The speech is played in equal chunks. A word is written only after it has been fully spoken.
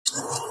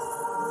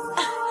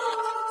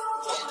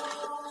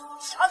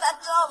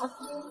吗？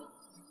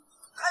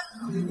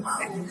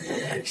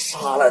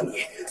杀了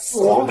你，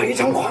死亡赔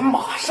偿款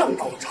马上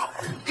到账，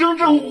整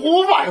整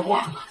500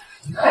万啊！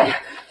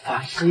哎，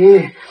放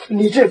心，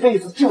你这辈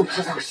子就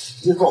知道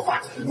洗衣做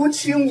饭，无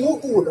亲无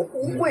故的，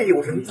不会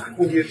有人在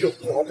乎你是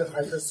活着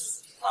还是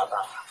死了的。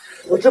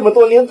我这么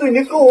多年对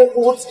你够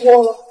不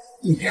错了，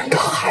你连个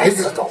孩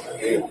子都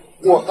没有，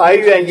我还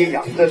愿意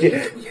养着你，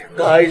也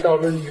该到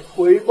了你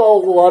回报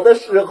我的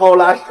时候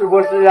了，是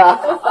不是啊？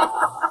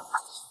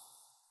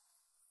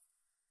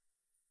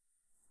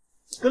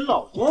跟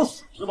老作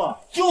死是吧？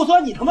就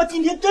算你他妈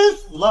今天真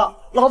死了，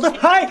老子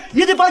抬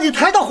也得把你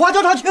抬到花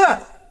轿上去。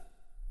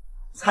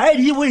彩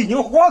礼我已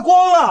经花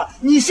光了，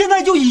你现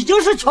在就已经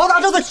是乔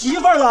大正的媳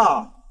妇儿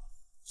了。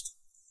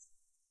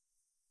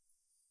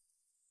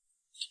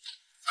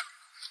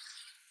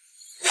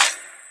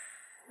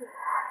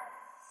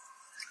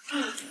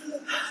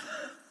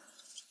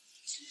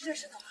这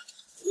是的，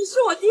你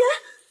是我爹，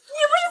你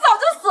不是早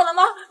就死了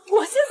吗？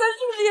我现在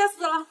是不是也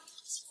死了？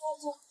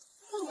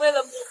你为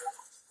了不死，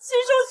亲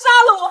手杀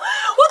了我，我做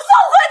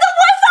鬼都不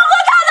会放过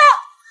他的。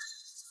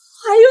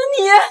还有你，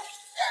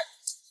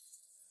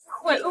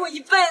毁了我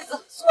一辈子，做鬼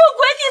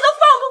你都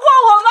放不过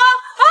我吗？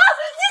啊！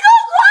你给我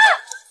滚！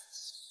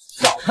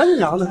老他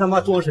娘的他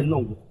妈装神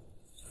弄鬼，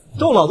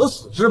咒老子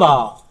死是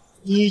吧？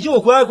你就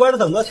乖乖的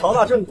等着乔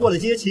大正过来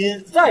接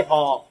亲，再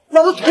跑，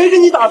老子腿给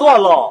你打断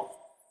了。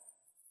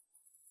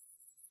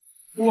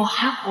我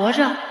还活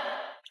着。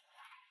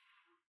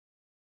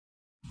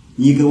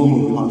你给我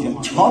滚回房去，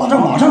乔大正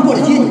马上过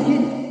来接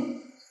你。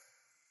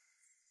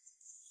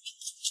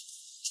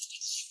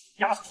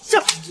丫头，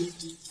下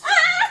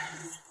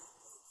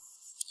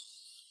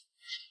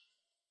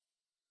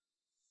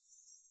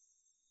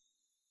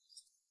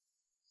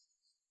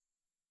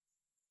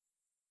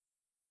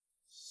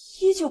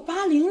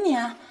！1980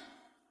年，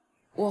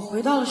我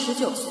回到了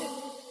19岁，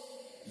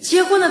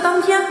结婚的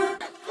当天。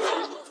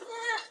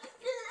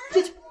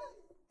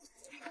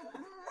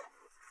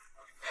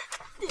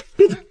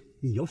别打！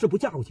你要是不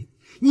嫁过去，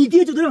你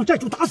爹就得让债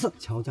主打死。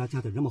乔家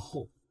家底这么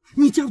厚，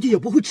你嫁过去也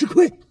不会吃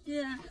亏。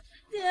爹！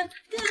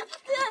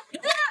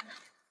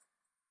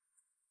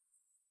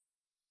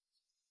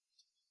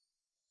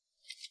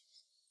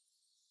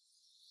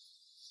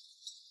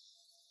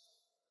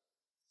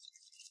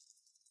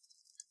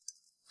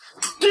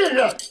贱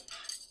人，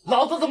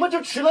老子怎么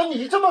就娶了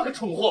你这么个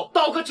蠢货，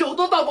倒个酒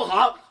都倒不好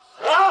啊！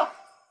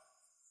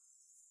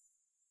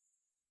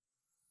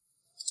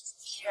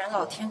既然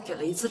老天给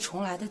了一次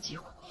重来的机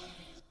会，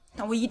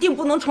那我一定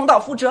不能重蹈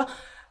覆辙。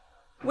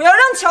我要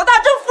让乔大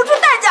正付出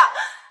代价，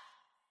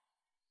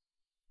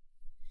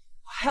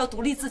我还要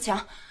独立自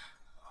强。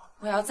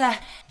我要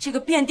在这个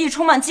遍地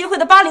充满机会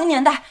的80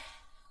年代，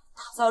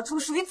打造出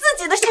属于自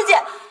己的世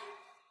界。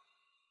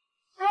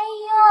哎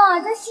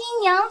呦，这新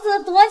娘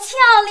子多俏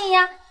丽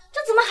呀！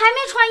这怎么还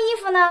没穿衣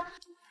服呢？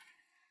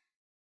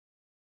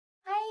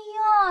哎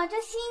呦，这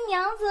新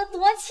娘子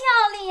多俏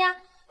丽呀！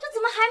这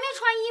怎么还没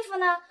穿衣服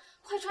呢？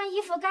快穿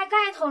衣服盖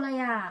盖头了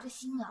呀！这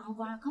新郎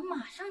官可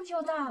马上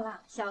就到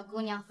了。小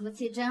姑娘福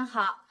气真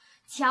好，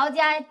乔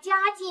家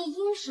家境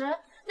殷实，来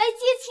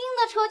接亲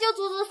的车就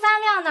足足3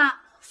辆呢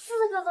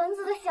，4个轮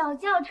子的小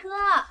轿车。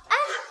哎，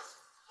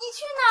你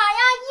去哪呀？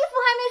衣服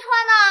还没穿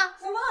呢。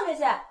什么呢这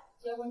些？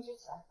结婚之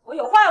前，我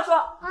有话要说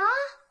啊！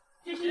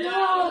这新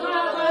娘子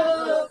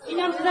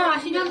啊，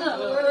新娘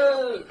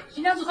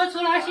子快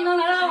出来，新郎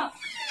来了！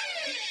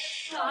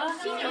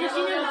新娘子，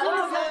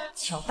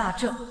乔大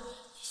正，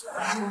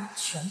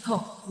拳头、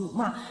辱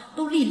骂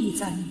都历历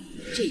在目。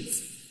这一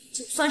次，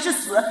就算是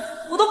死，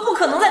我都不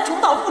可能再重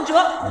蹈覆辙。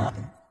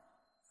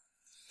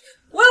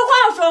我有话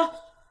要说，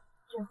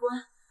这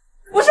婚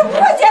我是不会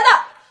结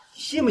的。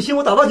信不信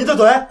我打断你的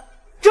嘴？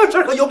这事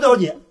儿可由不了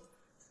你。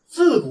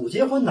自古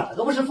结婚哪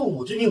都不是父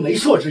母之命媒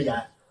妁之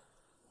言，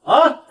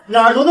啊，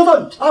哪轮得到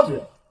你插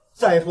嘴？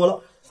再说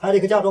了，彩礼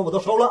和嫁妆我都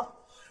收了，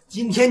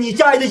今天你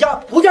嫁也得嫁，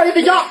不嫁也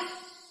得嫁。好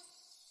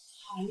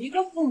一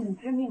个父母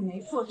之命媒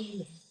妁之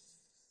言！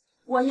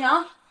我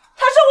娘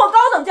她受过高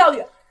等教育，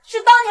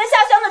是当年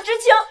下乡的知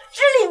青，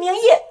知礼明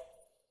义。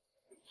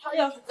她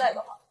要是在的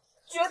话，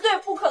绝对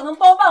不可能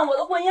包办我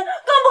的婚姻，更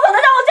不可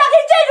能让我嫁给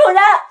这种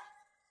人。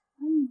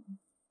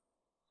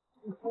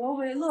以和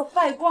为乐，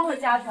败光了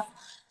家产。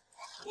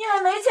因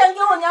为没钱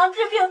给我娘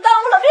治病，耽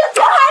误了病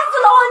情，害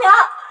死了我娘。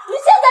你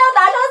现在又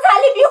打上了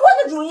彩礼逼婚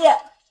的主意。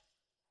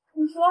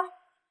你说，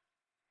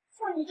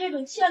像你这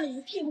种欠了一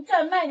屁股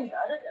债卖女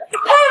儿的人，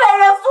配为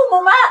人父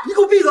母吗？你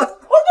给我闭嘴！我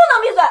不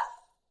能闭嘴。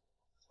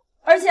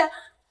而且，我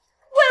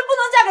也不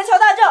能嫁给乔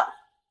大正。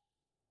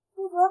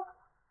否则，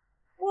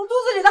我肚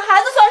子里的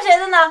孩子算谁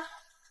的呢？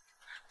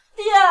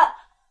爹，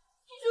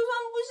你就算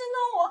不心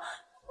疼我，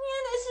你也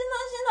得心疼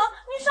心疼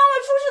你尚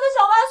未出世的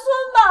小外孙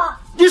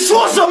吧。你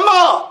说什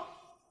么？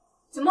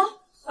怎么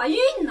怀孕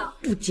了？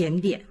不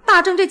检点！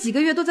大正这几个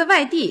月都在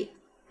外地，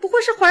不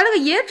会是怀了个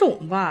野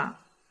种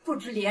吧？不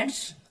知廉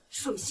耻，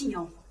水性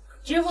杨花。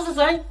结婚是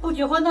谁？不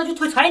结婚那就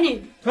退彩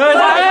礼！退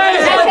彩！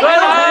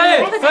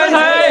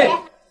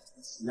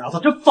丫头，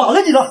这反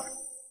了你了！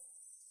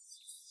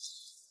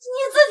你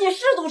自己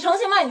嗜赌成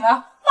性卖女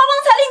儿，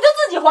彩礼你就自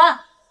己还，还有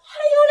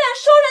脸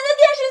收人家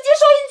电视机、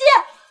收音机？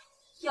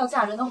要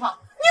嫁人的话，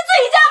你自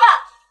己嫁吧。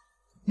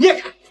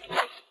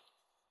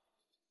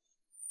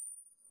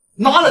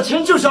你拿了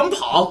钱就想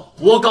跑，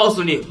我告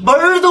诉你，门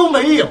儿都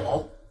没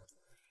有。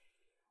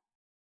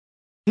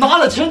拿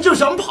了钱就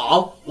想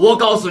跑，我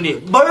告诉你，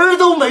门儿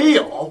都没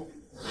有。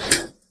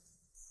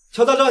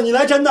邱大正，你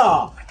来真的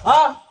啊？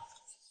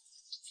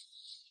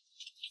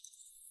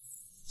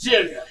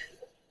贱人，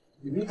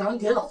你敢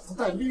给老子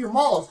戴绿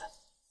帽子？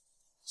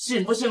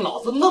信不信老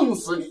子弄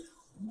死你？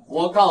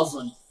我告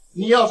诉你，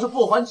你要是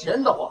不还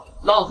钱的话，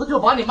老子就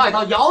把你卖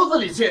到窑子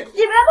里去。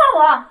你别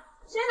碰我，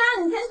谁拿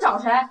你钱你找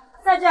谁？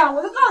再这样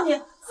我就告你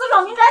私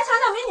闯民宅，强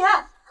抢民女。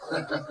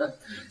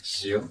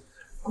行，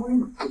闺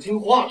女不听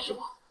话是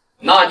吧？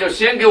那就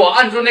先给我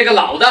按住那个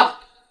老的。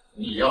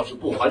你要是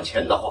不还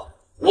钱的话，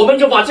我们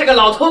就把这个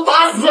老头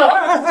打死。行，打死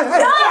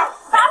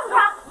他，打死他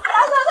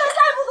太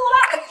不赌了。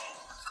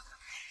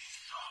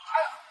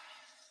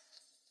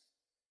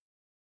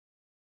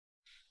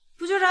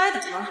不就是挨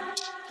打吗？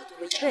他赌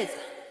了一辈子，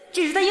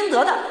这是他应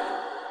得的，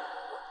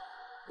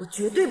我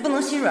绝对不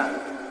能心软。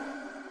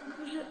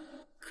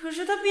可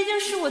是他毕竟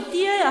是我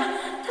爹呀，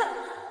他，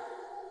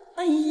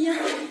哎呀！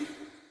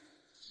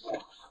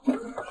住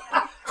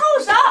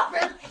手！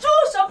住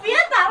手！别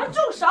打了，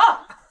住手！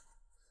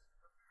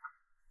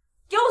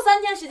给我3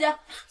天时间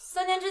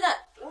，3天之内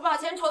我把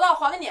钱筹到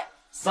还给你。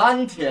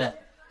3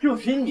天？就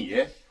凭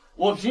你？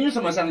我凭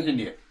什么相信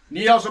你？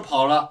你要是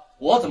跑了，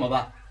我怎么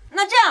办？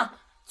那这样，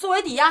作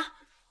为抵押，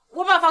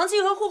我把房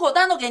契和户口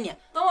单都给你，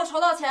等我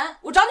筹到钱，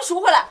我找你赎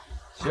回来。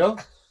行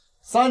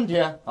，3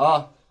天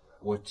啊，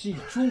我记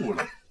住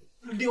了。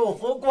刘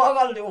福光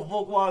啊，刘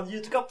福光，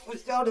你这个不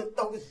孝的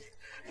东西！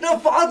那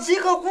房契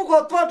和户口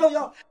多重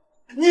要，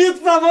你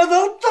怎么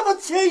能这么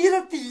轻易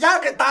的抵押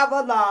给他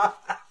们呢？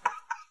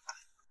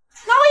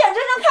那我眼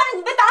睁睁看着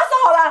你被打死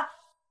好了。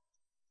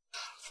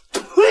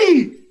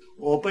呸！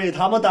我被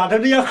他们打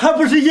成这样，还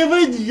不是因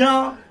为你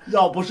呀？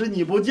要不是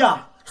你不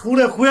嫁，出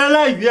来胡言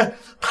乱语，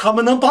他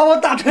们能把我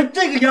打成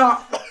这个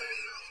样？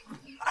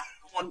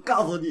我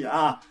告诉你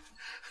啊，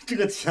这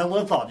个钱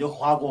我早就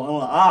花光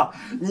了啊！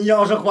你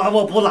要是还，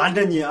我不拦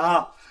着你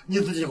啊，你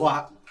自己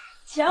还。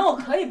钱我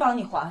可以帮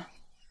你还，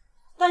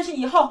但是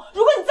以后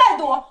如果你再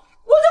赌，我就把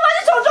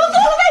你手中肚子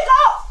喂走。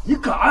你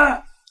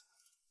敢？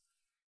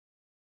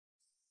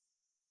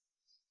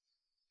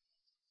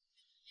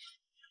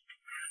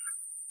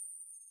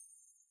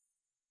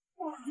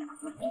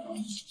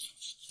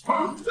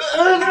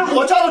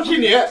我交的替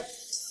你。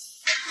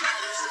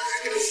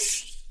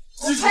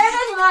我陪着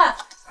你们，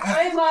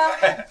可以吗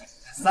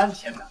？3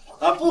天的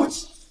啊，不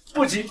急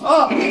不急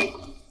啊。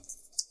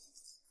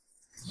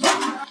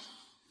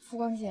福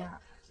光姐，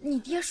你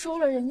爹收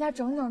了人家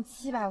整整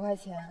700块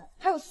钱，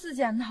还有4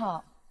件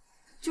套。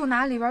就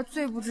拿里边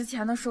最不值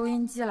钱的收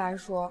音机来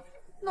说，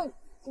那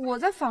我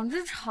在纺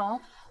织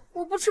厂，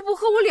我不吃不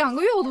喝，我2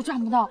个月我都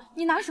赚不到，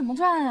你拿什么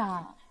赚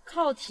呀？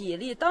靠体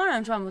力当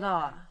然赚不到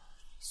啊，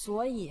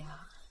所以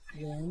啊，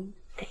人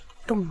得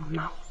动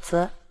脑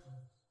子。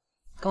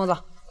跟我走。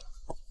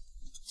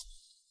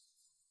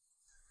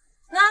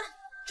那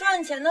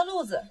赚钱的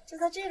路子就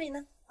在这里呢。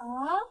啊！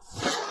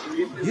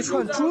一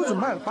串珠子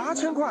卖了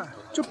8000块，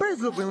这辈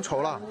子都不用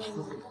愁了。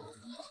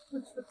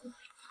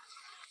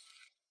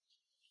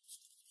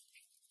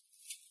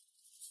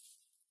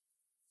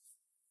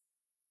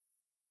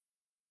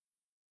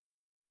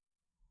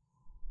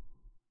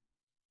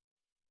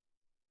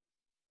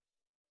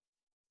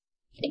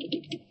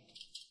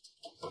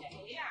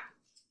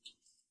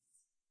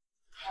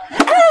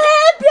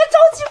别着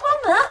急关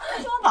门，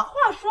听我把话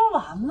说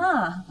完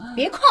嘛。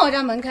别跨我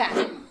家门槛，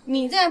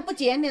你这样不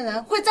检点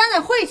人会沾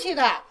染晦气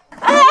的。别！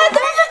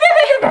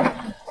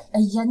哎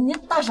呀，您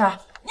大婶，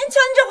您瞧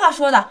您这话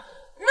说的，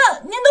那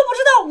您都不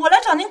知道我来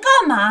找您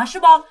干嘛是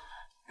吧？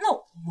那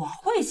我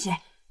晦气，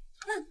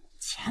那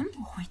钱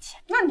不晦气。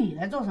那你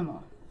来做什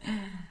么？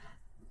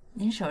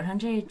您手上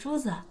这珠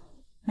子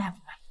卖不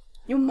卖？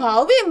有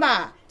毛病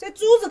吧？这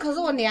珠子可是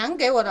我娘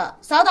给我的，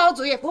少打我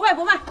主意，不卖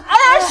不卖。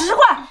10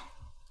块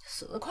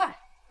，10块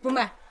不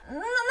卖。那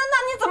你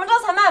怎么着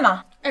才卖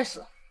嘛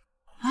？20。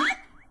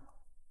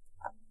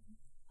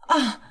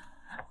20。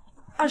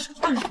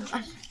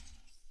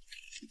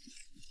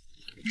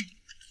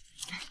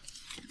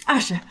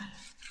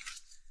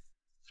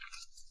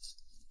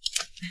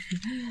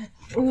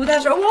吴大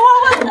婶，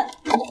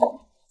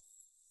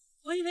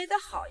我以为得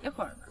好一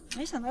会儿呢，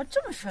没想到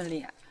这么顺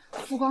利啊！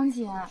福光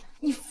姐，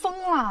你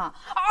疯了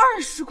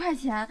！20块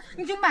钱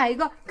你就买一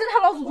个跟他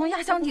老祖宗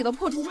压箱底的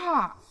破珠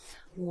串？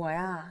我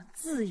呀，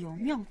自有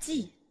妙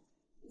计。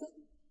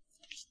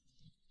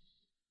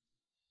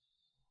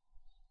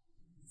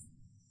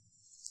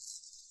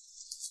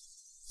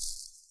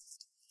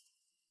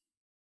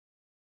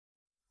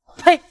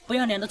呸！不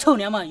要脸的臭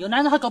娘们，有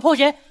男人还搞破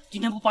鞋！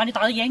今天不把你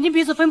打得眼睛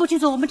鼻子分不清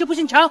楚，我们就不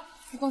姓乔。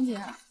福光姐，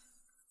这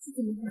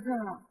怎么回事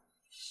啊？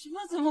什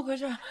么怎么回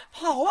事？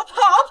跑啊！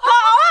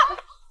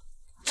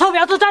臭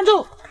婊子站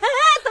住！等一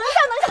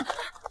下！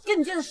给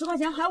你借的10块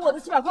钱，还有我的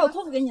700块，我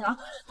托付给你了。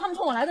他们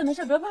冲我来的，没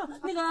事别怕。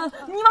那个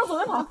你往左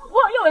边跑，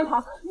我往右边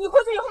跑。你回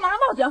去以后马上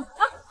报警啊！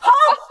好，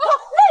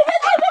那边，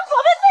左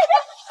边那边。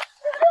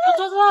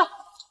走。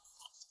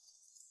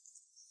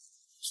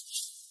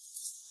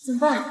怎么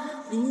办？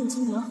临近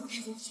清明，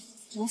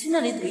只能去那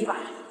里赌一把。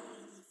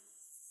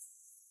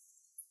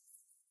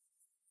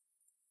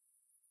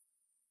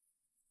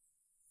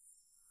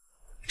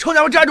臭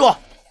娘们站住！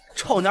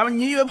臭娘们，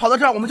你以为跑到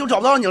这儿我们就找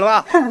不到你了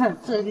吗？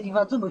这个地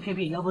方这么偏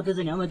僻，要不对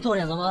这娘们做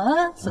点什么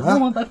啊？省得我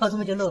们白跑这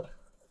么久路。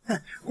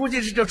估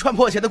计是这穿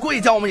破鞋的故意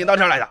将我们引到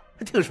这儿来的，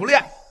还挺熟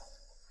练。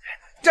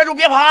站住，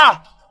别跑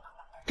啊！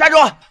站住！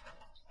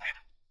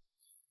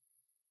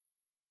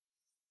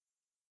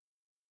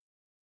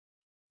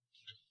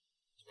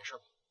没事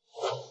吧？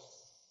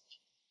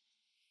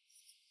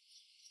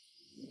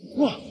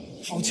哇，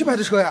好气派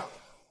的车呀！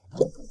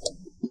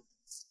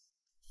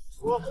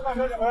我不看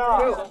车什么呀？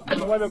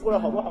从外面过来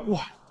好多。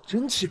哇，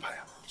真气派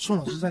呀！宋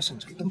老师在省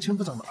城当千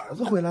夫长的儿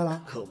子回来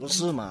了，可不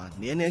是嘛，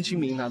年年清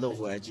明他都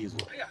回来祭祖。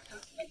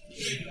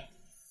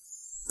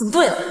赌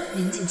对了，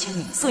临近清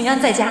明，宋云安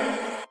在家。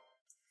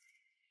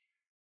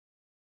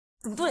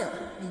赌对了，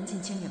临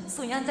近清明，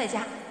宋云安在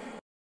家。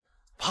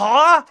跑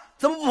啊！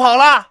怎么不跑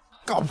了？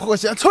搞破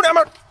鞋，臭娘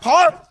们，跑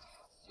啊！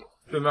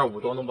对面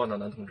5多能帮的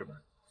男同志们，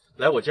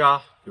来我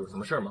家有什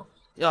么事吗？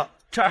哟，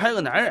这儿还有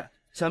个男人，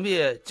想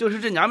必就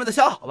是这娘们的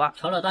小好吧？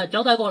乔老大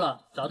交代过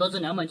了，找到这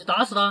娘们就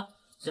打死他。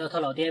只要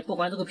他老爹不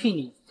还这个聘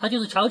礼，他就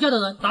是乔家的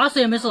人，打死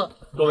也没事。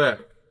各位，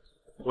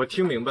我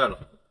听明白了，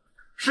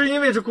是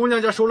因为这姑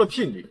娘家收了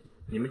聘礼，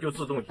你们就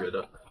自动觉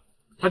得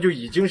她就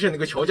已经是那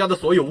个乔家的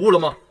所有物了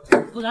吗？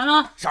不然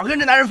呢？少跟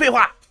这男人废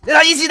话，跟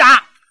他一起打！3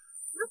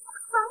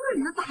个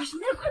人呢，打什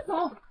么呀？快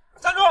走！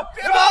站住！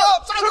别跑！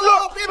站住！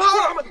别跑！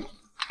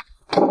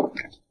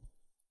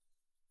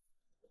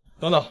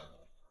等等，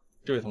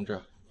这位同志，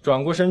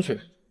转过身去，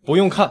不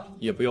用看，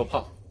也不要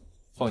怕，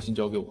放心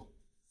交给我。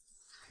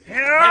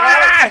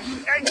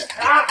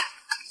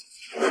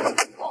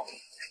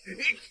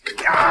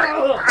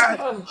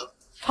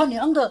他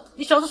娘的，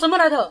你小子什么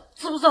来头？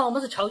知不知道我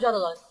们是乔家的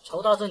人？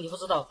乔大正你不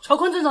知道，乔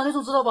坤镇长你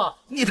总知道吧？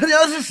你他娘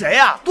的是谁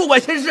呀？多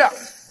管闲事！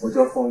我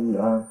叫宋玉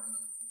安。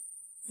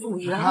宋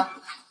玉安，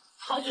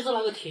他就是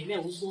那个铁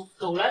面无私、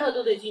狗来了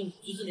都得进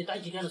局子里待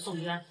几天的宋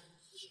玉安。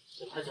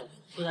这太小子，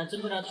不然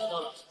真被他找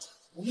到了，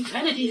我们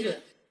全得进去。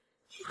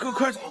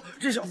快走！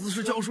这小子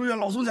是教书院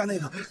老宋家那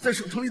个，在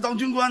省城里当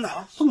军官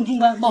的。宋军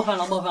官冒犯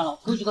了，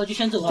规矩就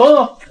先走了。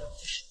走，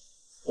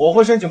我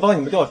会申请帮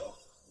你们调查。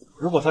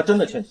如果他真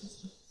的欠钱，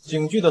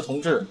警局的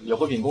同志也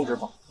会秉公执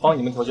法，帮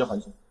你们调解缓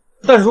刑。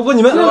但如果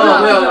你们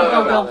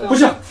不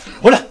是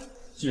回来，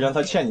既然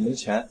他欠你们的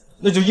钱，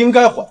那就应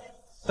该还。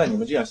但你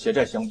们这样挟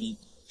债相逼，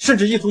甚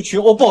至意图群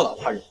殴暴打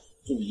他人，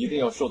就一定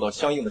要受到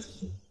相应的处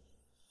罚。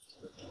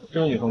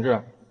这位女同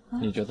志，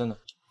你觉得呢？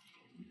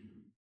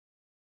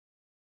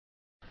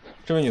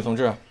这位女同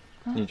志，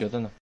你觉得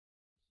呢？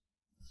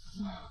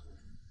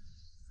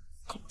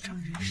狗仗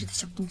人势的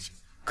小东西，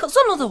可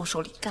算落在我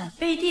手里。敢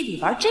背地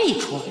里玩这一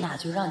出，那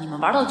就让你们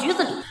玩到局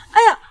子里。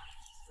哎呀，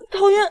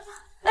头晕！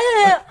哎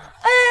呀，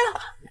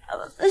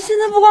现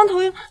在不光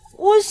头晕，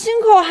我心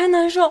口还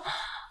难受，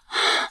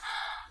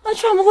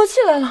喘不过气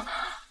来了。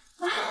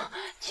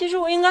其实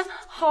我应该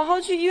好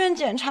好去医院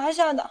检查一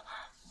下的，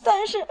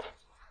但是我还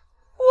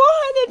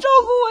得照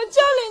顾我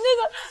家里那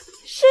个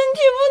身体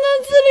不能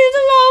自理的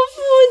老父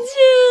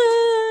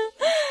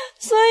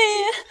亲，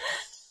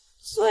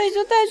所以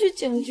就带去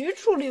警局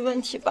处理问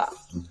题吧。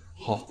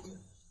好，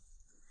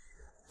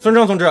孙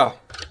正同志，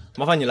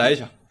麻烦你来一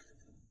下。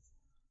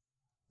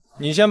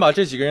你先把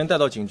这几个人带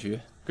到警局，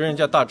跟人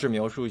家大致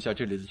描述一下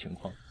这里的情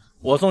况。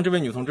我送这位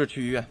女同志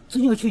去医院。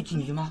真要去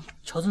警局吗？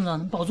乔镇长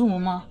能保住我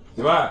们吗？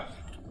里外，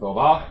走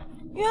吧。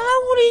原来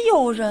屋里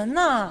有人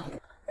呐！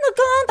那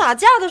刚刚打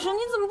架的时候，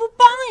你怎么不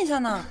帮一下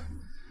呢？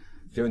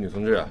这位女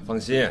同志放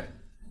心，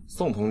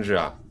宋同志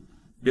啊，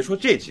别说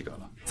这几个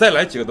了，再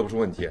来几个都不是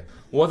问题。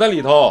我在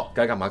里头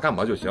该干嘛干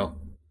嘛就行。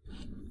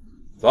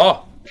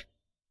走，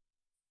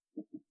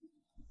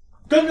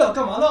跟着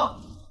干嘛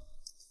呢？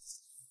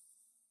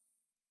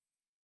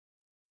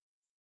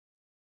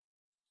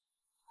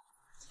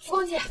福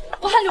光姐，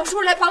我喊柳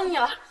叔来帮你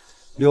了。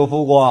刘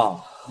福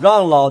光，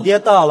让老爹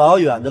大老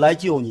远的来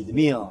救你的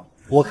命，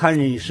我看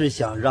你是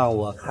想让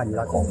我看你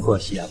那狗破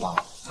鞋吧？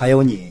还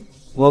有你，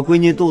我闺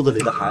女肚子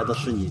里的孩子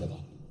是你的吧？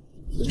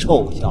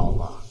臭小子！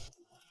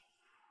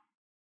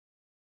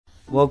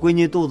我闺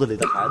女肚子里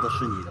的孩子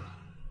是你的吧？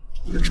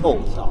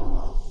臭小子！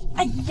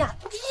哎呀，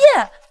爹！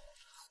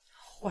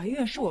怀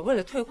孕是我为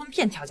了退婚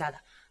骗乔家的，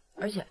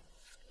而且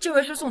这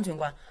位是宋军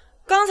官，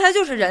刚才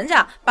就是人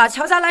家把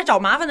乔家来找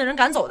麻烦的人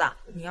赶走的。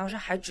你要是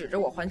还指着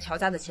我还乔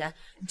家的钱，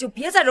你就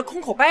别在这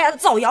空口白牙的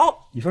造谣。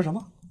你说什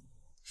么？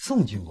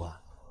宋军官？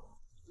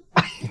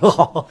哎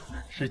呦，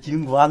是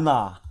军官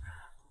呐！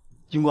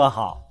军官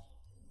好。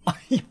哎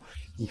呦，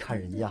你看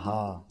人家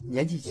哈，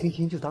年纪轻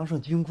轻就当上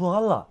军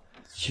官了，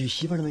娶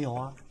媳妇了没有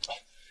啊？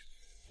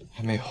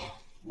还没有。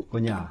姑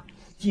娘，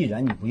既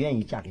然你不愿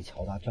意嫁给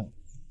乔大正，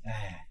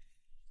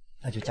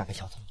那就嫁给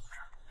小宋同志。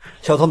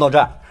小童同志，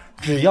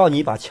只要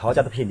你把乔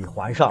家的聘礼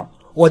还上，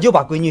我就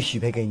把闺女许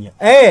配给你。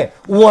哎，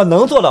我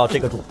能做到这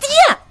个主。爹，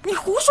你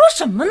胡说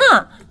什么呢？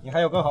你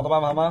还有更好的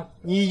办法吗？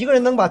你一个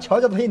人能把乔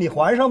家的聘礼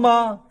还上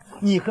吗？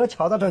你和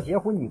乔大正结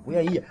婚，你不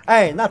愿意，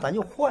哎，那咱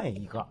就换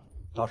一个，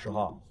到时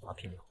候把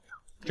聘礼还上。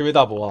这位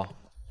大伯，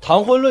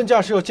谈婚论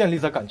嫁是要建立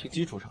在感情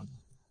基础上的，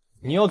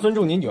你要尊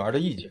重你女儿的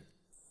意见。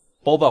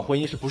包办婚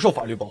姻是不受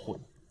法律保护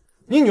的，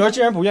你女儿既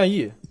然不愿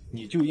意，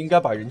你就应该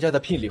把人家的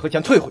聘礼和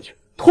钱退回去。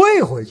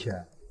退回去？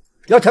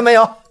要钱没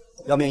有？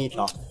要命一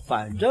条，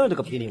反正这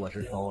个聘礼我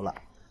是收了，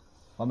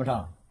还不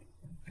上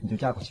你就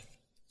嫁过去。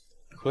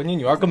可你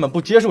女儿根本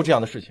不接受这样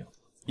的事情，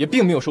也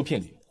并没有收聘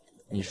礼，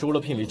你收了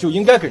聘礼就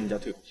应该给人家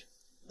退回去，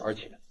而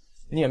且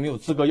你也没有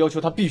资格要求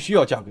她必须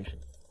要嫁给谁。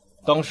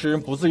当事人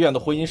不自愿的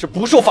婚姻是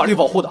不受法律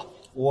保护的。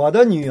我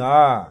的女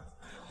儿，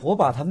我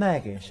把她卖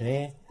给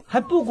谁，还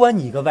不关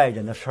你一个外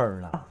人的事儿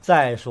了。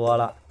再说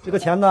了，这个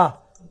钱呢，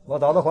我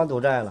早都还赌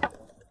债了，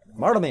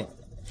毛都没有。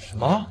什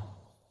么？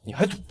你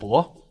还赌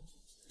博？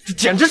这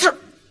简直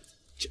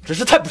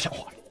是太不像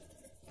话了！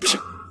不行，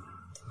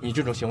你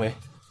这种行为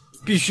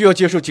必须要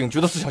接受警局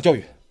的思想教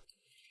育。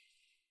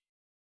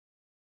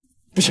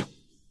不行，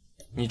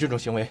你这种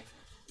行为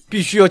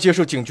必须要接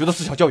受警局的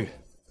思想教育。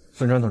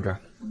孙川同志，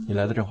你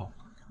来的正好，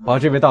把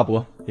这位大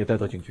伯也带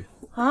到警局。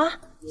啊？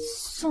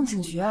送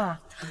警局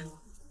啊？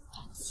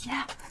姐，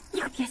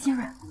你可别心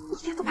软，你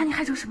爹都把你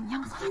害成什么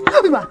样子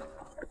了？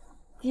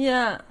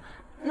爹，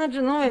那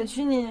只能委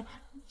屈你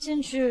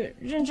进去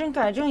认真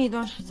改正一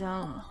段时间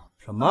了。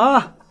什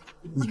么？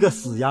你个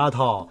死丫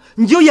头，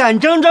你就眼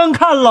睁睁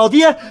看老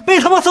爹被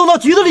他们送到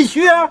局子里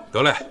去？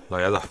得嘞，老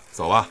爷子，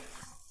走吧。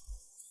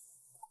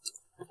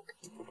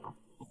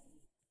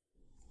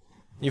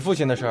你父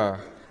亲的事儿，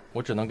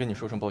我只能跟你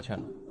说声抱歉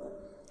了。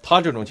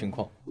他这种情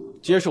况，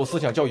接受思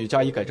想教育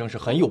加以改正是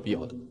很有必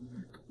要的。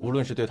无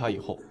论是对他以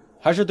后，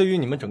还是对于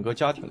你们整个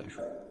家庭来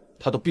说，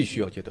他都必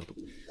须要接得住。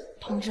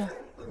同志，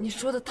你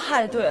说的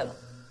太对了。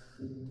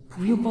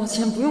不用抱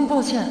歉，不用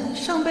抱歉。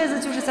上辈子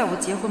就是在我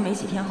结婚没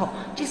几天后，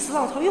这死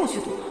老头又去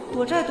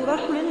躲债，躲到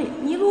树林里，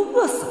迷路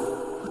饿死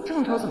了。我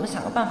正愁怎么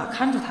想个办法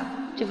看住他，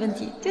这问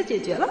题就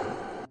解决了。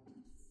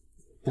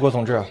不过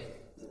同志，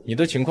你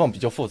的情况比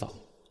较复杂，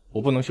我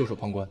不能袖手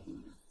旁观。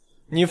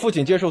你父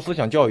亲接受思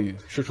想教育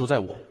是出在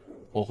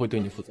我会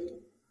对你负责的。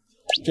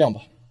这样吧，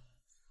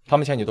他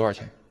们欠你多少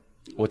钱，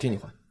我替你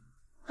还。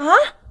啊？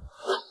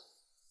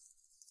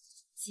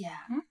姐，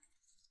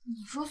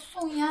你说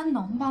宋一安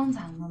能帮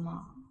咱们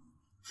吗？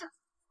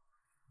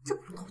这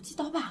不投机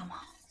倒把吗？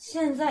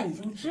现在已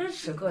经支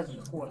持个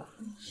体户了，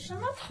什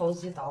么投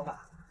机倒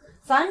把？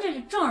咱这是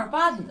正儿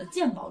八经的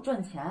鉴宝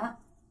赚钱。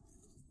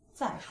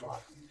再说了，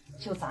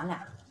就咱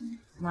俩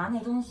拿那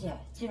东西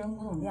进人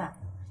古董店，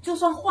就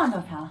算换着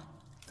钱了，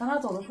咱俩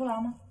走得出来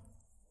吗？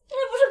这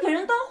不是给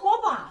人当活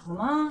靶子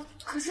吗？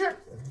可是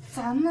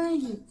咱们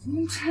也不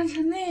用穿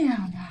成那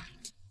样的，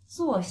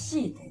做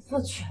戏得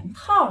做全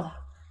套的，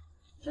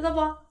知道不？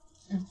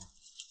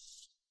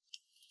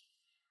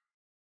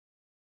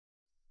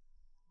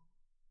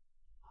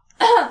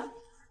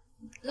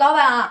老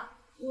板，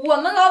我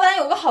们老板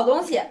有个好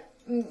东西，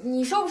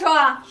你收不收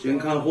啊？先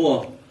看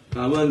货，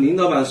敢问您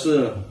的本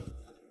事？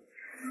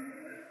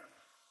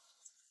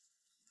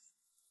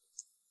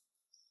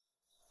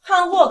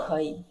看货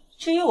可以，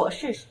至于我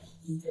是谁，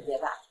您就别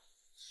办。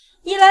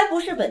一来不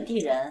是本地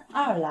人，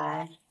二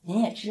来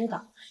您也知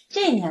道，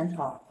这年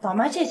头倒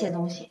卖这些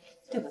东西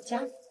对我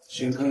家。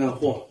先看看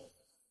货。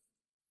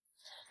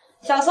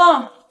小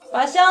宋，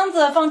把箱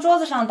子放桌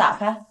子上，打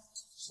开。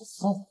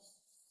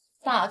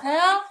打开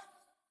啊！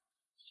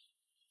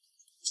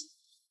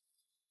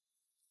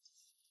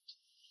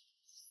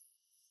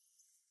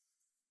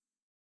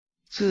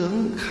这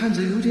人看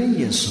着有点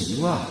眼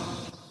熟啊。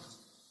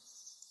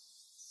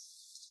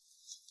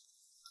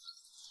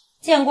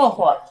见过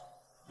货了，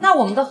那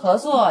我们的合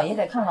作也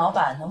得看老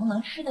板能不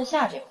能吃得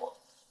下这货。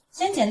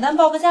先简单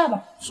报个价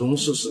吧。从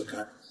试试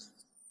看。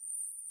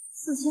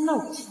 4000到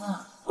5000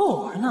啊，够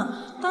我玩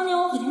呢。当年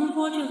我可听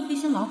说这个黑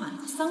心老板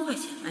拿3块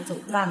钱买走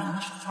吴大娘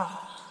的手套，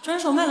转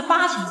手卖了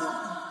8000多，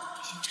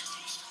得先占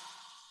一下。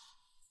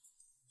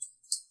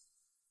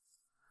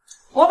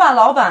我把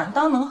老板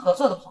当能合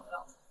作的朋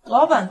友，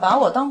老板把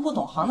我当不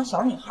懂行的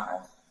小女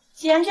孩。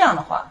既然这样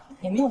的话，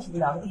也没有什么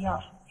聊的必要。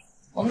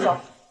我们走。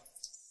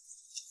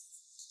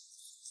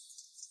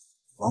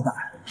老板，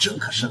这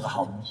可是个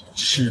好东西，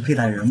只是佩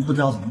戴人不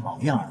知道怎么保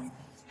养而已。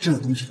这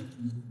东西的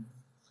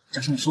加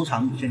上收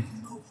藏有限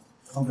以后，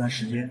放段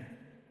时间，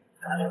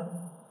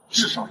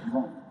至少1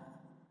万。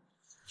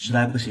实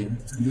在不行，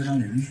咱就让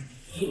人。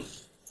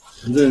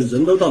反正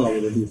人都到了我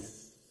的地方，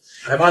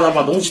还怕他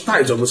把东西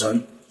带走不成？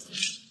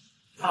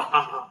哈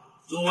哈哈！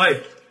诸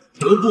位，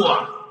得不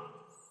啊？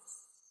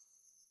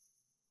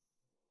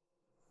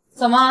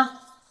怎么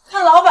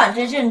看老板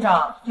这阵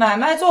仗，买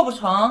卖做不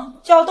成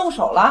就要动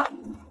手了？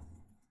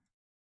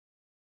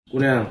姑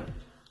娘，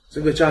这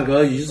个价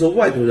格已经是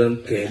外头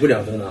人给不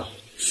了的呢。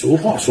俗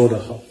话说得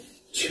好，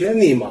千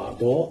里马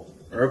多，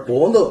而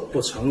伯乐不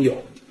常有。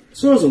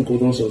这种古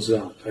董首饰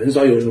啊，很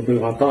少有人会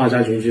花大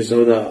价钱去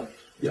收的。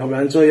要不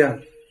然这样，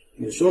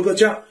你说个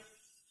价。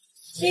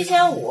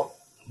7500。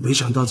没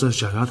想到这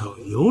小丫头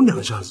有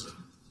两下子，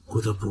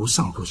过得不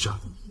上不下。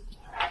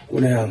姑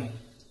娘，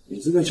你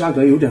这个价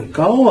格有点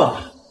高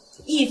啊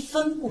，1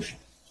分不少。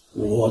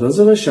我的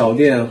这个小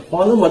店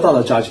花那么大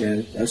的价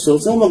钱来收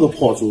这么个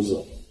破珠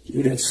子，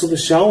有点吃不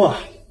消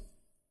啊。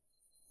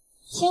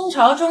清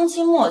朝中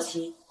期末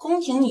期，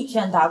宫廷女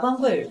眷、达官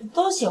贵人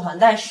都喜欢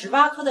戴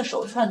18颗的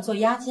手串做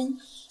押金，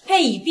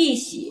配以碧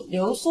玺、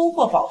流苏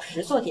或宝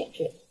石做点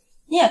缀。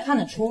你也看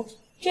得出，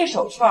这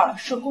手串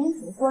是宫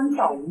廷关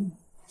照无疑。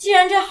既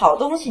然这好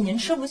东西您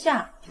吃不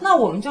下，那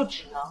我们就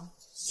只能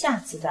下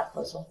次再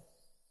合作。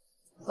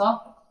走。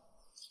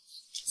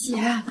姐，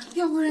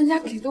要不人家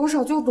给多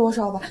少就多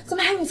少吧，咱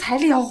们还有彩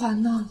礼要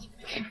还呢。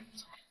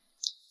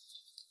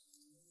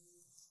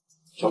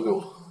交给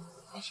我。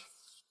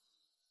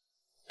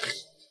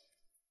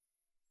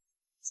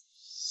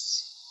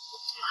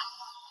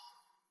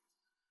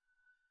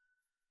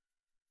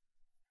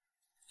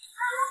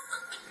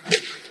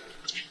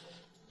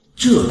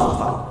这打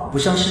法不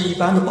像是一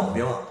般的保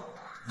镖啊！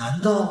难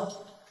道……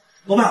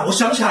老板，我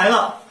想起来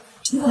了，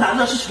这个男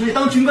的是城里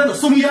当军官的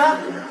宋烟。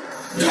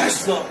该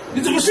死的！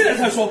你怎么现在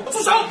才说？住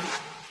手！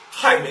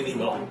太没礼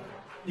貌了！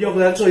要不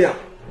然这样，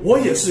我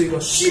也是一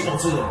个惜宝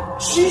之人，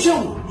新鲜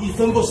物1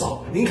分不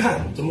少，您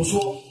看怎么说？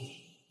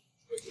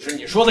是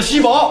你说的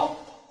惜宝。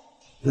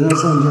能让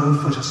上将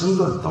放下身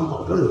段当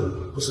保镖的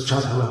人，不是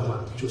家财万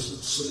贯，就是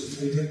是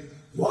非飞天。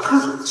我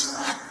看怎么知道。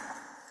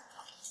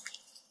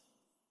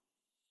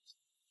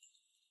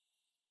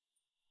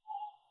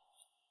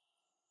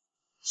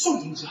宋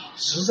同志，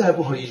实在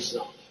不好意思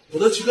啊，我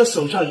的几个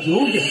手下有点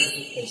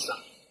不配上。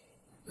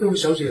各位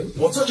小姐，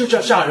我这就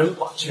叫下人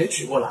把钱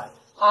取过来。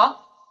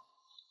好，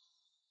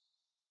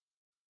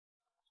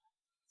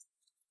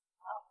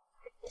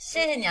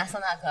谢谢你啊，宋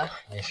大哥。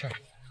没事。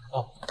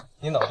哦，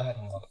你脑袋还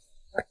疼吗？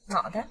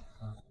脑袋？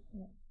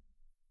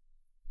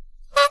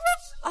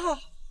啊，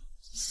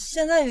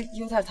现在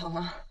有点疼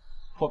啊。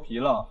破皮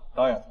了，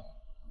当然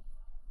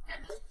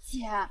疼。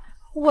姐，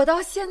我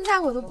到现在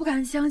我都不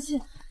敢相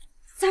信。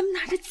咱们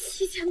拿着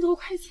7000多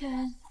块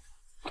钱，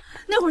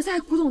那会儿在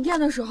古董店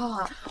的时候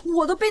啊，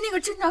我都被那个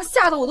阵仗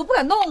吓得我都不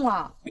敢动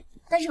了。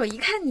但是我一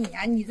看你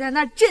啊，你在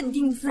那镇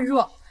定自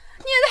若，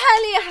你也太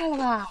厉害了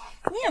吧！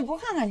你也不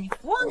看看你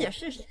福王姐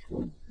是谁？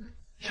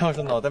要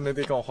是脑袋没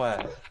被撞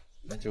坏，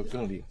那就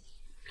更厉害。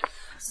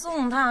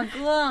宋大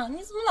哥，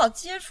你怎么老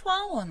揭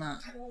穿我呢？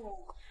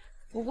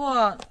不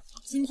过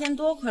今天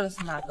多亏了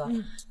宋大哥，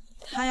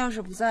他要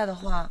是不在的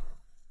话，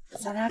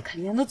咱俩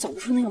肯定都走不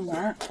出那个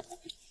门。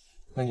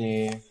那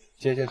你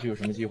接下去有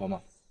什么计划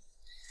吗？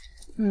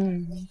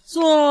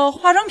做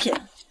化妆品，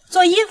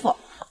做衣服，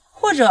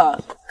或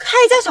者开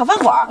一家小饭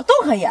馆都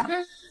可以啊。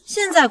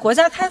现在国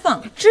家开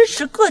放，支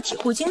持个体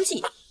户经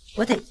济，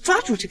我得抓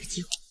住这个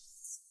机会。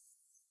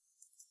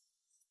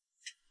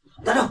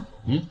大正，了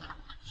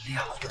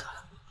不得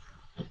了！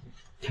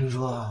听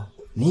说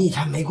你以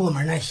前没过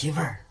门那媳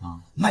妇儿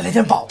买了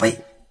件宝贝，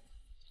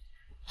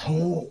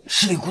从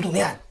市里古董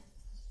店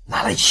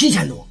拿来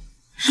7000多。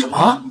什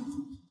么？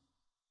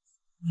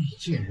那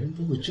贱人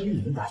不会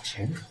真能把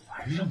钱给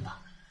还上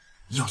吧？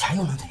有钱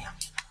又能怎样？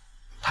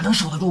他能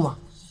守得住吗？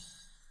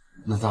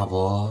那大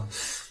伯，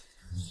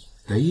你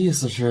的意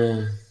思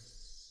是？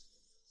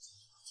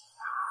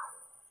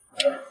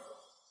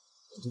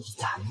这就是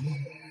咱们的。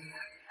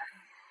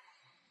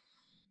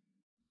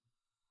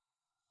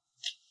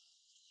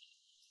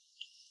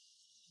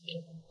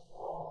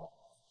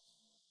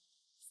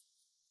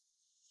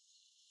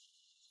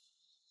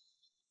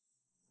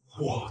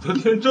我的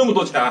天，这么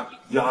多钱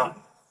呀！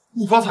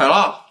你发财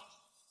了？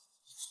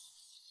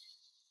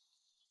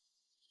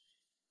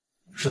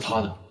是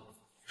他的，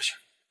不行，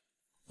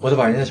我得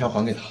把人家钱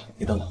还给他。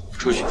你等等，我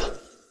出去一趟。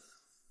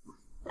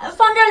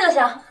放这儿就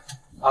行。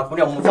啊，姑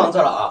娘，我们放这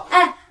儿了啊。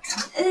哎，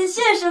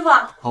谢谢师傅。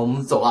好，我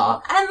们走了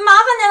啊。哎，麻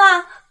烦您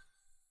了。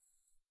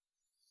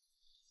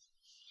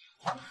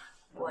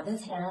我的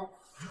钱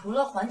除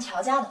了还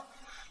乔家的，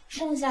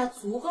剩下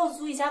足够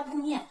租一家铺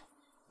面。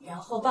然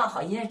后办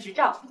好营业执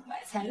照，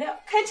买材料，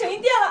开成衣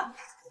店了。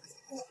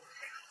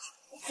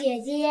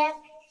姐姐，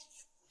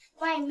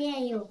外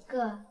面有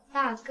个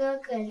大哥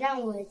哥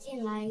让我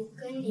进来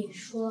跟你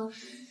说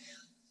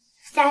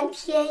，3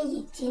天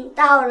已经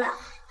到了，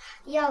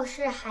要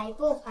是还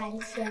不还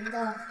钱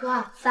的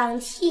话，房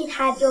契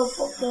他就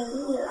不给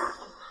你了。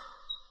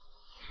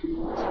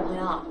小朋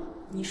友，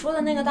你说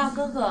的那个大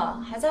哥哥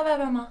还在外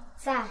边吗？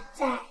在。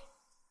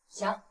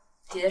行，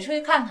姐姐出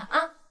去看看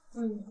啊。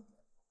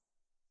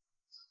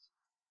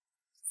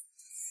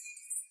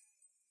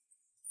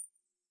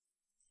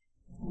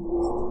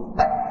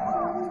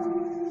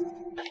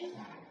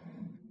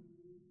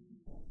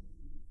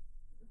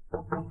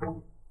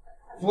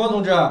福光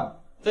同志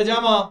在家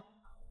吗？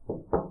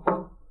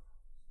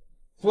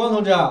福光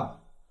同志，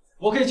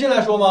我可以进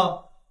来说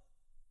吗？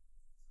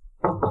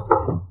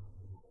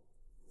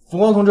福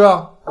光同志，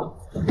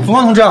福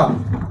光同志。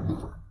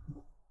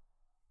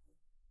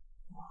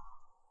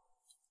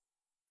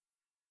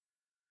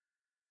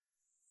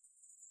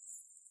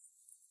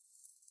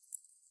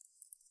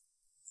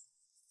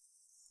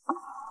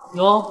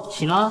哟，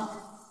行了。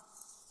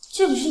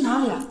这里是哪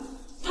里啊？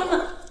他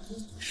们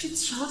是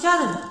乔家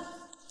的人，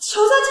乔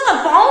家竟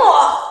敢绑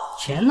我！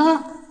钱呢？ 700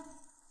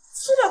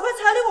块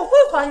彩礼我会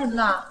还你们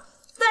的，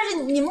但是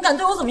你们敢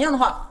对我怎么样的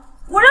话，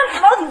我让你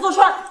们牢底坐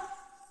穿。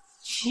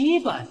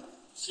700，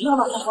谁要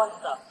拿钱还你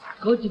的？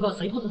哥几个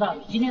谁不知道？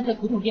你今天在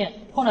古董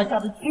店换了价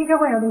值7000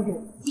块钱的东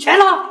西，钱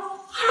呢？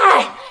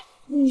嗨，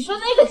你说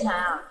那个钱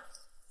啊，那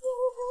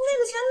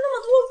个钱那么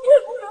多，我也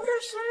不能在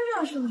身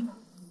上，是不是？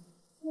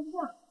要不这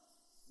样，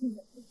你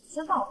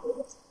先放我回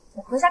去，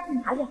我回家给你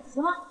拿点，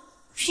行吗？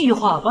屁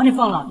话，把你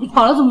放了，你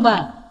跑了怎么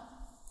办？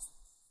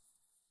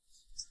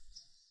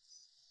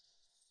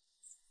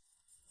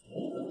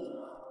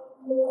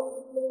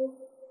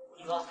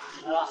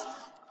 来了。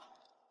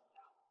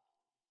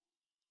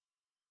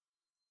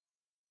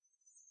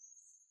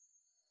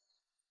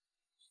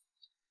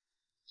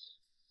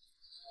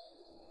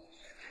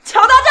乔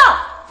大正，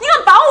你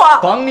敢绑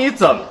我？绑你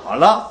怎么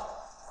了？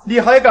你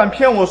还敢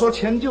骗我说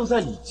钱就在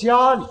你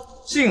家里？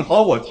幸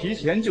好我提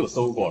前就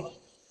搜过了，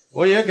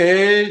我也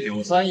给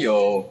柳三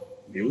友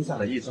留下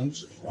了一张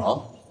纸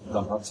条，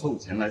让他凑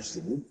钱来赎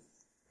你。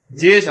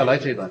接下来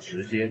这段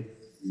时间，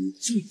你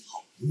最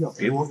好不要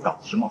给我搞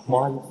什么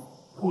花样，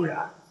不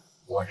然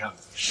我让你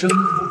生不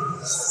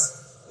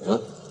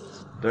死。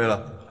对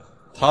了，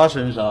他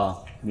身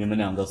上你们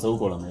两个搜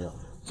过了没有？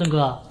郑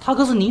哥，她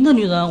可是您的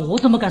女人，我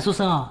怎么敢收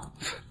身啊？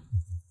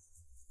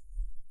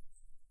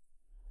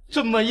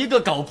这么一个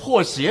搞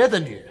破鞋的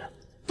女人，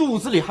肚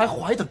子里还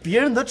怀着别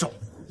人的种，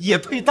也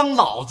配当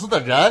老子的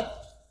人？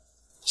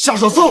下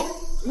手搜！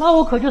那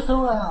我可就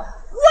收了呀！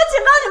我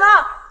警告你们，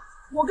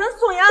我跟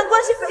宋延安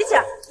关系匪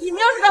浅，你们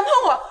要是敢碰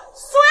我，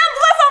宋延安不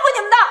会放过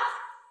你们的。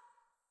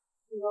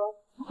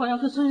我好像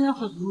跟孙先生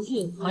很熟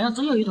悉，好像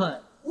真有一腿。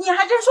你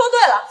还真说对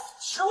了。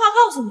实话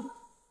告诉你，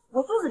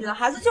我肚子里的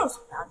孩子就是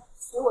宋延安的，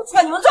所以我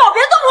劝你们最好别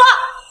动我。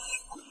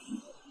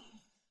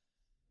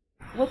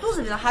我肚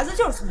子里的孩子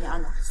就是宋延安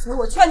的，所以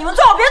我劝你们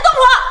最好别动我。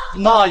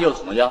那又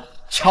怎么样？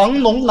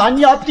强龙难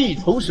压地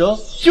头蛇，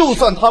就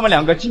算他们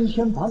两个今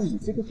天把你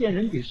这个贱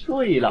人给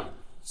睡了，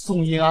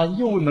宋延安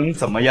又能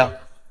怎么样？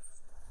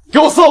给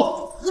我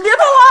搜！你别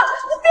碰我！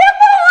你别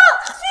碰我！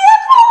别碰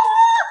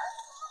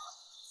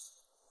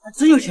我！还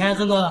真有钱啊，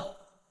郑哥。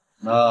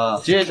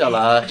那接下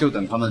来就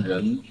等他们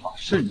人把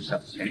剩下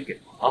的钱给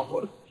拿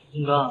回来。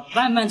郑哥，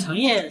漫漫长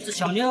夜，这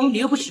小妞你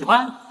又不喜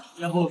欢，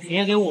要不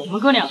便宜给我们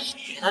哥俩，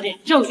给他点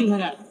教训看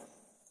看。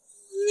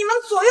你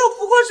们左右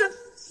不过是图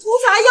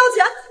财要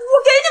钱，我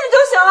给你们就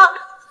行了。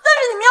但是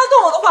你们要动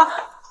我的话，我死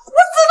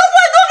都不会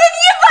多给你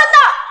一分的。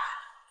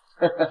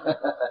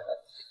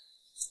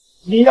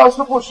你要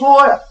是不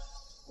说呀，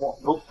我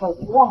都快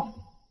忘了。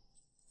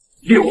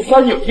柳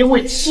三友因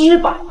为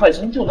700块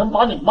钱就能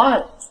把你卖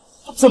了，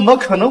他怎么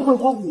可能会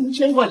花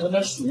5000块钱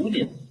来赎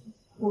你？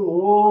不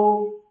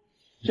如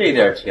这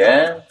点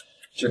钱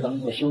就当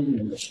做兄弟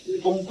们的施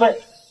工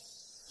费。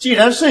既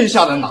然剩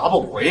下的拿不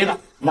回来，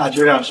那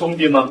就让兄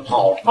弟们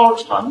好好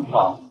尝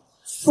尝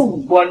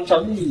宋馆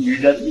长女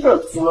人的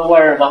滋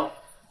味吧。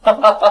哈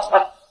哈哈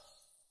哈。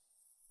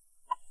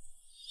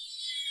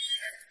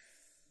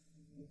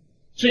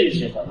这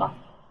些人呐，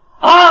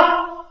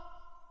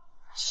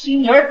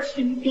心眼儿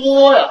挺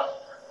多呀，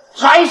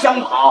还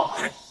想跑？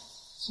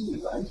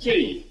既然这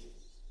样，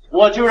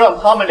我就让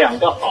他们两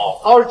个好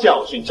好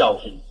教训教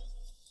训你。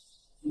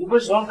你不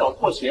喜欢搞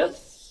破鞋子？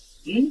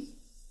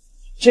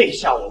这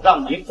下我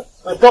让你等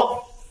个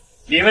够！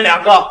你们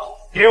两个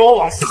给我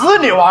往死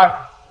里玩，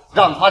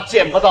让他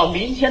见不到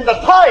明天的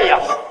太阳！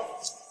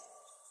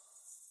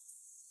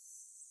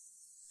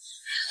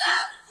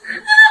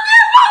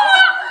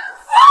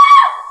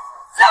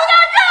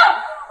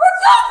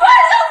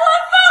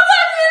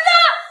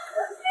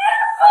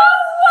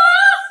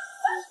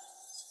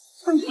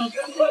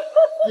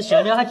这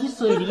小妞还挺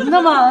水灵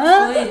的嘛，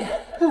所以，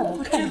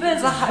我这辈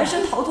子还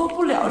是逃脱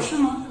不了，是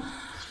吗？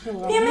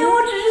明明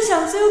我只是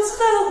想自由自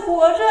在的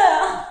活着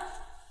呀，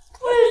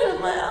为什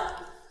么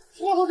呀？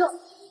我都这，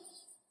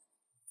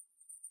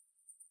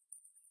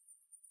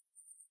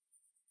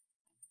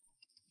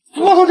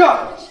郭同志，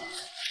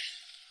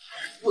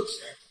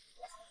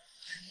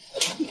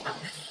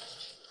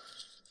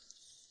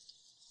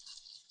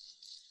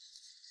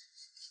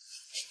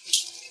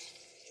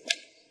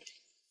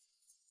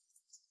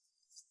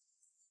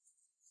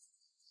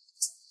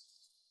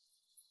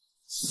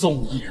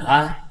宋延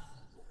安，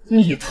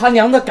你他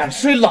娘的敢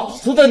睡老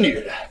子的女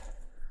人，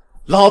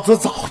老子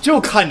早就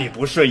看你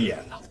不顺眼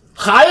了，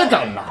还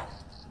敢来！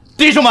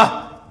弟兄们，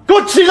给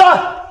我起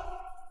来！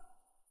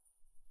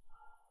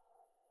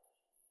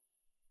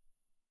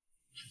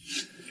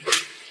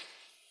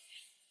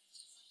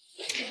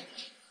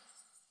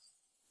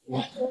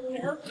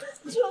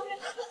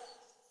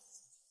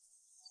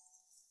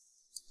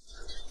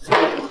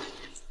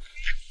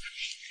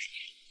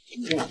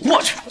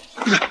我去！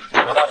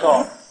罗大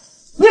寿，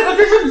你可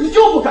真是你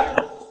就不改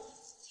了！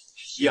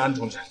延安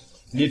同志，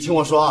你听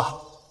我说啊，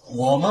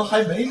我们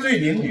还没对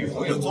您女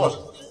朋友做什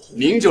么，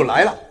您就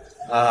来了，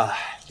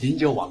您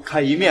就网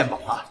开一面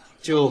吧，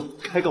就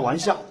开个玩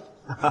笑。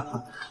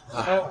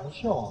开玩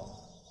笑？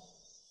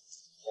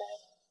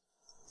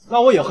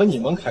那我也和你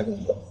们开个会。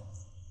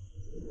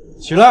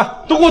起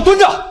来，都给我蹲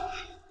着！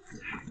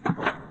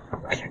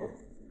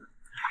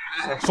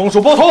双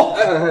手抱头。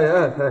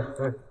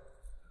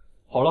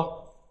好了，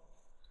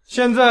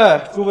现在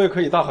诸位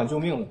可以大喊救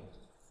命了。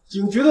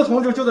警局的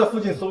同志就在附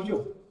近搜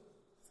救，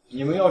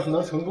你们要是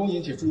能成功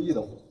引起注意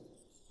的话，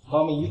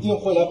他们一定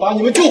会来把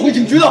你们救回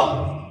警局的。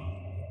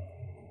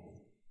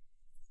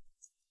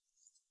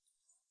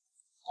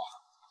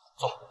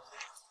走。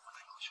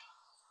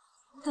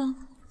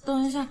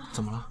等一下，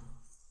怎么了？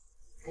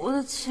我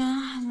的钱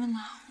还没拿。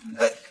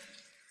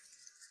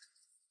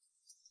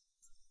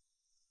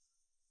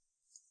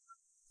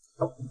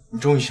你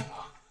终于醒了，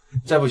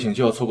再不醒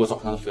就要错过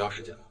早上的服药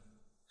时间了。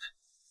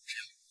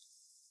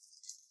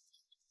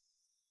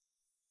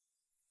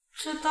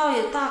这倒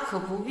也大可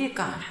不必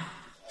赶上，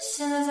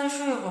现在再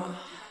睡会儿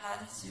还来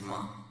得及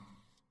吗？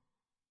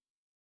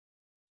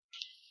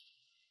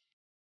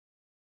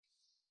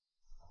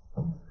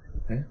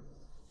哎，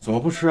怎么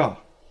不吃啊？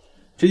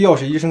这药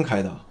是医生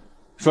开的，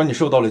说你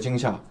受到了惊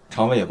吓，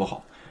肠胃也不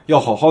好，要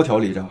好好调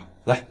理着。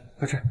来，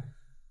快吃。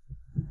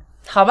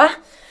好吧，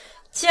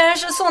既然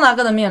是宋大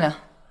哥的命令，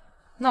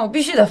那我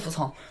必须得服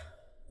从。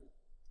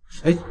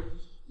哎，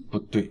不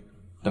对，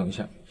等一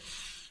下。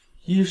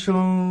医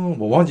生，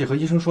我忘记和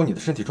医生说你的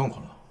身体状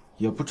况了，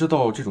也不知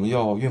道这种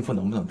药孕妇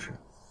能不能吃。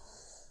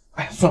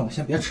哎，算了，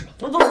先别吃了。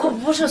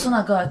不是宋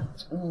大哥，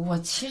我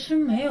其实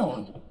没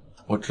有。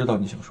我知道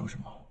你想说什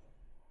么，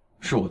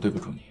是我对不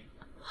住你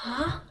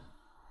啊，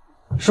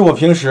是我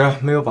平时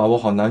没有把握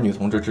好男女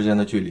同志之间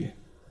的距离，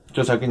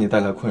这才给你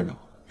带来困扰，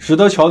使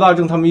得乔大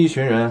正他们一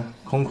群人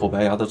空口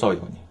白牙的造谣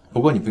你。不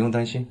过你不用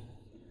担心，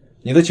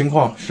你的情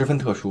况十分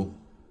特殊，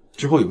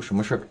之后有什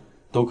么事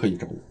都可以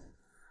找我。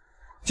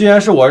既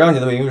然是我让你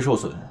的名誉受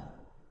损，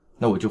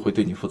那我就会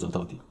对你负责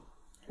到底，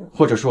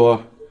或者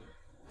说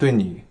对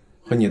你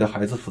和你的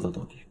孩子负责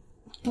到底，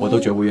我都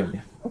绝无怨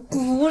言。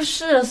不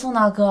是宋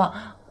大哥，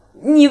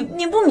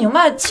你不明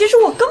白，其实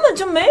我根本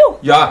就没有。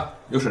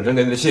有沈真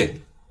给你的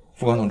信。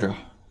副官同志，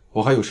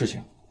我还有事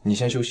情，你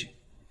先休息。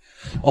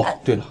哦，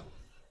对了，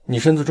你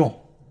身子重，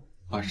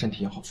把身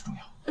体养好最重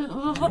要。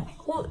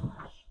我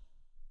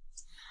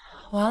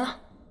完了，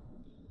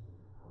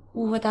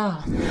误会大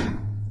了。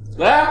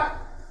来，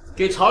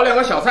给炒2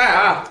个小菜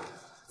啊，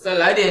再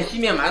来点细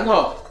面馒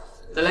头，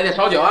再来点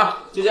烧酒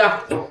啊，就这样。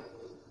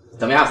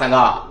怎么样，三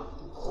哥？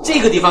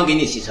这个地方给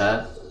你洗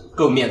成，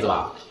够面子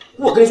吧？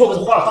我跟你说，我是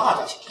花了大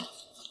价钱。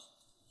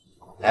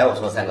哎，我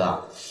说三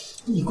哥，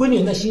你闺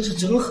女那心是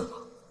真狠啊，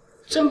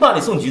真把你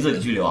送局子里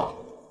拘留啊？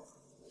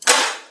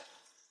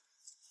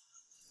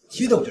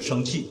提到就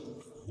生气，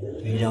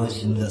没良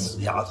心的死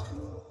丫头。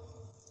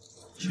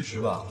其实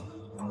吧，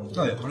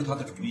倒也不是他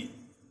的主意。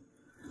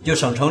就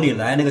省城里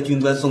来那个军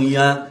官宋一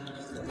安，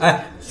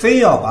哎，非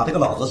要把这个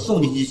老子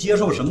送进去接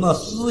受什么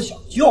思想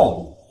教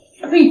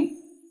育。嘿，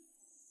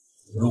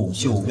乳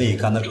臭未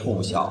干的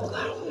臭小子！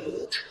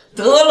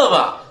得了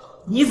吧，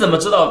你怎么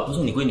知道不是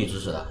你闺女指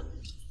使的？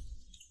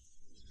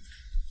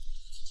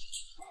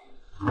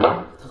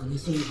他和那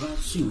宋一安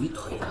是有一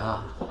腿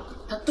的，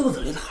他肚子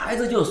里的孩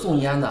子就是宋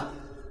一安的，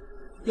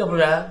要不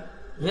然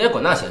人家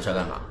管那闲事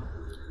干嘛？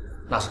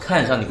那是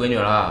看上你闺女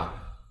了。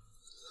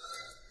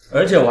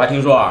而且我还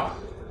听说啊，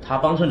他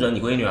帮趁着你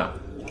闺女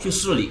去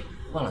市里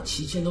换了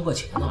7000多块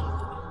钱呢。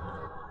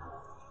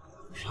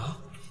啥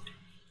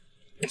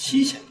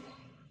？7000？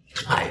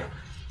哎呀，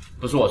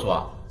不是我说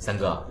啊，三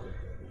哥，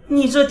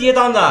你这跌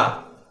当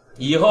的，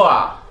以后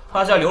啊，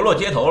怕是要流落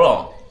街头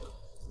了。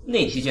那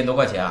7000多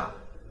块钱啊，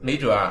没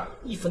准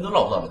1分都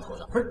落不到你头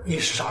上。不是你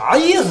啥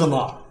意思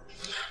嘛？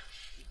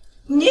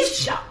你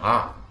想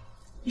啊，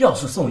要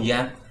是宋一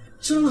安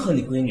真和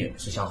你闺女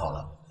是相好了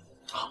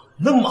啊，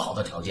那么好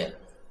的条件，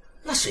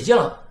那谁见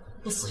了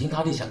不死心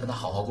塌地想跟他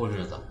好好过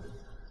日子？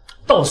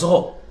到时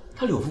候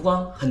他柳副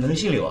官很能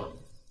姓柳啊。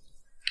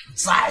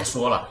再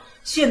说了，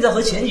现在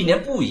和前几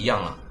年不一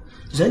样了，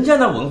人家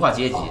那文化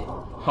阶级，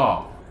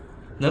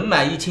能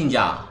买一亲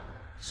家，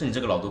是你这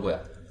个老赌鬼。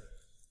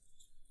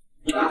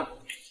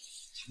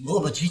磨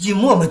磨唧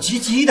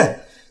唧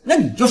的，那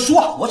你就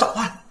说我咋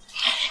办？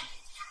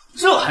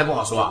这还不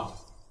好说啊，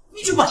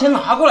你就把钱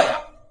拿过来呀，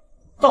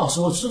到时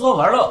候吃喝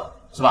玩乐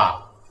是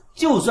吧？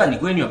就算你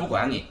闺女不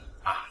管你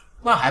啊，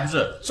那还不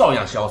是照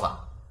样潇洒？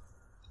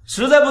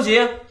实在不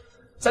行，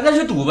咱再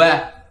去赌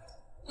呗，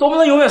总不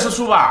能永远是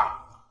输吧？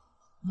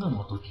那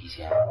么多底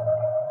钱，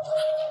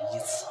一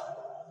次，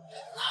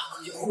哪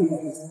个就会有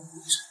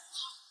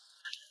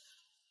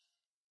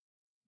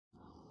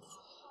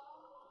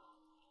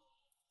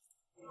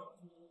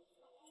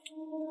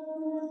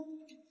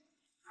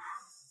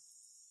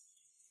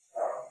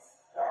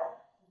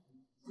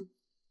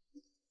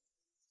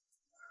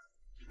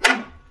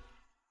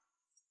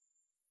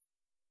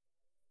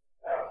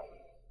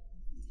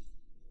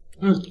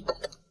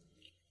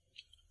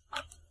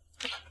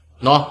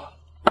喏，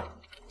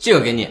这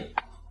个给你，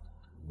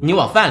你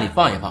往饭里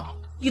放一放，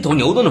一头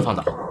牛都能放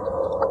倒。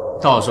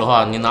到时候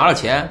啊，你拿了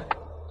钱，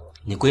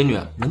你闺女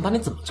能把你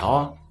怎么着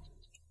啊？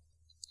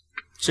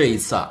这一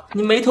次啊，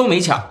你没偷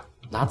没抢，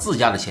拿自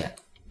家的钱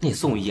那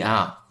宋一安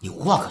啊，你无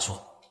话可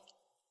说。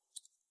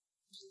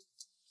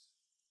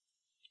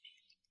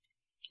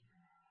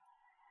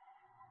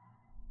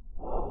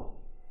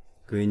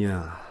闺女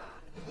啊，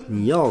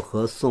你要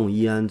和宋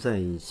一安在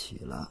一起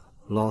了，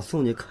老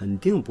宋家肯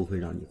定不会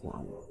让你花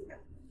我。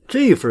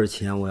这份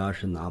钱我要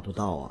是拿不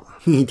到啊，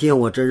你爹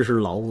我真是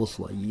老无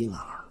所依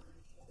了。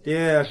爹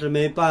也是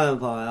没办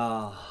法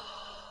呀。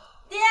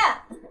爹，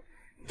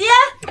你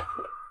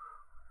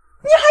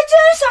还真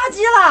杀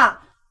鸡了！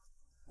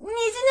你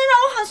今天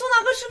让我喊宋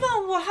大哥吃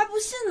饭，我还不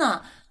信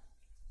呢。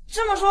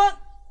这么说，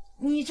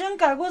你真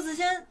改过自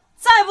新，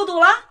再也不赌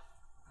了？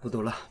不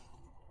赌了。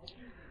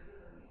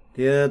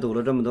爹赌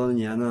了这么多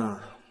年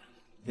呢，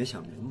也想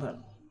明白了。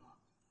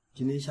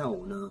今天下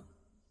午呢，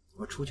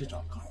我出去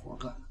找个活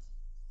干，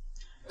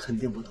肯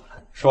定不赌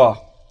了。叔，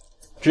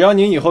只要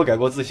您以后改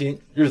过自新，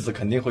日子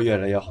肯定会越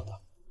来越好的。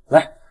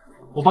来，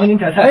我帮您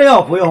摘菜。哎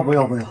呦，不用，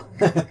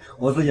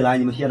我自己来，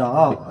你们歇着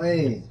啊。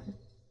哎。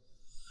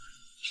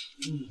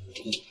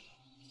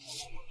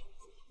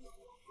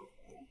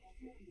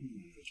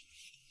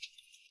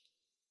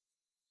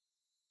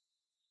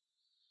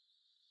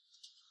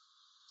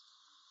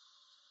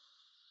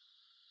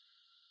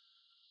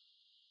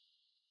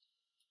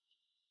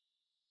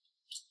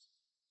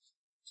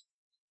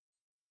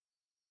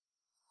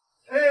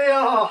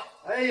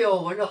哎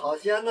呦，闻着好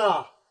鲜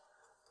呐！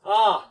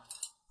啊，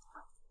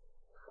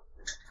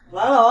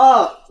来了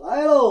啊，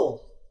来喽！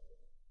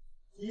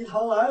鸡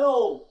汤来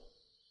喽！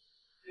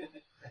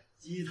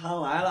鸡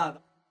汤来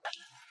了！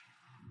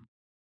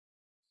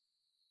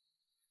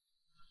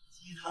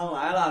鸡汤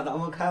来了，咱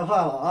们开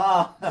饭了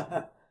啊！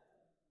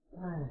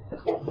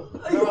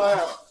哎呦！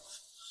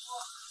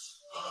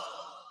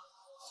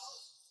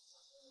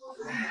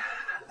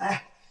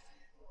哎，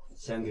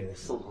先给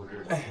宋同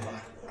志。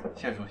哎，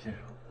谢叔。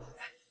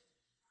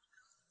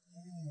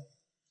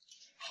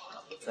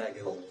再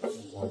给我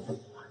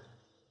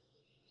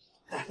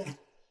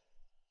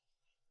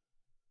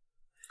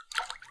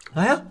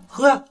来呀，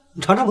喝呀！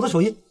你尝尝我的手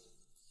艺。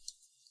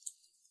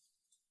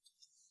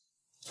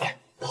哎，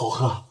好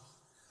喝，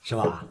是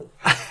吧？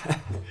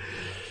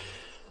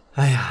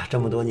哎呀，这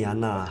么多年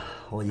呐，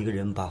我一个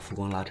人把福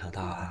光拉扯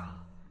大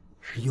呀，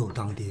是又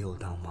当爹又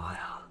当妈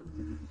呀，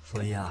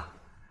所以啊，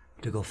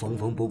这个缝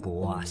缝补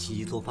补啊，洗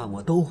衣做饭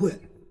我都会。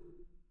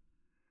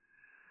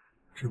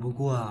只不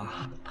过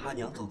啊，他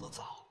娘走得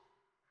早。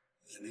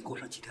也没过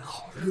上几天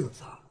好日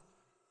子。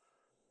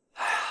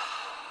哎呀，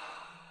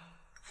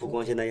福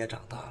光现在也长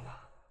大了，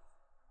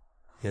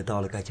也到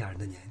了该嫁人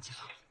的年纪了。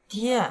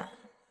爹，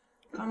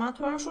干嘛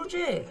突然说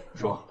这个？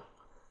叔，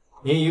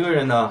您一个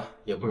人呢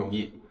也不容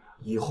易，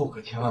以后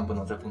可千万不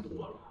能再碰赌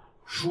博了，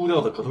输掉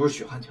的可都是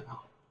血汗钱啊。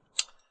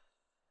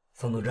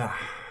宋同志，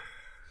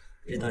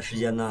这段时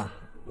间呢，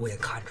我也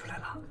看出来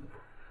了，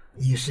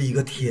你是一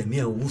个铁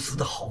面无私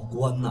的好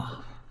官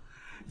呐，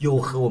又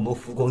和我们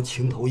福光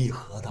情投意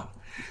合的。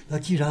那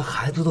既然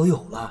孩子都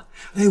有了，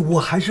哎，我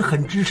还是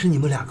很支持你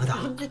们两个的。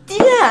爹，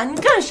你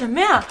干什么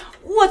呀？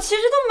我其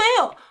实都没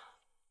有，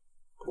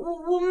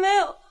我没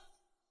有。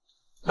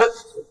哎，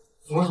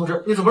总管同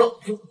志，你怎么了？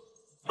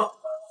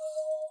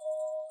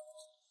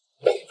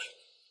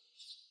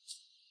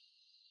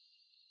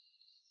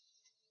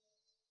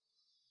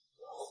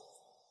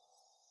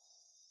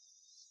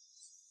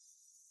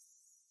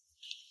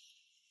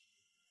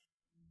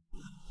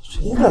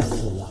谁敢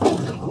死啊？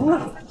疼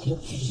啊！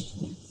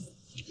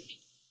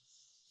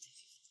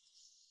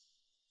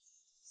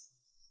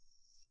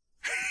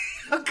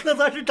可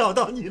算是找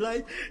到你了，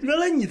原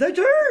来你在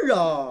这儿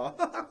啊！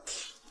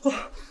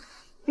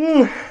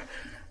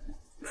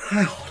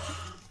太好了，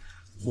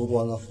福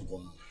光啊福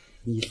光，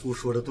你叔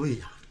说的对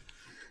呀，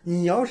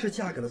你要是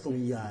嫁给了宋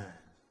一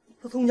安，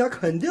他宋家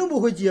肯定不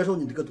会接受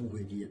你这个赌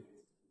鬼计。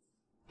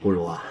不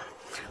如啊，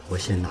我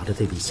先拿着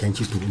这笔钱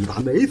去赌一把，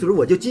没准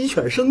我就鸡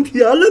犬升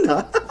天了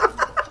呢。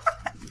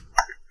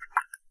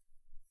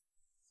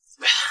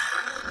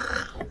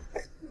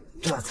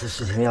这次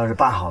事情要是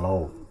办好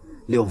喽，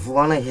柳福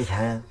光那些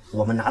钱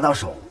我们拿到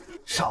手，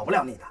少不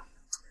了你的。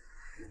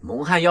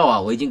蒙汗药啊，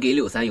我已经给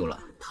柳三有了，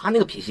他那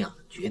个脾性啊，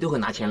绝对会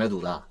拿钱来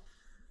赌的。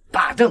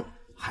大正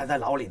还在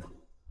牢里呢，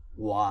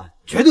我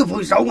绝对不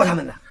会饶过他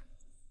们的。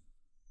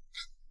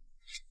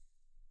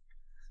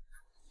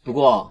不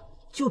过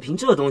就凭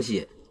这东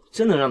西，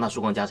真能让他输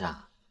光家产？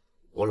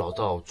我老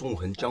赵纵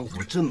横江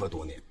湖这么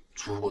多年，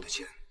出过的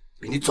钱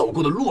比你走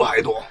过的路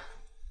还多。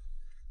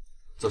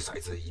这骰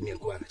子一面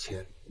灌了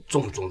铅，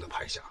重重的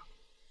拍下，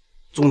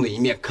中的一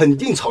面肯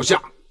定朝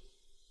下。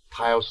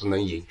他要是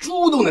能赢，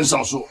猪都能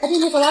上树。买进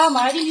去手了，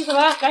买进去手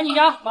了，赶紧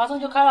压，马上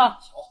就开了。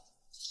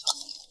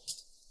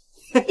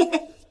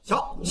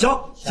小，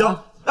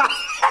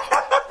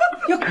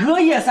呀，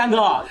可以，三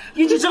哥，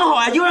运气真好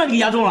啊，又让你给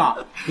压中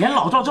了，连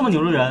老赵这么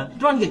牛的人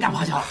都让你给干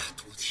趴下了。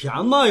赌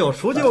钱嘛，有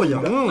输就有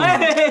赢。来，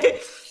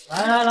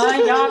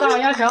压大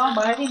压小，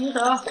买进去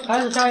手，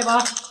开始下一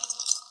把。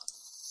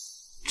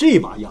这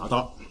把压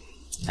大。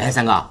哎，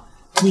三哥，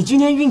你今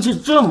天运气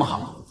这么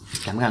好，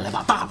敢不敢来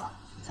把大的？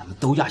咱们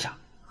都压下，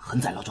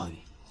横宰老赵云。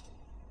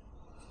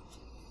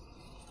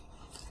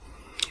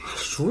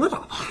输了咋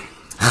办？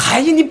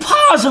哎呀，你怕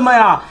什么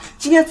呀？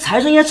今天财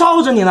神爷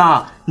罩着你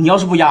呢，你要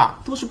是不压，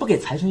都是不给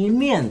财神爷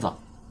面子。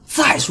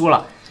再说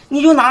了，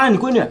你就拿了你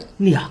闺女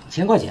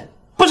2000块钱，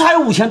不是还有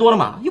5000多的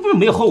吗？又不是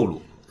没有后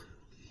路。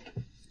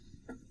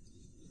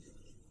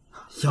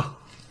行，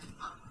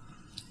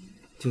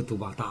就赌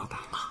把大的。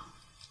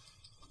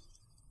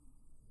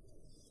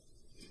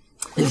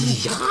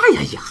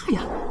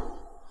呀！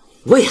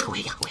我也。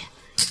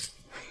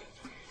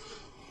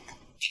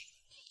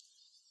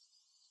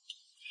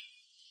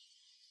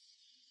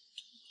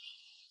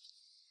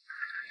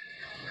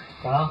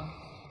咋？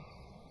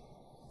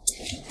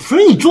不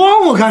是你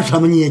装我干什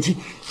么你？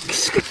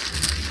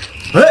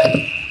哎，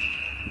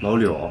老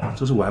柳，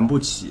这是玩不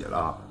起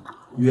了，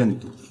愿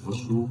赌服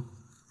输。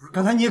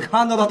刚才你也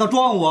看到了，他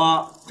撞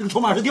我，这个筹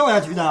码是掉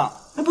下去的，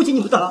还不仅你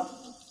不打。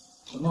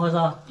怎么回事？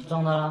你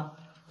撞他了？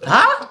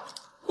啊？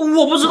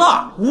我不知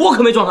道，我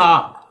可没撞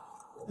他。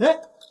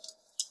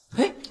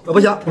不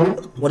行，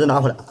我得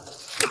拿回来。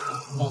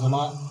干什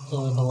么？这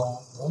位客户，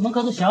我们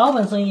可是小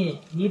本生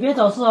意，你别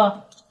找事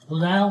啊，不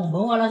然我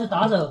门外那些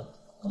打手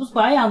可不是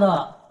白养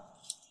的。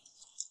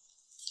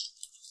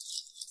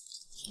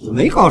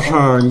没搞事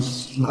儿，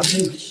你拿去。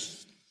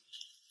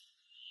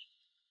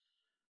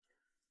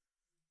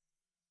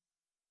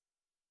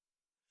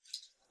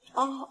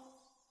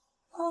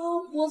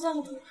脖子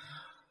好痛。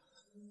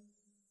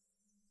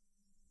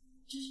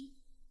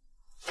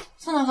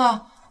宋大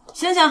哥，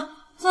醒醒！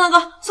宋大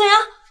哥，宋阳。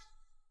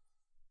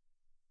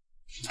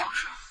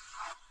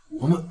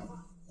我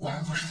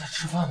们不是在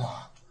吃饭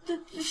吗？对，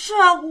是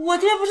啊，我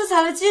爹不是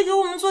采了鸡给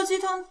我们做鸡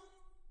汤。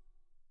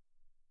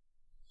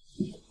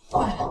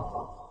哎，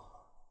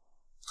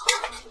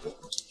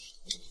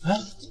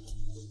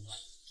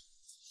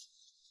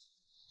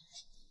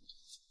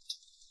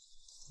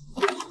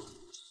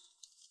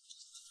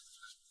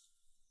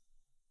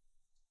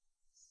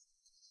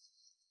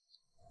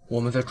我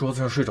们在桌子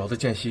上睡着的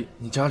间隙，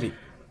你家里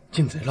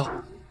进贼了，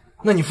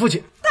那你父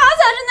亲他才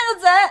是那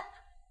个贼，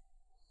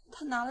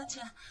他拿了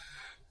钱，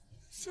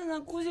现在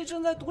估计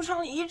正在赌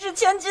场里一掷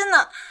千金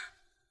呢。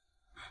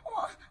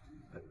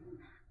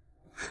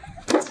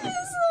气死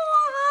我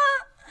了！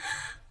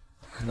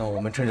那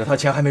我们趁着他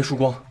钱还没输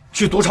光，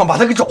去赌场把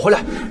他给找回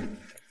来。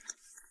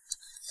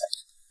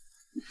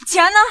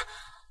钱呢？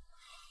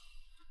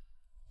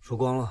输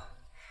光了。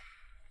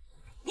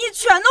你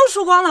全都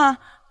输光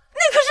了？那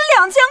可是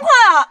2000块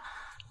啊！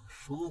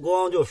输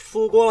光就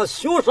输光了，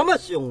凶什么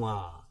凶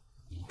啊？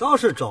你倒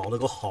是找了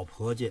个好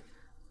婆家，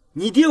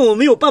你爹我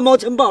没有半毛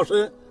钱傍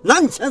身，拿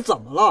你钱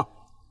怎么了？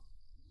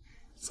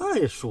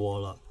再说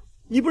了，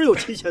你不是有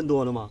7000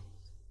多的吗？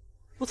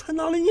我才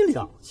拿了你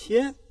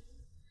2000，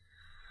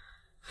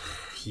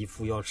一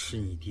副要吃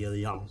你爹的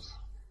样子。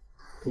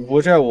赌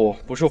博债务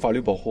不受法律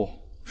保护，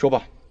说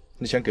吧，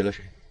那钱给了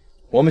谁？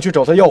我们去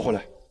找他要回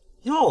来。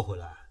要回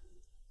来？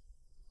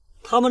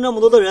他们那么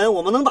多的人，我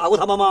们能打过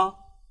他们吗？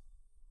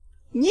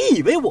你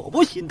以为我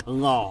不心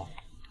疼啊？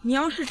你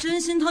要是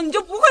真心疼，你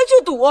就不会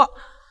去赌。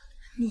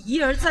你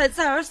一而再、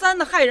再而三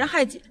的害人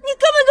害己，你根本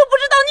就不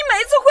知道你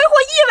每次挥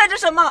霍意味着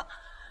什么。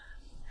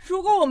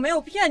如果我没有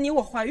骗你，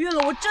我怀孕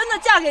了，我真的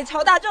嫁给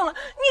乔大正了，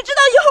你知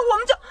道以后我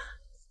们就……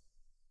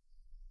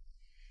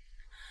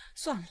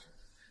算了，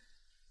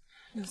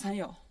刘三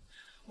友，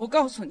我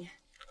告诉你，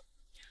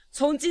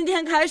从今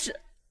天开始，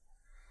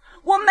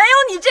我没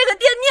有你这个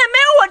爹，你也没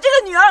有我这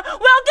个女儿，我要跟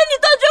你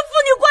断绝父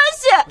女关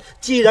系。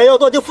既然要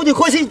断绝父女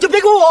关系，你就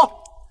别管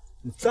我。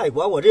你再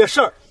管我这些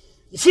事儿，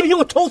你信不信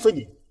我抽死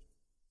你？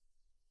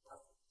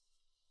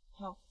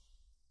好，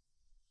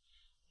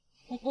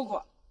我不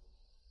管，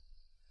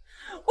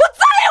我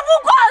再也不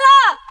管了。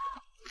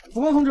福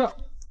光同志，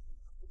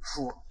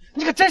叔，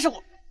你可真是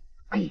我！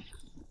哎，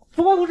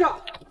福光同志。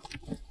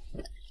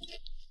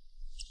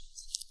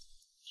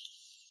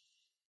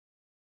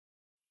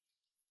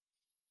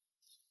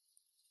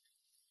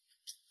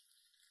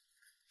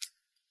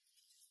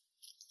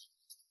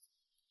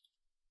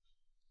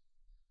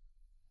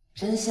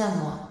真羡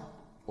慕，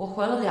我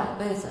活了2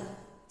辈子，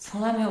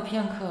从来没有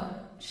片刻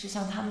是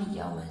像他们一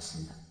样温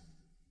馨的。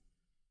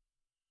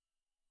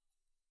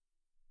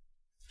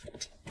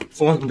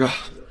福光同志，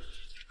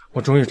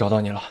我终于找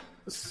到你了。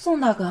宋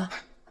大哥，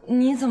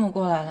你怎么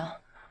过来了？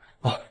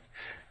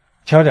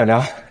天有点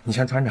凉，你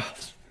先穿着。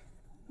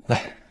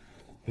来，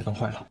别冻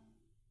坏了。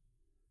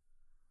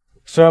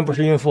虽然不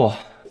是孕妇，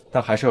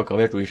但还是要格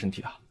外注意身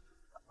体的。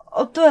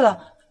哦，对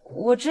了，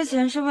我之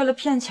前是为了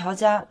骗乔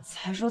家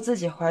才说自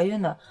己怀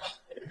孕的，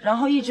然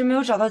后一直没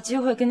有找到机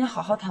会跟你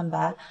好好坦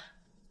白，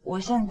我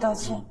向你道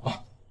歉。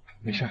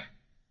没事，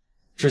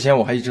之前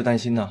我还一直担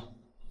心呢，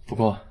不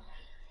过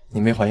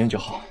你没怀孕就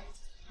好。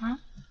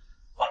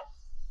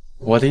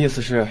我的意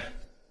思是，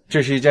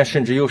这是一件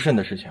慎之又慎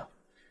的事情。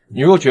你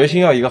若决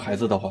心要一个孩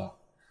子的话，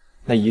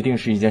那一定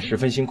是一件十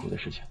分辛苦的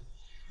事情。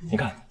你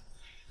看，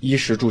衣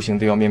食住行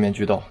都要面面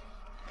俱到，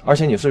而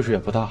且你岁数也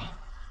不大，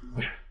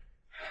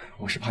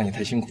我是怕你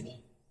太辛苦。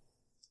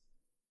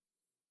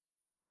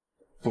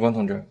福光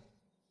同志，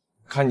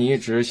看你一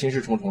直心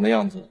事重重的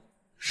样子，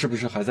是不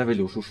是还在为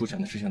柳叔输钱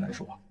的事情难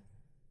受啊？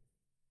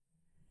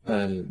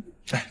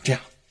这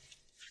样，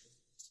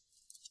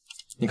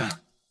你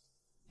看，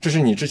这是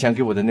你之前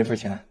给我的那份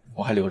钱，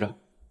我还留着，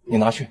你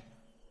拿去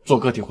做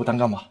个体户单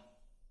干吧。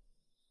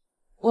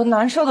我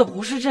难受的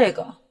不是这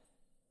个，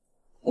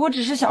我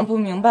只是想不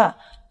明白，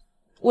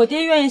我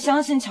爹愿意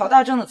相信乔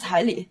大正的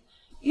彩礼，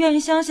愿意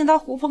相信他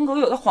狐朋狗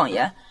友的谎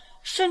言，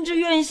甚至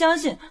愿意相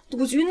信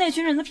赌局那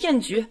群人的骗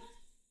局，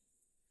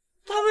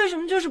他为什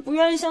么就是不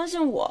愿意相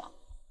信我？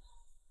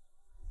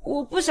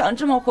我不想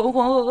这么浑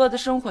浑噩噩的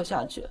生活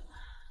下去，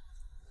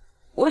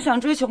我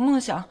想追求梦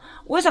想，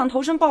我想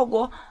投身报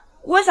国，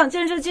我想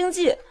建设经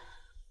济，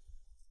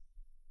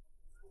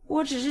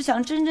我只是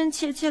想真真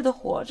切切的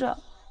活着。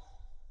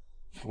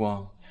福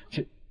光，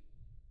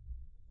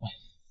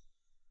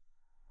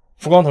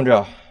福光同志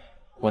啊，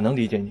我能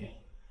理解你。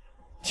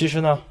其实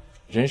呢，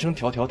人生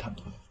迢迢坦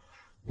途，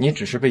你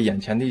只是被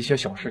眼前的一些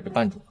小事给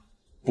绊住了。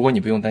不过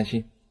你不用担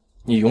心，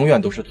你永远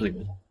都是自由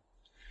的。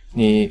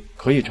你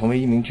可以成为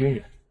一名军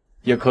人，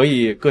也可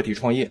以个体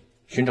创业，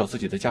寻找自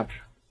己的价值。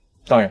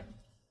当然，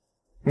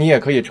你也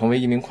可以成为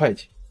一名会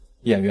计、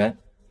演员、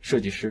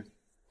设计师，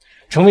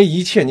成为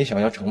一切你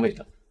想要成为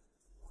的。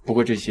不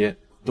过这些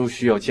都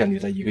需要建立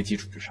在一个基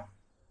础之上，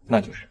那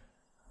就是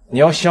你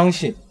要相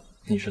信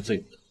你是自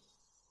由的，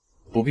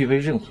不必为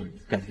任何人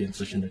改变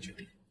自身的决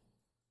定。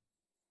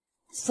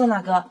宋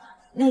大哥，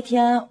那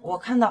天我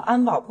看到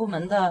安保部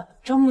门的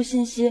招募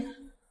信息，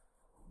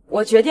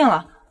我决定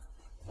了，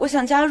我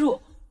想加入，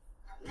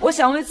我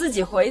想为自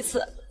己活一次。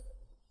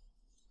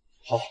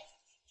好。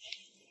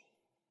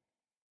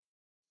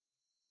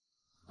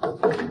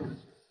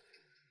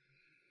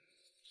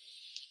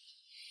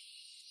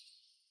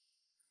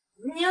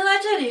您来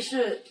这里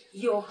是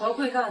有何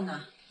贵干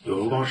呢？有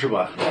荣光是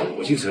吧？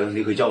我姓陈，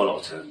你可以叫我老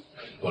陈。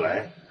我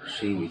来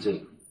是因为这个。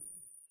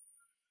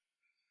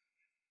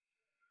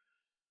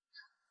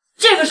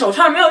这个手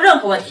串没有任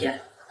何问题，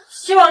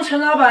希望陈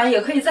老板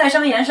也可以在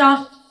商言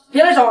商，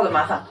别来找我的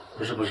麻烦。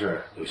不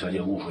是，有小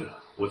姐误会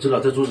了。我知道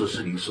这珠子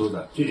是您收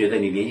的，就觉得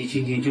你年纪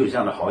轻轻就有这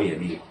样的好眼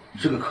力，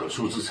是个可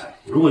塑之才。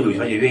如果有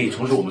小姐愿意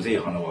从事我们这一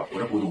行的话，我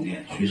的古董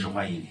店随时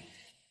欢迎你。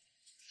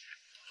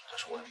这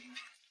是我的名片。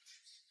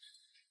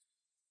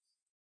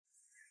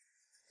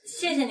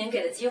谢谢您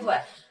给的机会，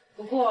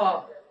不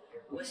过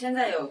我现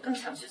在有更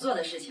想去做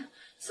的事情，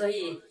所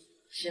以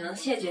只能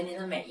谢绝您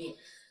的美意。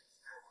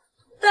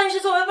但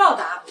是作为报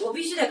答，我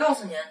必须得告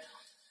诉您，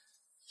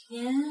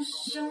您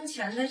生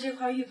前的这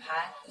块玉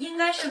牌应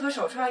该是和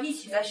手串一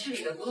起在市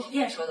里的古董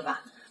店收的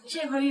吧？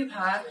这块玉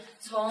牌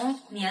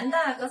从年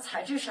代和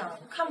材质上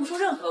看不出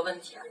任何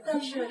问题，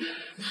但是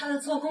它的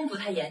做工不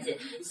太严谨，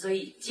所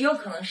以极有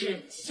可能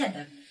是现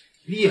代。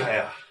厉害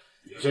呀！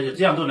有小姐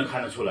这样都能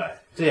看得出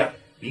来。这样，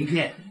名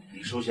片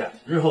你收下，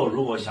日后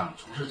如果想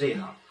从事这一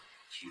行，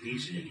请第一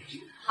时间联系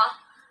我。好。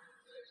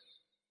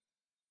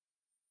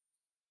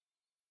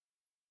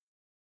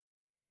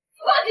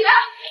大姐，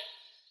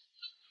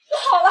不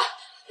好了，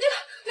那个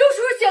刘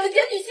叔叔写了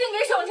检举信给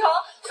省城，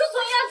说孙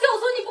燕教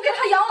唆你不给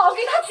他养老，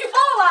给他举报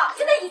了，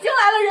现在已经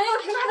来了人，要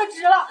停他的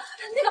职了。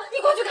那个，你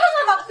快去看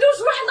看吧，刘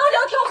叔叔还闹着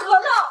要跳河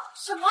呢。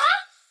什么？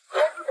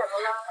哎，你怎么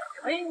了？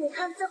哎，你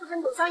看这不是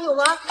抖上有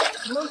吗？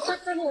怎么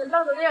这脸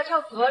闹着要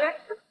跳河嘞？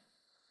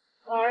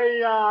哎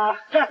呀，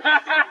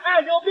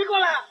有病过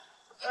来！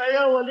哎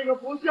呀，我那个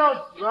不孝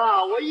子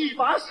啊，我一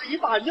把屎一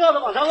把尿的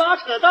往上拉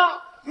扯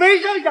大。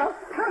没成想，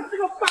他是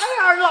个白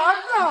眼狼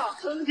啊！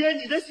成天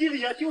你的心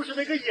里啊就是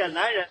那个野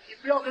男人，你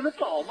不要跟他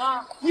搞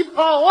吗？你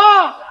跑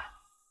啊！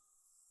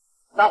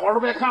大伙儿都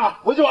别看了，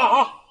回去吧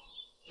啊！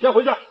先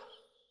回去。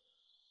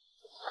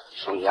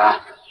宋岩，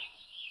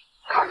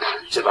看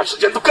看这段时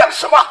间都干了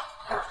什么？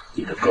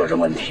你的个人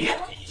问题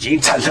已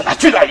经产生了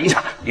巨大影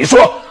响，你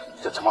说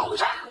这怎么回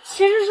事？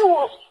其实是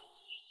我，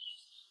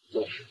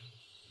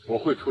我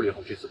会处理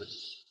好这次问题。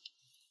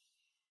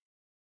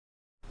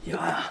叶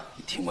安，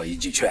你听我一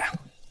句劝。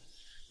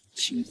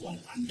清官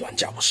难断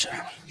家务事，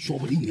说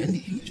不定年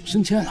底你就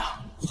升迁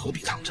了，何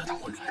必趟这趟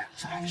浑水？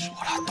再说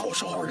了，到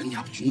时候人家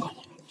不警告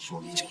我，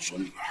说你教唆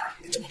女儿，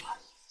你怎么办？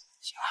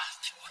行了，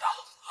听我的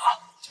啊，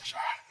这事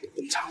儿别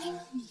更掺和。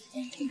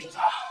同志的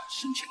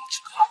申请资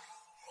格，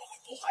我会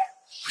驳回。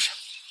不是，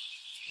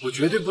我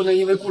绝对不能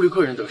因为顾虑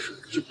个人得失，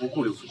就不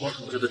顾虑福光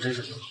同志的真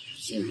实情况。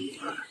宋女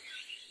儿，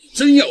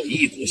真要一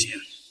意孤行，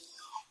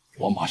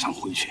我马上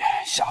回去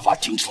下发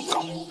停职通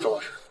告。周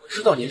老师，我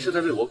知道您是在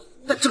为我。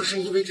但正是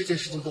因为这件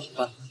事情不好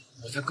办，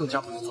我才更加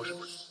不能坐视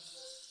不理。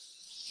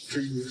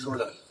至于您说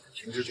的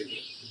停职决定，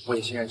我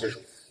也欣然接受。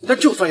但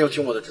就算要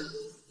听我的指示，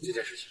这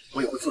件事情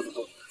我也会负责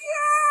到底。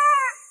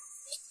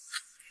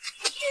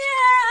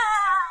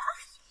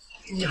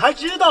你还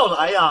知道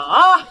来呀？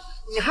啊，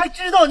你还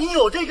知道你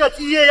有这个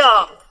爹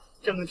呀？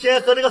整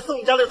天和那个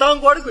宋家里当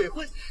官的鬼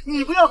混，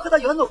你不要和他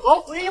远走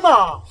高飞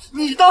吗？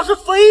你倒是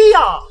飞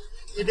呀！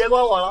你别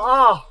管我了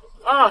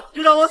啊！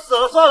就让我死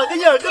了算了，跟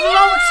影儿哥都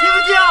让我亲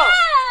家。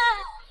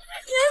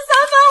您三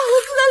番五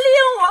次的利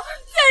用我，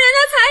骗人家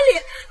彩礼，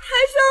还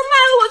说要卖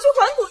了我去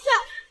还股债，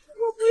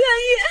我不愿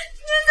意，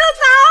您就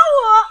打我。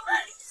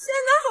现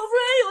在好不容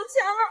易有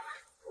钱了，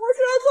我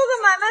说要做个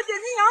买卖给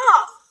您养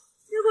老，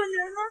结果您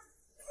呢，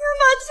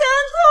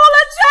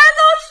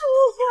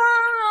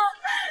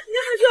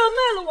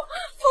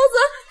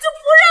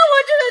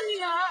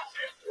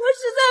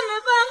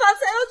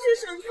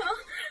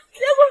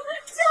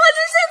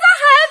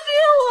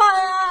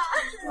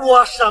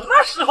我什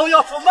么时候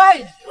要说卖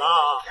你了？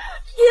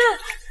爹，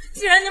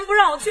既然您不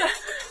让我去，您还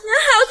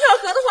要跳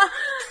河的话，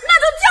那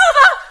就跳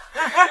吧。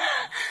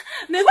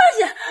没关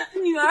系，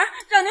女儿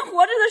让您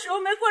活着的时候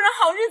没过上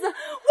好日子，我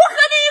和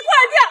您一块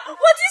跳，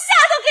我去下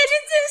头给您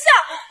尽孝。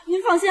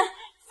您放心，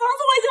房子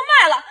我已经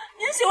卖了，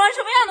您喜欢什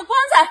么样的棺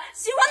材，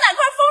喜欢哪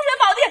块风水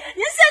宝地，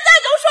您现在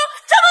就说，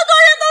这么多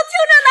人都听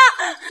着呢。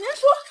您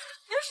说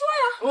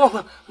呀。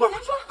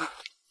您说。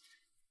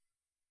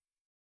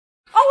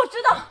哦，我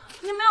知道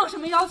您没有什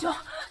么要求，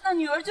那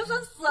女儿就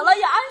算死了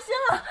也安心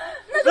了。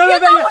那就别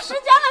耽误时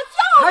间了，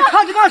跳吧！还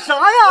看着干啥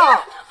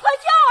呀？快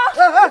跳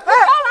啊！不跳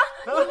了，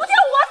你不跳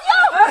我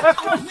跳！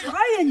干啥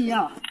呀你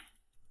呀？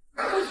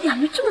我演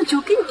了这么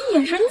久，给你递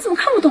眼神，你怎么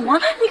看不懂啊？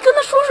你跟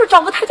他说说，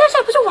找个台阶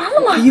下不就完了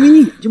吗？因为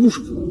你眼睛不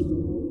舒服。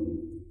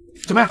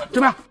怎么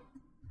样？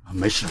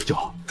没事就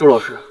好。周老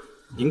师，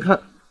您看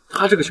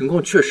他这个情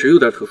况确实有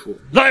点特殊。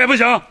那也不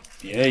行，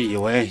别以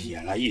为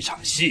演了一场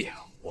戏，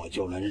我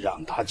就能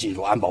让他进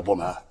入安保部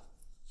门。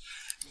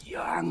叶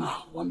安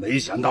啊，我没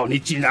想到你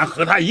竟然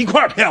和他一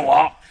块骗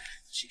我。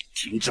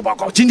停止报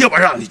告，今天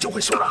晚上你就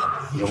会收到。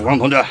刘福光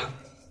同志，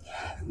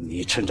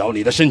你趁早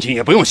你的申请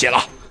也不用写了，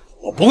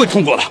我不会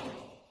通过的。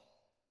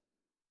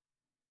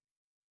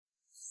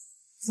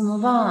怎么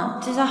办啊？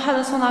这下害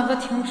得宋大哥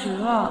停职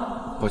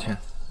了。抱歉，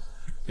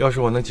要是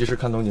我能及时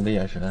看懂你的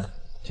眼神，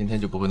今天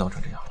就不会闹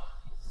成这样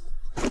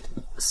了。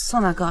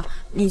宋大哥，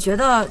你觉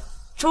得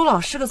周老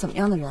是个怎么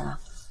样的人啊？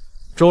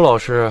周老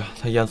师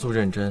他严肃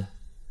认真，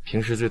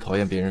平时最讨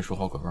厌别人说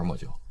话拐弯抹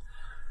角，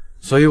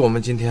所以我们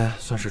今天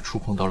算是触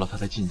碰到了他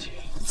的禁忌。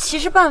其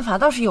实办法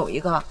倒是有一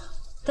个，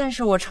但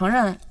是我承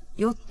认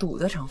有赌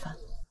的成分。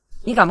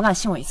你敢不敢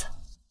信我一次？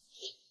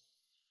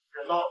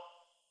忍刀。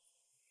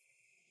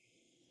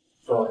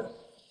说，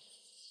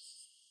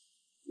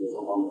有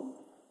个帮助。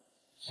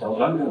小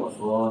兰跟我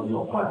说你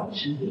有话要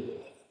亲自说。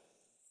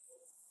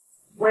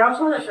我要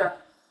说的是，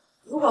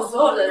如果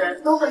所有的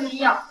人都跟您一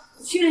样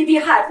趋利避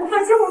害，不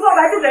分青红皂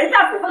白就给人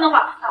下处分的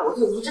话，那我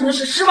对您真的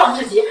是失望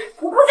至极。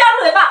我不加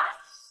入也罢。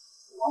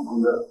王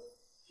同志，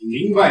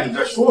你明白你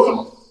在说什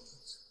么？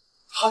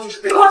他就是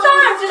被我当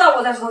然知道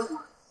我在说什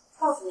么。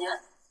告诉您，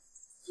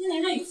听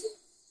您这语气，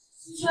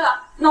心虚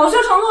了，恼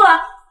羞成怒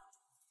了。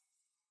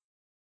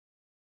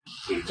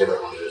你这个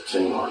同志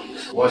真有意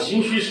思。我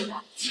心虚什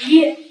么？其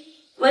一，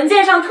文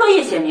件上特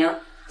意写明，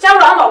加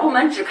入安保部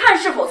门只看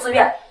是否自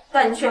愿，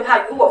但您却怕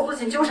与我父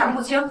亲纠缠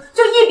不清，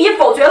就一笔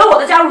否决了我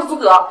的加入资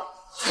格。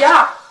其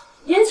二，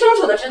您清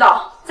楚的知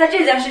道，在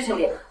这件事情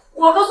里，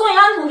我和宋一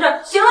安同志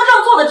行了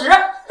正坐的直，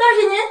但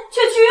是您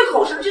却趋于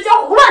口舌之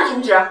交，胡乱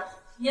停止。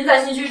您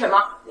在心虚什么？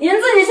您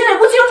自己心里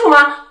不清楚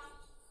吗？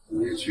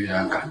你居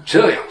然敢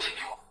这样提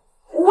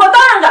我！我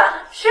当然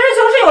敢，实事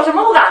求是有什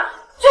么不敢？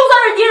就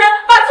算是敌人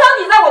把枪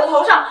抵在我的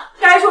头上，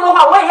该说的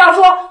话我也要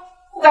说，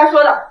不该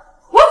说的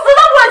我死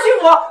都不会屈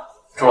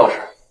服。周老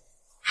师，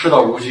事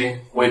到如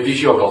今，我也必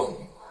须要告诉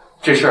你，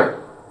这事儿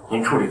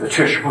您处理的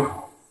确实不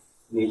好。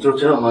你就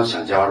这么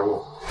想加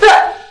入？对。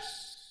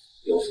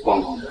刘福光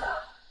同志，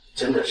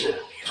真的是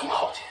女中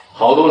豪杰，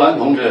好多男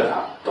同志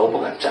都不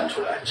敢站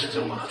出来指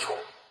正我的错。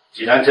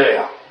既然这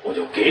样，我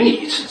就给你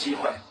一次机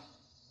会，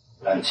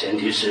但前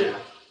提是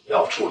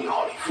要处理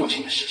好你父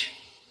亲的事情。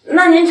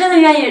那您真的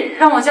愿意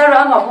让我加入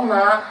安保部门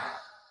啊？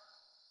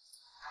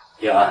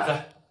叶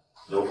安，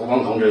刘福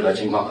光同志的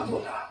情况很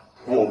复杂，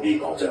务必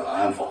保证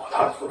安抚他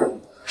的父亲。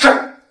是。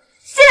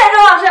谢谢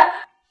周老师。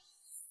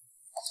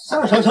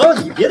尚程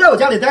程，你别在我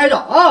家里待着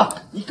啊！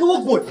你给我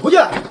滚出去！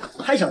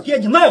还想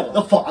惦记卖我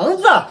的房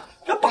子，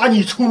这把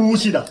你出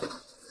息的！对，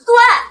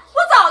我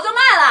早就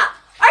卖了，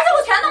而且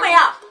我钱都没要。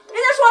人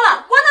家说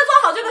了，棺材做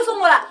好就给送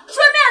过来，顺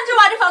便就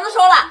把这房子收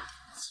了。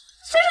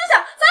谁成想，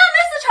咱也没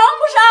死成，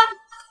不是？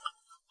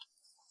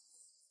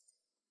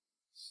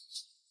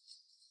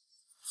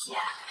姐，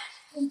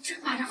你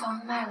真把这房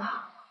子卖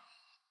了？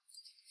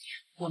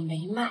我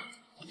没卖，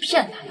我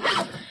骗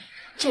他的。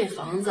这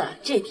房子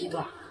这地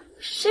段，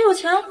谁有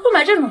钱会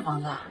买这种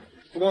房子啊？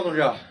福光同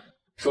志，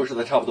收拾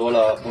的差不多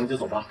了，我们就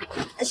走吧。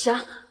行。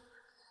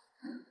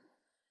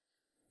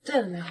对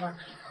了，梅花，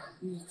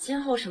你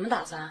今后什么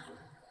打算？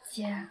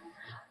姐，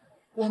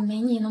我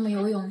没你那么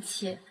有勇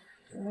气，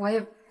我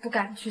也不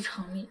敢去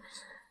城里，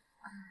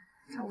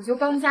我就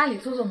帮家里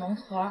做做农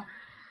活。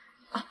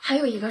啊，还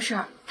有一个事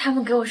儿，他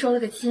们给我收了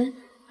个亲，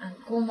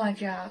估摸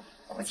着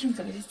国庆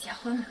左右就结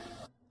婚了。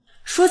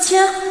说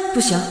亲不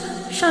行，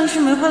上一世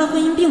梅花的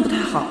婚姻并不太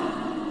好。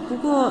不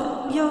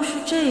过要是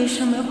这一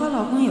世梅花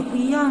老公也不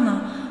一样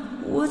呢，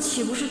我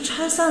岂不是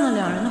拆散了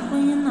两人的婚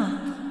姻呢？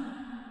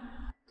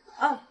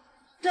哦，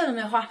对了，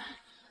梅花，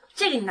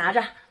这个你拿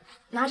着，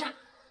拿着，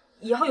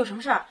以后有什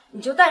么事儿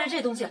你就带着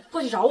这东西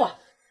过去找我。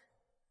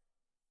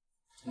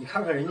你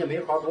看看人家梅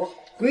花多好，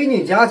闺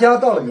女家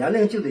到了年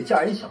龄就得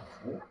嫁人享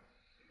福，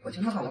我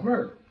就纳了闷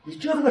了，你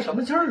折腾个什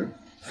么劲儿呢？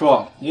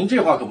叔，您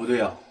这话可不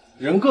对啊！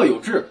人各有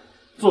志，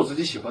做自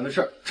己喜欢的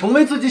事儿，成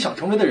为自己想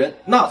成为的人，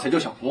那才叫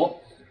享福。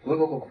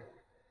不，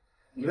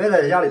你别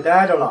在家里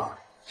待着了，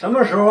什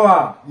么时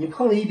候你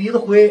碰了一鼻子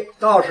灰，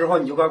到时候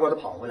你就乖乖的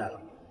跑回来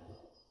了。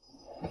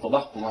走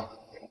吧，福光。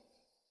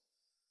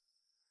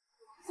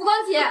福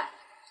光姐，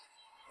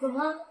怎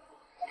么？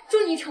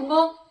祝你成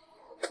功，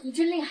你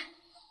真厉害。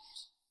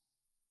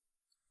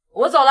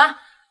我走了。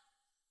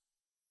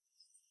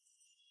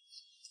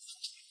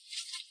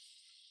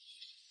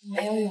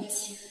没有勇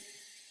气，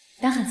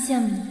但很羡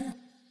慕你。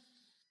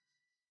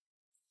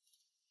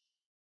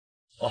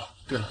哦，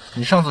对了，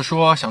你上次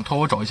说想托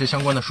我找一些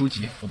相关的书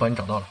籍，我帮你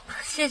找到了。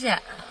谢谢。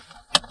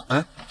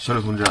哎，小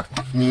柳同志，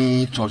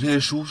你找这些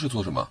书是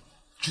做什么？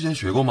之前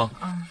学过吗？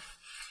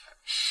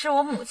是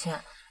我母亲，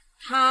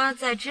她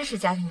在知识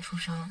家庭出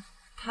生。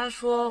她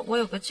说我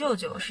有个舅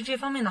舅是这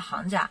方面的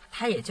行家，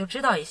她也就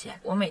知道一些。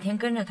我每天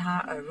跟着她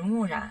耳濡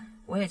目染，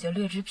我也就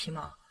略知皮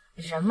毛。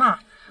人嘛，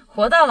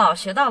活到老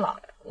学到老，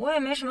我也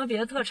没什么别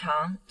的特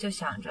长，就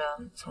想着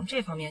从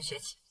这方面学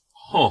起。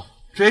哦，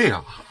这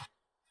样啊。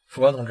福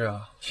光同志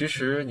啊，其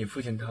实你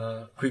父亲他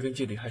归根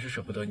结底还是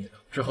舍不得你的，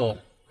之后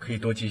可以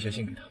多寄一些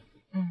信给他。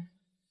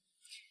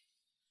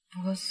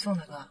不过宋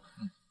大哥，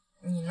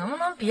你能不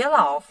能别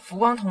老福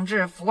光同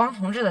志、福光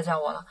同志的叫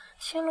我了，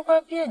听着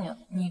怪别扭。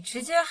你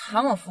直接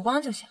喊我福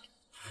光就行。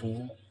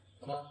福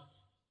光。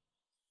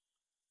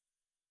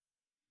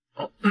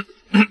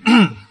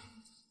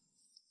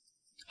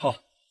好。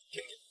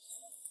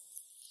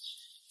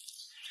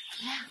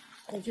哎呀，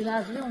我觉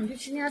得昨天我们去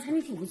吃那家餐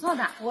厅挺不错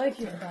的。我也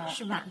觉得，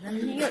是吧？咱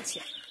明天又去。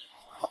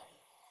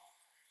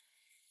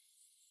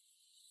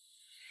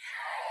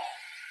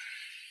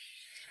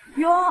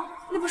哟，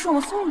那不是我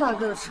们宋大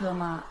哥的车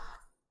吗？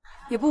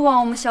也不枉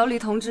我们小李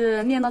同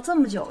志念叨这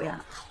么久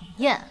呀。讨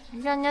厌，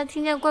让人家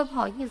听见怪不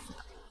好意思的。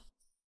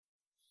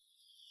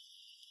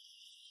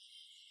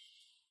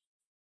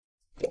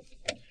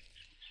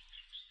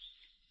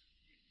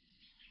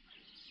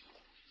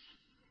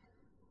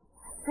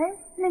哎，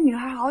那女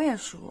孩好眼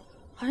熟，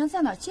好像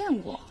在哪儿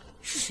见过。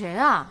是谁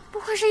啊？不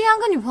会是燕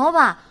哥女朋友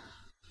吧？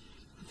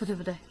不对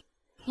不对，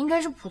应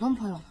该是普通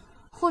朋友，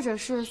或者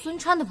是孙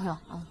川的朋友。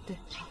对。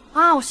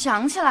啊，我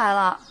想起来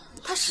了，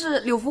他是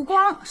柳福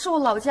光，是我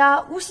老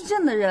家乌溪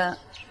镇的人。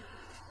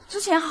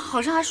之前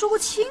好像还说过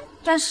亲，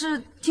但是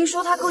听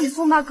说他跟你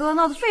宋大哥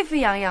闹得沸沸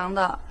扬扬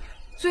的，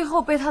最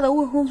后被他的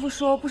未婚夫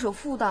说不守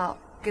妇道，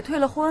给退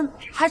了婚，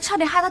还差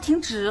点害他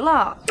停职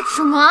了。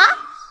什么？还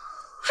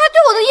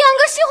对我的燕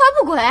哥心怀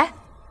不轨？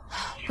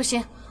不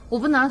行，我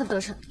不能让他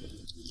得逞。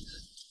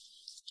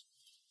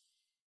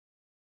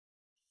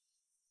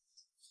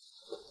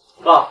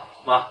爸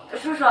妈，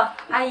叔叔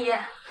阿姨，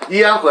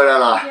依安回来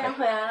了。依然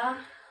回来了。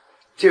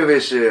这位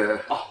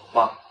是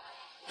爸，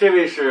这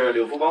位是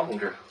柳福光同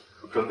志，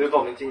准备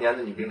报名今年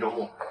的女兵招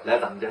募，来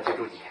咱们家借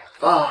住几天。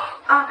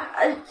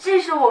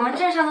这是我们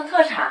镇上的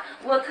特产，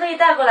我特意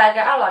带过来给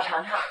二老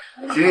尝尝。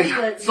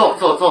行，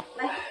坐。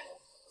来，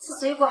吃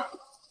水果。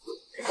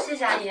谢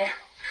谢阿姨。燕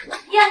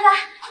哥，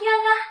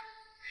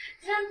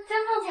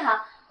真碰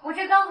巧，我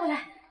这刚回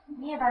来，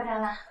你也到家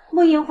了。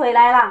梦莹回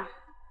来了。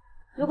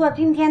如果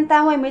今天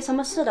单位没什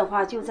么事的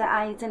话，就在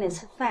阿姨这里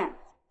吃饭。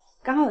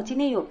刚好今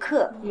天有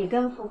课，你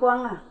跟福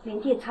光啊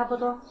年纪差不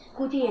多，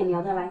估计也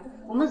聊得来。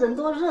我们人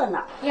多热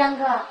闹。燕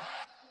哥，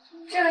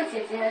这位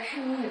姐姐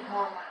是你女朋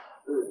友吗？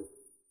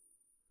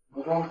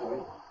福光同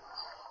意。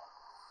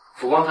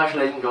福光他是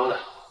来应招的，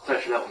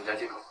暂时来我们家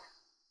借住。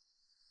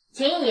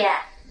秦姨，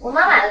我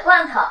妈买了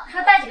罐头，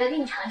说带几个给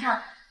你尝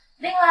尝。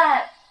另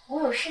外，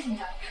我有事情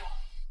找你说。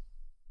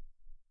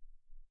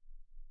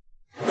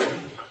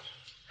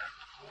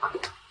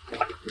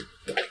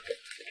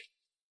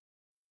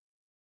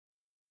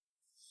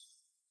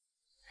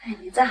哎，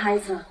你这孩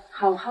子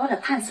好好的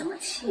叹什么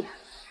气呀？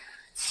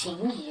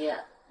秦姨，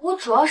我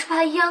主要是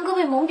怕燕哥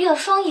被蒙蔽了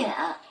双眼。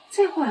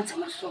这话怎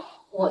么说？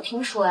我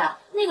听说呀，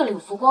那个柳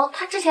福光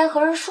他之前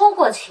和人说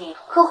过情，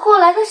可后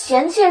来他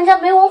嫌弃人家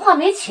没文化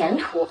没前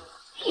途，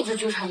一直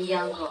纠缠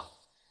燕哥。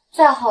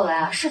再后来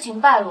啊，事情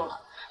败露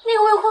了，那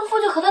个未婚夫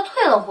就和他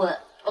退了婚。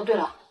哦，对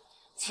了，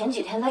前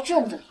几天在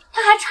镇子里，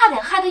他还差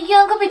点害得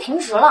燕哥被停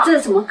职了。这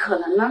怎么可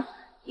能呢？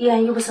依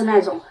然又不是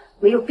那种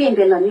没有辨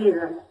别能力的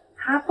人，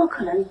他不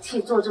可能去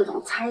做这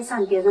种拆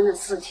散别人的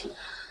事情。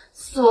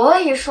所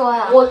以说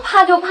呀，我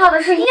怕就怕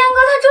的是燕哥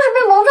他就是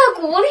被蒙在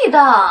鼓里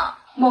的。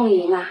梦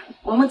莹啊，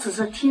我们只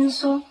是听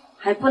说，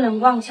还不能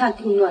妄下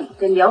定论，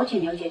得了解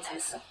了解才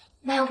是。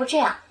那要不这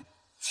样，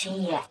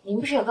秦姨，您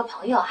不是有个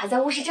朋友还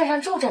在乌溪镇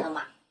上住着呢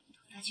吗？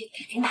带他去打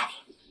听打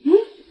听。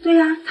对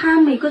呀，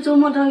他每个周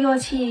末都要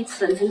去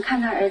省城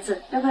看他儿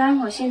子，要不然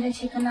我现在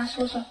去跟他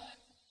说说。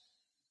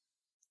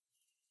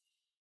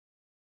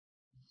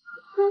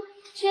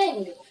这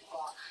个柳福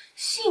光，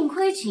幸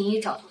亏秦姨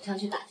找头像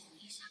去打听了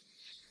一下，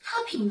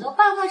他品德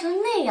败坏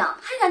成那样，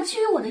还敢觊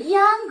觎我的叶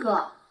安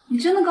哥。你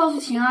真的告诉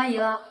秦阿姨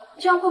了？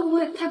这样会不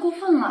会太过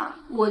分了？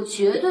我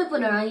绝对不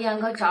能让叶安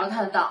哥着了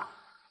他的道。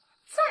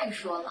再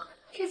说了，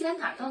这才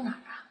哪儿到哪儿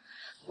啊！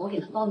我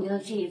给他报名了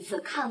这一次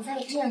抗灾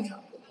的志愿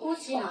者，估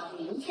计啊，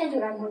明天就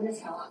该过这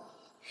桥了。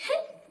嘿，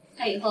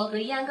他以后和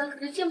叶安哥可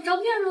是见不着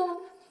面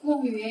喽。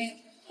梦云，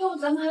要不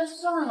咱们还是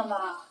算了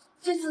吧。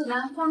这次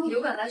南方流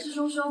感来势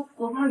汹汹，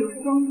我怕柳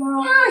福光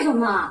慌。怕什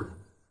么？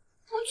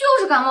不就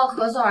是感冒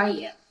咳嗽而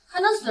已，还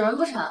能死人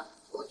不成？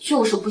我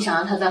就是不想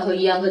让他再和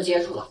叶安哥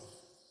接触了。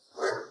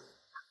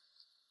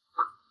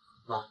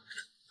妈，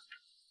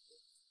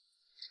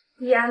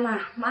李安呐，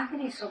妈跟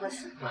你说个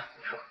事。妈，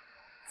你说。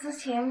之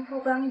前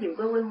不光有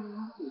个未婚夫，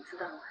你知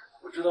道吗？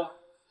我知道。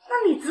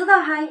那你知道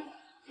还？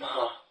妈，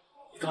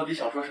你到底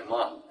想说什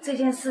么？这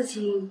件事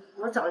情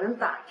我找人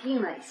打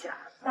听了一下，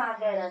大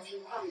概的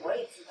情况我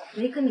也知道。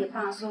没跟你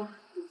爸说，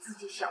你自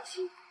己小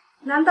心。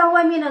难道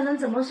外面的人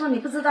怎么说你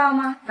不知道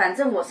吗？反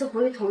正我是不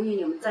会同意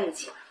你们在一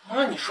起的。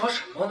妈，你说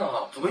什么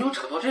呢？怎么又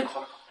扯到这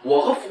块？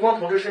我和福光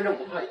同志身正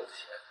不怕影子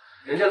斜，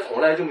人家从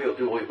来就没有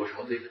对我有过什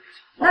么背叛之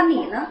情。那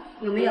你呢？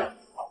有没有？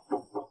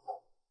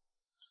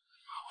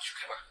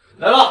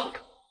来了。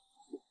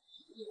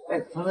哎，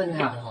同志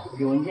你好，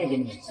有文件给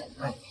你。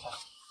哎，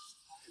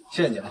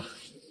谢谢你了。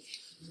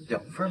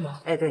2份吗？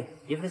哎，对，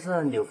一份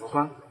是柳福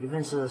光，一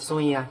份是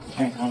宋一安。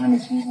哎，麻烦你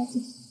签一下字。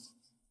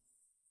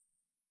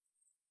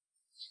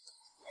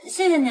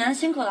谢谢您，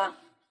辛苦了。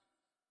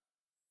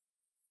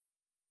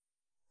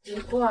奇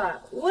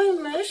怪，我也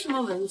没什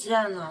么文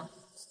件呢。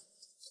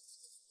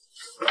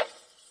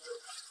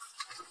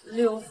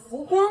柳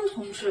福光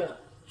同志，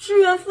支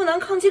援阜南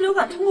抗击流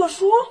感通过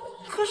书，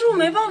可是我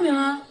没报名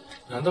啊。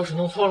难道是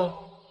弄错了？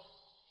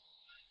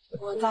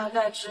我大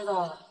概知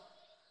道了，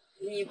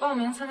你报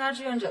名参加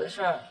志愿者的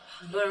事儿，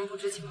很多人不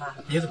知情吧？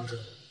你怎么知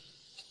道？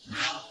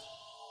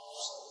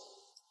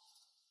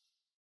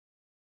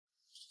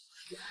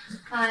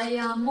哎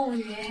呀，梦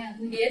云，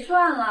你别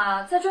转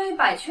了，再转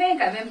100圈也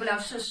改变不了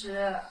事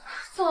实。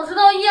早知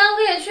道一安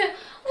哥也去，我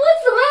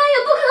怎么样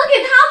也不可能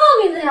给他报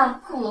名的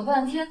呀！搞了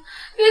半天，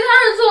给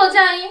他人做了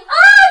战役啊，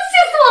气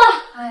死我了！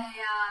哎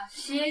呀，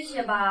歇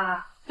歇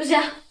吧。不行，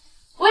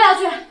我也要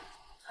去。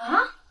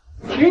啊？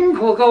辛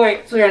苦各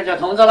位志愿者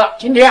同志了，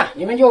今天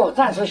你们就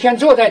暂时先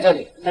坐在这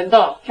里，等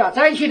到下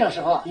灾区的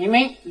时候，你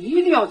们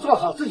一定要做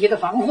好自己的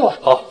防护。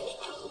好，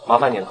麻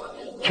烦你了，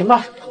请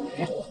吧。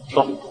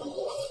走，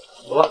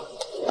走吧。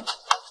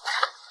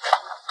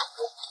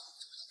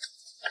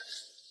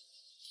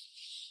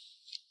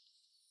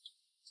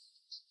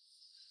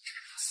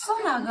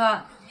宋大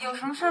哥，有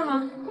什么事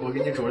吗？我给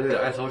你准备了点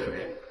艾草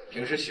水，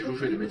平时洗漱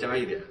水里面加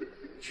一点，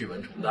驱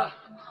蚊虫的。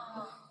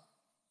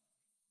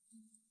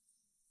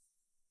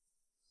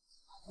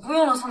不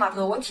用了，宋大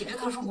哥，我体质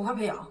特殊，不会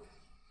被咬。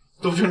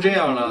都成这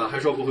样了，还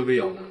说不会被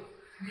咬呢？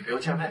你不要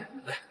见外，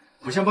来，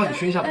我先帮你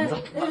熏一下蚊子。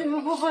不，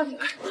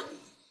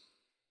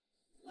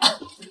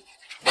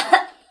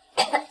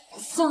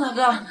宋大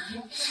哥，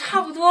差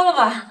不多了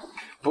吧？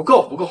不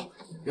够，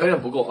远远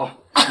不够啊！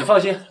你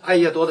放心，艾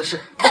叶多的是，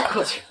不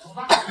客气。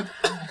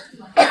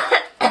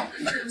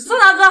宋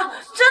大哥，真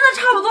的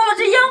差不多了，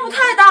这烟雾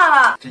太大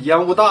了。这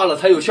烟雾大了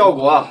才有效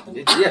果啊！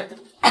别急。哎呀，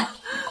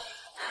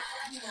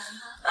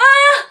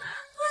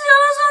不行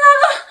了，宋大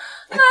哥，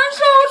难受，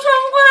我喘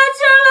不过来气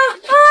了。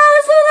啊，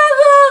宋大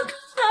哥，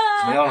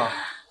怎么样了？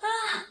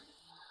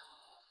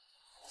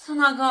宋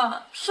大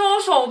哥，收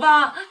手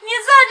吧！你再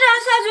这样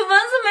下去，蚊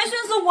子没熏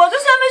死，我就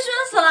先被熏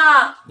死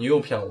了。你又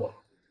骗我，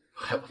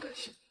害我担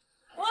心。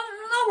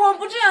那我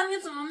不这样，你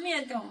怎么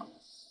灭掉了？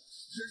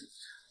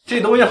这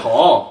东西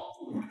好，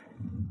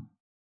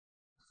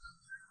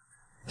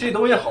这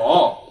东西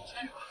好。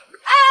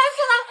哎，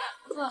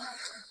宋大哥，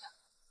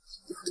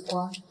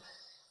我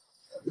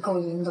够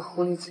阴的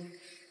狐狸精，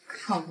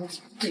看我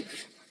对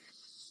付。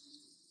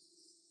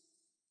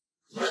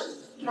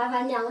麻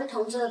烦2位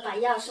同志把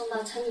药送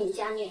到村民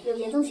家里，有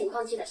严重情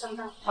况记得上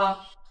报。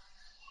好。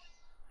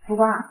福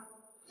光，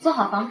做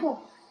好防护，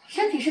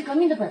身体是革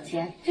命的本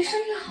钱，这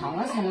身体好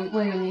了才能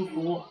为人民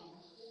服务。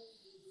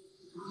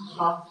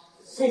好，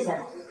谢谢。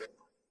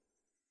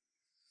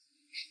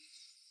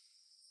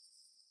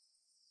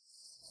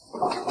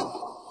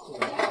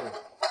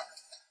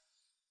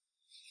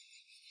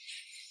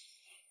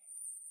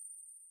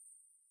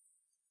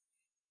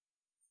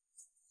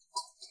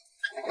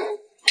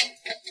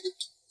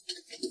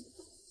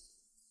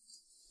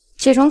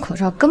这种口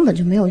罩根本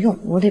就没有用，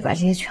我得把这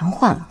些全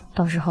换了，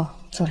到时候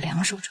做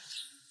2手准备。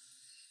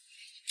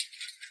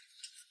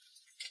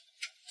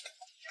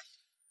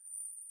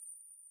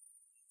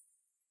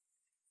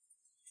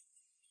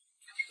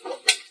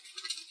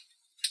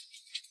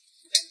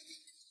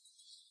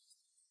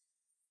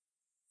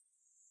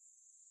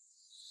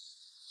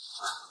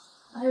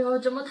哎呦，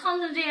怎么烫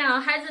成这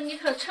样？孩子，你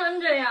可撑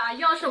着呀！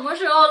药什么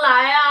时候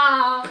来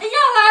啊？药来了！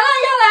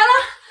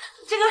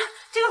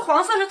这个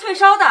黄色是退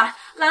烧的，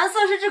蓝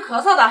色是治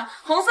咳嗽的，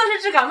红色是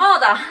治感冒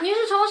的。您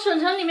是从省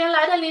城里面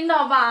来的领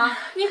导吧？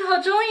你可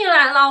终于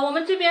来了！我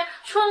们这边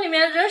村里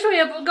面人手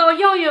也不够，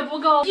药也不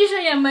够，医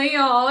生也没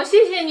有。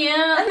谢谢您。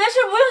没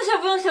事，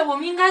不用谢，我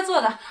们应该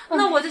做的。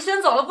那我就先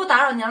走了，不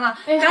打扰您了。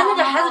赶紧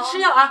给孩子吃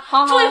药啊，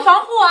注意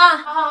防护啊！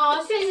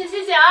好，谢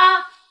谢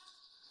啊！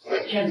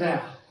现在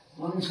啊，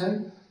我们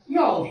村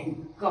药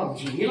品告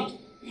急了，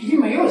已经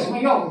没有什么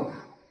药物了。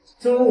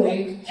周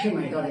围去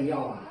买到的药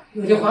啊，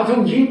有的花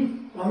重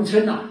金，我们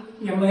村呐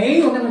也没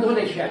有那么多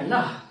的钱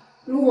呐。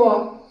如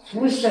果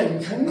从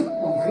省城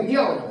往回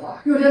调的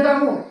话，又得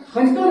耽误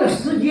很多的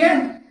时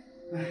间。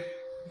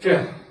这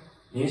样，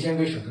您先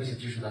给省城写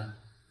支持单，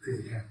这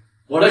几天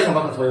我来想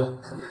办法凑药。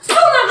宋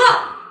大哥，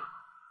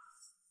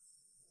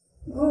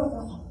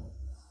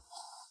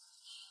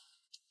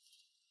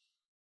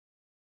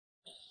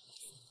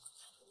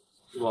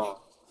哇，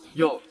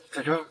药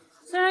在这儿？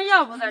虽然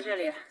药不在这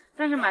里，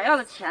但是买药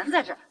的钱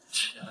在这儿。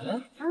钱？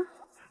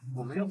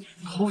我们要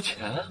偷钱？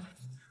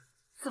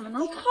怎么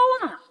能偷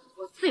呢？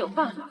我自有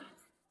办法。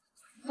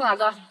宋大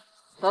哥，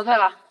得罪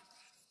了。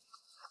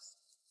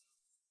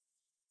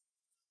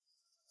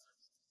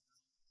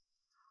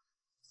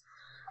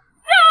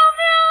救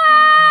命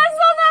啊！宋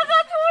大哥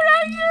突然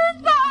晕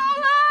倒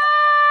了，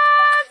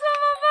怎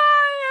么办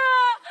呀？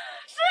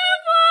师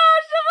傅，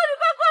你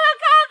快过来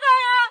看看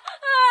呀！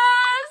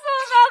宋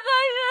大哥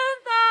晕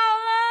倒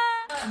了。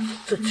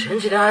这前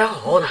几天还好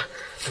好的，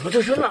怎么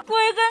就晕了？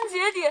归根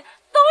结底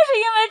都是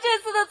因为这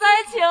次的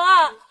灾情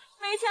啊，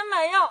没钱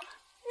买药。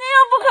您要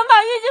不肯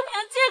把玉净瓶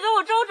借给我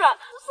周转，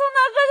宋大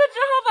哥就只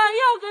好把药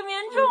给民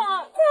众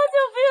了，他就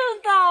病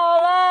倒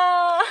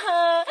了。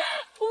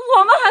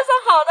我们还算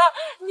好的，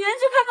您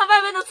去看看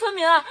外面的村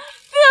民啊，病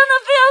的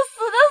病，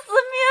死的死，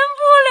民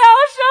不聊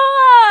生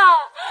啊！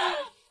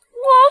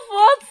我佛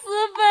慈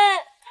悲，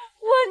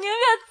我宁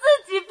愿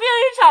自己病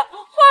一场，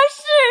换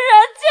世人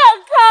健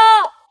康。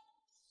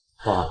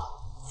哇，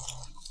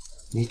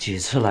你几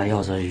次来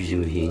要这玉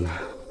净瓶，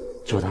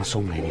就当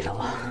送给你了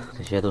吧？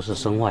这些都是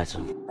身外之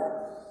物。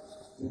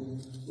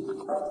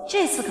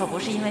这次可不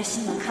是因为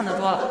新闻看得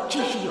多了，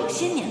这是有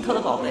些年头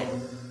的宝贝。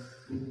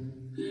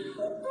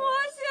多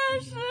谢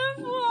师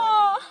傅，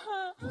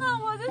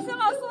那我就先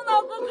把宋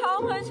大哥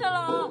扛回去了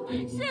啊！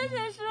谢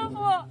谢师傅，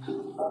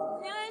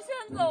您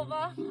先走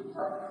吧。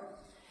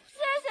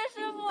谢谢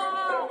师傅啊！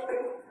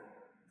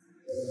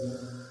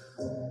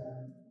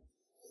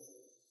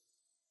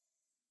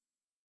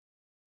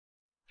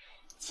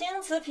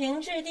青瓷瓶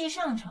质地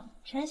上乘，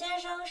陈先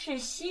生是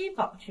稀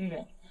宝之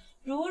人。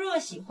如若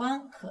喜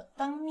欢，可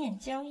当面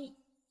交易。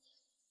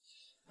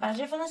把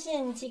这封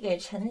信寄给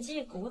沉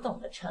寂古董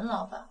的陈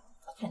老板，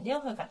他肯定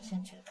会感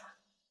兴趣的。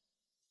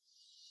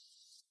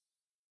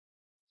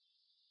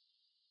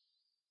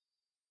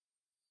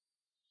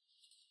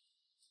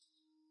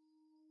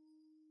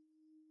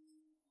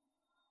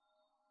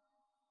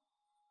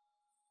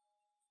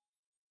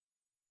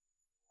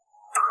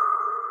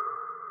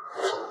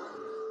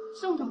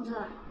宋同志，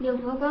柳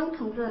佛光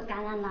同志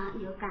感染了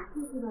流感，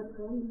必须得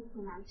隔离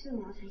起来治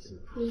疗才行，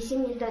你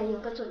心里得有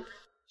个准。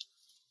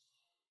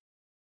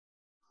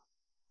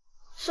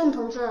宋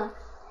同志，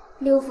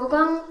柳佛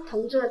光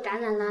同志感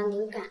染了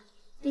流感，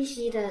必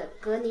须得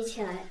隔离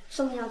起来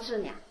送药治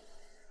疗。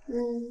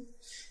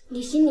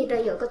你心里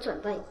得有个准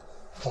备。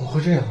怎么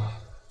会这样啊？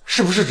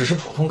是不是只是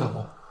普通感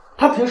冒？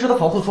他平时的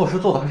防护措施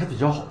做的还是比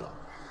较好的，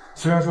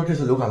虽然说这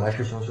次流感来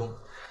势汹汹，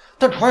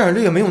但传染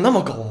率也没有那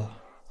么高啊。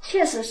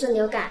确实是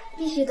流感，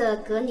必须得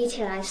隔离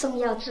起来送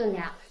药治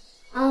疗。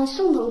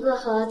宋同志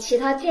和其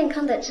他健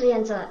康的志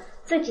愿者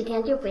这几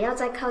天就不要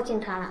再靠近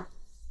他了。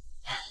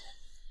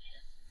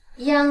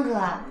一安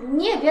哥，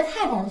你也别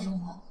太担心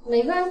了，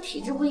每个人体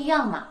质不一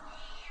样嘛。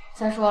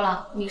再说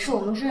了，你是我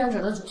们志愿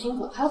者的主心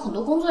骨，还有很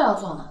多工作要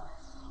做呢。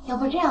要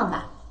不这样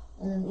吧，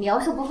你要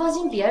是不放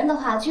心别人的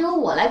话，就由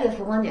我来给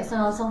福光姐送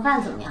药送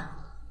饭，怎么样？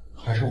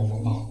还是我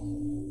能帮。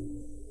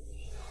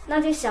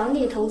那就小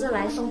李同志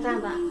来送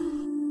饭吧。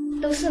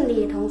都是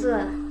李同志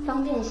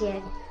方便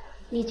些，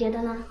你觉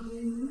得呢？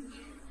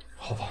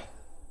好吧。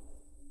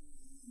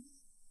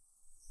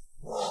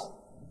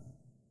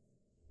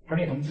小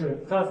李同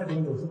志，24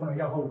瓶90分的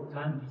药后午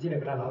餐，你记得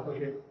给他拿过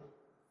去。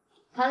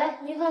好嘞，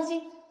您放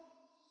心。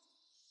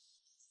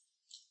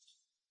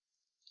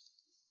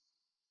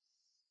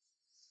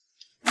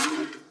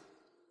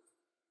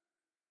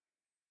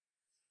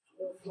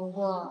不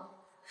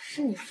过，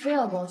是你非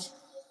要包钱，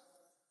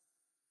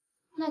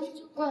那也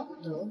就怪不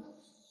得我。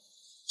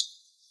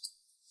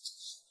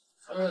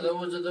所有的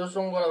物资都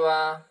送过了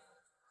吧？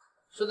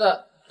是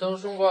的，都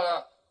送过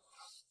了。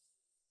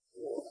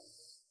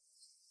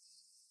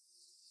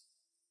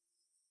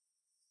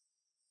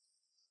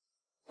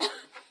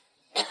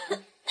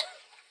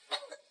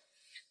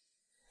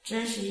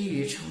真是一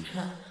语成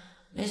谶，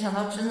没想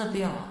到真的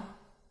病了，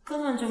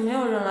根本就没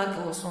有人来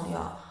给我送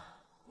药。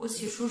我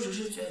起初只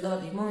是觉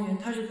得李梦云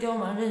她是刁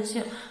蛮任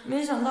性，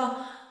没想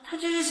到她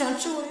这是想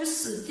置我于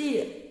死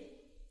地。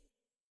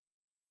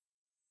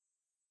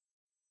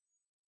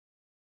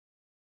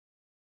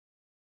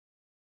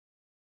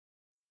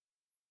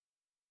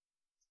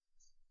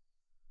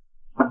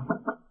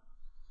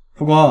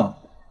福光，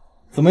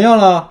怎么样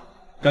了？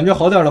感觉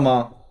好点了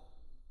吗？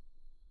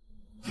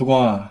福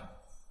光啊，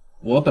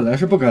我本来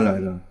是不该来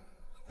的，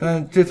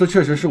但这次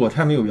确实是我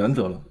太没有原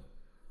则了，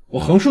我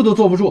横竖都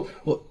坐不住，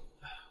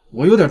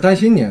我有点担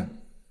心你。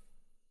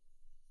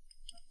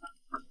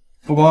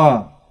福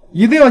光，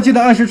一定要记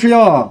得按时吃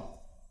药啊！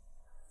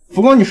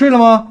福光，你睡了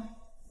吗？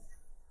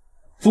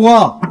福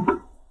光，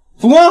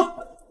福光，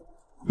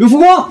刘福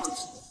光，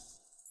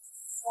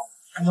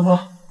你怎么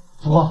了？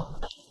福光。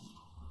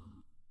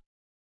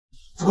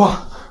福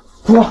光，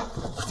福光，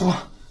福光，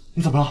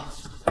你怎么了？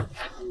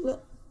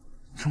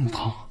这么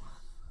疼，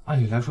按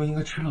理来说应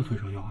该吃了退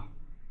烧药啊，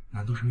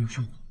难道是没有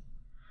效果？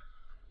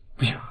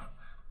不行，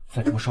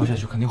再这么烧下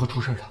去肯定会出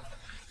事的，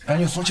赶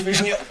紧送去卫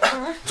生院。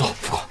走，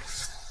福光。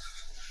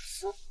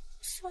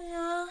宋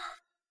阳。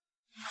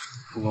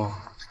不过，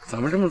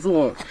咱们这么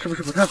做是不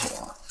是不太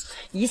好啊？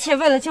一切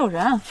为了救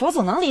人，佛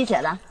祖能理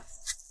解的。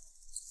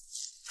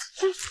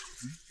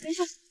等一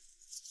下，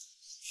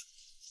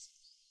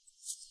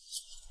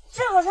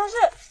这好像是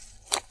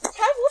柴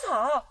胡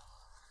草，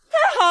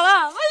太好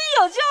了，万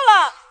一有救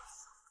了！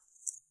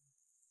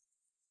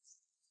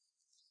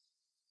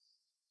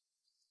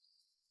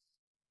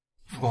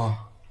浮光，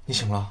你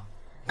醒了，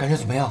感觉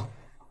怎么样？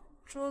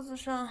桌子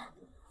上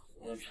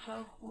有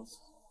柴胡草。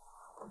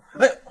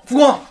哎，浮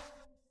光，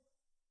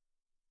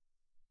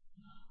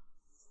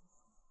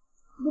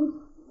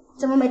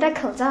怎么没戴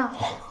口罩？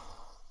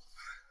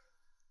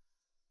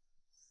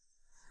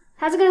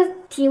他这个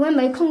体温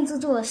没控制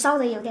住，烧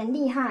的有点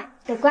厉害，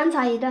得观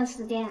察一段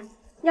时间。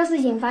要是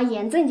引发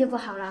炎症就不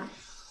好了。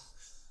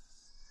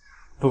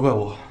都怪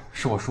我，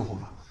是我疏忽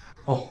了。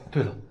哦，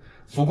对了，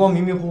浮光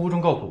迷迷糊糊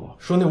中告诉我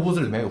说那屋子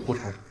里面有胡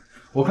柴，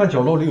我看角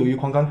落里有一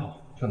筐干草，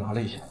就拿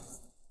了一些。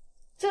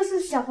这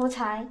是小胡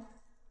柴，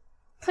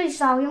退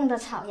烧用的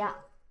草药。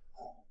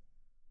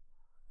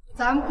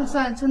咱们可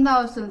算撑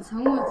到省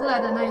城物资来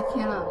的那一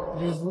天了。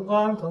李福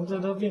光同志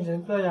都变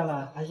成这样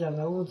了，还想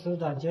着物资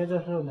短缺的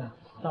事呢。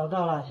找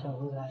到了小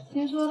胡柴，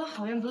听说他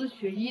好像都是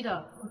学医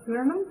的，我学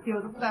了那么久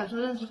都不敢说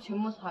认识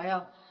全部草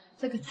药，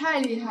这可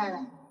太厉害了。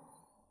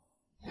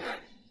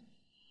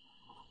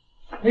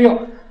哎呦，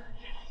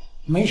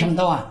没想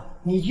到啊，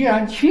你居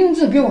然亲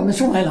自给我们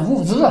送来了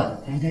物资，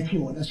还在替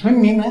我的村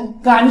民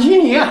们感激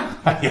你啊！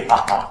哎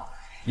呀，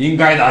应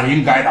该的，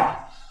应该的。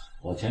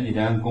我前几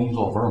天工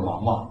作不是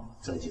忙吗？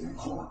这几天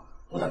空了，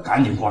我得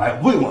赶紧过来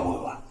问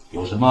问，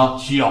有什么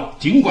需要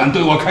尽管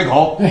对我开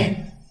口。对。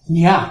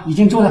你啊，已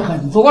经做了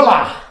很多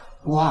了。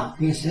我啊，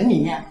给省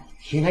里面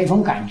写了一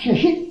封感谢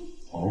信。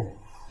哦，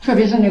特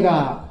别是那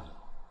个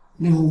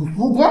柳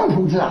福光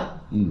同志啊，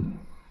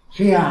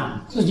虽然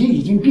自己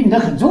已经病得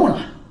很重了，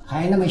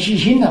还那么细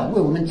心的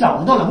为我们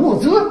找到了物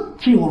资，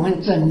替我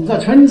们整个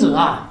村子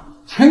啊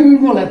撑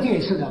过了这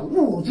次的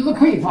物资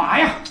匮乏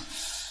呀。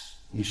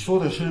你说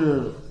的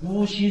是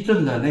乌溪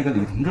镇的那个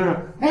李同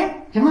志？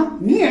哎，怎么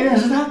你也认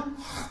识他？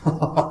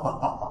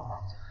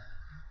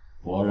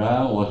果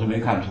然我是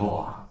没看错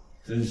啊。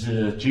真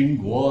是巾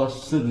帼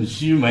胜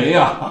须眉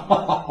啊！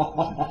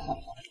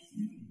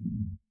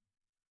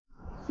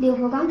柳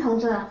福光同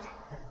志，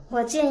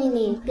我建议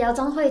你标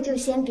章会就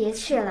先别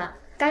去了，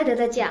该得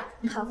的奖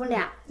跑不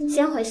了，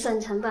先回省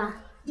城吧，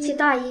去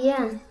大医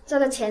院做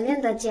个全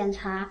面的检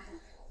查。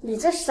你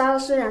这烧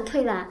虽然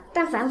退了，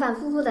但反反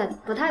复复的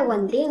不太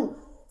稳定，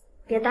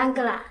别耽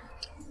搁了。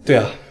对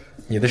啊，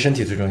你的身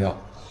体最重要。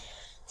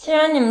既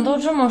然你们都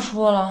这么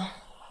说了，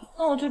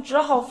那我就只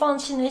好放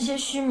弃那些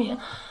虚名。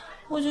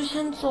我就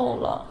先走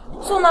了。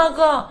宋大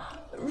哥，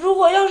如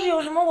果要是有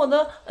什么我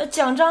的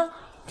奖章，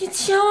你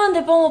千万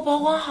得帮我保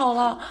管好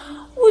了，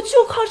我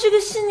就靠这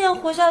个信念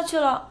活下去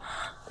了。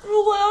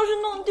如果要是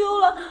弄丢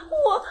了，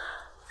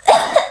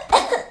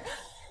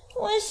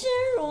我心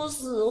如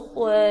死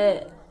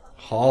灰。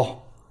好，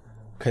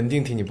肯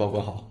定替你保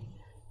管好。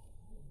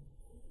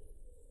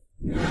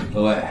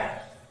各位，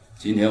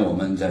今天我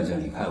们在这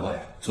里开会，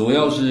主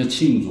要是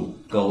庆祝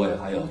各位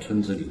还有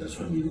村子里的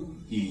村民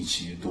一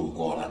起度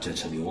过了这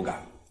次流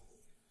感，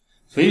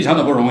非常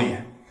的不容易。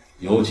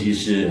尤其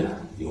是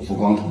柳福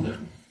光同志，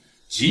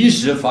及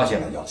时发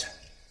现了药材，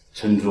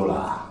撑住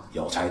了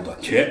药材短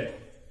缺。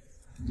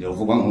柳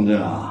福光同志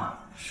呢，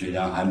虽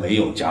然还没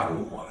有加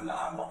入我们的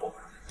安保部门，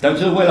但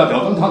是为了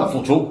表彰他的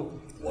付出，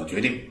我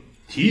决定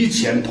提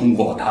前通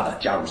过他的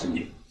加入申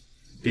请，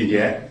并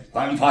且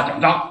颁发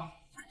奖章。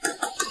不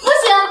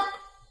行，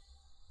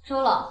周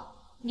老，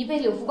你被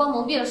柳福光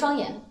蒙蔽了双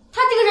眼，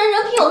他这个人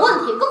人品有问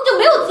题，根本就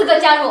没有资格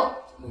加入。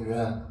陆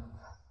渊，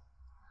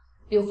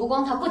柳福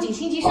光他不仅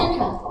心机深沉，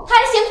他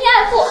还嫌贫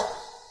爱富，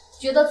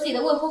觉得自己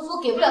的未婚夫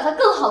给不了他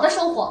更好的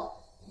生活，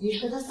于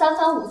是他三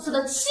番五次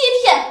的欺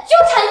骗、纠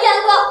缠严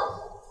格，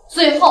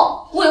最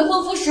后未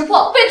婚夫识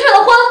破，被退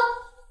了婚。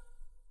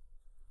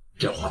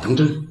这话当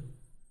真？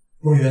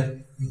陆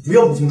渊，你不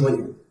要不听我言。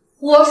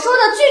我说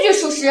的句句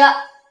属实。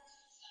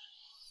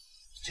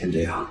先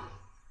这样，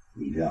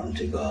你让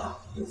这个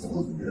柳福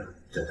光同志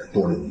在这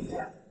多留一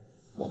天，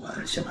我们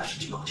先把事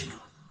情搞清楚。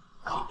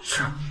好，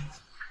是。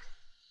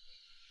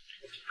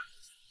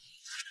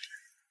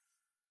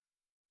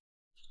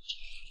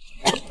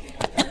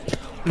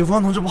柳福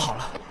光同志不好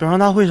了，表彰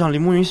大会上李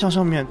慕云向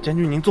上面检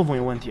举您作风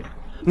有问题，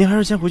您还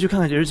是先回去看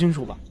看解释清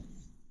楚吧。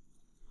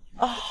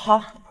啊，好。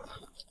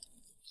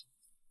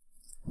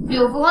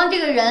柳福光这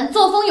个人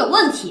作风有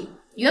问题，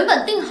原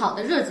本定好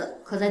的日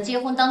子，可在结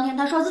婚当天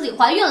他说自己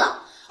怀孕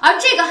了，而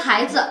这个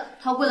孩子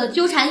他为了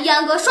纠缠易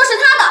安阁说是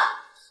他的。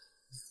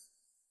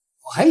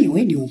我还以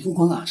为柳福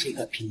光啊是一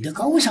个品德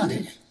高尚的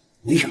人，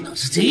没想到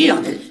是这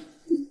样的人。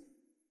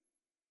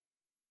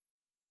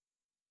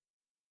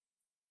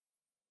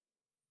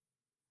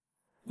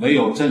没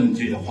有证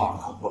据的话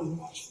可不能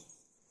乱说，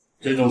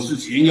这种事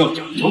情要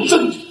讲求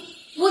证据。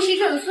无锡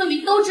镇的村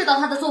民都知道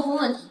他的作风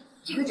问题，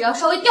这个只要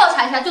稍微调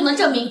查一下就能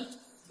证明。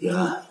叶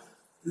安，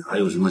你还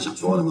有什么想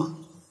说的吗？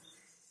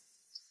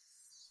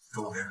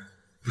周老师，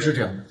不是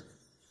这样的，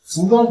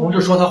福光同志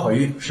说她怀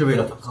孕是为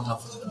了反抗她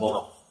父亲的报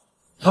道，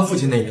她父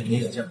亲那人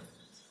您也见过，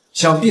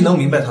想必能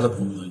明白她的不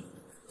容。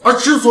而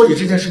之所以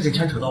这件事情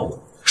牵扯到我，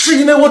是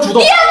因为我主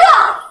动。别哥，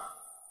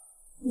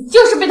你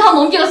就是被他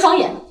蒙蔽了双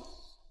眼。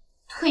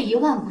退一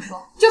万步说，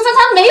就算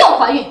她没有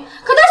怀孕，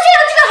可她生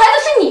的这个孩子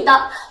是你的，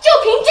就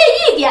凭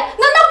这一点，难道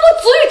不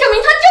足以证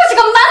明她就是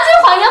个满嘴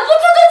谎言、不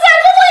自尊自爱、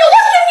工作有问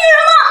题的女人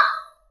吗？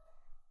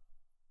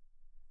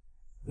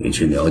你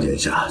去了解一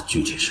下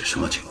具体是什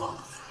么情况。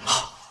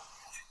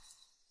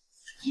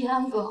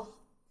燕哥，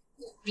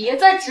你别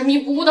再执迷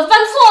不悟的犯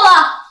错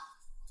了。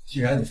既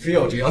然你非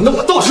要这样，那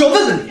我倒是要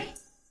问问你，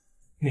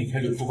那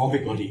天柳福光被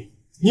隔离，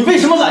你为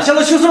什么揽下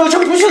了去所有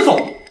证不去走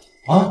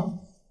啊？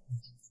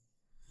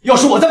要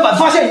是我再晚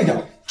发现一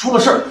点，出了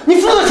事儿，你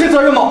负得起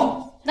责任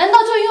吗？难道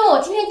就因为我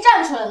今天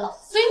站出来了，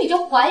所以你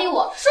就怀疑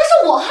我，说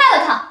是我害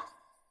了他？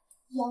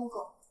燕哥，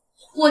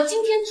我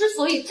今天之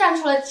所以站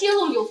出来揭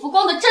露柳福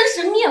光的真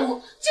实面目，就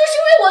是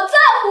因为我在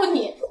乎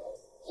你，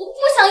我不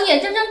想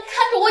眼睁睁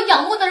看着我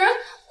仰慕的人误入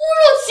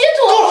歧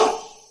途。够了！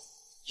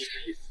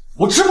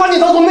我只把你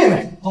当做妹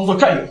妹，当做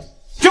战友，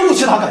绝无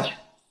其他感情。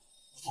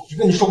早就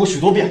跟你说过许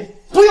多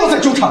遍，不要再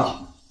纠缠了。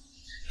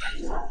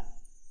我没有说，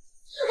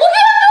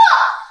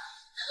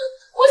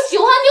我喜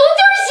欢你，我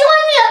就是喜欢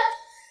你。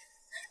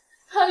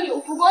看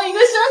柳福光一个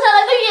生下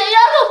来的野丫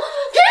头，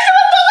凭什么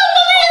躲到我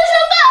的眼前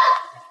的？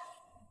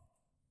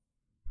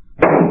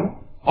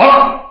好了，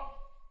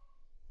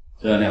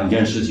这两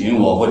件事情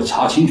我会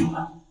查清楚的。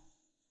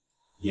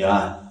叶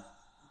安，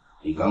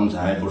你刚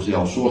才不是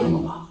要说什么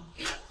吗？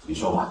你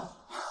说吧。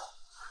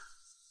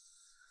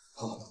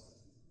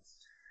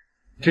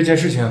这件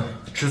事情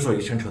之所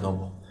以牵扯到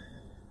我，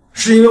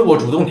是因为我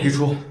主动提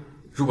出，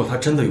如果他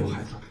真的有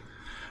孩子，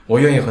我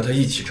愿意和他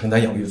一起承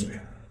担养育责任。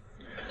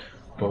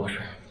罗老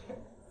师，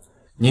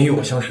您与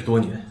我相识多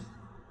年，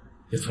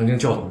也曾经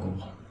教导过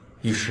我，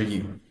亦师亦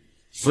友，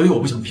所以我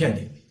不想骗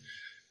你，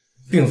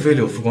并非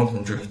柳福光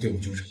同志对我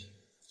纠缠，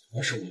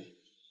而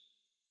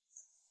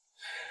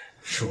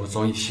是我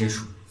早已心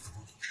属福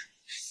光同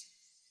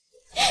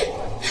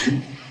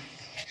志。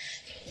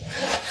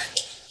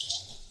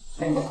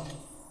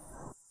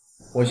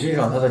我欣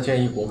赏他的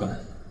坚毅果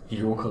敢，以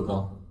柔克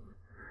刚。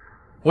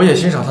我也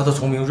欣赏他的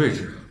聪明睿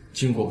智，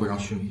巾帼不让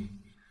须眉。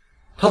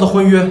他的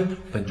婚约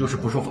本就是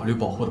不受法律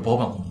保护的包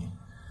办婚姻，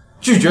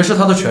拒绝是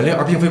他的权利，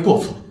而并非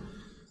过错。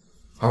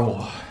而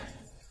我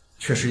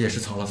确实也是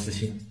藏了私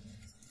心，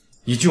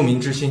以救民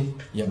之心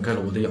掩盖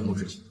了我的仰慕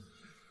之情，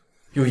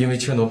又因为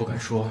怯懦不敢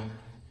说，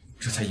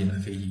这才引来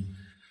非议。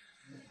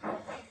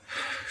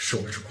是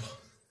我之过。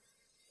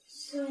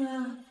是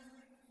啊。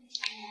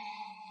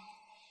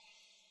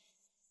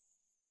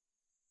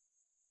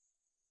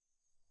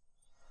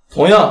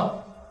同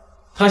样，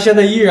他现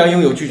在依然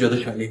拥有拒绝的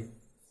权利。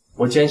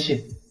我坚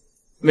信，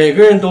每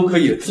个人都可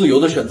以自由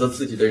地选择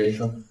自己的人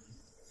生，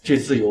这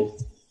自由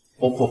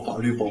包括法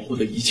律保护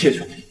的一切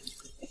权利。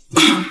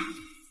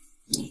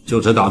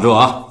就此打住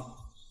啊！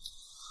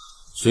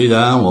虽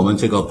然我们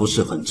这个不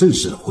是很正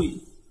式的会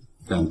议，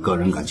但个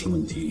人感情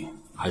问题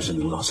还是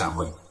留到散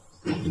会，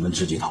你们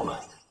自己讨论。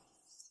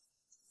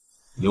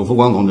柳福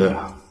光同志，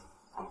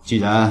既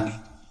然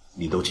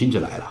你都亲自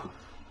来了，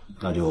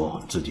那就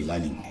自己来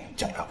领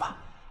奖章吧。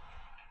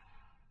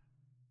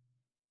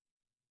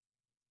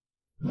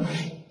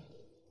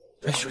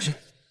哎，小心！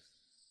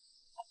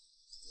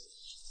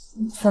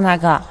宋大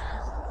哥，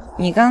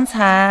你刚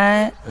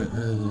才……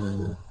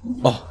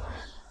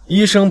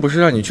医生不是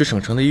让你去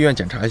省城的医院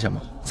检查一下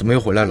吗？怎么又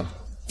回来了？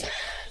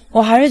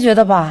我还是觉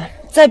得吧，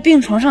在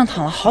病床上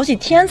躺了好几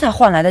天才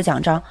换来的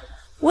奖章，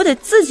我得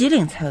自己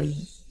领才有意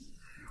义。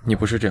你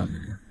不是这样的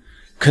人，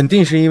肯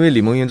定是因为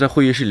李梦云在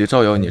会议室里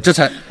造谣你，这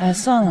才……哎，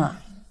算了，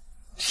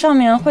上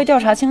面会调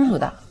查清楚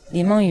的，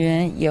李梦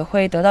云也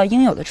会得到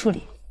应有的处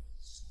理。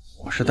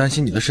我是担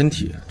心你的身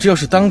体，这要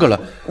是耽搁了……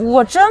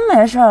我真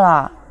没事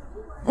了，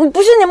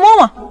不信你摸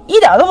摸，一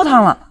点都不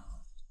烫了。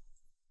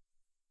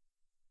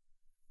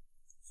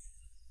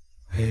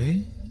哎，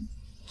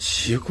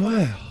奇怪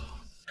啊，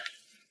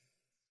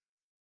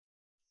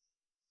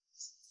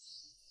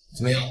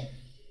怎么样？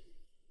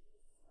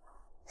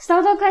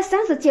烧到快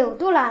39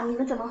度了，你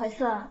们怎么回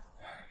事？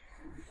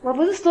我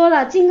不是说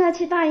了尽快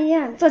去大医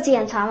院做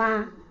检查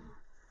吗？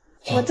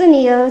我这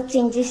里有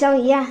紧急消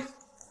炎药，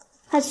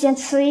他先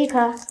吃一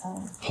颗，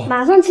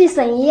马上去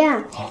省医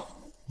院。好，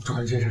我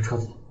抓紧这车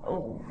子。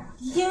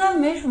应该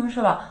没什么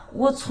事吧？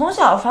我从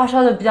小发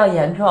烧就比较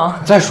严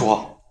重。再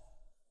说。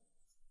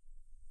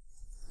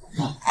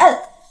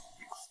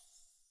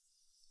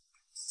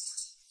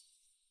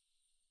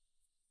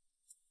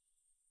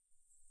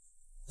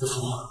子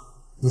福，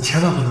你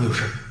千万不能有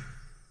事。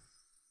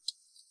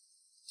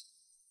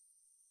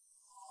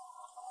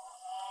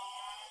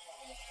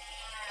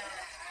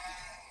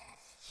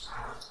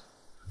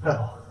大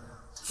夫，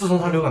自从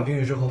他流感病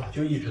愈之后，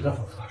就一直在反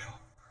复发烧。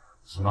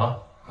什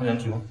么？抗原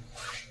体吗？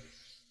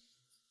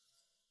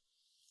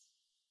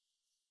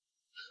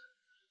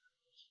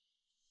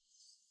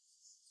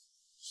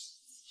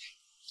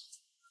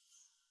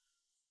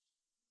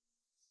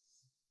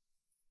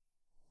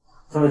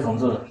这位同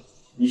志，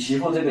你媳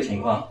妇这个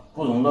情况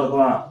不容乐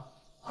观，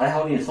还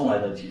好你送来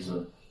得及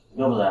时，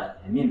要不然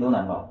连命都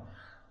难保。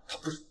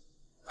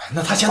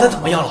那他现在怎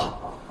么样了？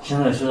现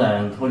在虽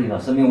然脱离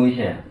了生命危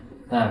险，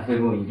但肺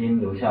部已经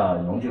留下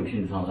永久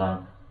性创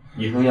伤，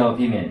以后要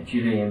避免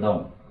剧烈运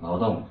动、劳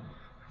动、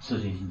刺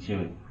激性气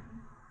味。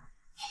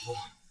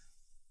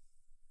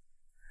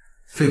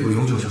肺部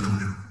永久性创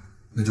伤，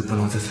那就不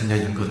能再参加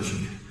严格的训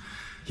练，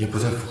也不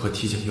再符合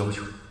体检要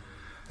求。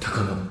他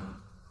可能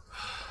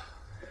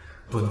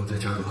不能再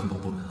加入环保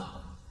部门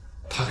了。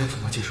他该怎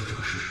么接受这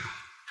个事实？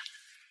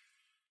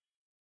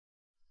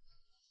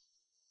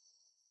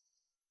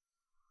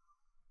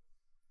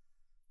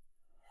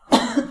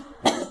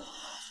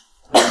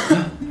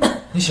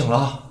你醒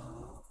了？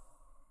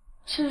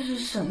这是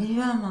省医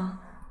院吗？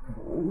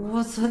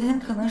我昨天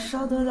可能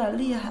烧得有点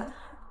厉害，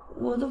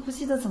我都不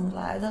记得怎么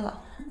来的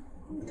了。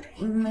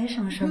没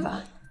什么事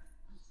吧？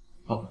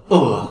饿不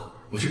饿？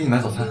我去给你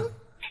买早餐。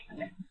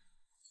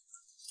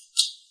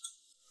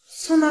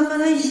宋大哥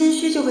他一心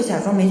虚就会假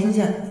装没听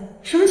见，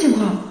什么情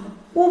况？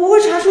我不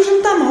会查出什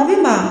么大毛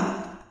病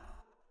吧？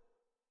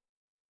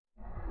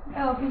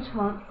哎，我飞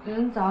床，有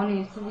人找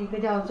你，是一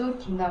个叫周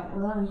婷的，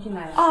我让你进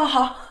来。哦，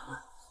好。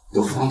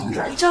刘福芳同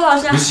志，周老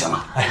师，你醒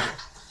了？哎呀，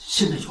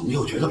现在有没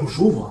有觉得不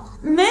舒服？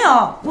没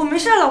有，我没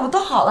事了，我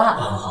都好了。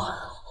好。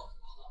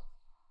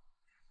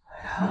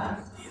哎呀，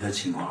你的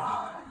情况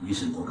啊，医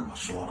生都跟我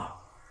说了，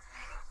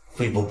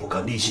肺部不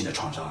可逆性的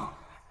创伤，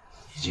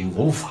已经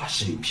无法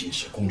适应平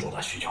时工作的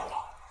需求了，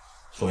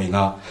所以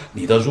呢，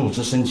你的入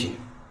职申请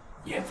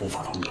也无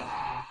法通过。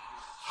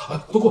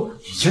不过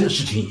以前的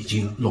事情已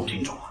经弄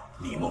清楚了，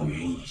李梦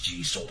云已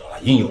经受到了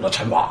应有的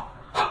惩罚，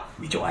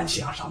你就安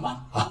心而上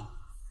吧。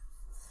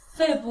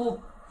肺部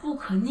不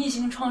可逆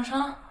性创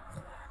伤。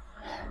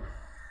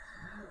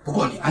不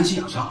过你安心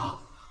养伤啊，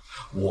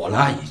我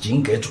呢已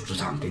经给组织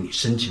上给你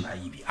申请了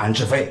一笔安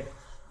置费，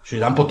虽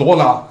然不多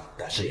呢，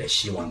但是也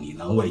希望你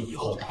能为以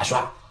后打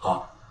算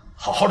好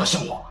好的生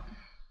活。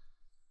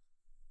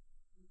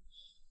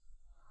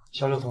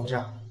小柳同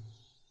志，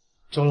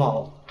周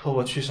老托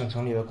我去省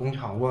城里的工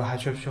厂问还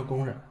缺不缺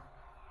工人，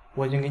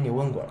我已经给你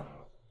问过了。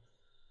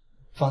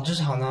纺织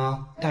厂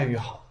呢待遇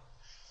好，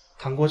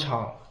糖果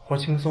厂活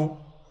轻松，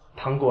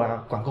糖果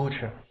管够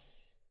吃。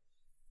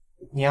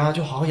你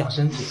就好好养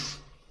身体，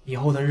以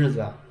后的日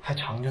子还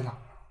长着呢。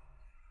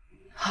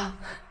好，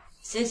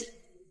谢谢。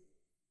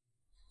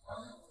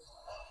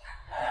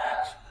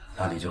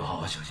那你就好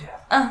好休息。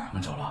我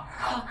们走了。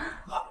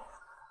好。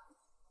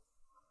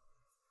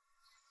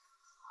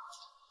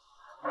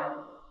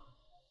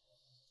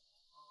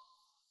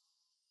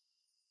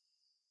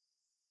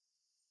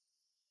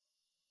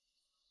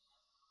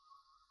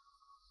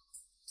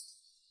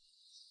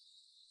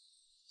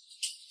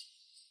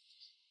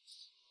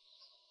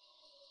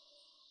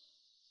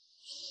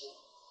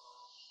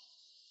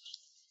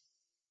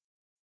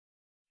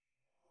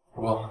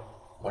不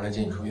过我来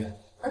接你出院。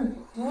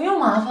不用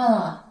麻烦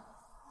了，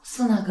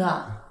宋大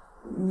哥，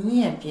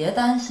你也别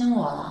担心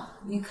我了。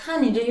你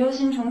看你这忧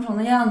心忡忡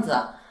的样子，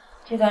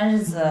这段日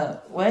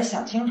子我也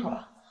想清楚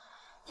了。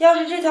要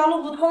是这条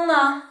路不通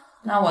呢，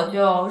那我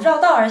就绕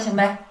道而行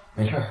呗。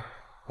没事，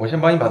我先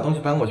帮你把东西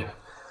搬过去。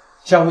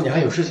下午你还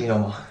有事情要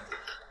忙？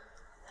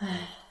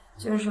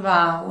就是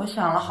吧，我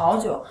想了好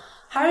久，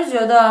还是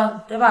觉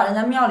得得把人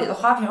家庙里的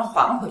花瓶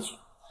还回去。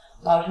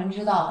老陈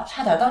知道了，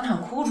差点当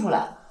场哭出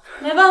来。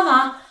没办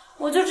法，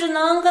我就只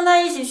能跟他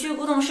一起去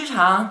古董市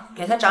场，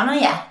给他长长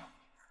眼。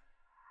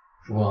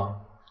曙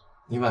光，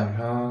你晚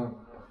上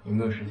有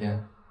没有时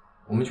间？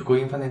我们去国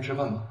营饭店吃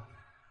饭吧。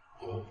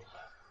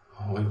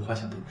我有话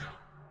想对你说。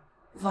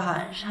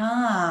晚上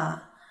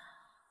啊，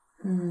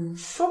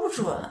说不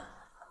准。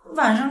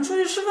晚上出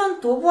去吃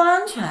饭多不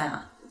安全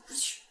呀！不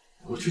去。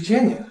我去接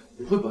你，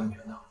不会不安全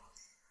的。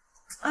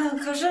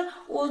可是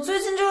我最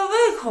近这个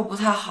胃口不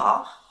太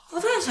好，不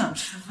太想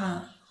吃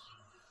饭。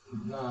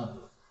那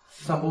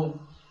散步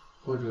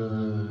或者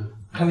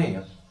看电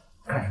影，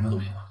干什么都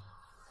行。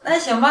那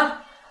行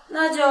吧，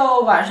那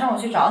就晚上我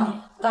去找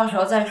你，到时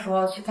候再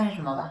说去干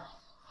什么吧。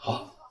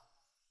好。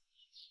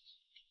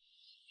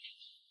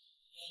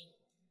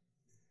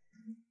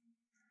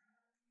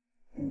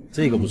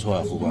这个不错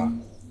啊，副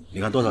官，你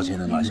看多少钱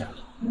能拿下？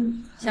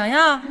想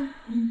要？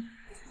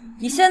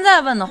你现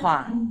在问的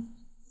话，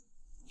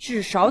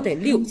至少得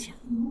6000。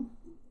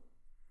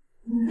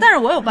但是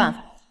我有办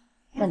法，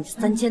让你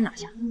3000拿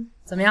下，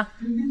怎么样？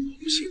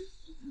不行，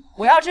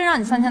我要真让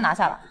你3000拿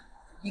下了，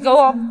你给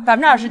我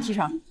20%提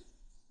成。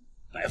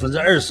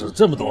20%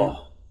这么多？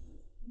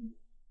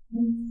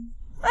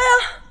哎呀，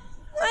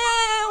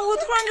我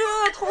突然就有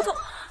点头疼，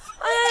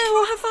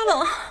我还发冷，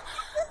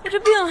我这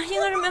病应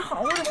该是没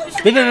好，我得回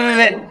去。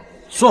别，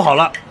说好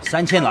了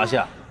，3000拿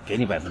下，给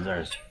你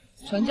20%。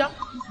成交。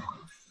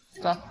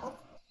走。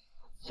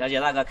小姐，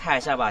那个看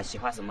一下吧，喜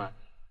欢什么？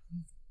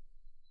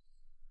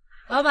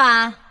老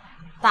板，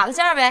打个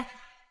价呗。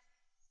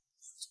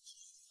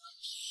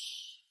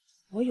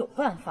我有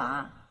办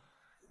法。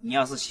你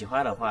要是喜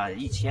欢的话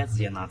，1000直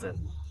接拿着。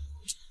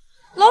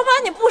老板，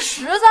你不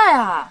实在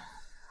啊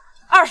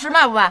！20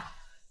卖不卖？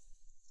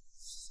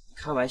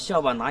开玩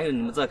笑吧，哪有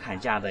你们这砍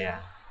价的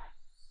呀？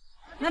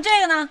那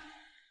这个呢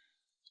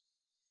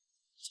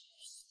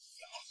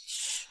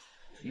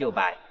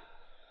？600。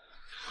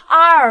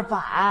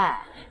200，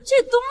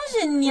这东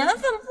西年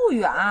份不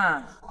远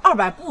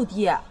，200不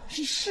低，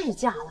是市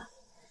价了。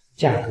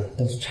价格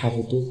倒是差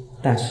不多，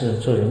但是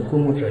这人估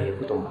摸着也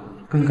不懂，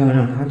刚刚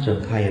让他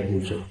整他也不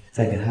整，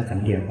再给他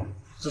涨点吧。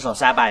至少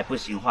300，不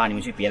行的话你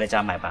们去别的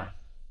家买吧。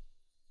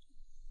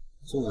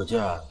这个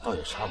价倒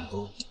也差不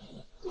多。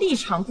立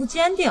场不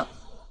坚定，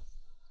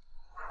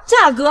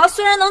价格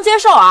虽然能接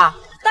受啊，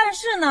但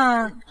是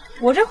呢，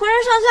我这浑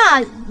身上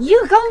下一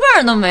个钢镚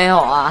儿都没有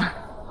啊。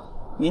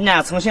你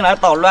俩重新来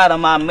捣乱的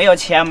吗？没有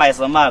钱买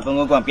什么？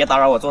滚！别打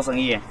扰我做生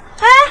意。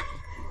哎，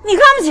你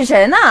看不起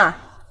谁呢？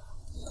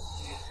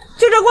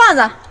就这罐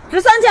子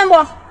值3000不？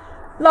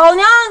老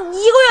娘1个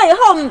月以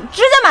后直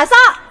接买仨。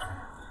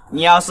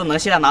你要是能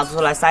现在拿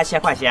出来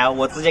3000块钱，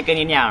我直接给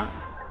你2。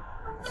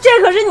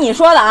这可是你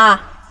说的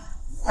啊！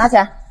拿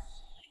钱。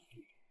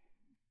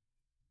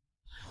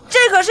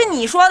这可是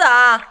你说的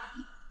啊！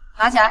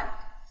拿钱。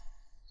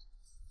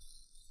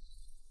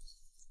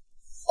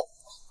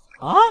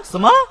啊？什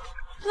么？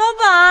老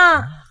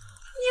板，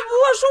你不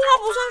会说话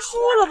不算数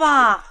了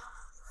吧？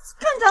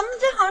干咱们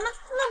这行的，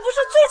那不是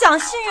最讲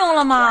信用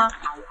了吗？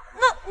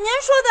那您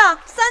说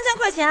的3000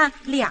块钱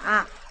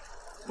俩，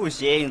不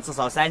行，至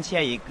少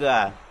3000一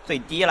个，最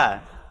低了。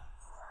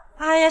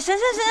哎呀，行，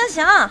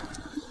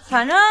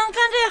反正干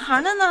这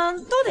行的呢，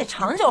都得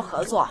长久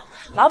合作。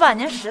老板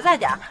您实在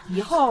点，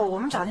以后我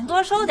们找您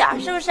多收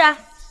点，是不是？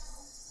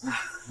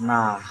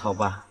那好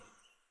吧。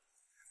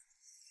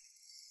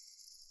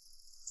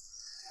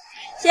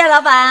谢谢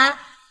老板。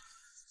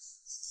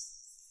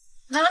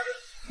那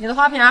你的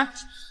花瓶。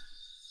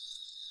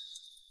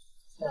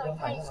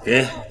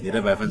给你的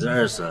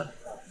20%，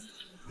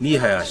厉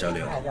害啊，小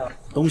柳，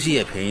东西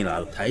也便宜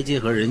了，台阶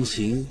和人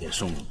情也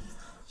送你，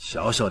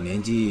小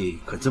年纪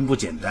可真不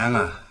简单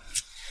啊。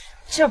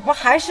这不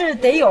还是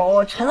得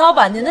有陈老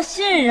板您的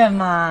信任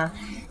吗？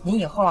您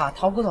以后啊，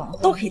淘古董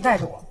都可以带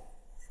着我，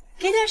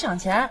给点赏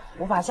钱，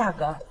我把价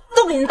格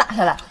都给您打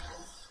下来。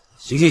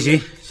行，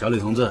小柳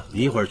同志，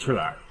你一会儿去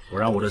哪儿？我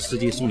让我的司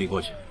机送你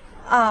过去。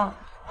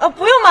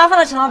不用麻烦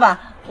了，陈老板，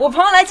我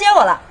朋友来接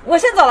我了，我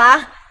先走了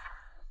啊。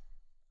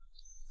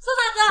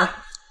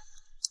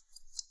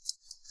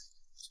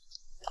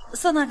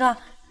宋大哥，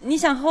你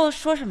想和我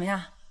说什么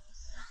呀？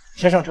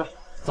先上车，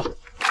走。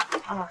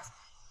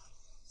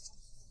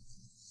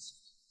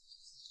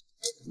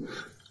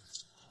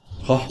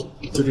好，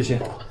就这些，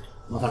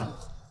麻烦了。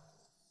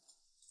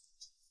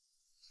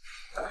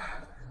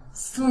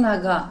宋大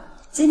哥，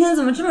今天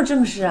怎么这么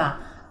正式啊？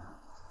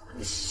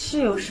是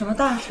有什么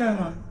大事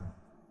吗？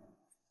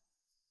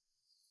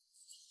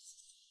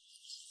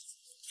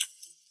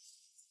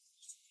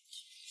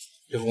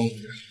刘峰同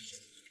志，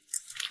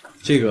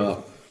这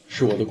个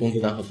是我的工资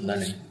单和存单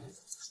联，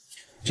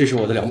这是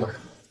我的2本，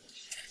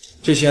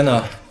这些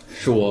呢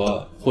是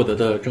我获得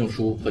的证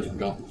书和奖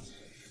章，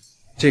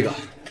这个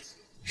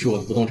是我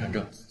的不动产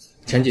证，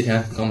前几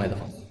天刚买的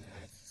房子。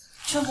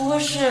这不会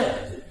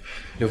是……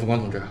刘福光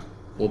同志，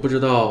我不知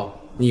道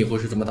你以后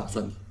是怎么打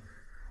算的，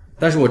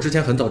但是我之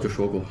前很早就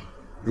说过，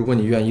如果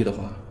你愿意的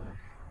话，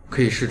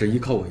可以试着依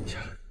靠我一下。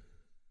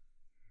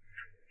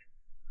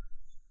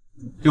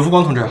刘福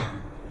光同志，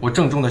我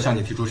郑重地向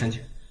你提出申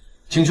请，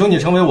请求你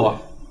成为我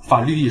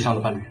法律意义上的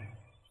伴侣。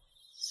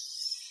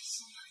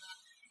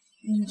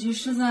你这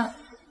是在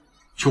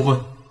求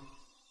婚。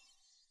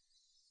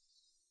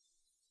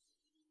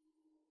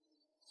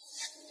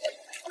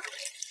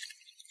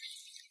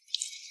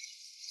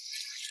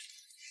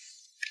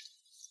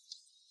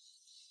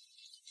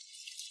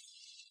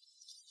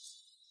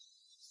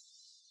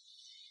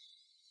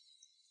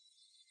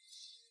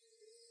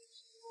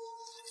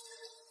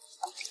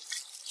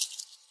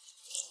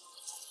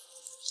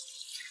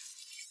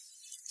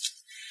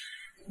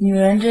女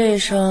人这一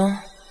生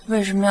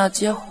为什么要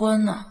结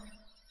婚呢？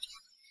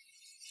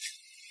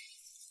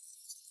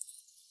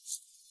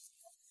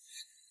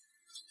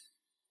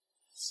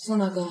宋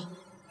大哥，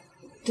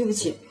对不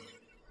起，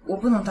我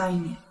不能答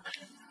应你。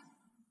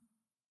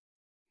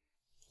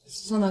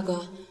宋大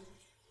哥，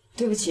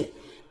对不起，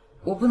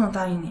我不能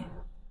答应你。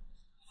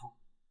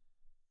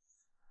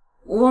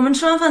我们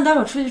吃完饭，待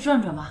会儿出去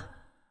转转吧。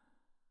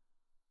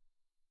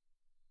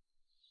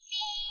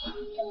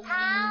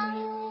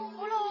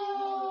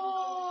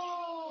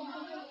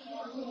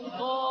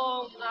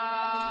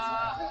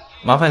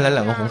麻烦来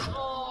2个红薯，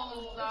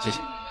谢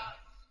谢。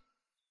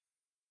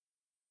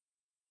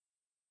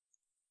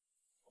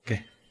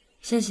给，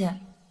谢谢。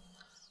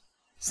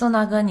宋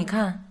大哥，你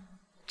看，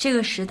这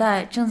个时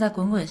代正在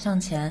滚滚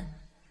向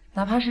前，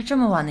哪怕是这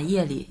么晚的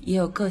夜里，也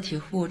有个体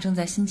户正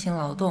在辛勤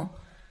劳动。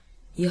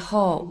以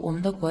后我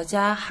们的国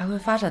家还会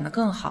发展得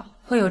更好，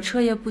会有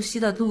彻夜不息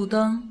的路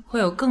灯，会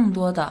有更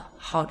多的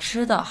好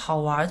吃的好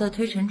玩的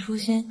推陈出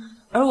新。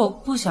而我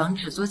不想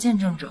只做见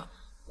证者，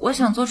我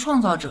想做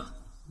创造者。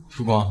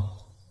曙光，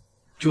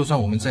就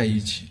算我们在一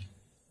起，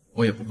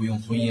我也不会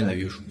用婚姻来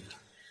约束你的。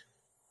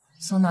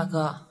宋大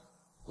哥，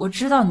我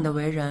知道你的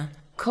为人，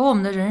可我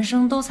们的人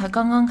生都才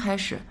刚刚开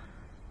始。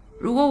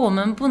如果我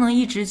们不能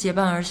一直结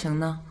伴而行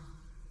呢？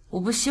我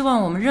不希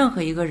望我们任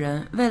何一个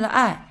人为了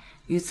爱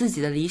与自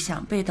己的理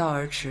想背道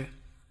而驰。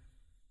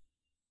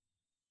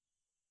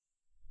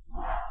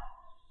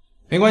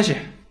没关系，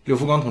柳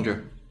福光同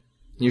志，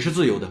你是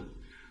自由的，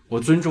我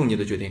尊重你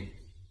的决定。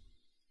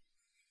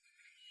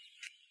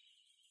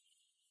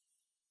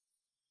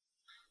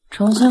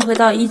重新回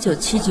到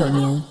1979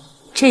年，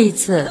这一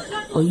次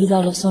我遇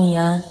到了宋一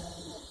安。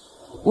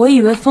我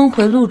以为峰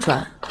回路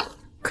转，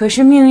可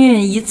是命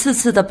运一次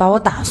次的把我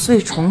打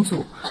碎重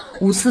组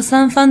，5次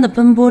3番的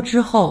奔波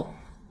之后，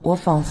我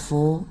仿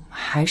佛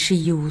还是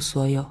一无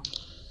所有。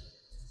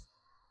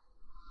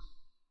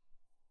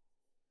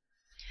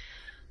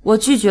我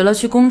拒绝了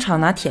去工厂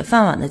拿铁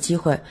饭碗的机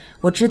会，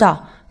我知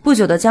道不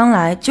久的将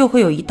来就会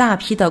有一大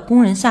批的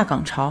工人下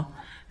岗潮，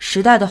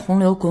时代的洪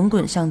流滚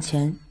滚向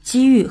前，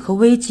机遇和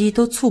危机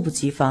都猝不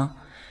及防。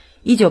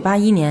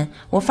1981年，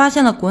我发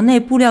现了国内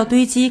布料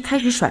堆积开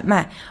始甩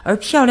卖，而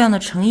漂亮的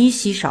成衣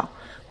稀少，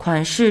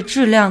款式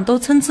质量都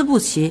参差不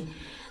齐。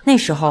那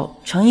时候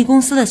成衣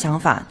公司的想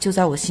法就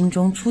在我心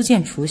中初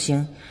见雏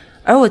形，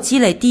而我积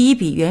累第一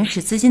笔原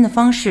始资金的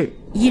方式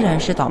依然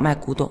是倒卖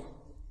古董。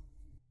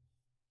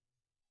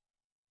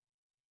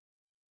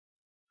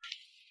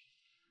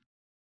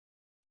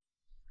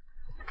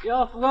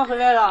哟，福光回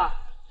来了。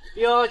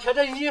哟，瞧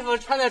这衣服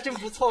穿的真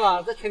不错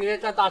啊，在城里面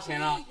赚大钱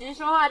了。您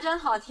说话真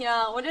好听，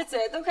我这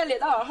嘴都快咧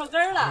到耳后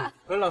根了。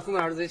和老宋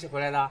的儿子一起回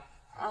来的？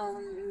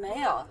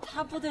没有，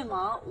他部队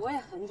忙，我也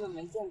很久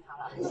没见他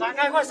了。闪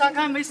开，快闪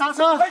开，没刹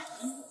车！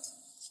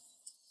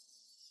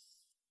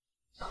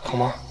疼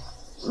吗？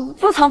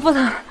不疼不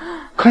疼。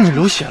看你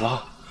流血了。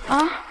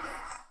啊？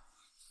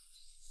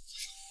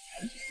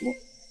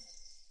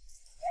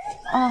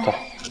走，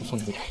我送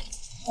你回家。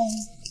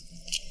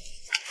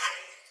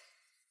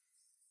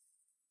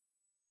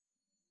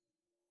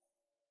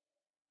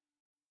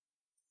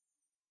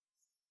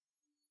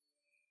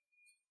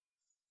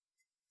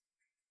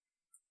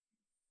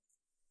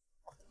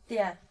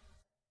爹。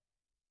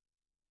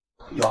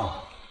哟，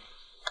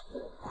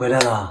回来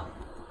了。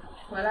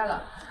回来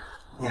了。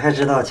你还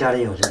知道家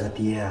里有这个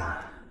爹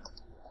啊？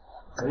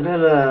回来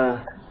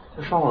了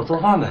就帮我做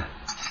饭呗。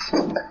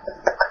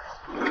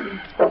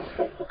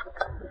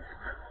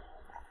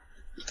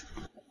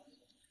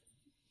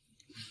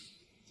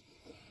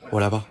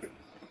我来吧。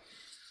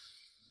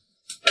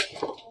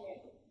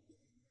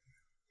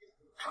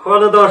穿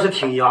的倒是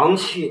挺洋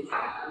气，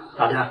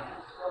咋的？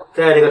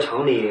在这个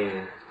城里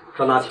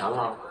赚大钱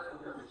了？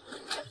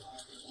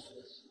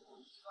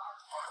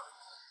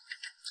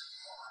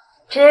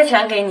这些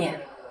钱给你，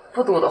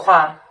不赌的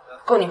话，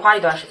够你花一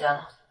段时间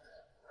了。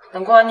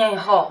等过完年以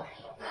后，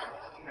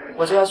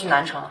我就要去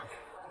南城了。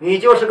你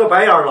就是个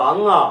白眼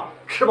狼啊，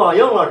翅膀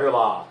硬了是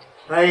吧？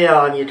哎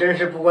呀，你真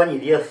是不管你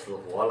爹死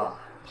活了。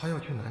他要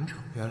去南城，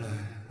原来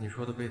你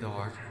说的背道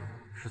而驰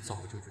是早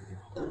就决定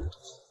好的。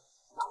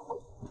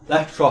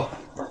来，说，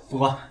福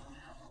光，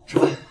吃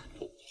饭。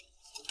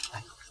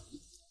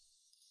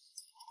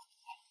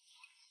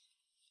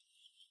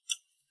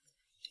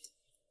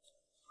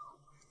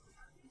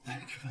来，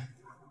吃饭。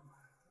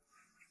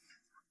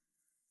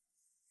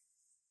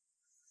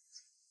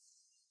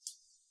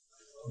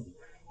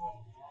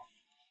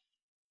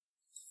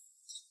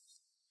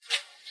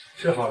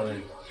吃好了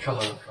没？吃好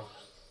了，吃好了。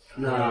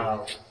那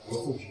我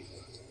送去。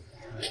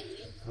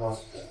啊。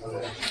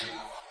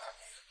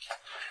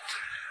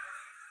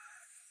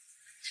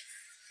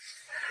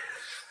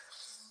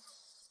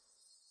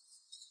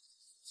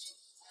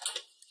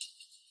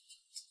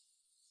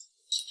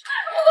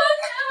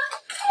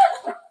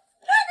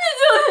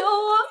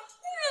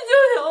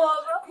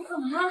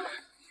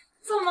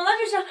怎么了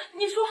这是？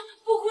你说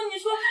不哭，你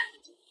说。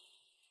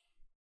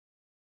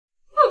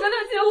我跟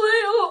他结婚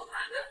以后，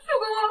就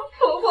跟我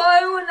婆婆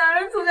还有我男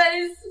人住在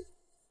一起，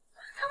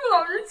他们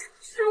老是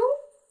欺负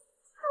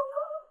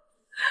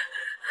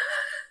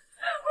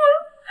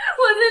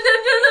我今天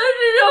真的是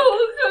忍无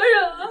可忍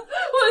了，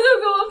我就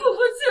跟我婆婆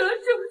起了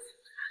争执，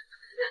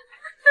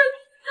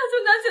他就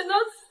拿剪刀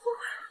刺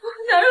我，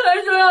男人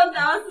还说要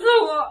打死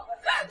我，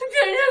这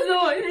日子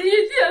我是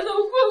一天都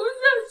过不下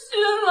去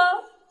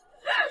了。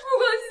不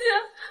光姐，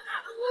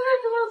我该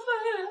怎么办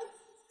呀？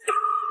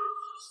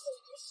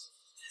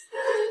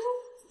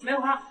梅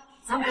花，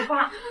咱别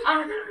怕啊！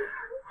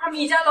他们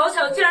一家老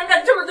小竟然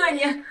敢这么对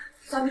你，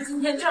咱们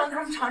今天就让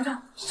他们尝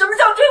尝什么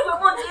叫追悔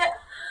莫及。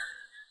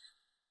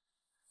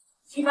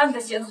你把你的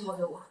鞋子脱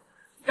给我，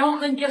然后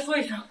和你爹说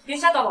一声，别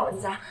瞎到姥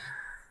姥家。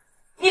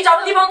你找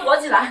个地方躲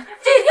起来，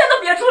这一天都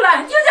别出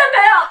来，听见没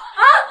有？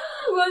啊！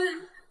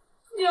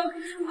你要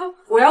干什么？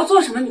我要做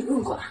什么你不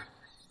用管，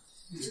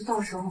你就到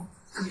时候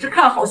等着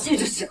看好戏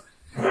就行。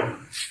梅花，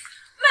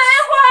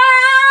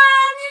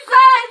你在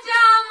家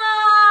吗？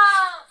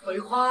葵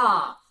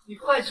花，你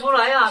快出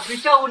来呀，别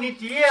吓唬你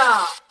爹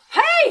呀！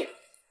嘿，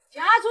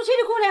嫁出去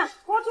的姑娘，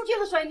泼出去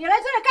的水，你来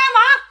这里干嘛？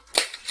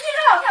你这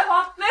老太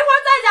婆，梅花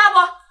在家不？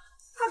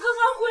她刚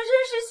刚浑身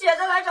是血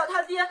的来找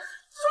她爹，说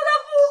她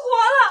复活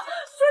了，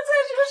说在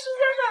这个世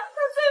界上她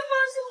最放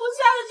心不下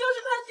的就是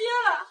她爹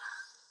了。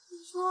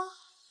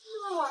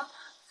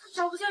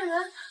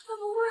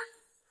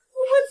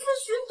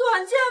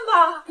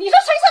吧？你说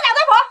谁是两大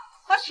婆？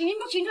他清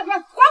不清楚吗？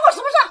关我什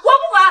么事？我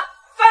不管，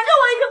反正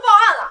我已经报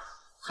案了。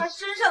他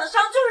身上的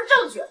伤就是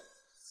证据，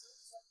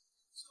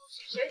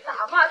谁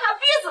打骂他，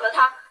逼死了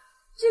他，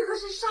这可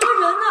是杀人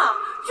呐，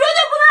绝对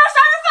不能让杀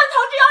人犯逃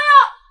之夭夭。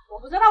我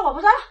不知道，我不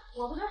知道，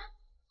我不知道。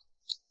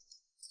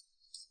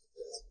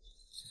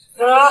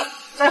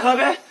在河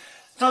边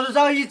找得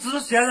到一只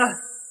仙人。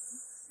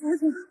儿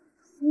子，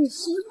你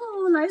媳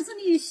妇来这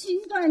里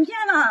寻短见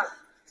了。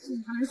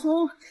警察来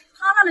说，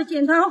他那的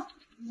剪刀，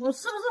我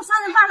是不是杀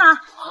人犯了？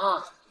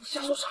啊，你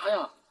瞎说啥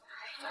呀？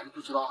咱不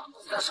知道，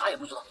咱啥也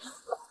不知道。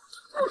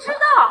不知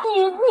道？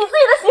你自己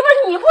的媳妇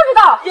你不知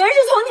道？人是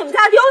从你们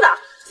家丢的，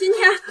今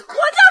天我就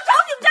要找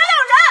你们家要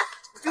人。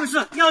就是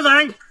要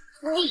人。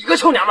你个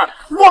臭娘们，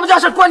我们家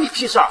事关你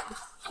屁事！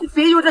你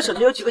别以为在省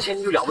城有几个钱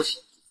你就了不起。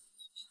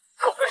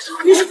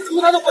你是出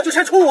他的火就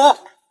先出我。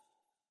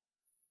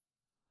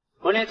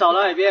我你找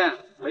了一遍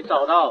没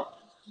找到，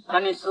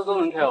但你失踪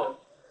人口，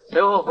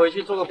随后回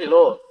去做个笔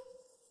录。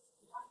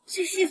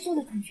这戏做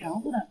的挺全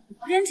乎的，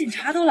连警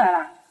察都来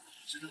了。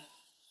知道？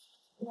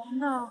难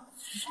道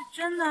是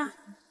真的？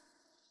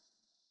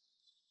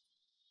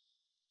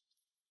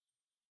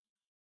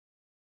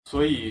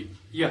所以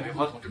叶梅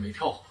花同志没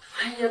跳。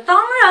哎呀，当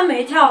然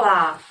没跳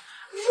啦！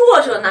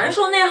弱者难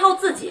受内耗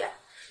自己，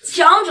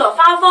强者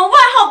发疯外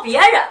耗别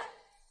人。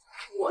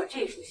我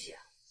这出戏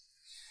啊，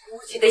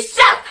估计得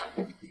吓死他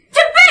们，这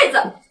辈子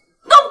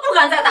都不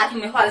敢再打听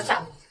梅花的下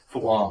落。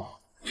富光，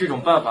这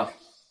种办法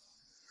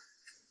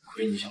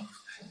亏你想不出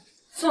来。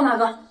宋大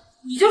哥，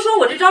你就说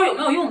我这招有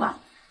没有用吧？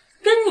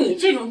跟你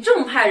这种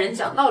正派人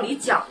讲道理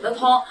讲得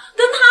通，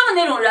跟他们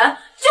那种人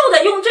就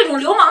得用这种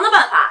流氓的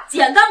办法，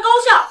简单高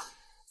效。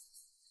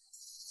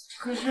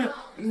可是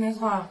梅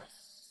花，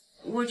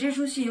我这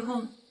出戏以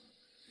后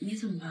你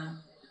怎么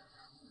办？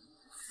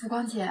浮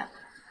光姐，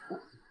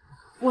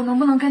我能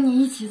不能跟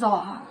你一起走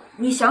啊？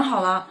你想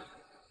好了，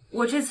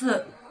我这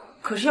次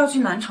可是要去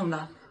南城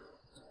的。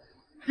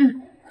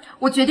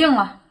我决定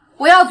了，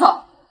我要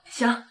走。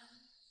行。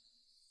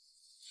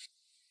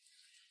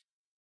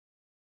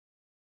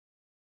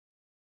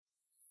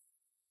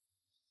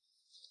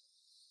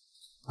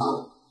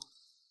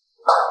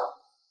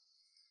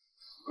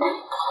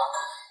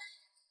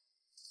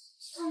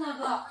宋大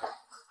哥，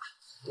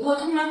我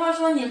听梅花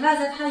说你赖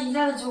在他姨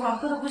家的酒馆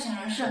喝得不省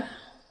人事，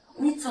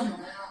你怎么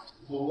了呀？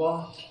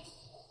我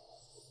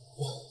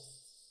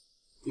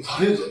你到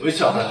底怎么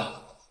想的呀？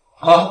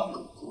啊？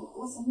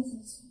我怎么想？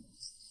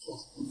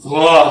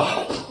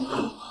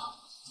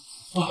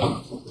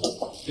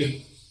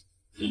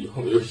你有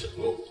没有想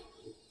过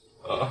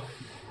我啊？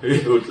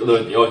谁都知道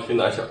你要去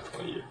南下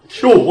创业，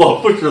就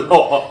我不知道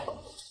啊。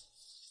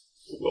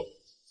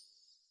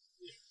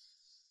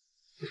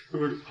你是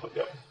不是讨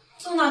厌我？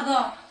宋大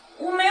哥，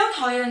我没有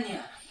讨厌你，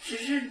只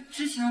是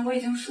之前我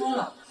已经说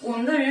了，我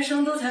们的人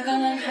生都才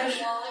刚刚开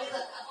始，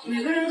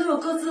每个人都有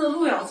各自的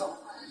路要走。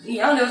你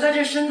要留在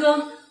这深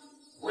耕，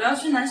我要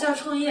去南下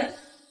创业，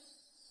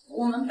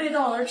我们背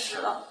道而驰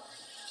了，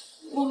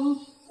我们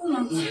不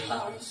能背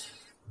道而驰。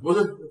不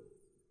是，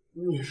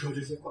你说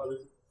这些话的，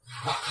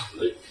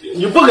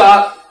你不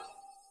敢。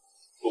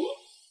不管，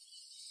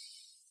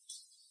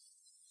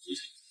一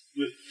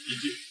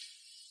句。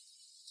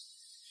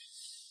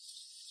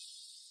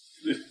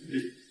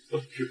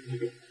那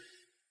个。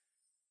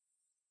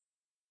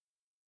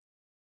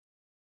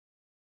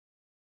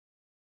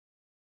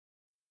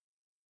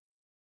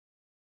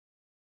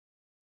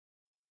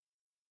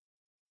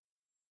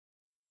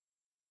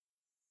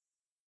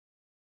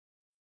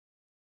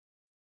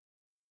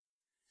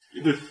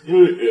你的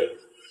心里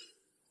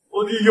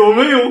到底有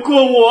没有过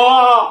我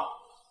啊？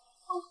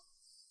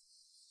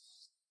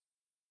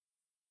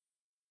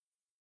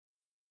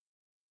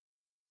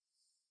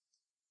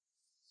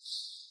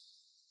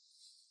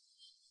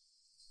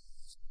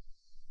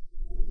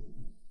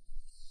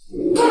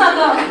宋大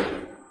哥，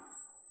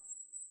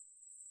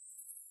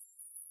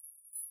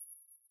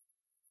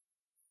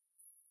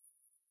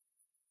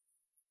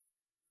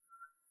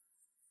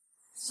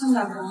宋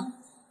大哥，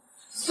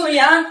宋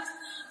岩，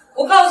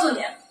我告诉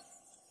你，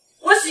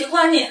我喜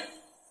欢你。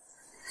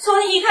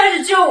从你一开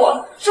始救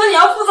我说你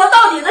要负责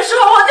到底的时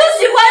候，我就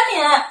喜欢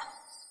你。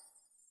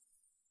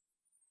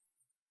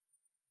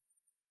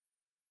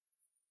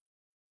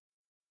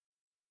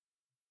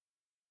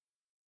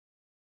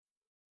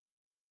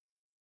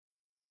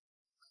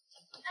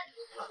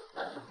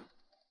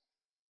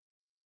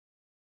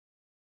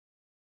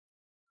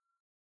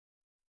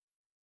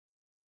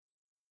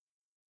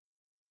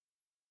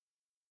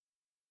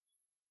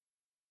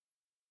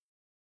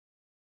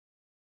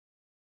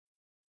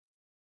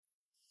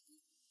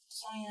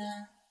宋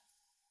岩，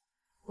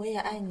我也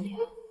爱你，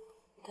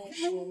但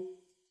是我不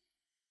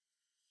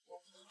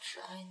能只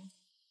爱你。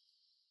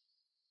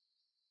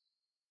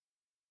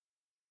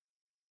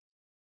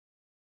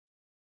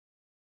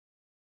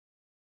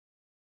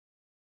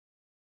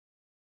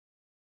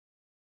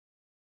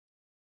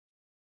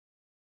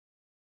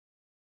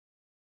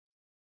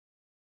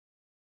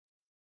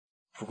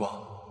不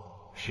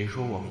过，谁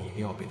说我们一定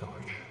要背道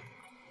而驰？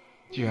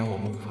既然我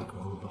们无法得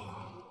路的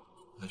话，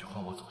那就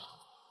换我走了。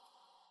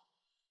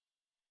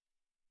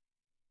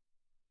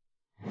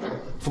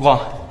福光，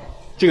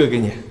这个给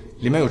你，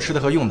里面有吃的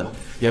和用的，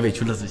别委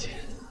屈了自己。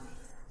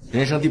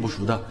人生地不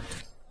熟的。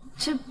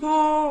这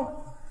包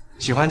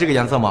喜欢这个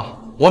颜色吗？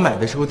我买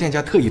的时候店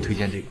家特意推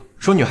荐这个，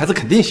说女孩子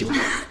肯定喜欢。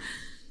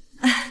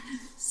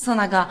宋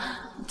大哥，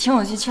听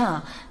我句劝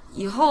啊，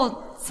以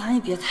后咱也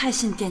别太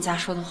信店家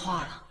说的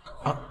话了。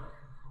啊，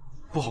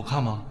不好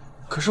看吗？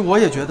可是我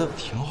也觉得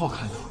挺好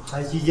看的。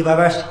还唧唧歪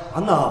歪啥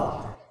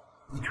呢？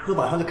你车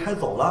马上就开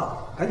走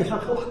了，赶紧上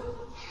车吧。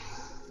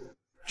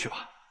去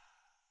吧。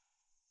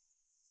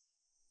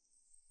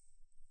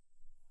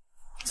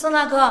宋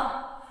大哥，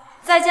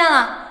再见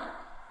了。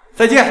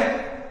再见。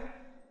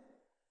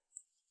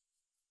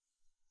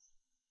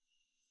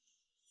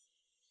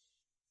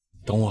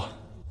等我。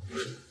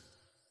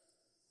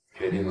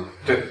决定了？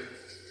对。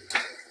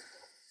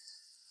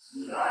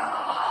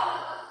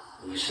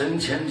你升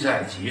迁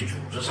在即，组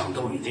织上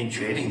都已经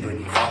决定对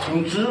你发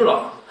通知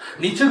了。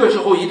你这个时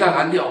候一旦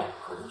按掉，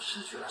可就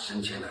失去了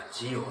升迁的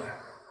机会。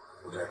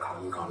不再考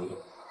虑考虑？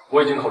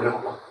我已经考虑好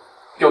了，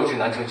调去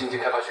南城经济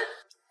开发区。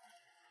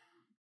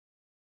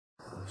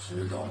我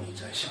知道你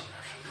在想着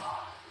什么，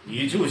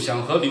你就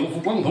想和刘福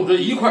光同志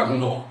一块工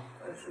作。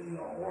但是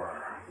偶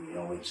尔你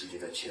要为自己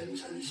的前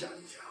程想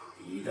一想，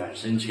一旦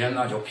升迁，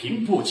那就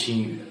平步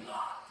青云了。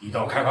一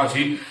到开发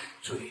区，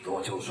最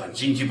多就算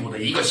经济部的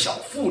一个小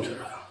副职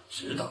了，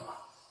值得吗？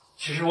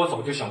其实我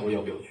早就想过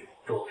要不要去，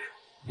周老师，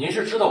您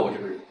是知道我这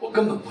个人，我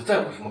根本不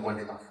在乎什么官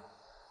职大夫。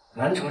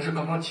南城是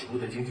刚刚起步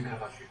的经济开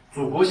发区，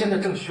祖国现在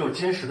正需要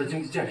坚实的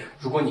经济建设。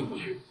如果你不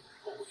去，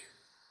我不去，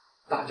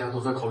大家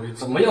都在考虑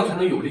怎么样才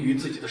能有利于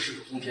自己的仕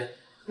途通天。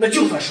那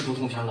就算仕途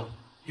通天了，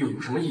又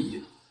有什么意义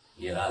呢？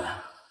叶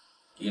兰，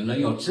你能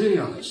有这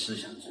样的思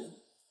想自由，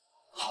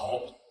好。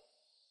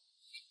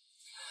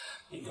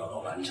你调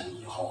到南城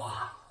以后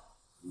啊，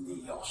一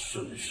定要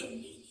顺顺利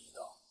利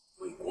的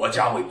为国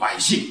家为百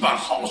姓办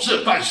好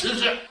事办实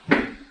事。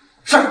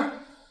是，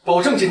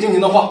保证谨记您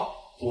的话，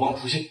不忘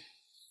初心。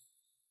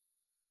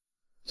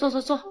坐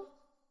坐坐。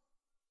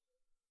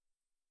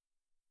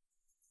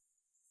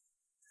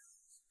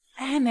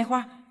哎，梅花，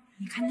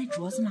你看那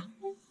镯子吗？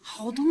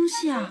好东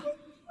西啊，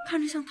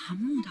看着像檀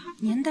木的，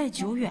年代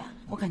久远，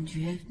我感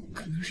觉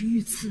可能是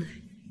御赐哎。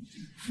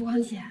福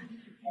光姐，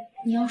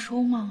你要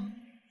收吗？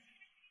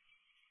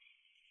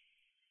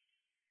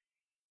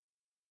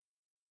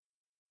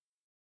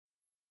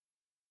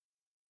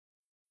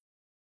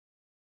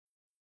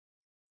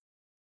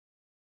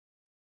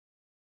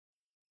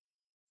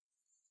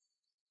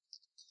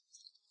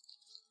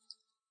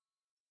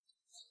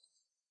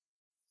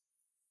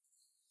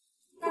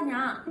大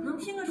娘，能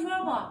拼个车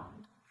不？啊，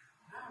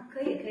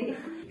可以可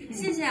以，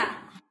谢谢。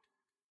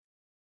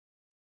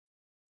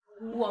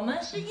我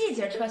们是一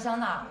节车厢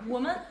的，我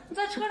们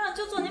在车上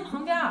就坐您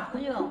旁边。哎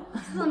呦，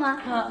是吗？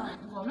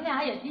我们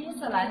俩也第一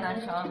次来南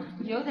城，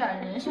有点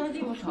人生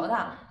地不熟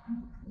的。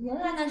您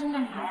来南城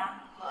干啥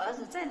呀？我儿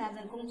子在南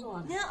城工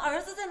作。您儿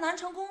子在南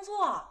城工作？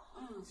哇，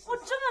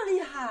这么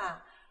厉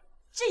害！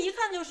这一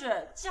看就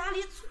是家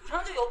里祖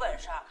上就有本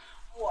事。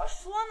我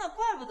说呢，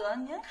怪不得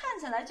您看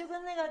起来就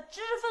跟那个知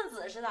识分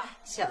子似的。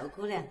小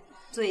姑娘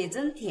嘴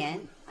真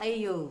甜，哎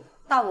呦，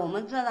到我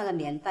们这那个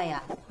年代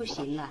呀，不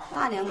行了。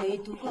大娘没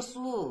读过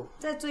书，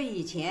在最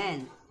以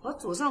前，我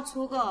祖上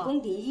出过宫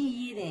廷御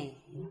医的。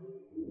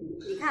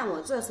你看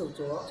我这手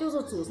镯就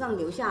是祖上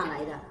留下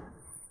来的。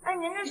哎，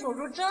您这手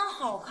镯真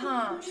好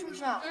看，是不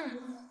是？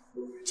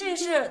这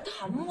是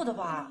檀木的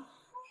吧？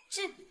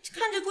这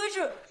看这规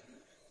制，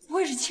不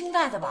会是清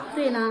代的吧？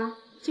对啦，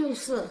就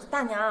是。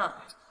大娘，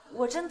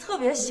我真特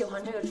别喜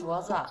欢这个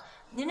镯子，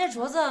您这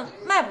镯子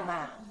卖不卖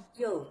啊？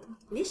哟，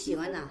你喜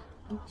欢呐？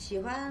喜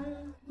欢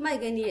卖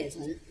给你也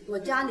成，我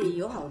家里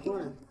有好多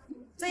人。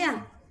这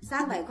样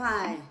300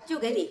块就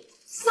给你。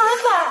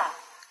300？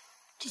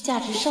这价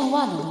值上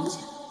万的东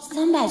西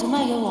，300就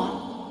卖给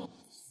我？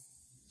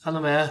看到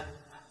没？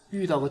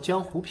遇到个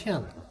江湖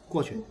骗子，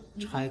过去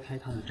拆开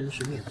他的真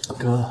实面目。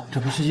哥，这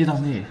不是意大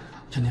利，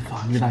这里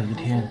法律大于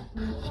天，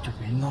你就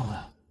别闹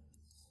了。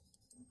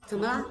怎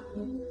么了？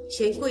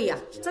嫌贵呀？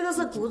这个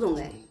是古董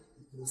哎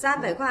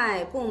，300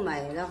块不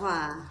买的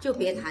话就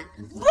别谈。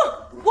不，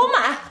我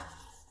买。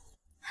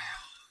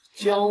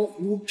江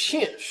湖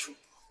骗术，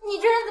你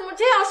这人怎么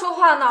这样说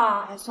话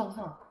呢？哎，算了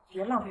算了，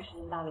别浪费时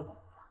间搭理我。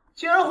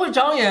既然会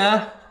长眼，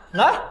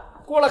来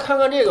过来看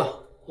看这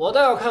个，我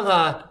倒要看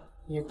看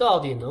你到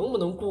底能不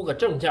能估个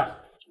正价。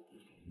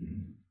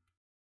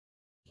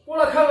过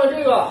来看看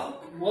这个，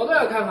我倒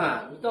要看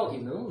看你到底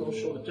能不能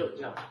说个正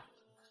价。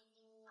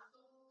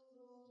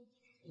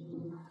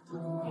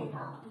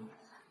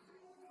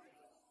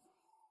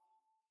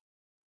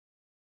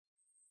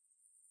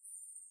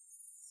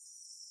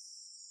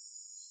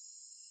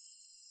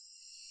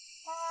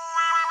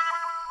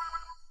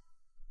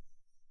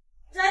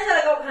摘下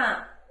来给我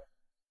看。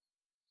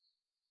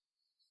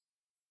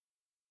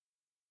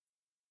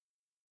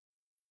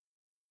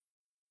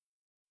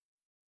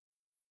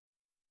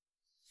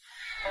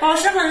宝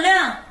石很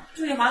亮，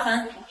注意划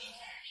痕。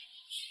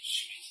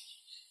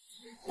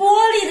玻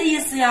璃的意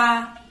思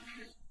呀。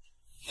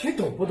你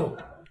懂不懂？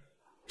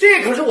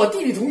这可是我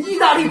弟弟从意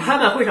大利拍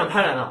卖会上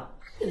拍来的，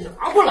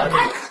拿过来。哎，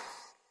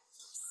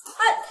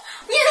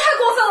你也太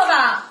过分了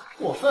吧！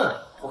过分？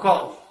我告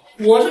诉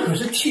你，我这可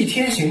是替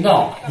天行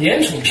道，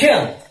严惩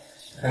骗子。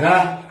看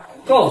看，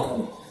告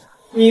诉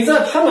你，你在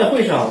拍卖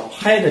会上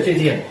拍的这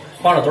件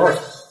花了多少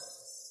钱？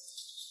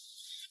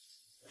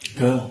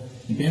哥，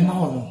你别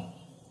闹了，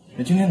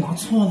我今天拿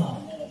错了，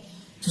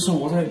这是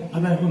我在拍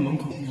卖会门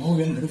口遥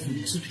远买的仿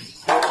制品，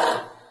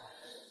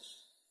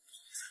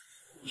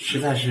实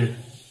在是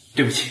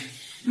对不起。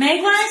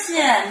没关系，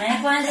没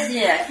关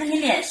系，看你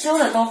脸羞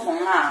的都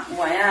红了，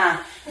我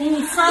呀给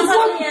你擦擦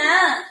脸。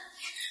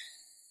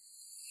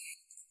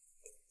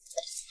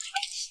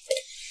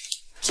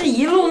这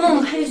一路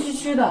弄得黑黢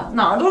黢的，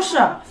哪儿都是，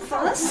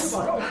烦死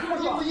了！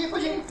不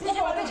行，你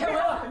把这钱还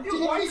了，今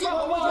天必须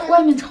好吗？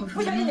外面吵什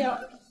么？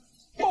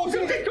保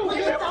证这周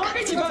天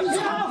给你们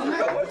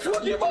让我出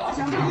去吧！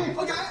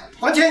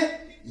还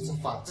钱！你这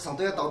纺织厂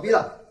都要倒闭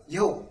了，以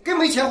后更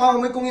没钱还我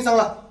们供应商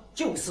了。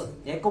就是，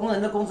连工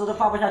人的工资都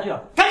发不下去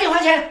了，赶紧还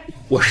钱！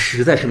我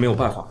实在是没有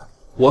办法了，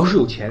我要是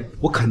有钱，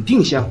我肯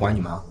定先还你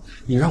们啊！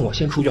你让我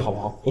先出去好不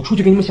好？我出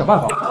去给你们想办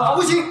法。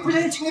不行，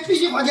今天必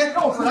须还钱，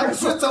让我出来，我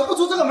走不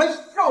出这个门。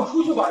让我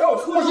出去吧，让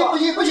我出去吧！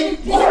不行！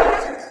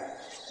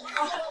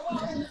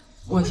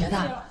我觉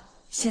得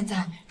现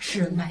在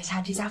是买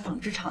下这家纺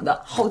织厂的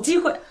好机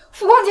会。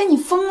浮光姐，你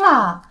疯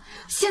了！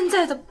现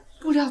在的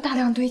布料大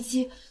量堆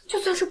积，就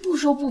算是不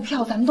收布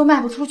票，咱们都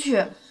卖不出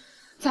去。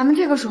咱们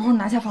这个时候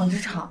拿下纺织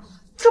厂，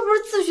这不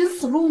是自寻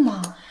死路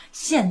吗？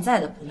现在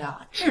的布料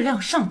啊，质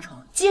量上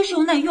乘，结实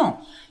又耐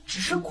用，只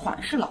是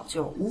款式老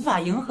旧，无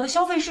法迎合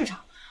消费市场。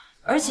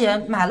而且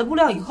买了布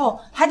料以后，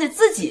还得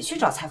自己去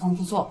找裁缝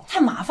布做，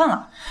太麻烦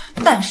了。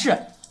但是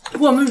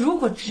我们如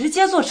果直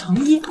接做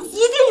成衣，一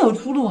定有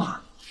出路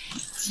啊！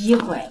机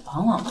会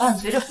往往伴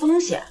随着风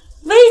险，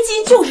危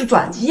机就是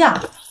转机啊！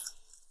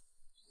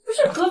不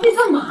是，隔壁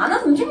干嘛呢？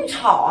怎么这么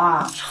吵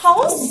啊？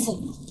吵死了！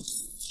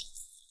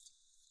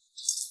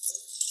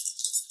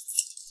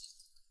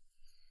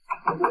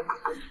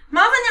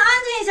麻烦您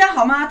安静一些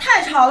好吗？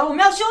太吵了，我们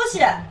要休息。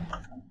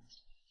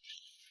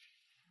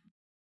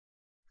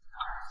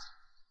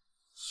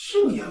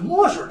素颜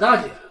墨水大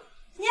姐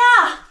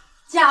呀，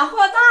假货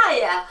大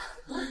爷，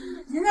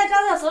您在招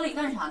待所里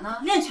干啥呢？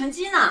练拳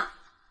击呢？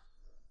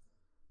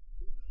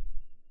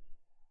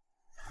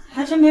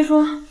还真别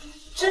说，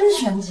真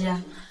拳击。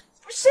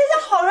谁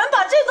家好人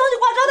把这东西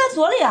挂招待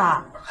所里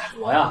啊？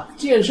我呀，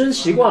健身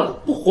习惯了，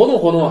不活动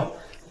活动啊，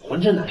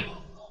浑身难受。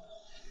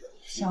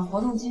想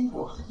活动筋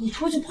骨，你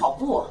出去跑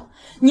步。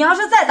你要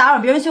是再打扰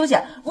别人休息，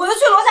我就去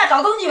楼下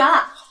找登记员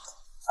了。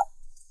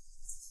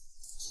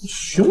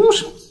凶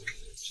手。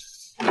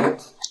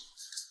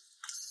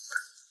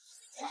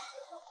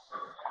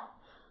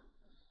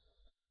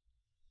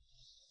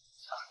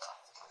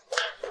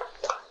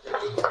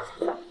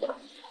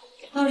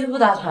倒是不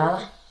打柴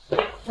了，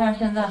但是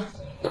现在更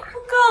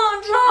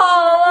吵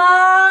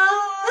了。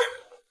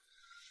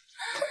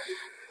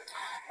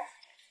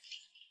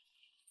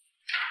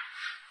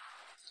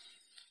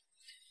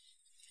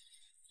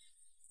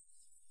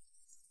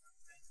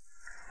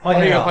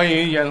欢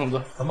迎严同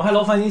志，怎么还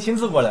劳烦您亲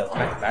自过来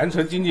了？南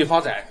城经济发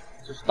展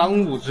这是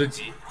当务之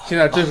急，现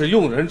在正是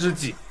用人之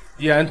际。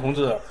严同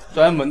志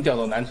专门调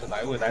到南城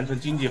来为南城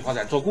经济发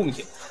展做贡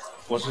献，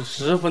我是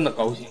十分的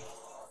高兴。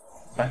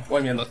来，外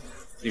面的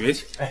里面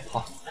请。哎，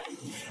好。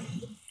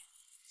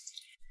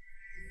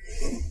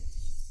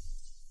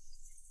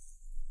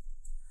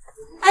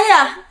哎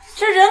呀，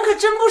这人可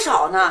真不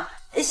少呢。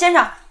哎，先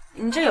生，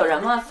你这有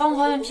人吗？方不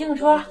方便拼个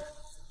车？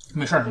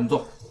没事，你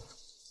坐。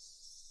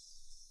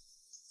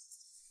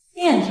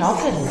面条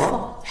配萝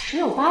卜，十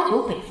有八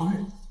九北方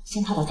人。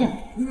先套到进来。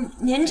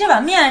您这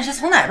碗面是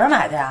从哪边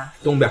买的呀？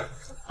东边。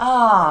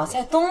哦，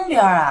在东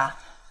边啊。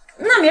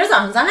那明儿早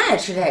上咱俩也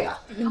吃这个。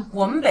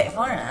我们北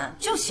方人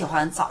就喜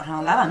欢早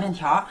上来碗面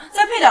条，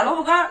再配点萝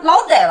卜干，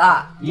老得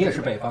了。你也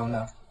是北方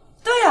的？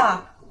对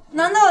呀，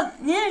难道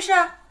您也是？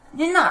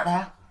您哪儿的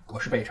呀？我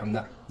是北城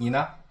的，你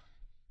呢？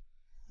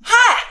嗨，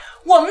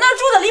我们那儿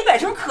住的离北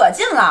城可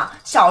近了。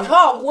小时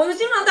候我就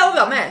经常带我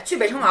表妹去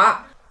北城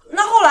玩，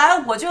那后来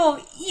我就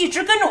一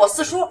直跟着我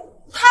四叔，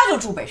他就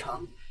住北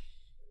城。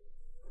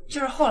就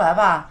是后来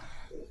吧，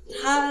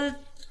他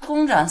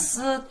工展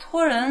司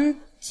托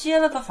人接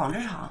了个纺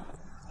织厂，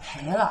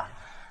赔了。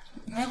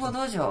没过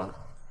多久，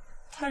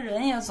他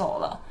人也走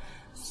了，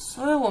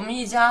所以我们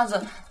一家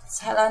子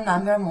才来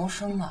南边谋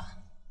生的。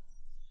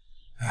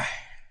唉，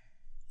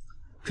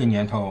这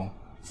年头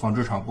纺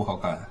织厂不好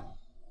干，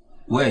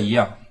我也一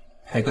样，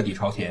赔个底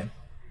朝天，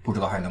不知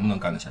道还能不能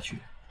干得下去。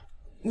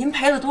您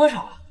赔了多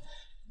少啊？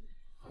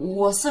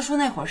我四叔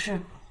那会儿是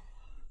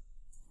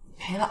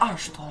赔了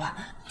20多万，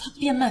他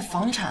变卖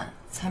房产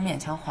才勉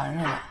强还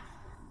上来。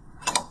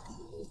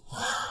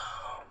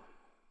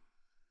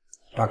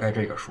大概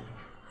这个数，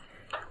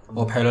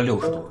我赔了60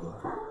多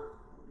个。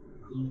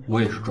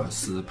我也是转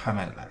司拍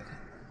卖来的，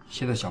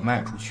现在想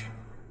卖出去，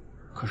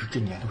可是这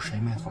年头谁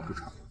卖纺织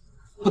厂，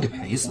不得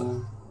赔死？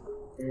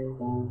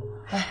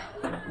哎，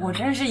我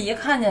真是一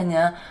看见您，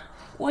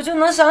我就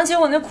能想起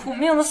我那苦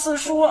命的四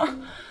叔。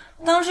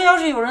当时要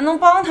是有人能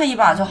帮他一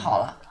把就好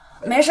了。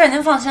没事，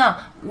您放心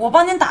啊，我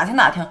帮您打听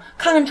打听，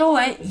看看周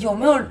围有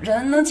没有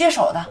人能接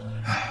手的。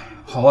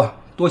好啊，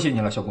多谢你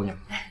了，小姑娘。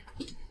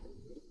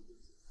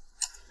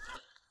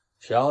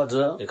小伙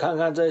子，你看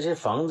看这些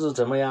房子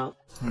怎么样？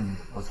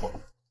不错。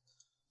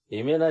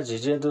里面那几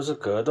间都是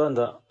隔断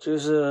的，就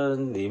是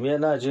里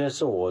面那间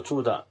是我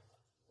住的，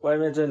外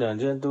面这2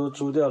间都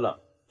租掉了，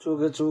租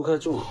给租客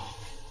住。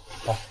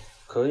好，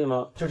可以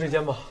吗？就这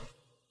间吧。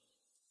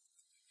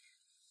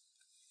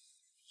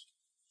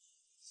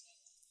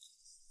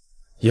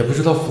也不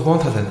知道福光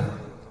他在哪，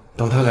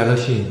等他来了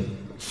信，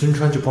孙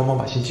川就帮忙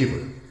把信寄过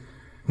来，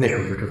那时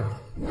候就知道了。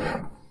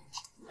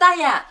大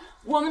爷，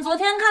我们昨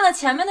天看了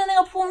前面的那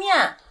个铺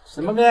面。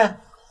什么面？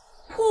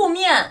铺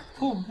面。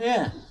铺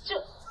面。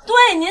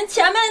对，您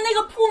前面的那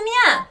个铺面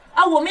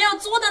啊，我们要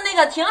租的那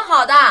个挺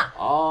好的。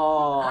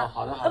哦，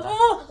好的好的。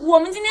不，我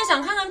们今天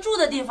想看看住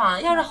的地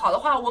方，要是好的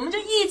话，我们就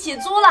一起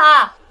租了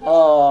啊。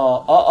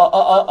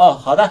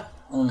好的。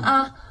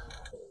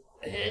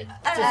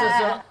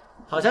这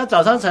好像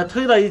早上才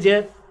退了一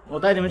间，我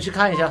带你们去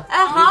看一下。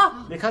哎，好。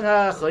你看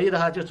看合意的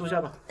话就租下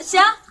吧。行。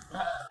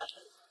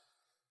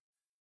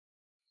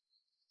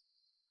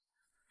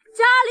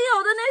家里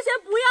有的那些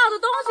不要的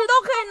东西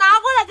都可以拿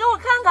过来给我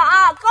看看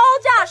啊，高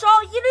价收，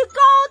一律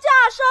高价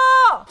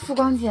收。富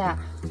光姐，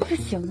这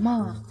行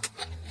吗？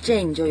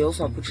这你就有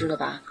所不知了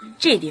吧？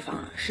这地方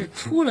啊是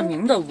出了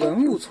名的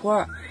文物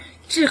村，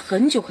这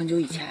很久很久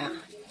以前啊，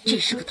这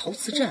是个陶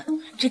瓷镇，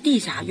这地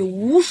下有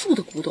无数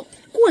的古董，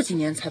过几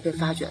年才被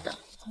发掘的。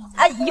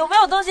哎，有没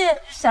有东西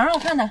想让我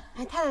看的？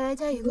哎，太奶奶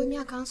家有个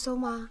面缸收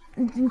吗？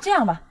你这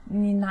样吧，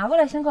你拿过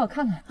来先给我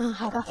看看。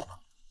好的。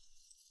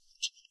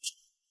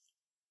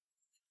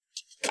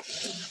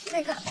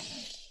那个，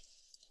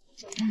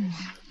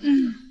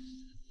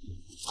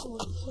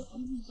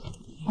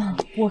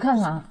我看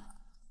看啊。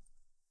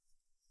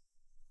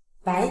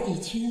白底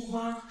青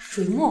花，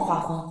水墨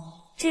画风，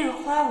这个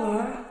花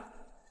纹，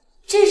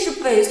这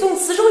是北宋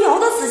磁州窑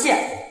的瓷器。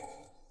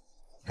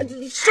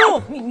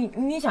收，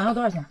你想要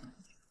多少钱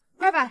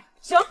？200。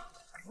行，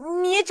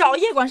你找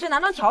夜管事拿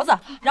张条子，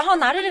然后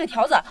拿着这个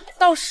条子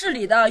到市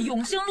里的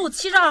永兴路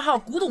72号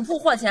古董铺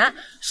货钱，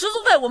食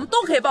宿费我们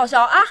都可以报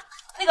销啊。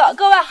那个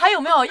各位还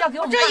有没有要给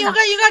我们看的？这有个，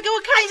给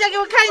我看一下，给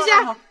我看一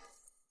下。好。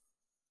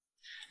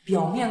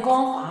表面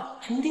光滑，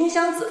成丁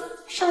香紫，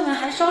上面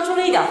还烧出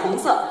了一点红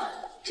色，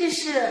这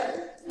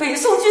是北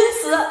宋钧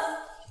瓷。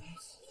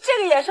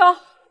这个也收。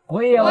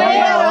我也。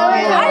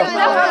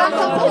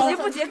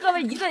不急，各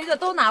位一个一个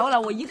都拿过来，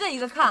我一个一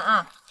个看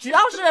啊。只要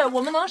是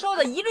我们能收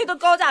的，一律都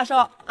高价收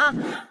啊。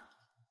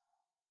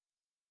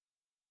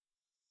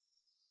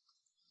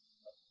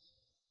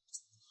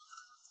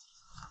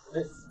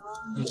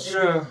你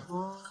是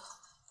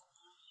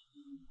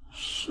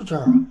这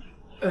儿？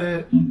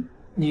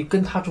你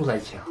跟他住在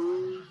一起啊？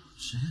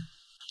谁？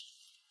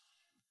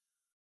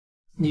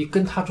你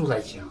跟他住在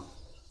一起啊？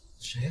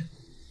谁？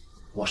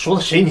我说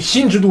的谁，你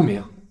心知肚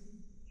明。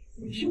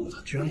没想到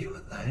他居然有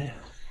了男人。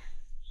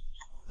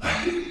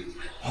哎，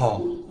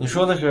你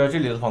说的是这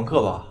里的房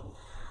客吧？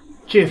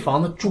这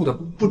房子住的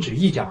不止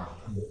一家，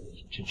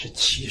真是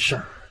奇事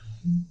儿。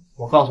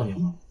我告诉你了，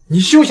你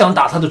休想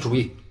打他的主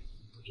意。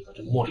不知道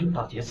这陌生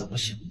大姐怎么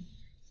想，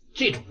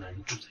这种男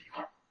人住在一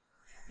块儿。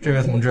这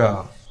位同志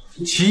啊，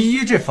其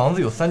一，这房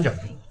子有3间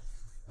住，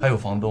还有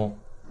房东；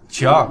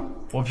其二，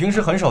我平时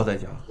很少在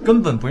家，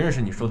根本不认识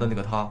你说的那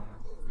个他。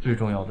最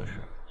重要的是，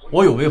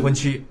我有未婚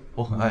妻，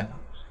我很爱她，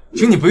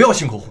请你不要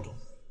信口胡诌。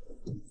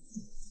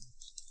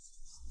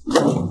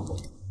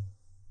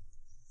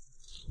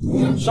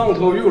上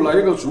头又来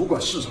一个主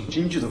管市场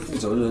经济的负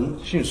责人，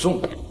姓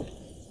宋，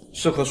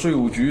是和税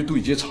务局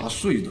对接查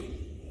税的，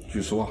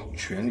据说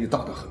权力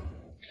大得很。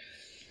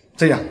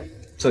这样，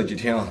这几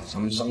天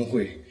咱们商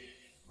会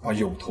把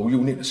有头有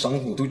脸的商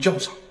户都叫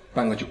上，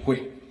办个酒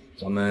会，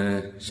咱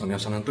们商量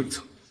商量对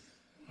策。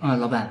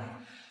老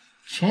板，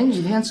前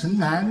几天城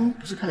南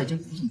不是开了一间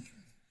古董局，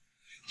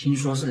听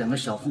说是2个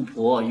小富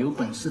婆有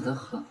本事得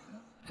很，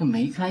这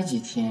没开几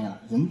天啊，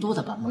人多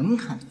的把门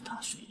槛都打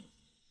碎了。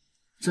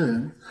这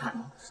人喊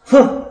吗？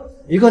哼，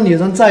一个女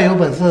人再有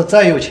本事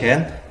再有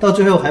钱，到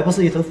最后还不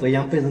是一头肥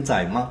羊被人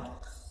宰吗？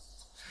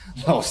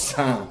老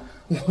三，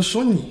我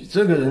说你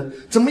这个人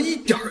怎么一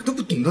点都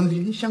不懂得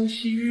怜香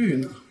惜玉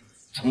呢？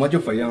怎么就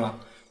肥羊了？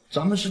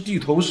咱们是地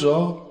头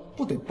蛇，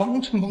不得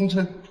帮衬帮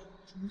衬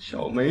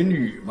小美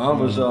女吗？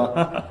不是？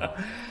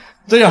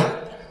这样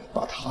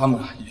把他们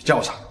也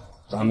叫上，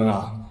咱们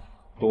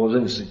多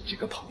认识几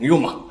个朋友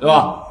嘛，对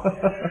吧？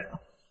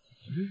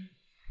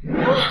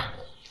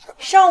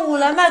上午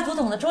来卖古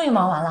董的终于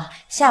忙完了，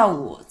下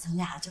午咱们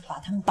俩就把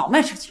他们倒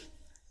卖出去。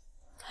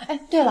哎，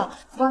对了，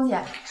光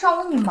姐，上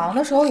午你忙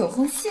的时候有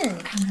封信，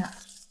你看看。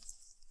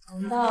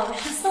难道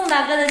是宋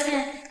大哥的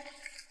信？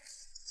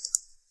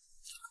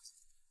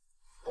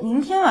明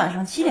天晚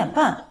上7点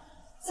半，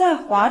在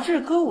华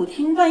智歌舞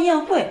厅办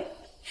宴会，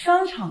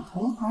商场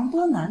同行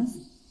多男子，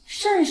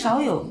甚少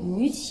有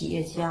女企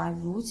业家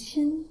如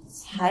今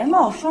才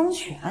貌双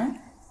全。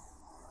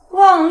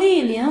望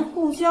莅临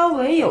沪交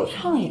为友，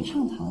畅饮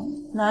畅谈。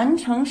南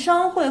城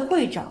商会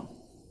会长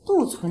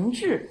杜存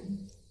志，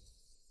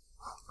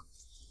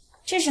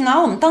这是拿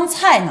我们当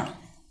菜呢。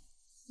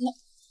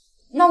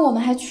那我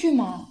们还去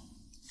吗？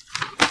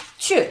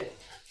去，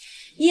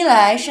一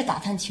来是打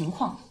探情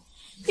况，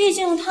毕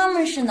竟他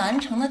们是南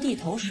城的地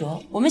头蛇，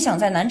我们想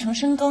在南城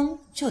深耕，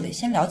就得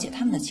先了解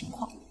他们的情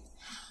况。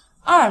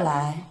二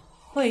来，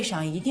会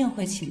上一定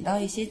会请到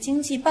一些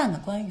经济办的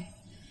官员，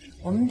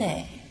我们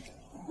得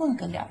问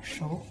个脸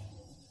熟。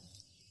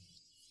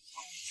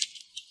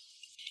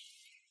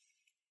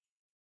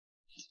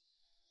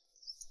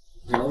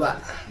李老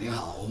板您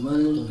好，我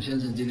们董先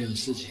生今天有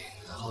事情，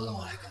然后让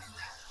我来跟您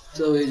谈。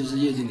这位就是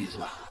叶经理是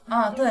吧？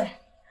啊，对。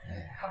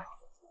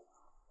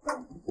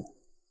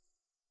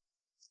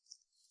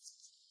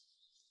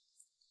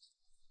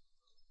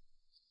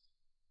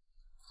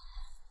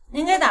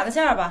您给打个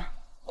价吧，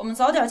我们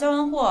早点交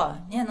完货，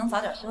您也能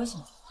早点休息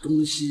嘛。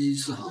东西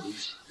是好东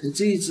西，可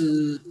这一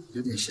只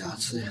有点瑕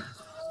疵呀。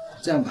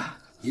这样吧，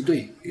一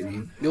对给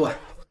您6万。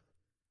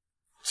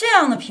这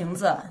样的瓶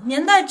子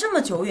年代这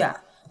么久远，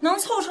能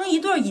凑成一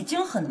对已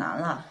经很难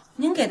了。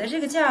您给的这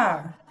个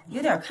价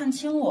有点看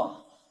轻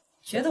我，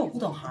觉得我不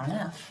懂行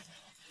呀。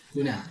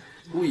姑娘，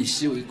物以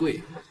稀为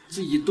贵，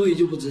这一对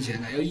就不值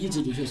钱了，要一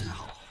枝独秀才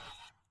好。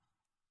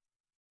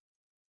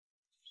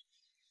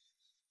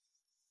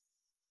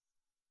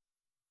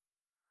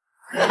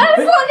哎，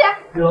凤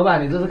姐，李老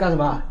板，你这是干什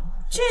么？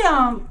这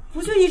样不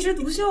就一枝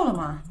独秀了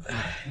吗？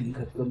哎，你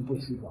可真不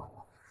细找。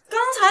刚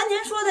才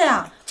您说的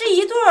呀，这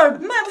一对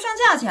卖不上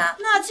价钱。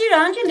那既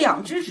然这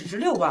2只只值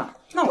6万，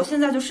那我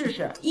现在就试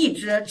试一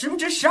只值不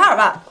值12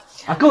万。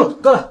啊，够了，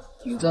够了！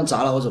你这样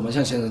砸了，我怎么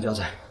向先生交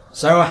差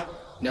？12万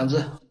，2只，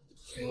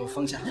给我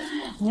放下。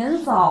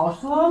您早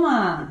说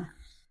嘛！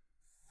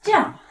这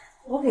样，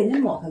我给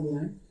您抹个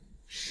零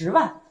，10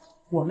万。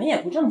我们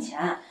也不挣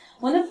钱，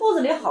我那铺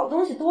子里好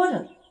东西多着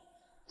呢，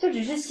就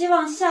只是希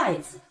望下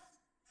一次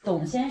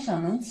董先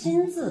生能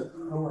亲自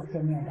和我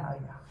见面聊一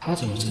聊。他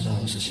怎么知道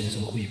是先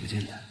生故意不见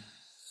的？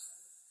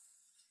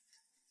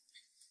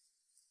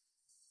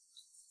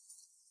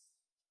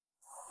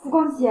浮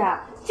光姐，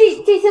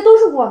这些都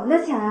是我们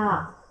的钱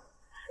啊！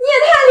你也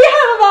太厉害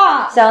了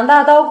吧！想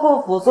大刀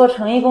阔斧做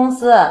成衣公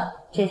司，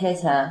这些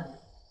钱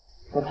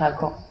不太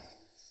够。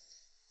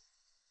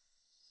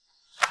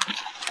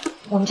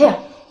我们这样，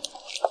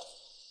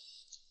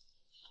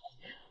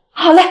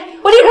好嘞，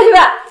我立刻去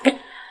办。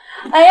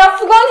哎呀，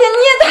浮光姐，你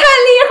也太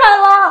厉害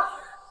了！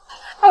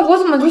哎，我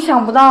怎么就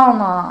想不到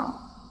呢？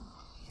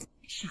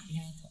傻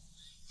丫头，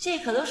这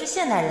可都是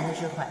现代人的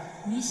智慧，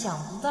你想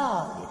不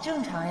到也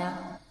正常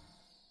呀。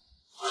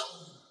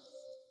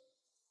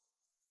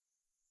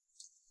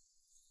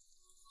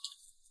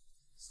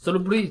斯鲁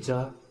布利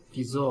加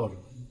迪兹奥尔，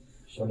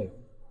小柳，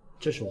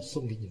这是我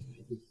送给你的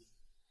礼物。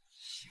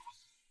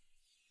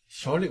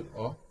小柳，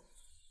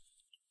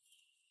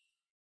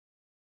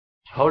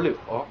小柳，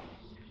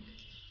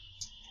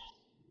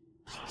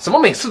怎么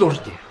每次都是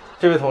你？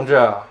这位同志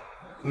啊，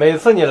每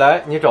次你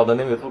来，你找的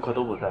那位租客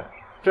都不在，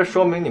这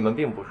说明你们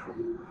并不熟。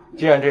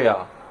既然这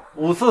样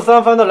，5次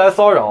3番的来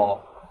骚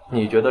扰，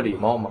你觉得礼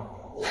貌吗？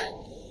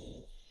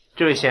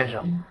这位先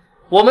生，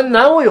我们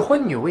男未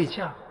婚女未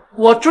嫁，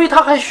我追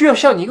她还需要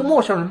向你一个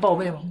陌生人报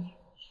备吗？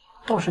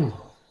倒是你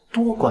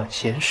多管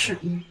闲事，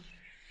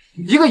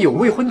一个有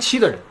未婚妻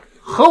的人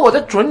和我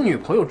的准女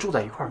朋友住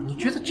在一块儿，你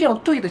觉得这样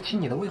对得起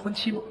你的未婚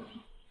妻吗？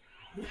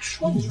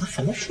说你的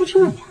什么事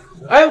情啊？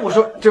哎，我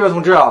说这位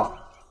同志啊，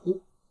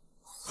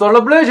斯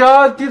鲁布利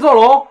加迪兹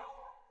奥尔。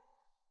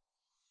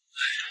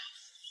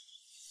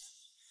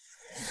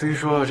虽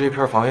说这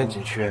片房源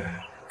紧缺，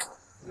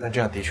但这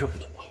样的确不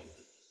妥。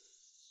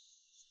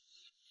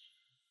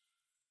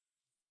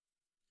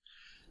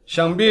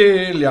想必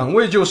2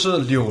位就是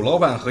柳老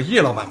板和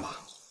叶老板吧？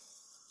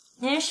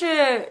您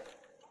是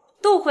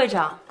杜会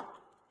长，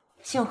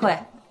幸会。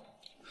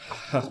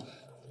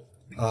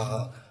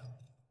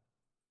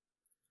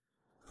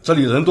这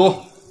里人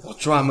多，我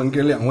专门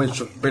给2位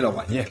准备了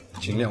晚宴，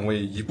请2位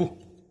移步。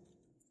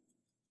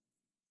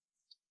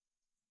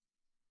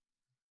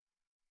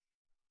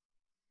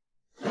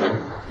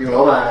柳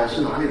老板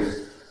是哪里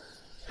人？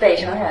北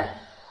城人。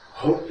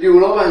哦，柳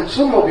老板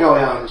这么漂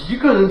亮，一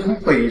个人从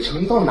北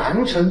城到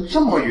南城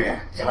这么远，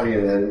家里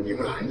人也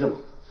不拦着吗？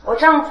我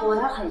丈夫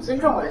他很尊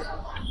重我的想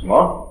法。什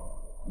么？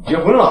你结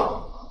婚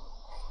了？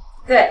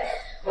对，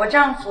我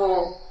丈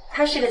夫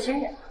他是个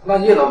军人。那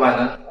叶老板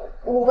呢？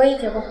我也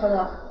结过婚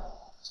了。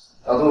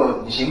老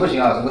杜，你行不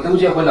行啊？怎么都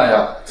结婚了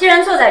呀？既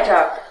然坐在这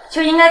儿，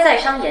就应该在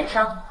商言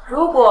商。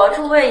如果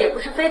诸位也不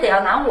是非得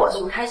要拿我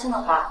寻开心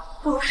的话，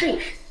不如试一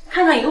试，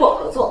看看与我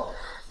合作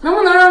能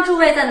不能让诸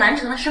位在南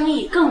城的生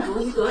意更如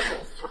鱼得水。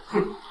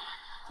哼，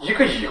一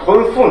个已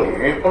婚妇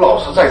女不老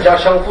实在家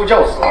相夫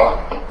教子，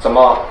怎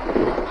么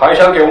还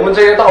想给我们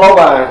这些大老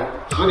板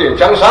指点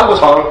江山不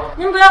成？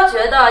您不要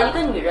觉得一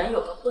个女人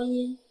有了婚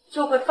姻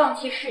就会放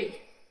弃事业。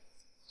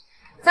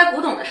在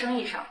古董的生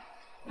意上，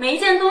每一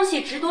件东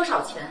西值多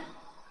少钱，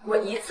我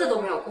一次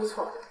都没有估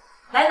错。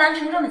来南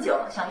城这么久，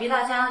想必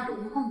大家有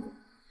目共睹，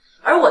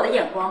而我的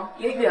眼光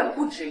也远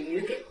不止于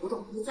给古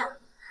董估价，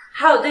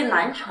还有对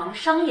南城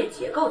商业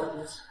结构的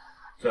估计。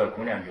这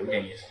姑娘有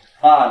点意思。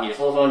那你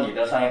说说你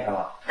的商业看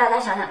法？大家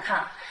想想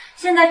看，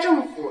现在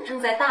政府正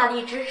在大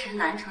力支持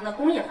南城的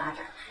工业发展，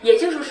也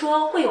就是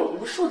说，会有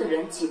无数的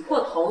人挤破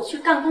头去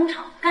干工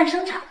厂、干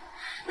生产。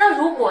那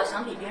如果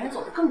想比别人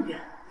走得更远，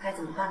该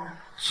怎么办呢？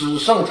纸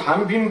上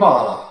谈兵罢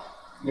了，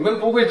你们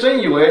不会真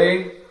以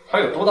为他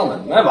有多大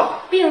能耐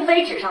吧？并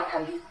非纸上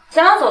谈兵，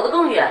想要走得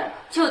更远，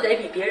就得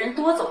比别人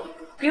多走一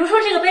步。比如说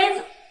这个杯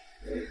子，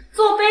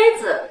做杯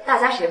子大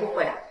家谁不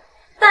会啊？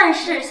但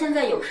是现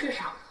在有市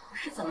场，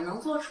是怎么能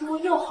做出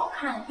又好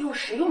看又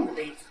实用的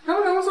杯子？能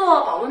不能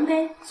做保温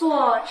杯，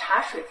做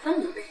茶水分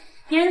离杯？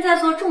别人在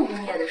做重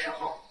工业的时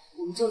候，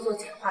我们就做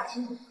简化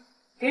轻工；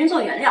别人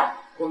做原料，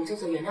我们就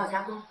做原料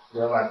加工。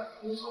原来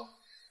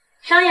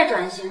商业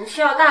转型需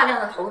要大量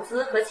的投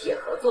资和企业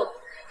合作，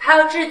还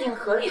要制定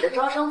合理的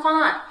招商方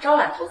案，招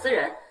揽投资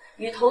人，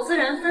与投资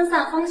人分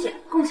散风险，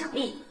共享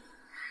利益。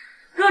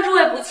若诸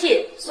位不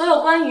弃，所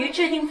有关于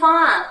制定方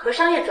案和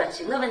商业转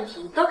型的问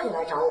题都可以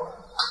来找我。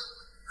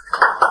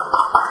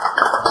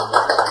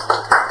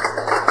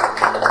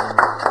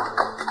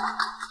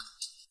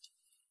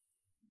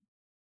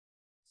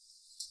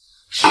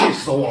气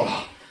死我了！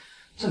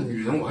这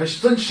女人我还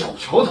是真小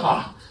瞧她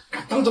了，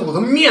敢当着我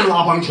的面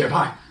拉帮结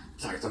派。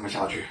再这么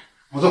下去，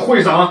我这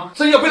会长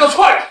真要被她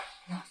踹了。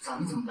那咱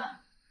们怎么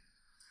办？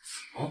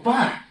怎么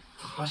办？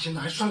她现在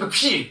还算个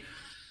屁！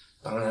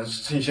当然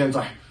是趁现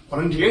在把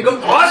她连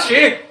根拔起。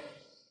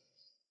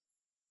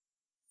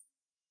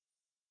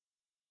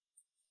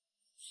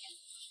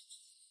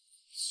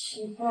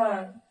奇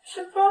怪，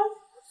这包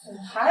怎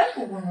么还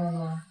不关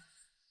呢？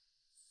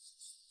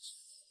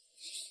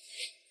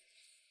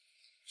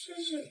这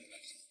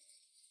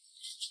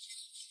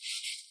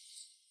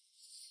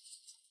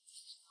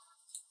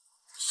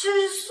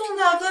是宋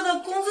大哥的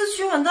工资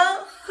取款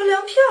单和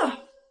粮票。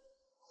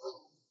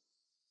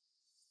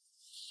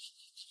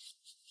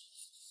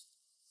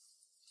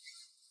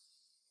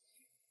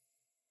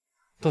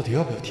到底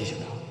要不要提醒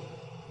他？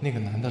那个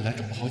男的来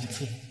找了好几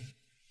次了。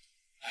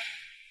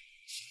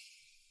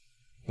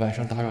晚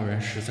上打扰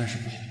人实在是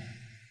不好。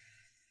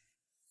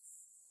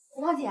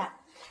胡芳姐，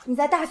你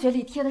在大学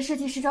里贴的设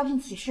计师招聘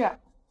启事，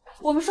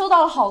我们收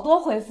到了好多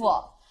回复。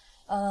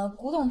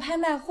古董拍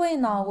卖会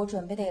呢，我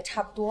准备的也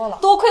差不多了。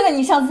多亏了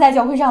你上次在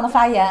酒会上的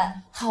发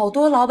言，好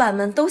多老板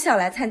们都想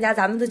来参加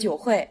咱们的酒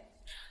会。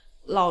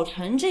老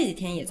陈这几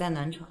天也在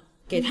南城，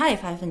给他也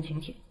发一份请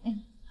帖。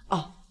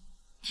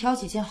挑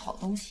几件好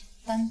东西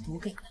单独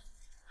给他，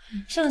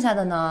剩下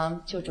的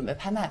呢就准备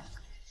拍卖吧。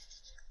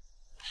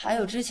还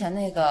有之前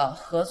那个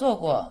合作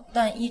过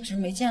但一直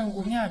没见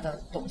过面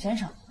的董先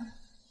生，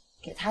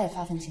给他也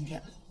发份请帖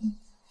吧。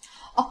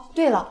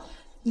对了，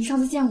你上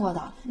次见过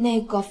的那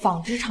个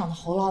纺织厂的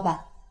侯老板，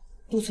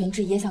杜存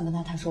志也想跟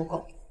他谈收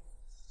购。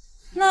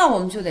那我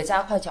们就得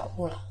加快脚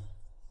步了。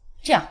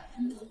这样，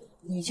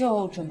你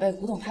就准备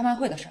古董拍卖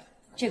会的事儿，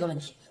这个问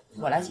题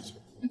我来解决。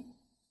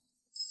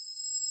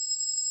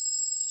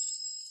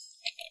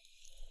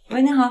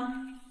喂，你好。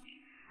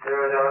这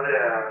位小姐，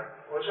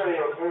我这里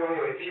有朋友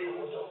有一批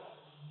古董，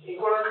你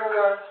过来看看，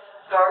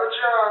打个价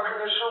看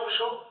看收不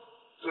收。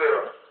对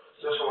了，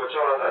这是我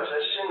叫了南城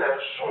新来的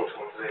宋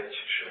同志一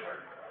起吃饭，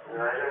你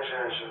来认识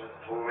认识，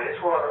我没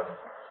错的。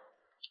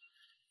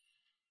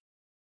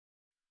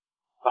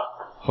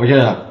侯先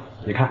生，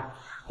你看，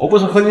我不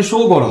是和您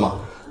说过了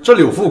吗？这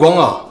柳富光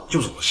啊，就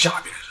是我下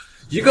边的人，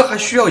一个还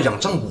需要仰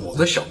仗我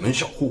的小门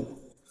小户，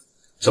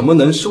怎么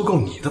能收购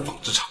你的纺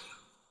织厂呢？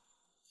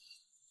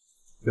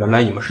原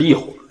来你们是一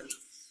伙的。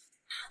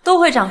窦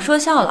会长说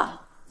笑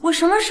了，我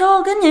什么时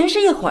候跟您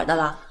是一伙的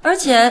了？而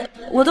且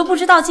我都不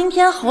知道今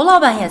天侯老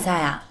板也在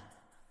啊。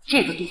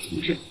这个杜同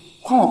志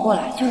诓我过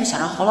来，就是想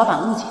让侯老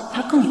板误解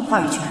他更有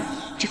话语权，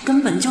这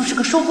根本就是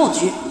个收购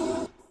局。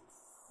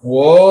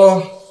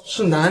我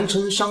是南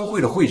城商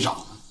会的会长，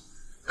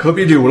可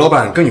比柳老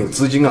板更有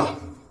资金啊！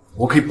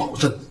我可以保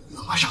证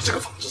拿下这个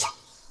纺织厂。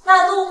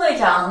那杜会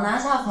长拿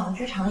下纺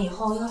织厂以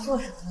后要做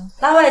什么呢？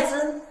拉外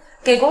资，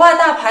给国外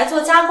大牌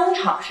做加工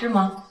厂是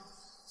吗？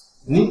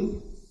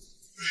你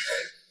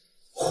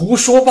胡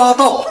说八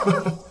道！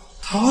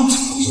他怎么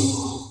知道？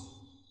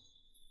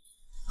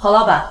侯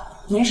老板，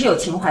您是有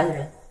情怀的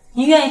人，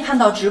您愿意看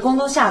到职工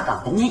都下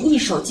岗，您一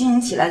手经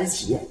营起来的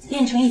企业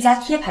变成一家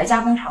贴牌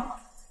加工厂吗？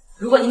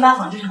如果您把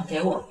纺织厂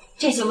给我，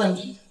这些问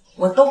题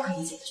我都可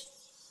以解决。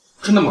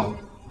真的吗？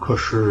可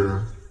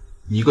是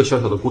一个小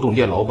小的古董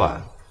店老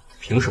板，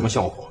凭什么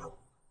向我保证？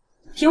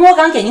凭我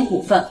敢给您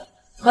股份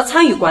和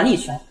参与管理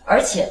权，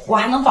而且我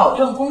还能保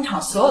证工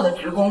厂所有的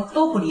职工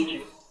都不离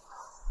职。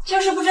就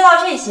是不知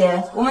道这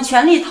些，我们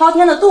全力滔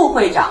天的杜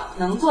会长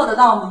能做得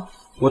到吗？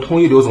我同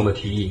意刘总的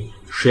提议，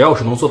谁要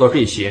是能做到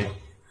这些，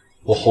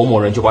我侯某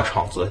人就把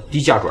厂子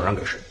低价转让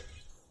给谁。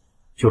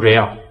就这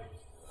样，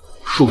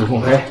恕不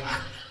奉陪。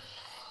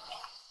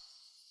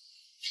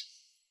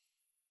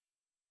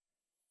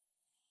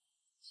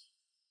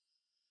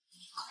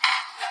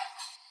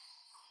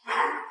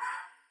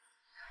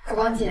浮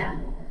光姐，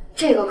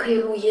这个可以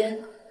录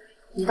音，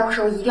你到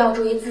时候一定要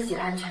注意自己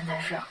的安全才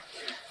是。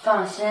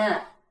放心。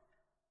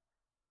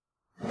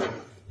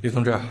李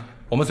同志，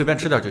我们随便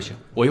吃点就行，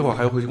我一会儿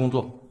还要回去工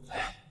作。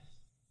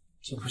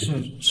这不是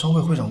商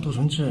会会长杜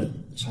承志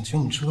想请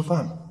我们吃个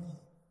饭吗？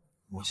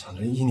我想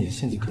着依你的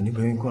性子肯定不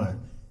愿意过来，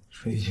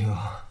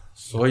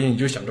所以你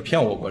就想着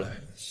骗我过来。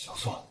小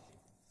宋，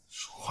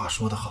说话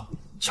说得好，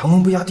强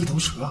龙不压地头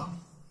蛇啊！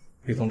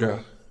李同志，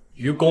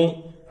于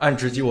公按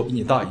职级我比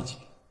你大一级，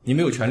你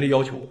没有权利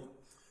要求我。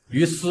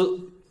于私，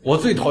我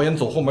最讨厌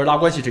走后门拉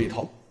关系这一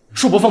套，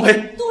恕不奉陪。杜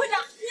会长，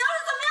你要是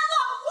怎么样的，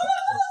我会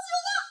不负责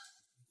的。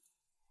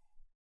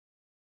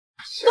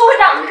杜会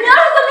长，你要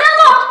是怎么样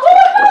的，我会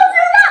不负责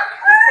的。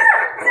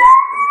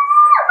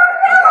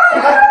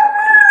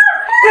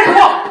干什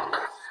么？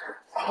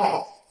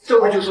哦，这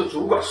不就是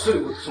主管税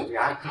务的宋岩？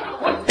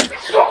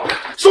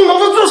宋同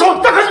志住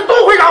手！这可是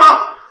杜会长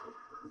啊！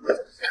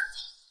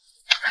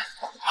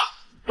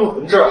杜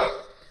同志，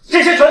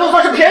这些全都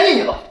算是便宜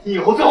你了，你以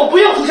后最好不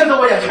要出现在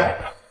我眼前。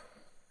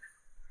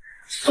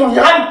宋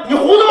岩，你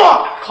糊涂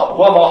吗？看不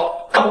惯吗？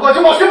看不惯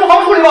就往巡捕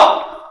房处理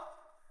吧。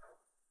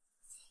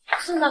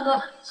宋大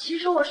哥，其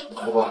实我是……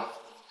不过，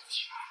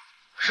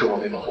是我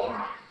没保护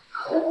好。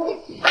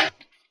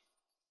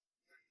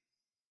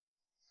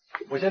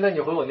我先带你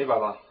回我那边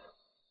吧。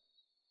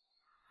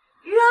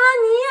原来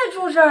你也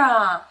住这儿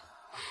啊！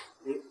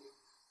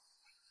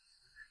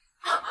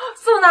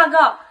宋大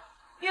哥，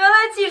原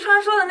来季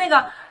川说的那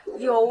个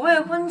有未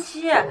婚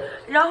妻，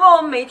然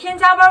后每天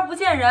加班不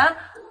见人，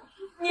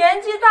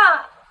年纪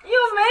大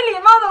又没礼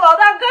貌的老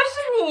大哥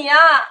是你呀！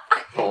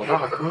老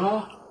大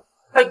哥？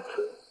哎，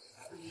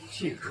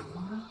季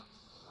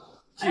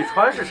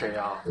川是谁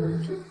呀？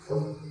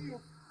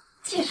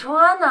季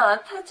川呢？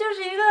他就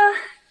是一个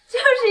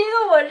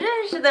我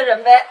认识的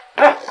人呗。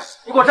哎，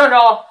你给我站着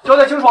啊！交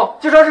代清楚，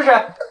季川是谁？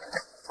哎，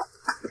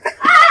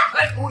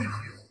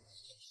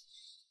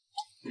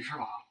没事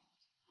吧？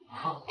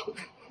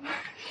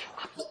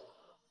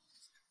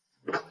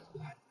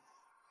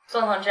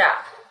宋同志，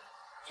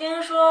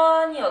听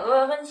说你有个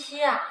未婚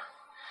妻啊，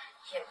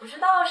也不知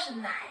道是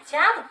哪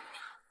家的姑娘，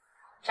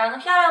长得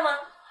漂亮吗？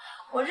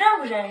我认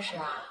不认识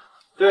啊？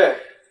对，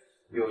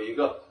有一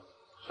个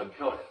很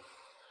漂亮。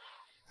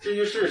至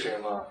于是谁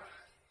嘛，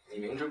你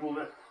明知故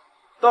问。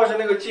倒是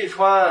那个季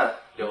川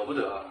了不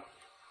得，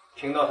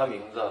听到他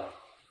名字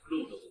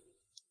路都不。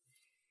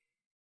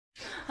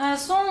哎，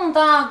宋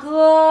大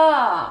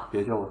哥，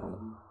别叫我宋大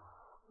哥。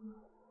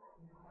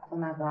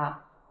宋大哥，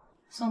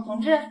宋同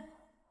志，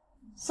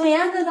宋怡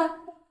安哥哥，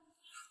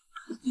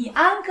怡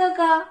安哥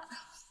哥，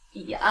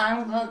怡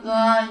安哥哥，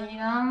怡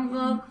安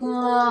哥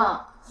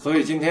哥。所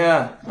以今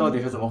天到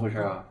底是怎么回事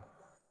啊？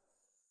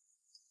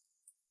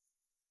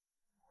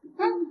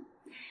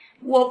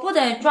我不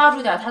得抓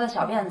住点他的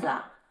小辫子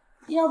啊，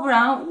要不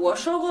然我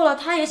收购了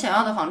他也想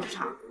要的纺织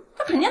厂，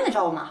他肯定得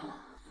找我麻烦。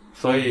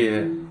所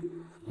以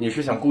你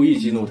是想故意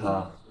激怒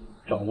他，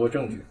掌握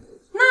证据？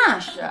那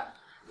是，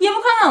也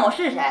不看看我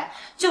是谁，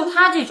就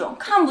他这种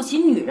看不起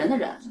女人的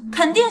人，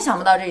肯定想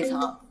不到这一层。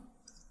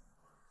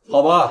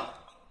好吧，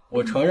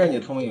我承认你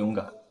聪明勇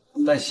敢，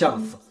但下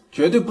次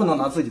绝对不能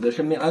拿自己的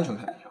生命安全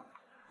开玩笑。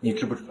你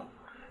知不知道，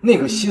那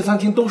个西餐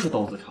厅都是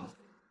刀子厂，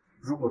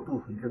如果杜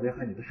同志危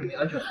害你的生命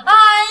安全，哎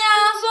呀，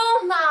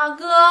宋大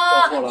哥，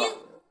你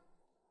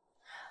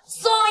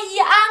宋怡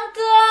安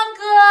哥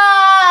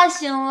哥，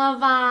行了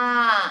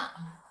吧？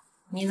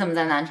你怎么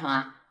在南城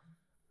啊？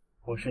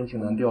我申请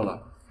南调了。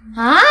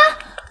啊？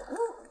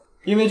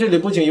因为这里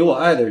不仅有我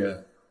爱的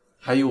人，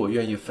还有我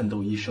愿意奋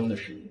斗一生的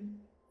事业。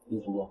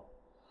陆福光，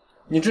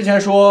你之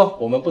前说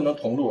我们不能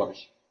同路而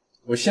行，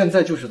我现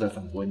在就是在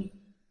反驳你。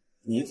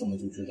你怎么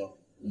就知道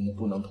我们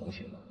不能同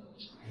行呢？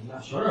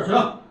小点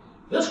声，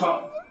别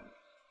吵。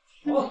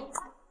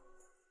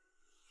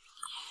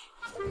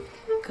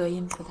隔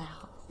音不太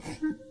好。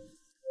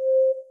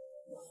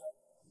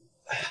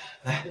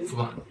来，福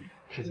光，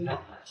吃鸡蛋。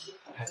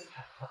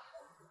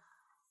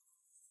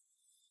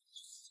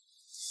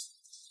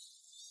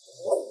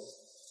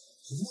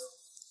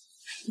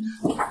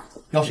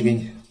钥匙给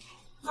你。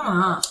干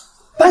嘛？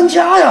搬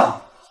家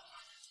呀！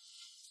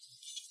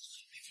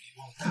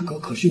大哥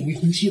可是有未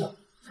婚妻的，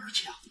而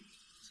且啊，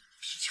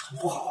脾气很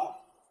不好。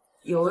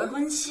有未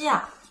婚妻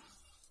啊？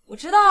我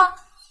知道啊。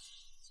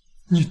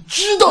你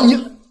知道你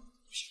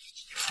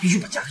必须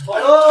把家给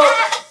搬了。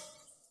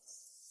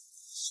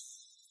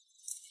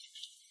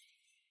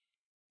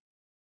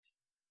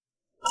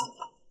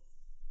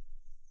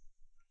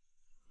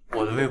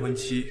我的未婚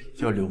妻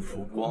叫柳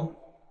福光。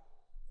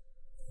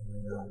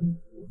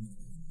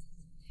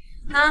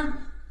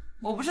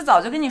我不是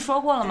早就跟你说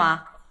过了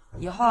吗？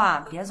以后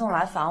啊，别总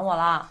来烦我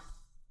了。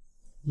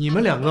你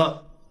们两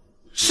个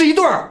是一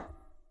对儿。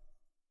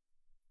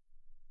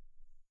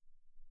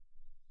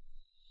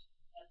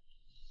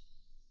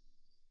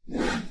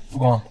福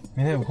光，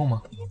明天有空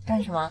吗？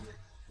干什么？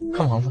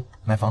看房子，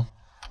买房。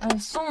哎，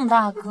宋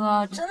大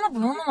哥，真的不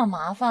用那么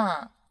麻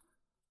烦。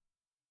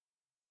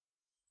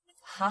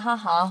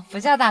好，不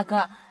叫大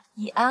哥，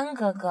怡安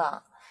哥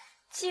哥。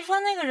季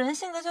川那个人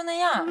性格就那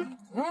样，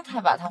不用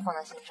太把他放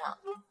在心上。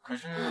可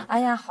是，哎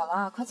呀，好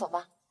了，快走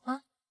吧，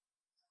啊！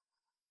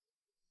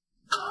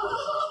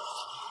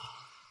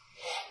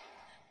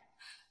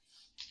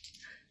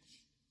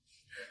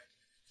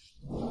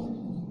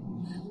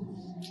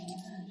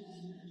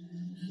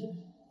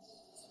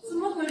怎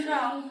么回事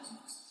啊？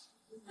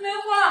梅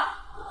花，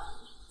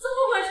怎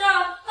么回事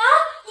啊？啊，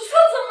你说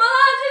怎么了？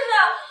这是？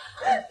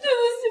对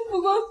不起，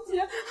蒲光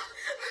姐，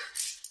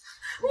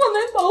我没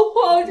保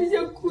护好这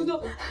些古董，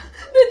被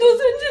杜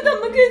村志他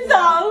们给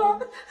砸了。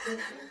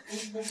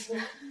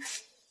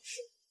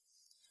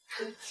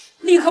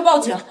立刻报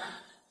警！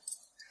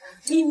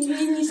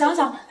你想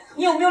想，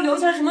你有没有留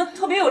下什么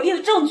特别有力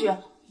的证据啊？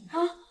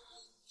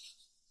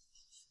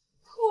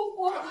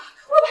我拍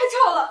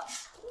照了，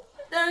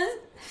但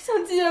是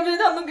相机也被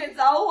他们给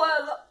砸坏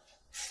了。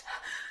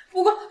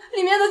不过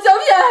里面的胶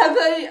片还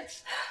可以。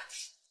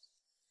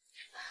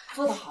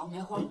做得好，梅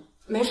花，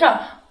没事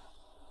儿。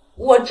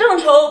我正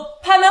愁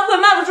拍卖会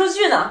卖不出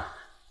去呢，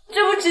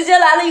这不直接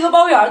来了一个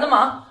包圆的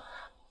吗？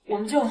我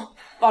们就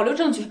保留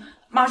证据，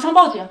马上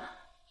报警。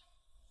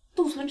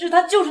杜存志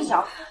他就是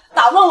想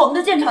打乱我们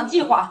的建厂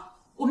计划，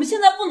我们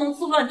现在不能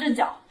自乱阵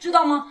脚，知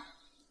道吗？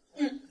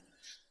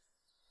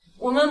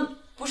我们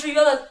不是约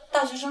了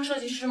大学生设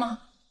计师吗？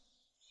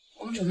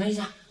我们准备一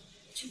下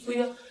去赴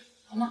约，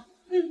好吗？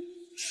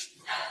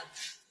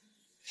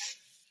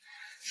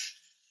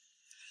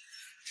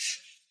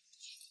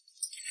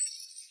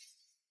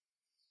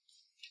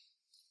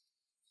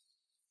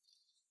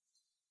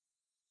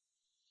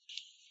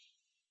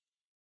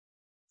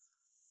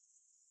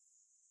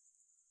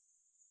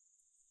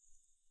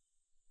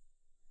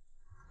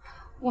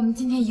我们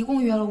今天一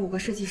共约了5个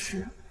设计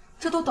师，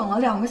这都等了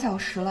2个小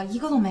时了，一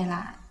个都没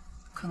来。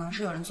可能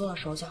是有人做了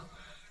手脚，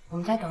我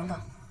们再等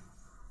等。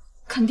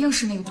肯定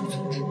是那个杜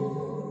存志。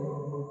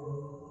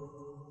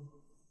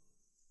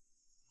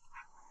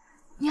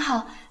你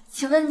好，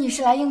请问你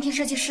是来应聘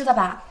设计师的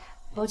吧？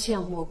抱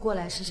歉，我过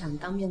来是想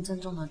当面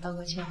郑重的道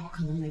个歉，我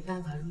可能没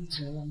办法入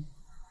职了。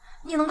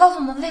你能告诉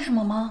我们为什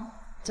么吗？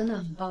真的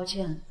很抱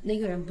歉，那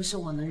个人不是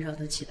我能惹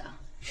得起的。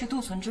是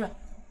杜存志，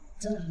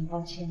真的很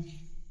抱歉。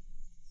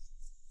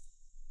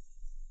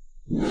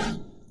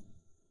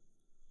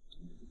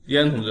易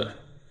安同志，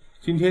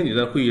今天你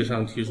在会议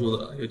上提出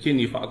的要建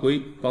立法规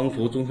帮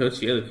扶中小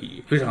企业的提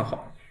议非常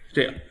好。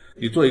这样，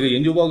你做一个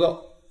研究报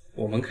告，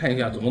我们看一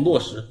下怎么落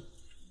实。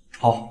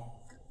好。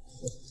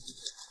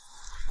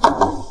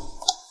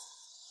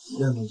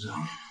易安同志，我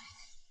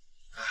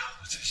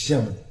真羡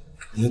慕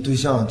你，你的对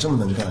象这么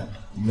能干，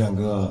你们2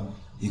个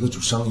一个主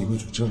商，一个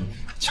主政，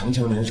强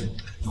强联手，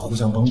又互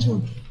相帮助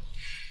你。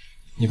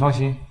你放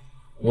心，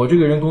我这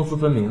个人公私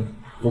分明，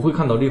不会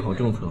看到利好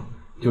政策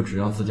就只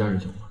让自家人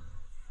就完。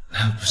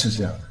不是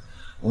这样的，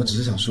我只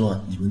是想说，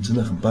你们真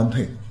的很般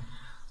配。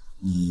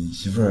你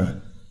媳妇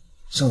儿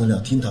上得了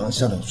厅堂，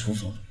下得了厨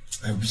房，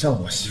哎，不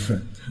像我媳妇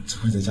儿只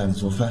会在家里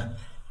做饭。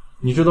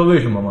你知道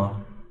为什么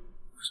吗？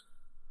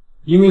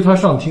因为她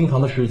上厅堂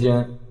的时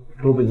间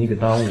都被你给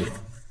耽误了。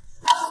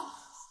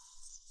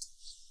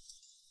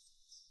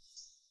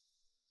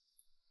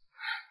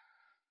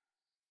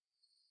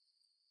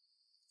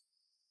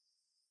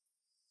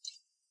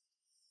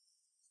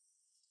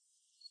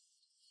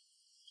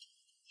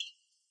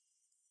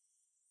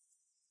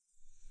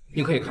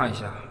您可以看一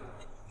下，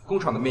工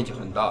厂的面积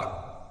很大，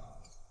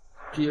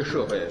这些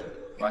设备、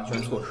安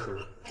全措施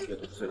也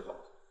都是最好的。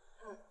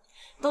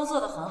都做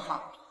得很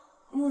好。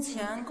目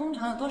前工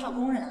厂有多少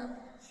工人啊？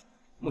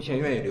目前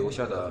愿意留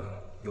下的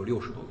有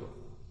60多个。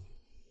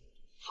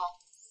好。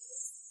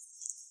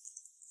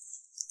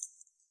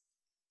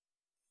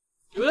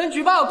有人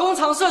举报工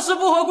厂设施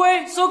不合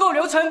规，收购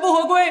流程不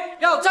合规，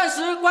要暂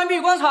时关闭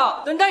工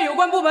厂，等待有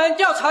关部门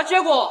调查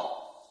结果。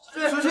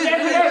对。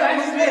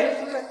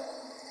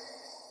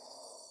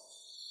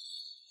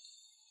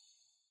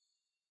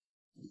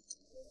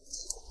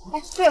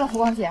哎，对了，蒲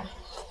光姐，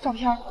照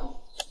片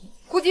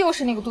估计又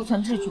是那个杜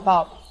存志举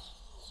报的。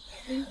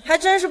还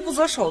真是不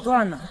择手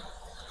段呢。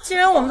既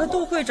然我们的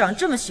杜会长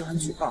这么喜欢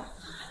举报，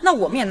那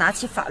我们也拿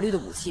起法律的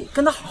武器，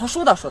跟他好好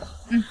说道说道。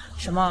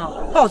什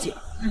么报警、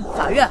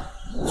法院、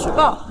举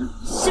报、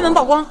新闻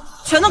曝光，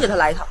全都给他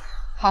来一套。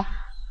好。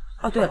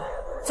哦，对了，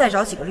再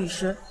找几个律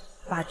师，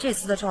把这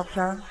次的照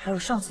片还有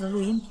上次的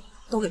录音笔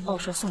都给报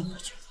社送回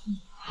去。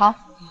好。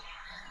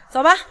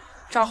走吧，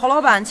找侯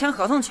老板签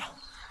合同去。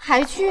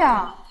还去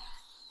啊？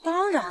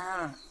当然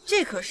啊，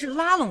这可是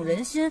拉拢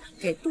人心、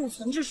给杜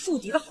存志树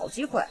敌的好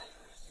机会。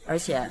而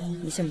且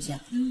你信不信？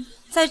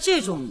在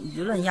这种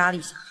舆论压力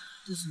下，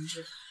杜存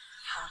志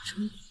他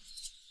成。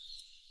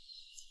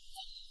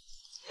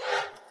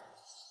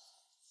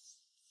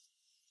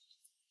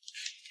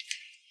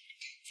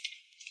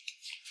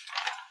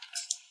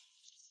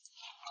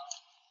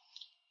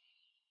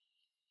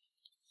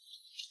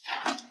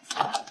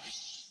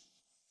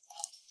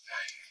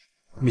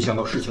没想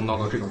到事情闹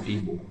到这种地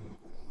步，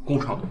工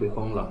厂都被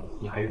封了，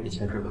你还愿意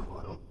签这份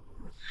合同？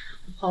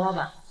侯老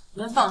板，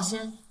您放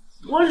心，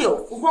我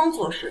柳福光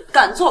做事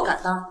敢做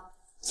敢当。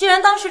既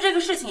然当时这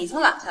个事情已经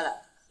揽下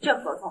来，这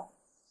合同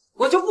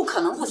我就不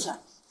可能不签。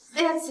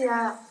哎呀，姐，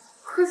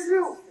可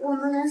是我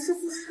们连师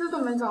傅师都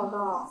没找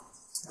到。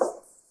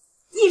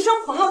一生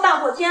朋友大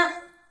过天，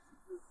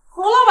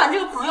侯老板这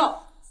个朋友，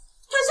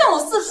他向我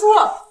四叔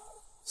了，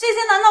这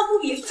些难道不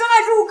比身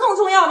外之物更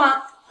重要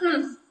吗？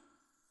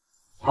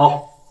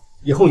好，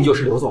以后你就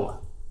是刘总了，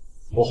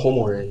我侯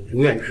某人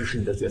永远支持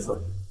你的决策。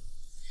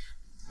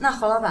那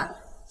侯老板，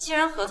既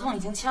然合同已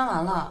经签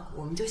完了，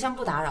我们就先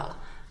不打扰了，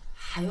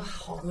还有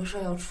好多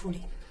事要处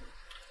理。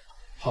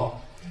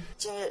好。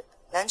近日，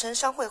南城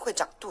商会会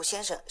长杜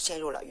先生陷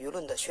入了舆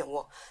论的漩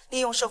涡，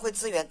利用社会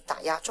资源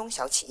打压中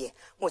小企业，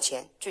目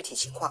前具体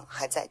情况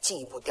还在进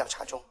一步调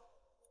查中。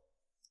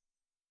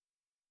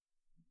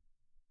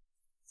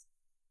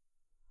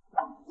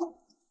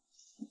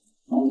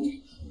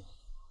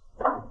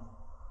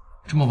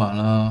这么晚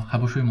了还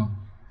不睡吗？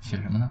写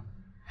什么呢？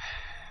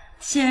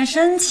写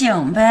申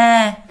请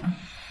呗。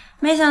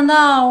没想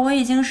到我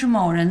已经是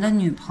某人的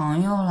女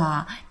朋友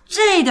了，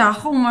这点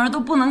后门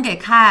都不能给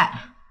开。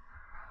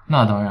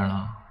那当然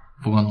了，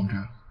福光同志，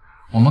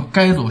我们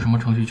该走什么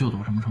程序就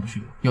走什么程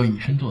序，要以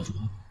身作则。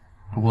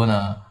不过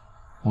呢，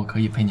我可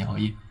以陪你熬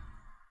夜。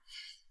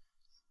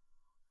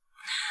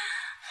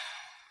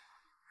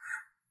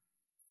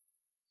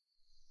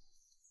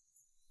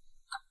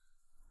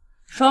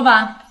说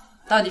吧，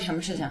到底什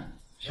么事情？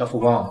小福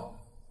光，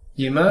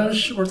你们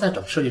是不是在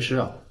找设计师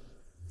啊？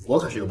我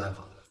可是有办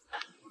法。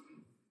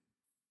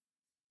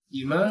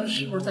你们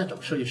是不是在找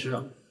设计师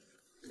啊？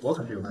我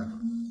可是有办法。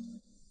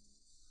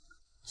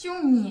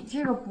就你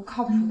这个不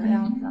靠谱的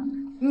样子，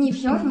你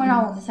凭什么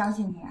让我们相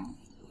信你啊？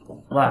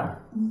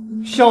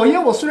喂，小爷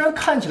我虽然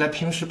看起来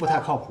平时不太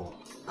靠谱，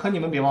可你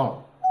们别忘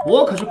了，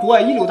我可是国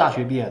外一流大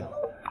学毕业的。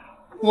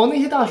我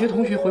那些大学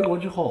同学回国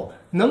之后，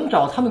能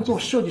找他们做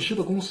设计师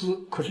的公司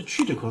可是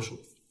屈指可数。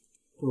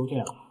不如这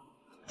样，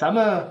咱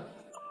们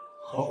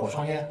合伙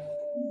创业。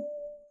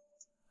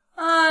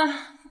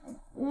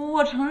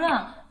我承认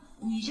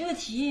你这个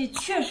提议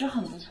确实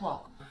很不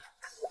错，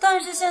但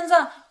是现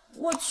在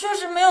我确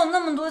实没有那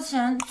么多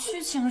钱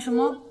去请什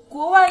么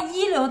国外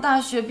一流大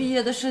学毕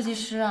业的设计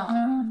师啊。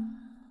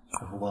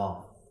小福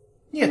光，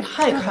你也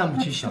太看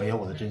不起小爷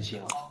我的真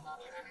心了。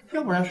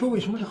要不然说为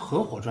什么是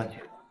合伙赚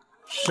钱？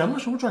什么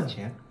时候赚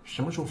钱，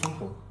什么时候分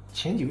红？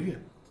前几个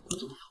月我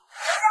做不到。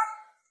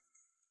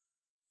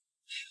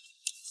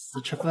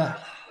吃饭了。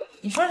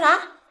你说啥？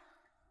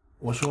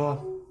我说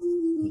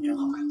你真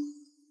好看。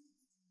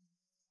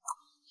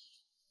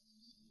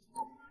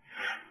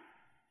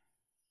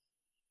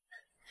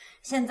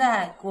现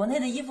在国内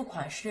的衣服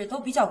款式都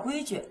比较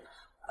规矩，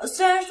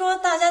虽然说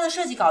大家的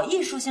设计稿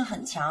艺术性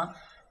很强，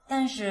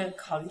但是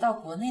考虑到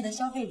国内的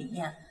消费理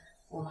念，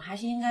我们还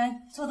是应该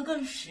做得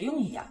更实用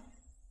一点。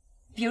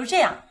比如这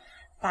样，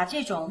把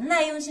这种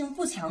耐用性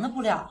不强的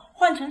布料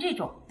换成这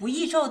种不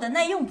易皱的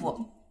耐用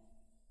布。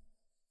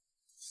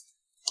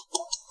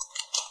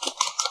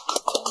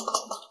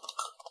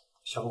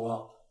小福光，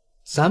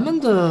咱们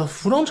的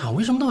服装厂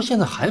为什么到现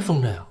在还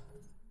封着呀？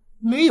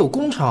没有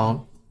工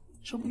厂，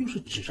这不就是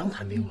纸上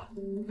谈兵吗？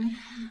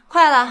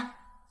快了，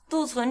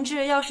杜存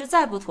志要是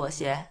再不妥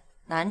协，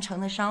南城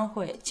的商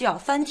会就要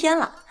翻天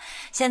了。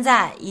现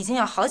在已经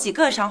有好几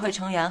个商会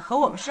成员和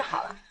我们示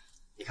好了。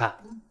你看，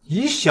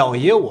以小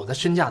爷我的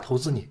身价投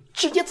资你，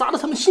直接砸得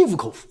他们心服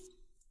口服。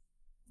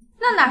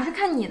那哪是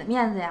看你的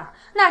面子呀？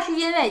那是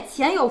因为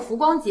前有福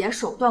光姐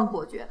手段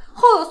果决，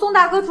后有宋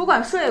大哥主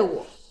管税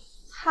务，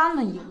他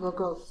们一个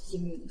个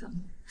经营着，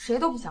谁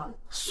都不想理。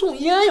宋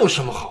烟有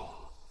什么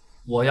好？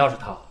我要是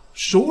他，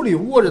手里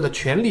握着的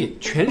权力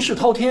权势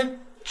滔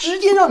天，直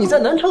接让你在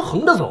南城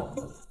横着走。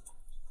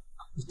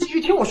你继续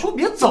听我说，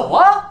别走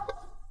啊！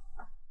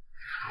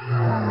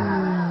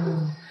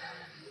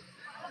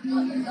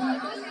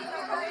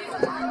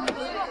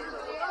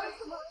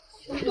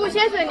杜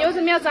先生，你为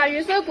什么要砸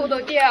云色骨头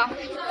地啊？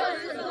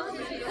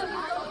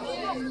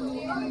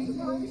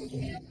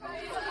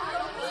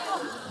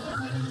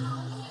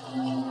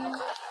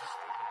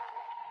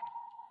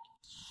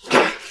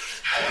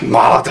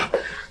妈的！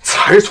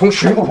才从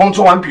巡捕房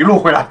做完笔录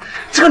回来，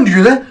这个女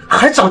人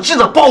还找记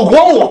者曝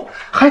光我，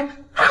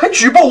还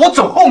举报我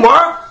走后门。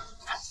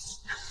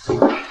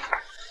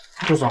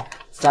杜总，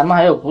咱们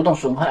还有古董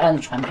损坏案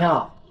的传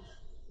票。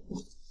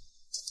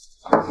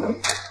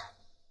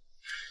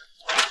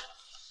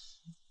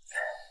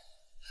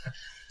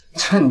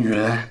这女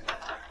人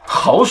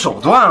好手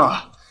段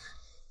啊！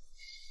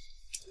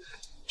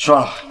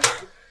算了，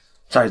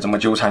再这么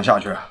纠缠下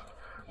去，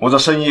我这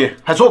生意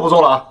还做不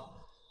做了啊？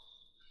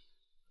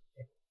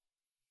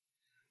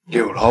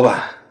柳老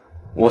板，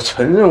我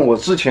承认我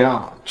之前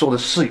做的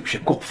是有些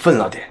过分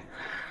了点，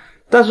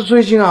但是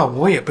最近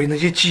我也被那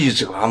些记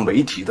者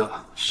媒体的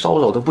骚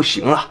扰的不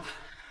行了。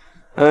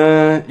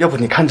要不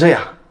你看这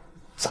样，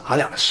咱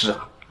俩的事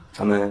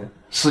咱们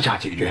私下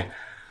解决。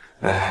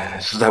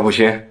实在不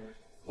行，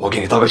我给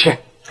你道个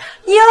歉。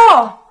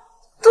哟，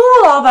杜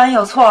老板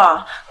有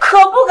错，可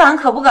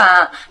不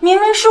敢，明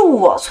明是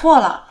我错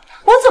了，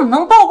我怎么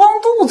能曝光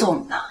杜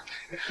总呢？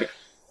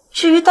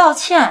至于道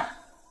歉，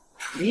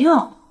不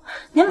用。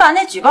您把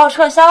那举报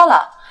撤销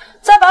了，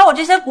再把我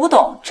这些古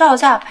董照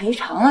价赔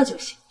偿了就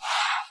行。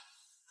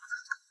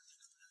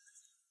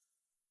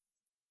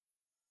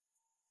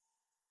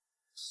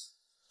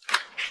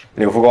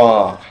柳福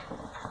光，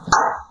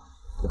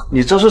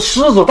你这是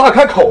狮子大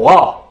开口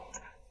啊！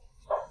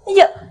哎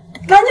呀，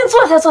赶紧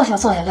坐下，坐下，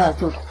坐下，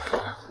坐下。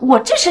我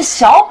这是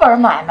小本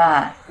买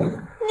卖，您这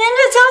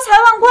家财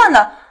万贯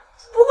的，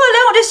不会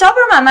连我这小本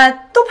买卖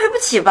都赔不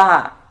起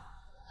吧？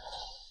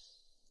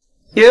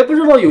也不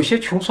知道有些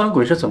穷酸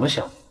鬼是怎么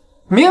想，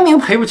明明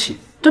赔不起，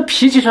这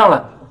脾气上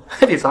来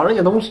还得砸人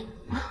家东西。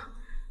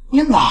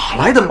你哪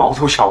来的毛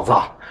头小子？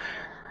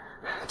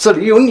这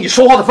里有你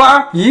说话的份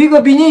儿？一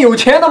个比你有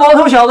钱的毛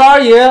头小子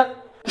而已。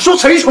说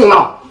谁穷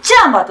了？这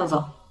样吧，杜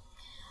总，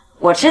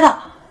我知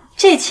道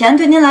这钱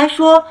对您来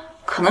说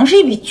可能是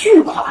一笔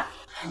巨款，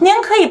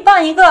您可以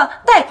办一个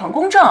贷款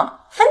公证，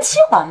分期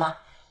还吗？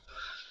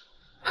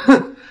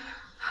哼，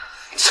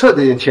这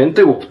点钱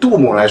对我杜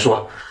某来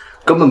说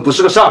根本不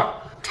是个事儿，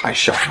太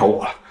小瞧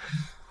我了。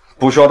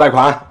不需要贷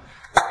款，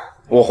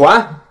我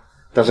还，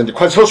但是你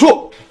快撤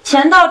诉。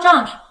钱到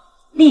账上，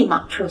立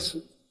马撤诉。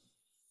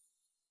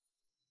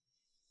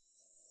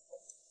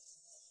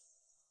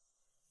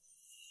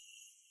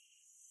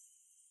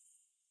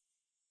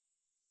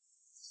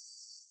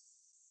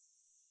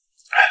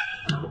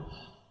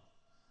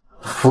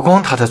福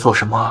光他在做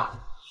什么？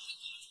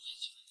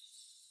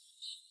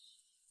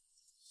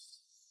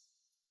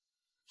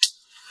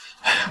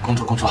工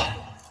作工作。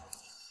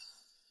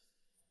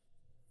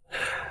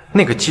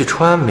那个季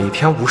川每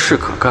天无事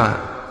可干，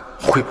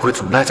会不会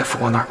总赖在福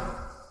光那儿？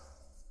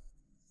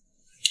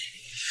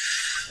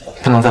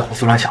不能再胡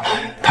思乱想了，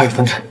他有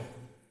分寸。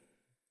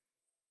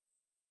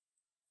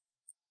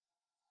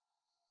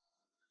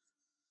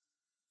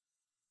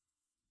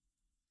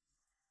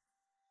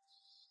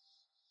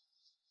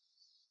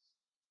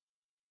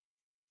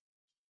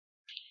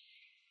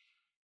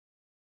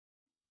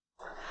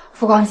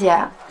福光姐，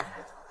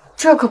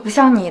这可不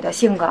像你的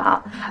性格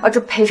啊！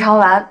这赔偿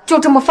完就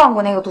这么放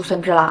过那个杜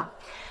孙之了？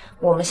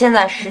我们现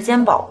在时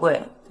间宝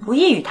贵，不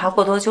宜与他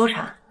过多纠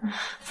缠。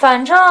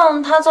反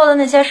正他做的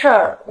那些事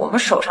儿，我们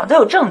手上都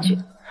有证据。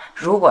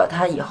如果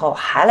他以后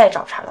还来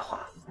找茬的话，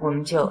我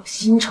们就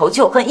新仇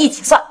旧恨一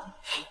起算。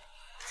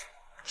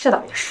这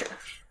倒也是。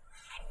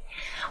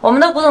我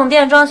们的古董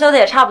店装修的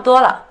也差不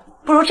多了，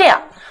不如这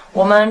样，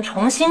我们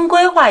重新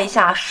规划一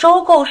下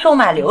收购售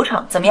卖流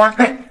程，怎么样？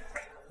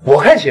我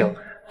看行。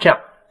这样，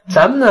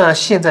咱们呢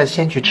现在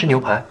先去吃牛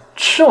排，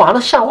吃完了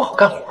下午好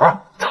干活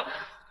啊。走。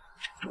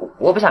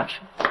我不想吃。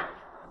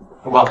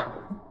福光，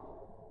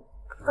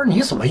可是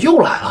你怎么又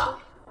来了？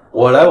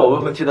我来我未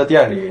婚妻的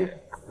店里，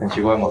很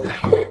奇怪吗？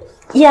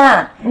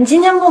燕，你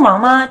今天不忙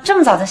吗？这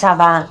么早才下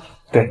班？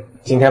对，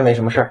今天没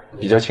什么事儿，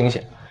比较清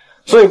闲，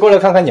所以过来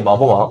看看你忙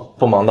不忙。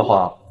不忙的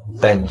话，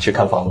带你去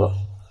看房子。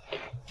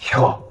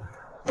哟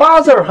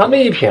，8字还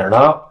没一撇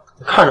呢，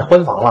看着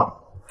婚房了。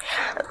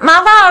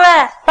麻烦二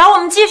位把我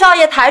们季少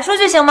爷抬出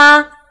去行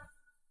吗？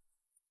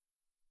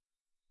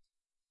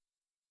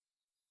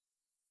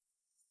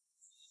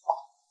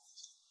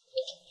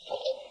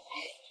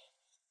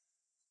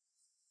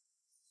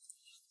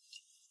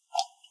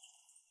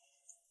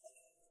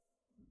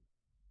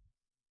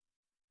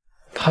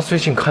他最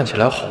近看起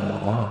来好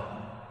忙啊，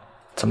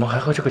怎么还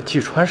和这个季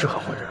川是合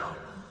伙人啊？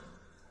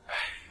哎，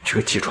这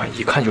个季川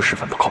一看就十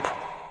分不靠谱。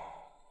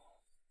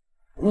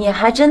你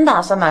还真打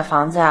算买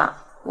房子呀？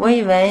我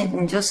以为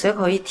你就随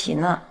口一提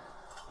呢。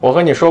我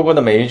和你说过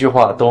的每一句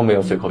话都没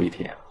有随口一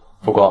提，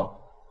福光。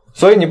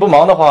所以你不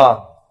忙的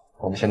话，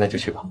我们现在就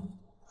去吧。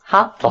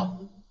好，走。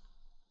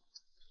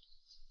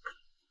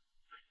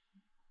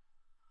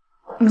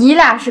你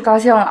俩是高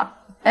兴了，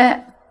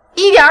哎，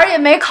一点也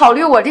没考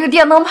虑我这个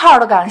电灯泡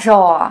的感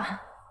受啊。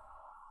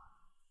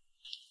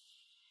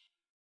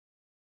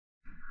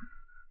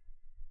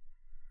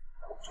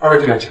二位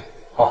这边请。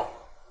好。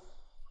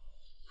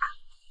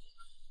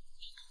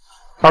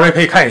二位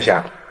可以看一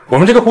下，我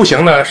们这个户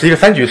型呢是一个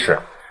3居室，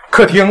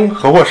客厅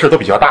和卧室都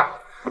比较大，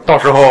到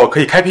时候可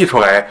以开辟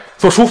出来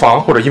做书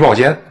房或者衣帽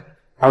间。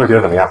二位觉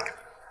得怎么样？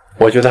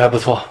我觉得还不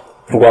错。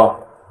福光，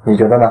你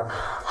觉得呢？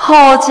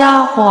好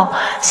家伙，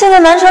现在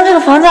南城这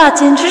个房价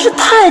简直是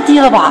太低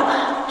了吧！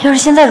要是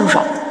现在入手，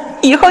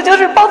以后就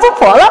是包租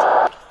婆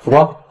了。福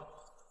光，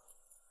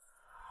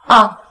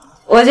啊，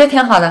我觉得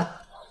挺好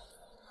的。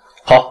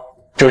好，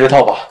就这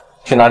套吧。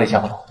去哪里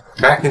签合同？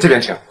来，您这边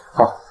请。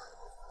好，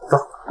走。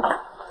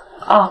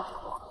哦，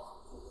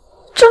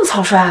这么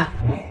草率？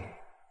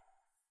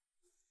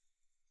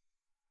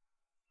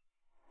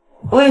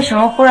为什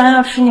么忽然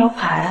要吃牛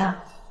排啊？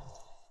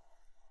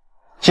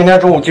今天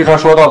中午季川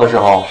说到的时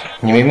候，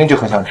你明明就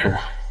很想吃，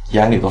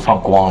眼里都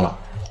放光了。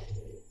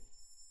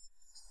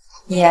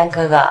依然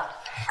哥哥，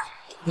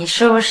你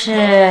是不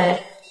是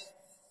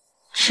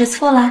吃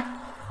醋了？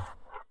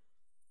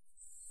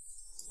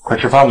快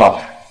吃饭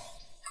吧。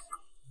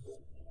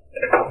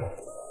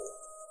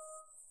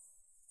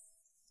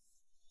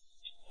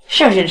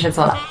是不是吃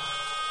醋了？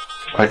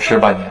快吃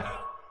吧你。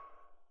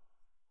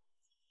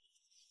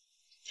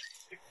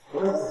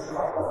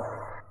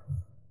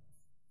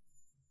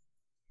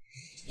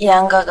易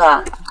安哥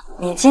哥，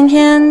你今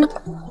天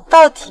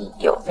到底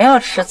有没有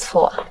吃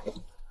醋啊？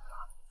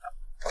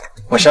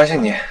我相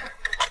信你。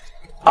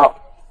哦，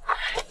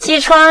季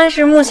川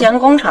是目前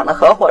工厂的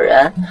合伙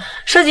人，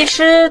设计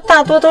师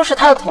大多都是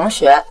他的同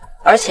学，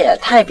而且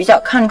他也比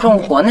较看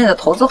重国内的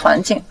投资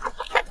环境。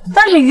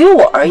但是于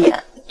我而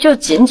言，就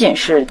仅仅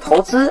是投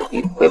资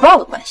与回报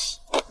的关系。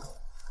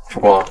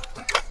不过，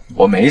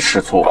我没吃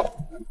醋。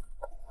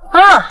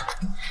啊，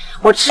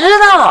我知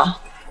道，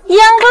易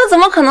安哥怎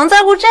么可能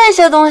在乎这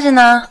些东西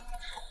呢？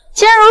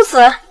既然如此，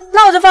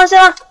那我就放心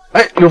了。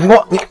哎，柳福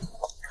光，你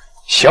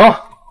行，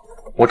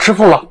我吃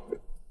醋了。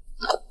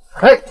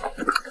哎，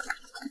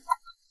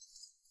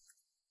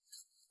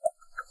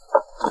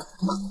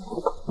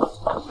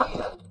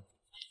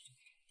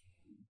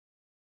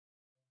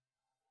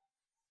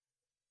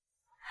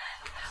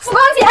福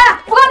光姐，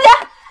福光姐，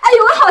哎，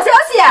有个好消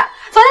息，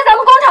昨天咱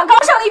们工厂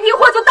刚上了一批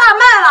货就大卖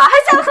了，还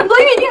下了很多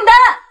预订单。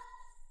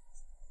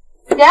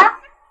姐，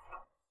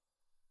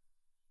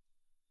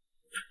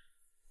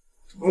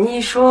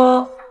你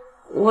说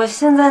我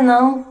现在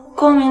能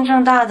光明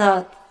正大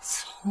的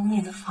从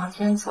你的房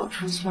间走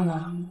出去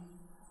吗？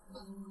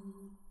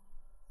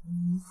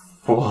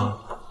不过，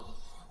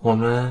我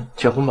们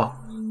结婚吧。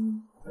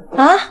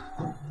啊？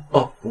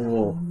哦，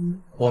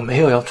我没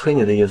有要催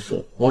你的意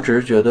思，我只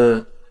是觉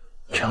得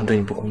这样对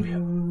你不公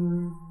平。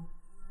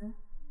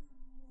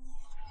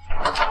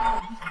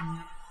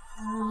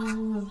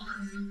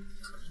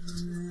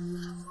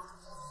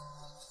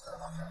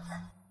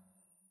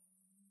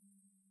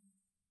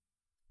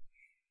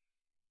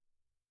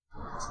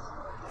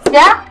姐，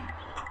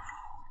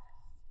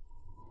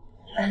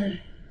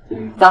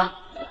走。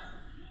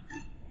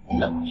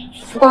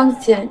福光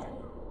姐，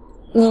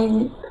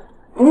你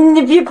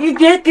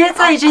别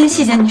在意这些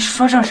细节，你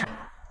说正事。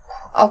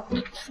哦，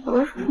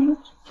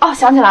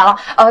想起来了，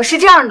是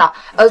这样的，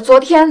昨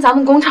天咱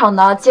们工厂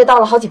呢接到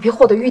了好几批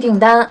货的预订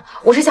单，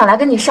我是想来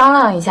跟你商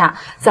量一下，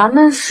咱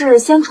们是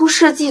先出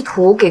设计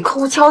图给客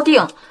户敲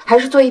定，还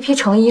是做一批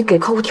成衣给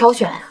客户挑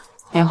选呀？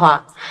梅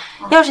花，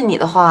要是你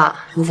的话，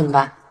你怎么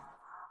办？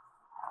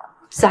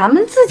咱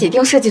们自己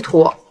定设计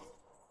图。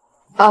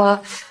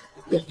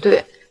也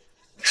对，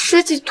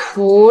设计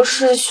图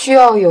是需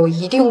要有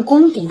一定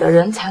功底的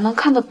人才能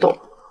看得懂，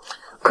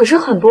可是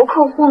很多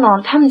客户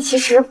呢，他们其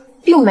实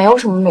并没有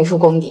什么美术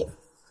功底。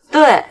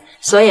对，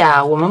所以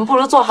啊，我们不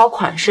如做好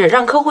款式，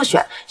让客户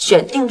选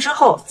定之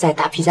后再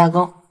大批加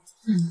工。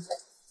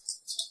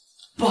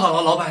不好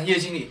了，老板、叶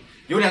经理，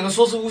有2个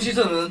说是无锡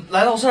镇的人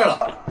来闹事儿了。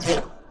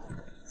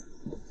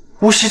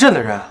无锡镇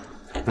的人？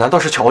难道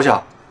是乔家？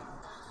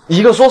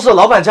一个说是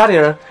老板家里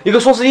人，一个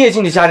说是叶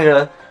经理家里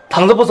人，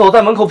躺着不走，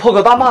在门口破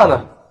口大骂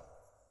呢。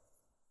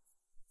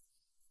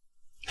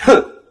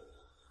哼！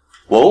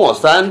我问我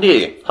3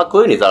弟，他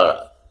归你这儿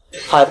了，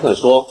他还不肯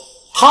说，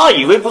他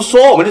以为不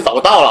说我们就找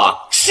不到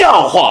了，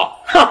笑话！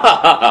哈哈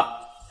哈哈！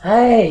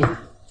哎，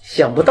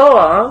想不到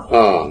啊！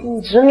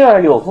你侄女儿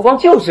柳福光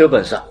就是有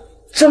本事，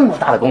这么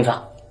大的工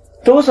厂，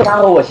都是他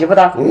和我媳妇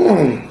的。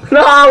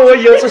那我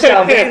以后是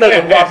想不定的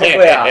荣华富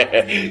贵啊！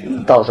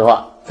到时候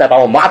啊，再把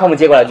我妈他们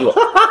接过来住。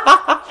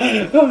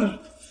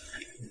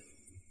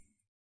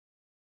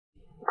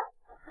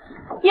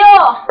哟，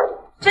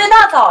这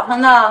大早上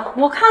的，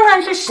我看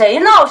看是谁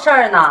闹事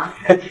儿呢？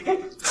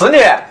侄女，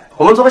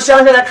我们从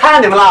乡下来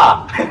看你们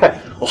了。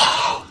哇，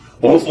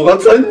我们福光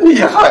真厉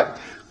害，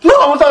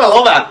那么大的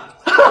老板，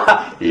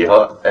以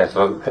后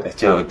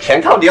就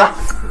全靠你了。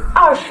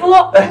二叔，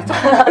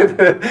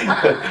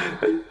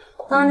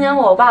当年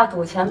我爸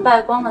赌钱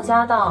败光了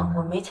家当，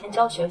我没钱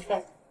交学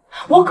费，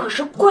我可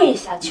是跪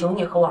下求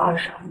你和我二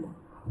婶，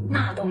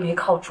那都没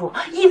靠住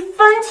，1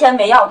分钱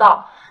没要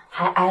到，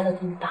还挨了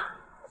顿打。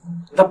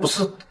那不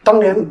是当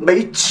年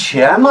没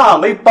钱嘛，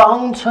没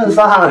帮衬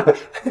上，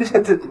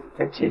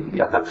这介意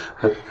啊？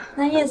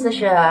那意思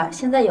是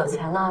现在有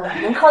钱了，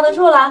能靠得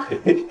住了？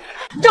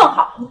正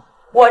好，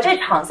我这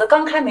厂子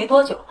刚开没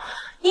多久，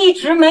一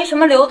直没什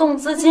么流动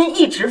资金，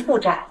一直负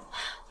债。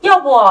要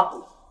不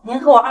您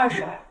和我二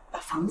婶把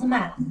房子卖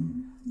了，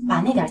把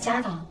那点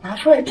家当拿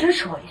出来支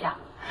持我一下，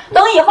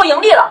等以后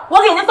盈利了，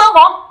我给您分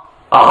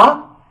红。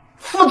啊？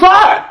负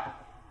债？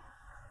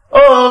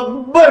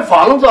卖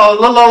房子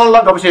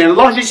那可不行，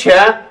那些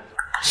钱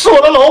是我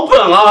的老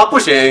本啊，不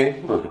行。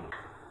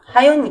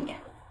还有你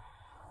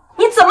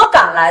怎么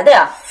赶来的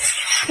呀？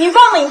你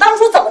忘了你当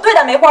初怎么对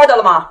待梅花的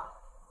了吗？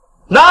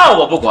那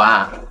我不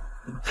管，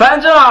反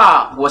正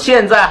啊，我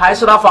现在还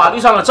是她法律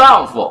上的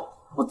丈夫，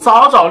我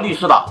早找律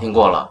师打听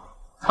过了，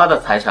她的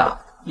财产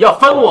要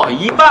分我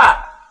一半。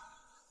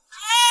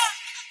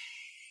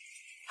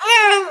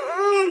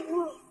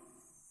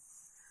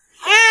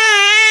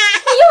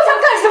你又想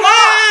干什么？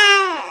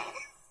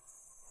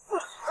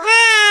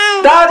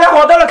大家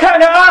伙都来看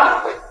看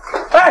啊！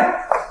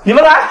哎，你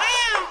们来，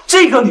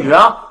这个女人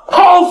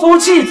抛夫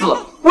弃子，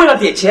为了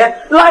点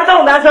钱来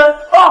到男生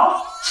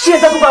啊！现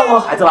在不管我和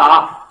孩子了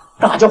啊！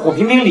大家伙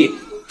评评理，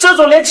这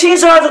种连亲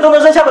生儿子都能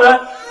扔下的人，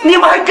你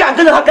们还敢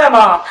跟着他干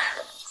吗？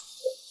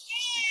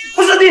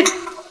不是你，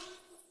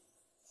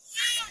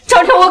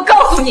程程，我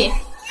告诉你，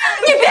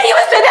你别以为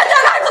随便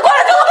带个孩子过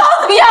来就能把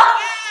我怎么样。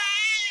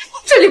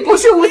这里不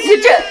是无锡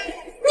镇，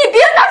你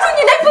别拿出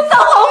你那副三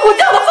皇五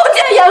将的封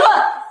建言论。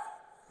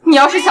你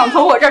要是想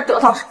从我这儿得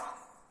到什么，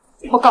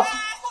我告诉你，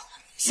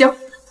行，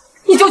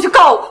你就去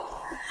告我。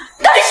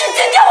但是今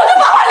天我就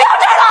把话撂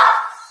这儿了，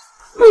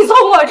你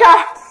从我这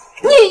儿，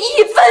你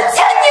1分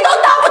钱你都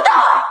拿不到。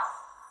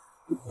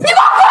你给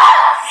我滚！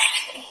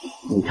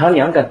你他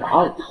娘敢打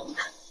我！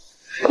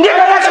你敢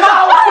干什么？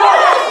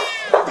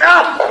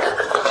啊！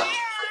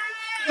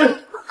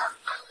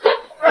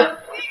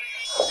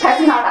孩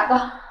子哪来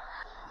的？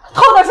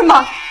偷的什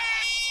么？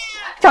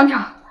张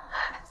成，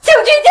请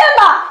去见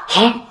吧。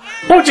好，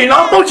报警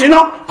了，报警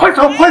了！快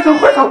走，快走，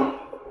快走！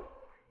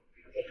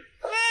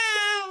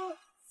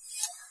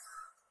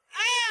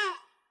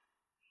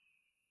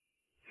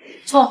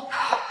错，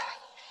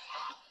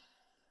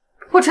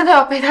我真的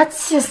要被他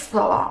气死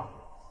了！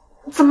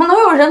怎么能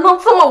有人能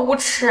这么无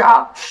耻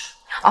啊？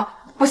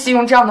不惜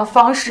用这样的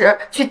方式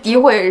去诋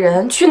毁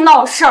人，去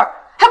闹事儿，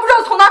还不知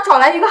道从哪找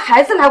来一个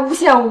孩子来诬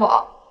陷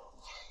我。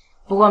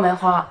不过梅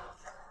花，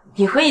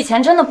你和以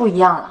前真的不一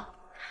样了。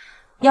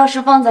要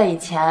是放在以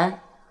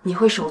前，你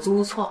会手足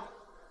无措，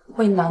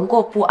会难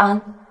过不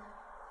安。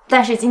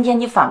但是今天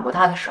你反驳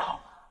他的时候，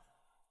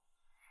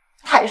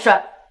太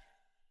帅！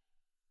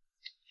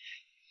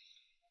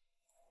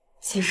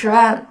几十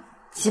万、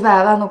几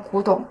百万的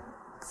古董，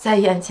在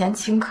眼前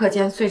顷刻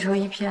间碎成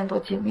一片都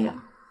尽力了，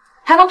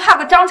还能怕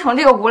个张成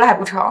这个无赖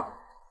不成？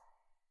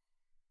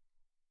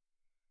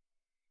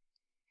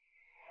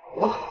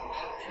我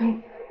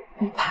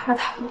怕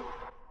他了，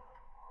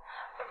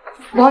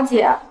王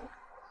姐，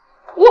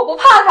我不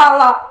怕他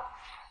了。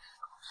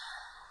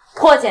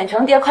破茧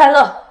成蝶快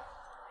乐，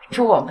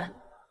祝我们。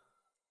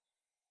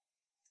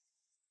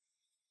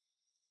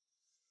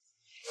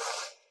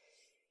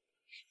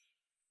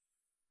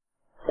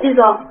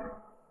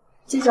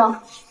季总，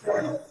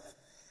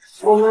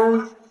我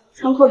们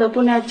仓库的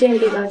布料见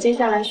底了，接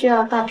下来需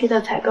要大批的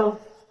采购。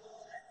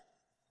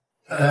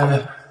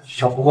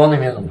小湖光那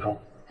边怎么说？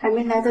还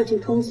没来得及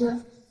通知。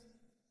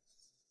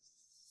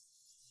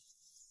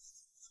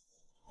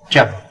这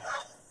样，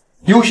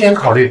优先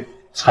考虑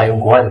采用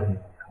国外的布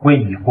料，为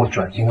以后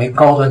转型为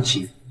高端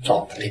企业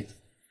做铺垫。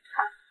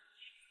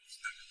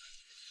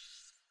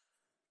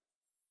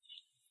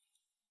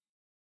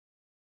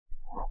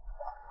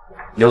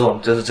刘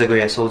总，这是这个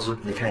月收支，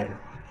你看一看。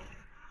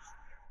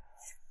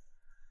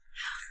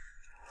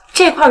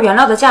这块原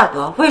料的价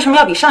格为什么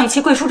要比上一期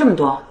贵出这么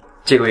多？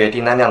这个月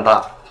订单量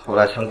大，后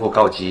来仓库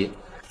告急，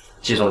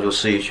季总就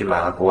示意去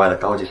买了国外的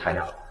高级材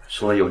料，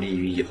说有利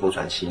于以后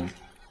转型，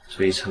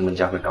所以成本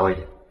价会高一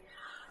点。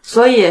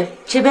所以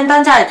这边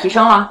单价也提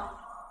升了。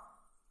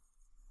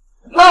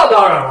那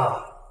当然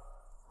了，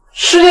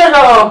世界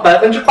上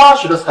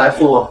80%的财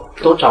富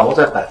都掌握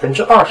在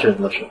20%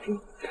人的手中。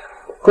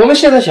我们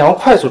现在想要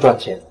快速赚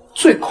钱，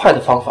最快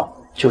的方法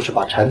就是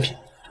把产品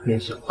面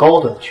向高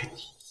端群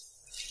体。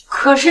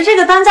可是这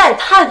个单价也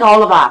太高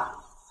了吧？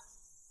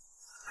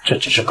这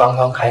只是刚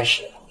刚开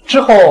始，之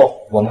后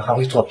我们还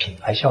会做品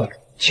牌效应，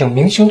请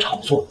明星炒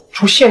作，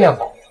出限量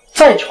版，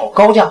再炒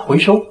高价回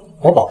收。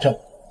我保证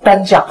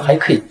单价还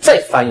可以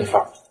再翻一番，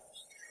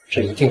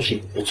这一定是一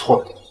个不错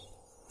的东西。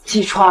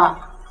季川，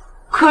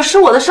可是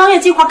我的商业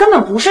计划根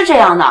本不是这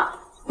样的，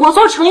我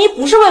做成衣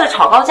不是为了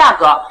炒高价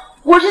格。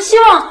我是希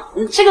望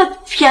这个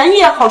便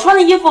宜好穿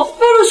的衣服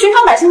飞入寻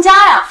常百姓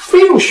家呀！飞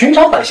入寻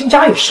常百姓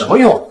家有什么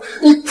用？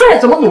你再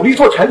怎么努力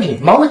做产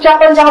品，忙得加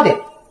班加点，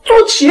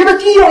做企业的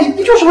第一要义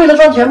不就是为了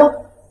赚钱吗？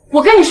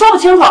我跟你说不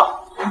清楚，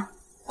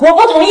我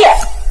不同意，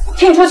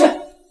请出去。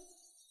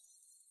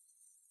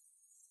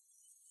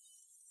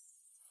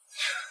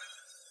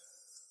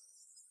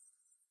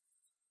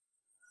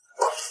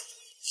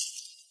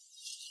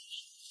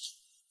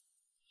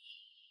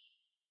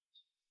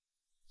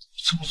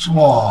这么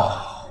做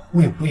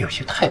会不会有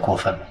些太过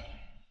分了？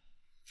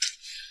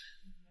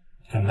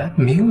本来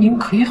明明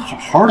可以好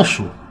好的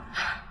说，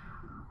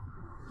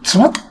怎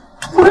么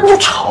突然就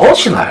吵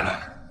起来了？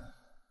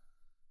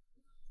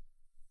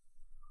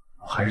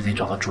我还是得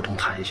找他主动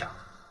谈一下。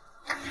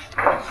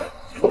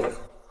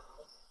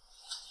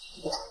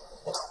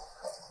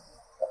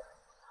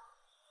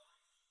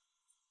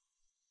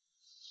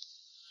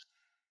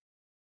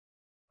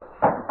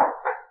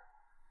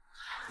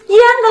燕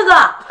哥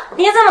哥，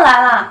你怎么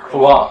来了？福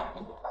光，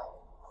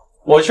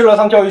我去了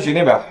趟教育局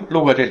那边，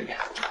路过这里，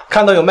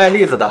看到有卖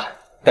栗子的，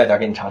带点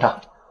给你尝尝。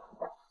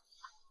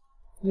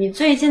你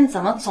最近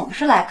怎么总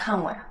是来看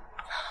我呀？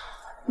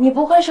你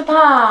不会是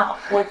怕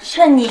我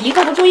趁你一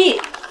个不注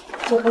意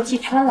就和季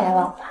川来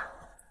往吧？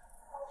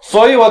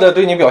所以我得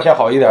对你表现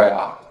好一点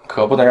呀，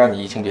可不能让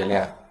你移情别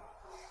恋。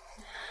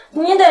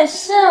你得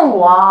信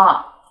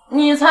我，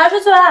你才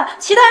是最爱，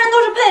其他人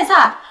都是配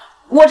菜。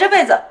我这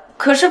辈子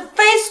可是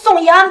非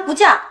宋一安不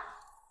嫁。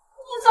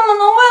你怎么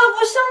能为了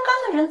不相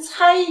干的人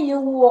猜疑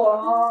我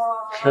啊？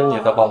吃你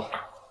的吧。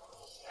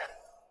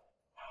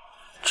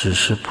只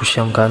是不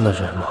相干的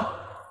人吗？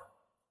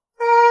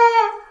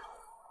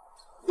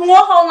我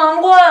好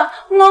难过呀，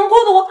难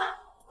过的我都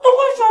快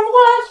喘不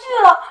过来气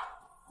了。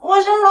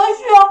我现在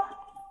需要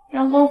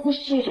人工呼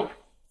吸的。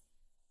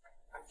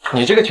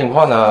你这个情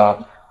况呢，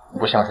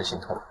不像是心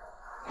痛，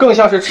更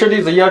像是吃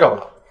栗子噎着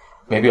了，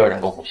没必要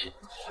人工呼吸。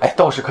哎，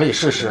倒是可以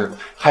试试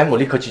海姆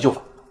立克急救法。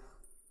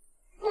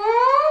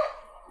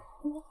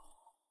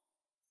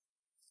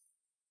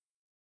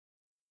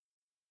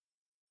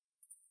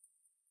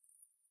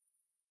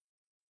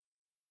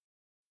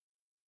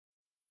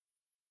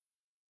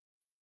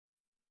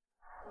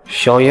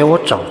小爷我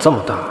长这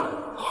么大，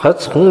还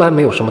从来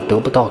没有什么得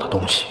不到的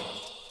东西。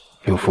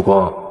刘福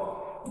光，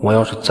我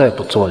要是再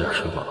不做点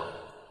什么，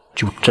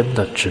就真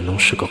的只能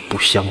是个不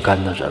相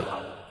干的人了。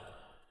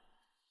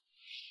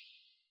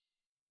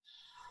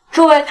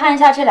诸位看一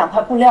下这2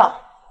块布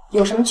料，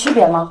有什么区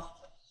别吗？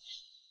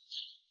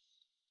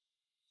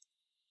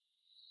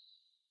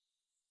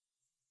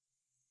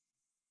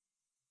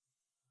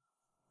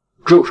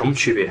这有什么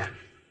区别？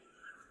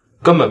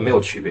根本没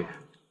有区别。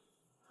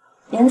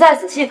您再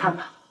仔细看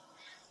看，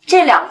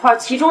这2块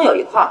其中有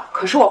1块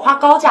可是我花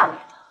高价买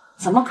的，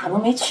怎么可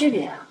能没区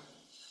别啊？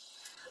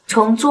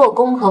从做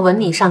工和纹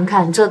理上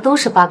看，这都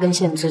是8根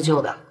线织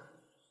就的，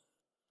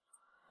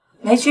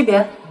没区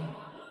别。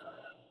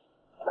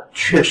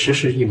确实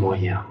是一模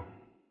一样。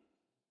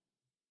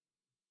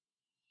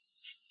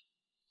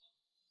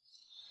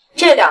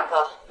这2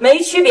个没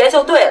区别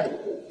就对了，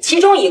其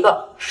中1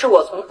个是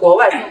我从国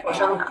外进货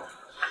商拿的，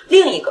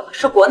另一个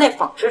是国内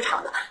纺织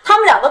厂的，他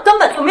们2个根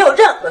本就没有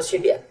任何区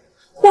别，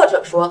或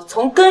者说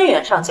从根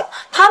源上讲，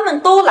他们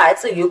都来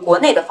自于国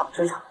内的纺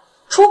织厂，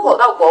出口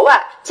到国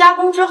外加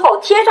工之后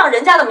贴上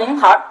人家的名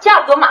牌，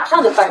价格马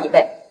上就翻1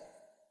倍。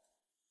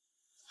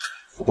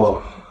不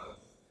过，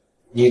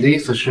你的意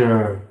思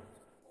是？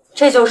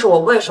这就是我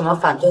为什么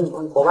反对你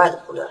用国外的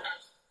布料。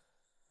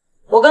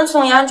我跟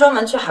宋怡安专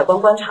门去海关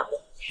观察过，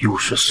又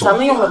是宋咱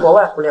们用的国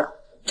外布料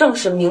正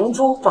是明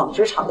珠纺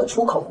织厂的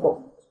出口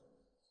货。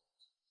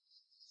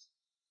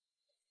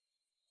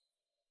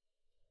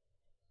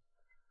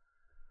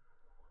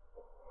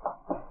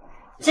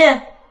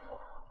进。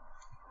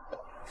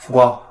福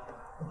光，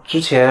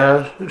之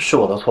前是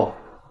我的错，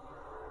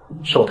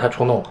是我太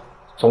冲动了，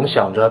总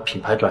想着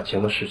品牌转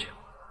型的事情，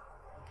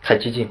太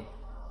激进。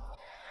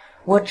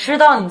我知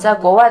道你在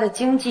国外的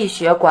经济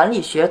学、管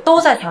理学都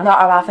在强调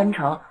28分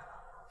成，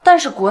但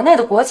是国内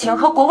的国情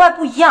和国外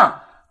不一样。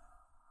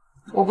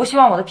我不希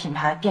望我的品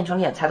牌变成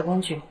敛财的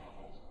工具。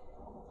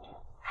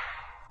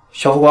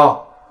小福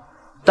光，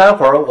待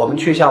会儿我们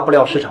去一下布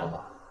料市场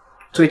吧。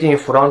最近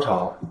服装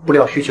厂布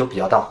料需求比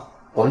较大，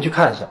我们去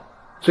看一下，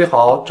最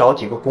好找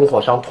几个供货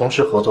商同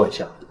时合作一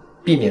下，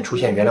避免出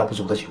现原料不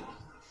足的情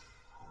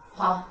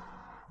况。好。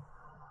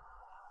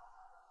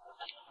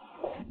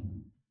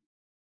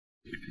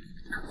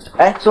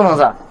哎，宋同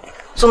志，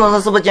宋同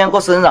志是不是今天过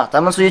生日啊？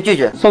咱们出去聚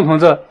聚。宋同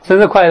志，生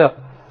日快乐！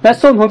那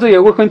宋同志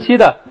有未婚妻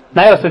的，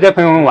哪有时间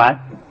陪我们玩？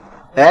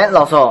哎，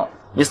老宋，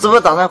你是不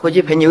是打算回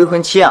去陪你未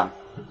婚妻啊？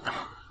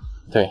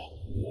对。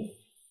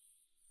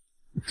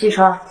季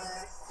川，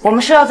我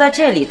们是要在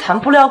这里谈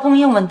布料供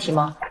应问题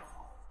吗？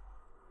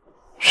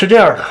是这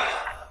样的，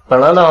本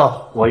来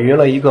呢，我约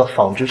了一个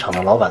纺织厂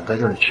的老板在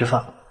这里吃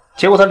饭，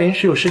结果他临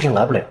时有事情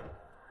来不了。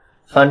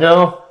反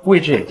正位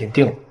置也已经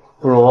定了，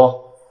不如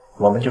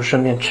我们就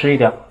顺便吃一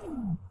点。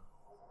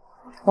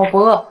我不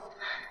饿，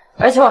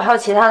而且我还有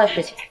其他的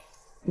事情，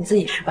你自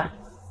己吃吧。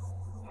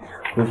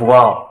吕福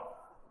光，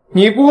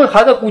你不会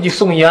还在顾及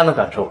宋一安的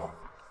感受吧？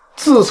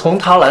自从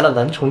他来了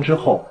南城之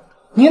后，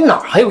你哪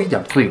还有一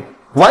点自由？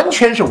完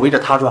全是围着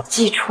他转。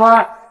季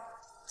川，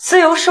自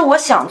由是我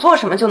想做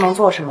什么就能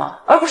做什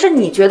么，而不是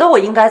你觉得我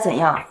应该怎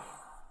样。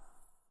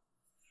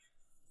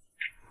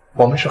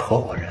我们是合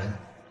伙人，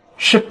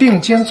是并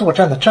肩作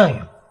战的战友，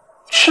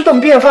吃顿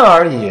便饭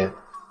而已，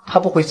他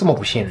不会这么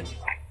不信任你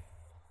吧？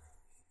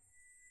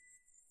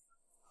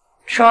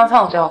吃完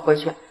饭我就要回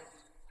去。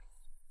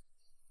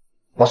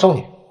我送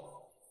你。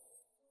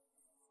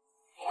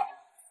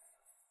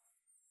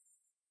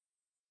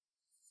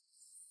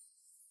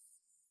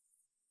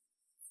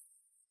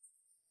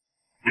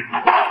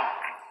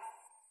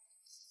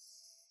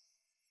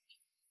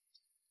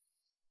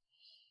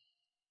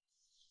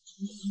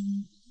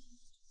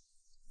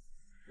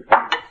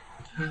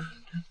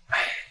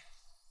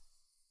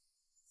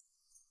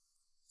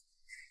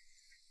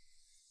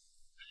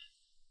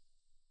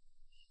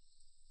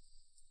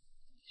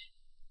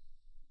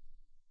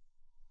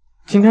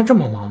今天这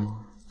么忙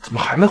吗？怎么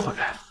还没回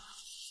来？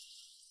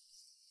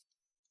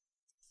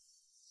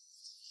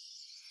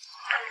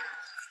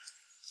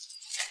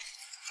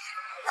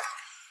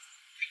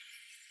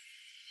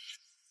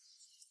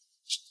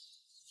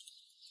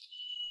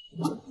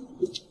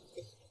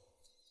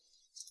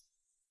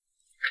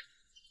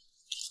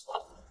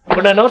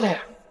不能等他，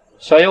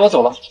小爷我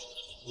走了，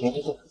明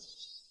天见。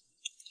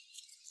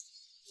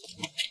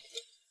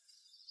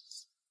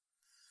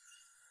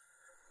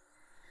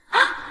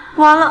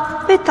完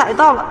了，被逮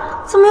到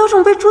了，怎么有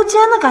种被捉奸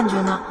的感觉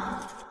呢？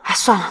哎，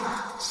算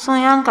了，宋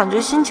一安感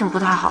觉心情不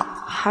太好，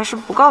还是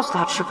不告诉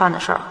他吃饭的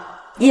事儿。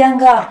一安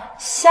哥，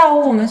下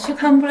午我们去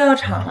看布料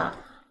厂了。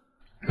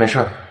没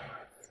事，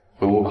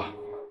回屋吧。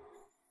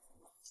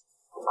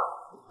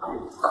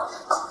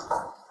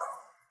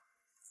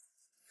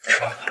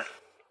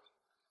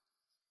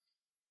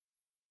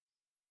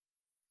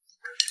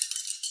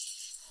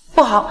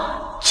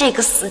好，这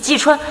个死季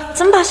川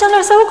怎么把项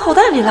链塞我口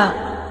袋里了？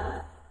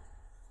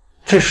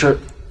这是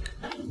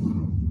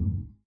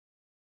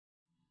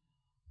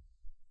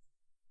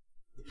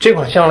这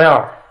款项链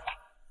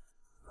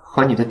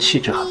和你的气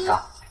质很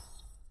搭。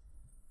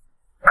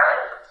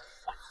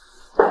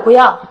不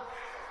要，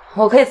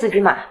我可以自己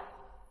买。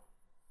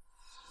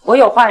我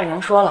有话已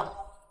经说了，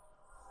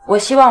我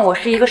希望我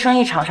是一个生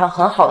意场上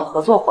很好的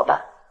合作伙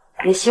伴，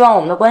也希望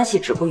我们的关系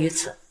止步于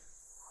此。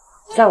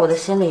在我的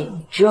心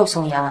里，只有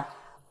宋妍，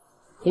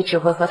也只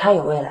会和他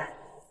有未来。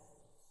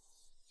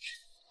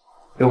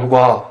刘福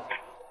光，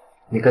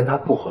你跟他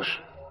不合适，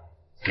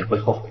你会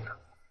后悔的。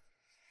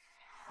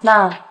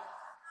那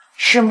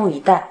拭目以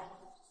待。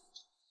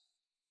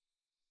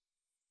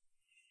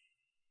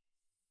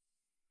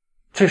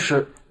这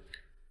是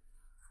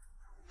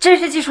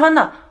季川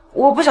的，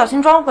我不小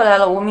心装回来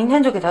了，我明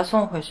天就给他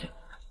送回去。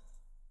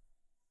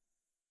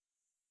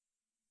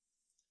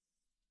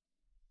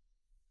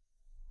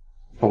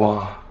不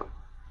光，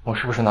我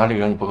是不是哪里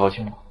惹你不高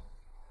兴了？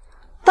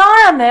当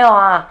然没有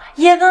啊，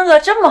叶哥哥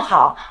这么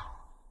好。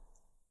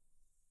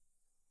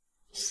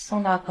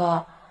宋大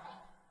哥，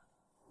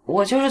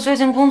我就是最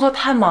近工作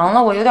太忙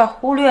了，我有点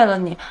忽略了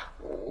你。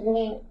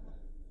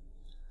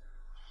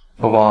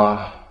不光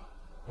啊，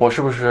我是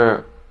不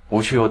是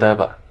无趣又呆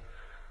板，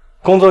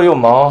工作又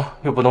忙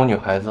又不懂女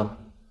孩子，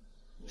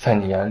在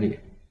你眼里，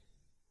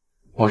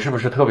我是不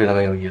是特别的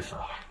没有意思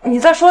啊？你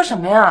在说什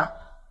么呀？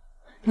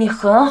你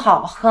很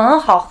好，很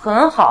好，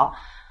很好。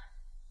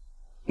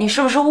你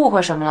是不是误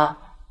会什么了？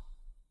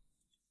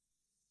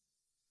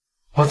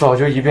我早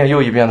就一遍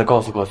又一遍的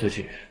告诉过自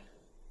己，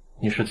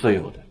你是自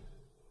由的，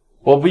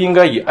我不应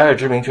该以爱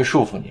之名去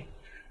束缚你。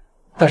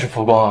但是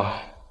浮光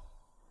啊，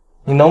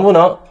你能不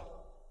能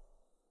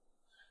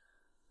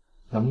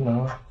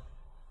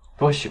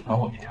多喜欢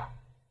我一点？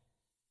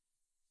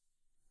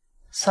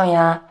宋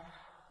妍，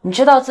你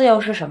知道自由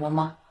是什么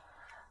吗？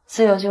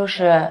自由就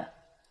是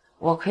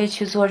我可以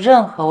去做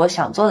任何我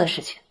想做的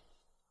事情。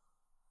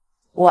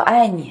我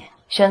爱你，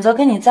选择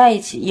跟你在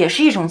一起也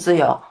是一种自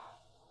由。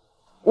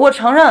我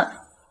承认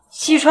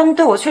西川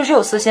对我确实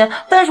有私心，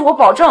但是我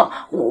保证，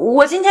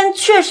我今天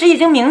确实已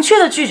经明确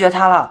的拒绝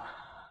他了。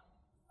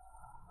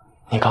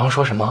你刚刚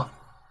说什么？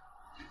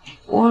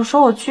我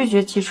说我拒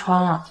绝季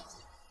川了。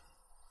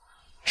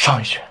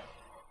上一句。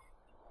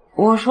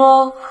我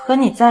说和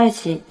你在一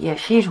起也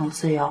是一种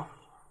自由。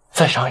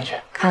再上一句。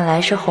看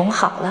来是哄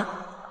好了。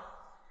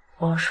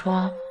我说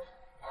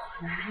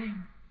我爱你。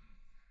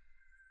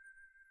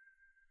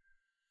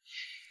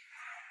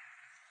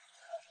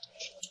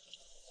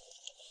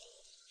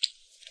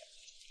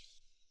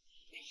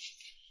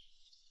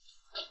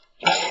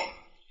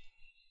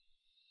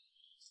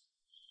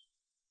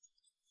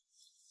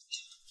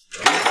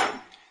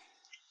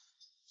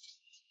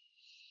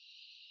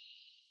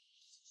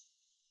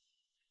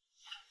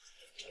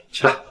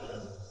起来，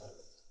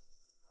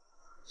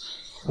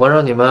我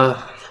让你们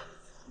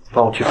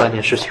帮我去办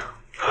件事情。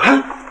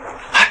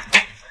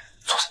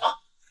做什么？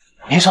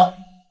你说。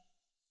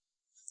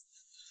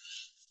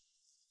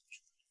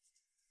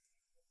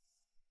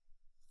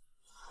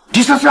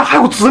你这是还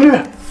有子女？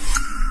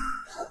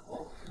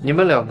你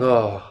们两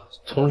个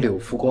从柳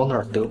福光那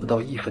儿得不到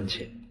1分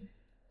钱，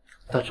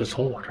但是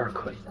从我这儿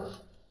可以。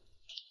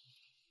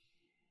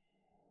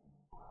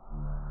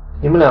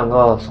你们两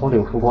个从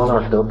柳福光那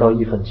儿得不到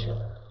1分钱，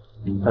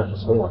但是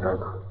从我这儿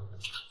可以。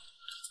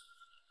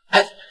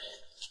哎，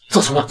做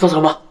什么？做什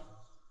么？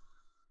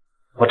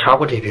我查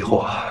过这批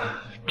货，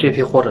这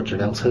批货的质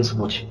量参差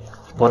不齐，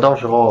我到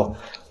时候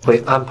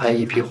会安排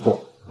一批货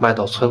卖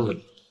到村子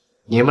里，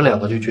你们两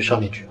个就去上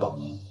面举报，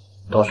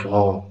到时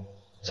候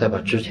再把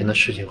之前的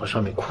事情和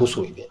上面哭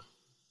诉一遍，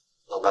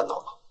能办到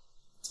吗？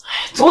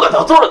做得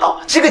到，做得到，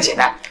这个简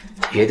单，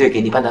绝对给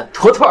你办的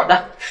妥妥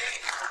的。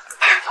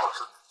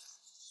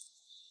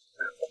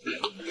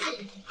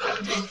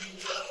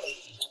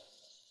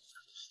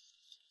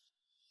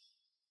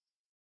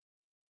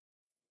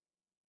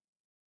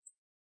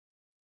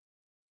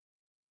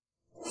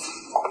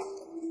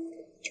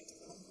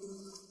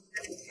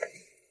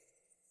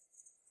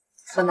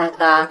宋大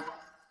哥，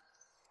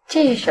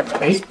这是什么？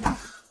哎，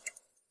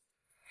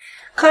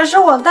可是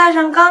我戴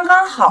上刚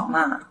刚好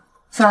嘛。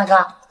宋大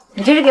哥，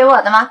你这是给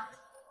我的吗？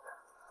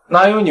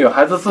哪有女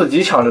孩子自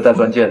己抢着戴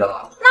钻戒的？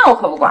那我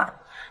可不管，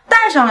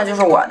戴上了就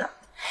是我的。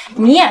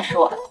你也是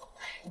我的。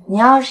你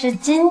要是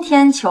今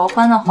天求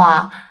婚的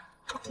话，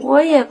我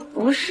也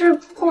不是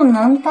不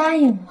能答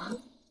应嘛。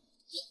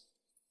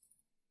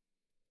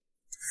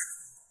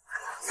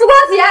浮光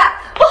姐，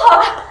不好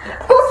了，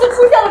公司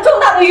出现了重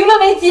大的舆论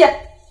危机。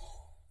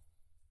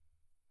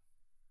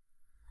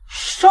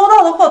收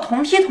到的货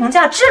同批同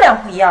价，质量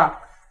不一样，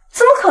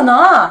怎么可能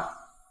啊？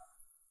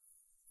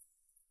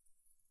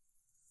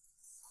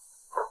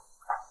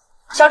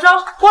小周，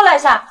过来一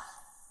下，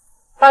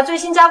把最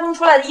新加工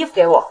出来的衣服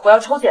给我，我要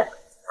抽检。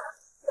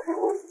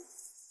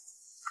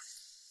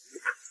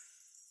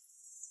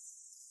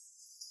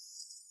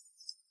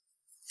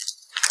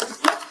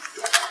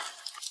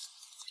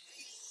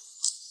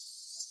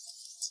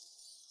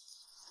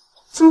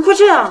怎么会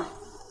这样？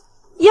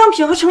样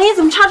品和成衣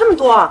怎么差这么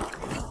多啊？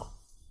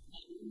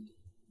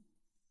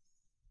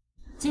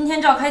今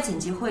天召开紧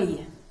急会议，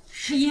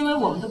是因为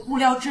我们的布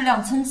料质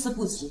量参差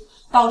不齐，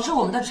导致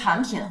我们的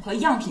产品和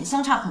样品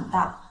相差很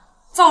大，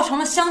造成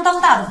了相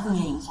当大的负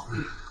面影响。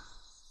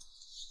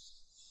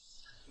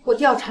我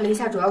调查了一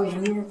下主要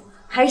原因，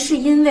还是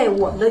因为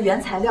我们的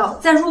原材料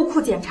在入库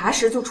检查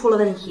时就出了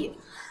问题，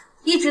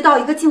一直到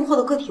一个进货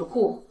的个体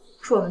户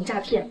说我们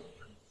诈骗，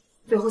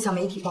最后向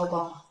媒体曝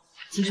光了。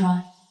吉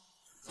川，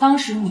当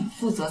时你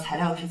负责材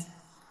料制裁，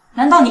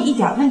难道你一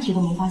点问题都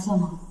没发现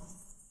吗？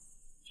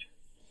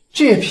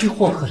这批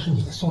货可是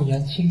你宋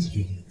妍亲自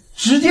决定，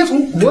直接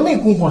从国内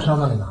供货商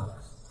那里拿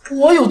的，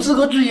我有资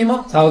格质疑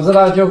吗？早知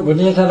道就不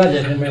吝啬那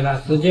点钱没了，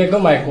直接购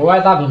买国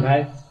外大品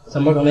牌，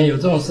怎么可能有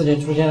这种事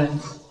情出现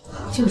呢？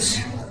就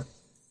是。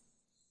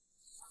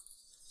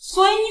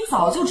所以你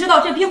早就知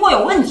道这批货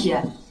有问题。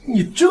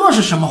你这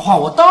是什么话？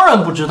我当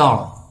然不知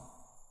道了。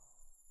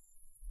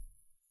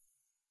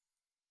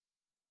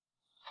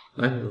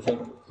来，有空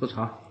喝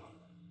茶。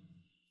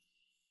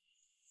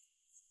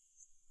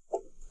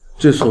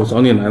这次我找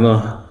你来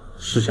呢，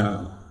是想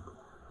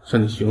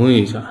向你询问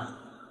一下，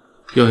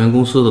耀阳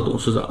公司的董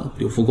事长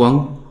柳福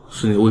光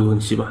是你的未婚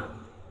妻吧？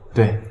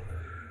对。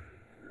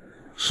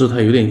事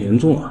态有点严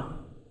重啊，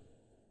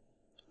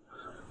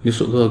你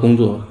手头的工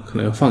作可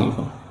能要放一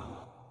放。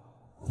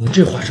您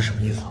这话是什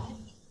么意思啊？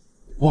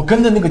我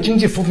跟的那个经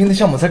济扶贫的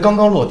项目才刚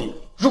刚落地，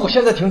如果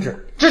现在停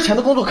止，之前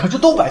的工作可是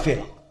都白费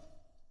了。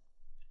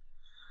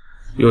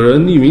有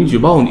人匿名举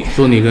报你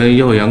说你跟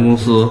耀阳公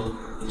司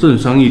政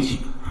商一体，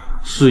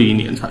肆意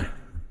敛财。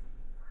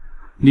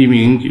匿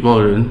名举报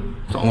人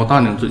掌握大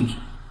量证据，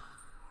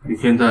你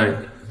现在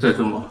再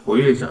这么活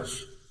跃下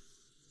去，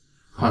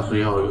怕是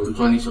要有人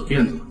钻你小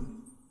辫子。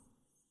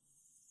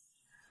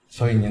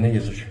所以您的意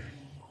思是，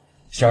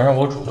想让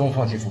我主动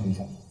放弃扶贫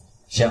项目，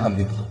陷害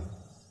内部？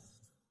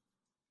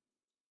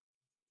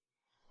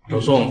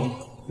小宋，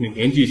你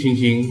年纪轻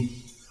轻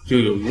就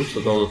有如此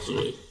高的职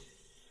位，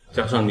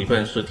加上你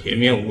办事铁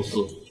面无私，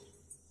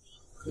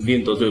肯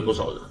定得罪不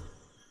少人。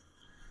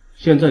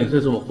现在你再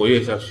这么活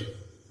跃下去，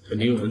肯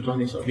定有人抓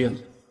你小辫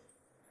子，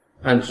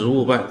按职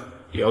务办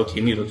也要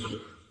停你的职。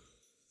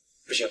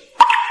不行，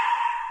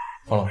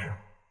方老师，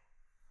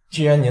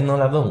既然您能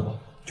来问我，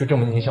就证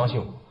明您相信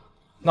我，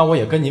那我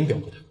也跟您表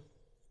个态。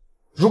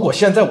如果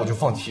现在我就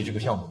放弃这个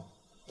项目，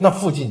那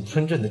附近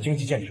村镇的经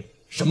济建设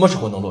什么时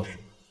候能落实？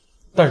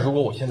但如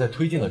果我现在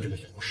推进了这个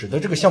项目，使得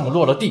这个项目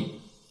落了地，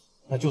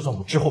那就算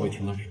我之后被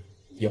停了职，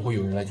也会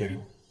有人来接手。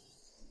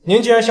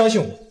您既然相信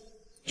我，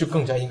就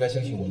更加应该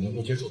相信我能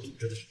够接受组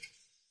织的审查。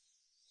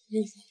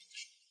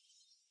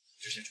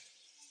就先这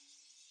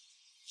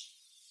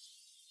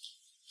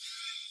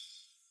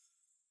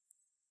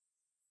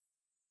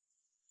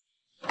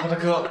样。大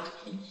哥，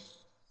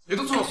你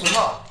都做了什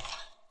么？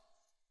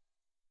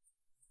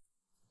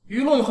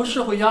舆论和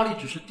社会压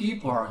力只是第一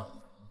步而已。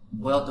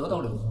我要得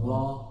到柳福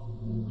光，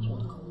做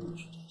的可不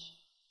是这些。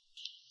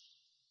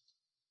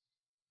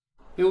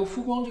柳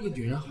福光这个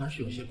女人还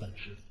是有些本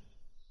事的，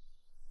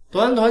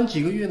短短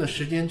几个月的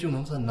时间就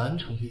能在南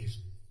城立足，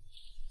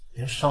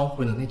连商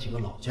会的那几个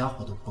老家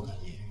伙都不敢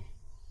言语。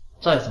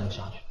再这么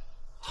下去，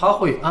她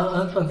会安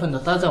安分分的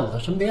待在我的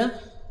身边？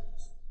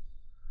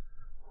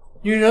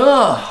女人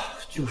啊，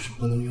就是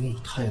不能拥有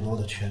太多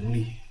的权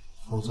利，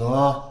否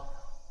则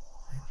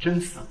真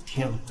反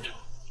天无常。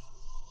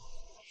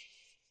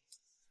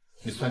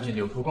你算计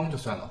柳福光就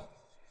算了，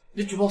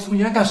你举报宋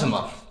妍干什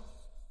么？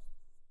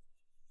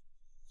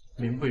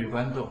民不与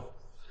官斗，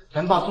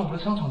咱爸送回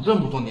商场这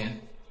么多年，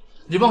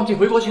你忘记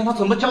回国前他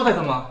怎么交代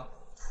的吗？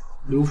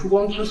柳福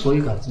光之所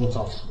以敢这么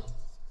造次，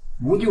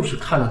不就是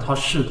看着他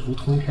仕途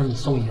通天的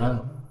宋一安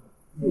吗？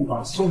不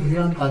把宋一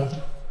安扳倒，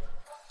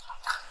他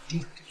肯定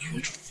得绝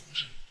处逢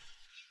生。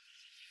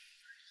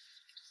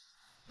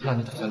那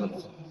你打算怎么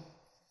做？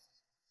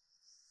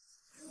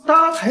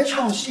搭台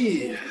唱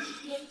戏，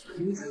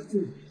平时就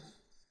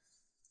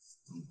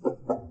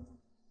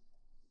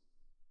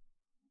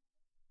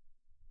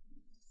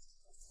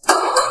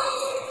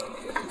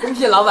恭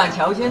喜老板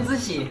乔迁之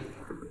喜！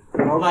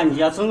老板，你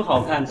家真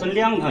好看，真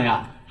亮堂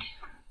呀！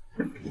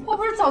我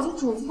不是早就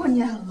嘱咐过你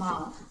俩了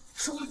吗？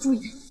说话注意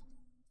点。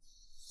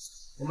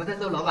我们在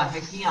逗老板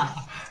开心啊！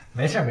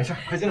没事没事，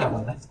快进来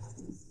吧，来。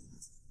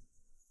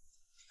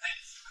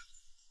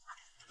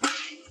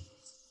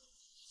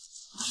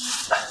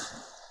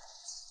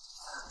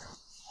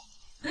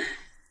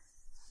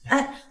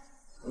哎，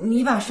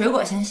你把水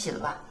果先洗了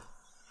吧。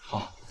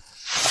好。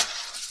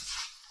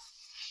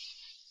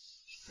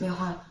棉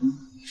花，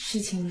事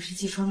情是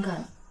季川干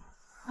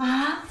的。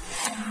啊？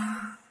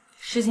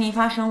事情一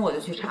发生我就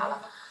去查了，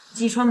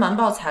季川瞒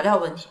报材料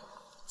问题，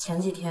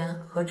前几天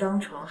和张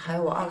成还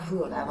有我二叔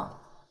有来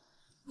往，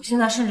我现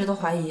在甚至都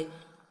怀疑，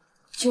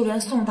就连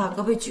宋大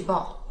哥被举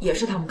报也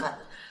是他们干的。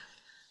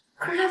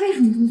可是他为什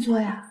么这么做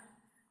呀？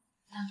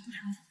难不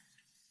成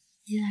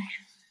因爱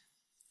生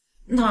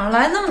恨？哪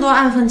来那么多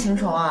爱恨情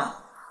仇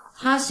啊？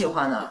他喜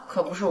欢的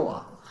可不是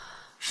我，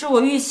是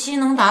我预期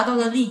能达到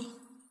的利益。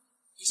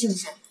你信不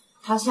信？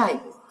他下一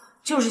步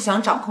就是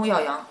想掌控耀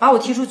阳，把我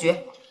踢出局。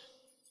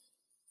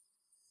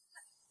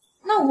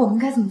那我们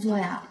该怎么做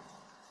呀？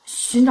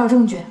寻找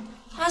证据。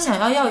他想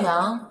要耀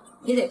阳，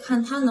也得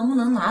看他能不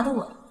能拿得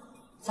稳。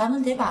咱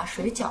们得把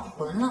水搅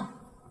浑了，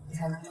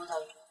才能摸到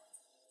鱼。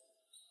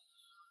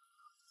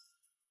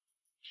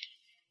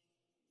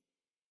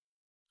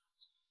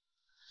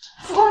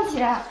浮光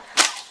姐，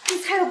你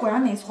猜的果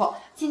然没错。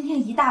今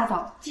天一大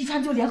早，季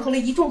川就联合了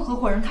一众合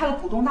伙人开了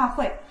股东大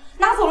会，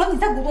拿走了你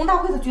在股东大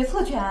会的决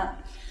策权。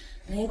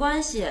没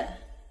关系，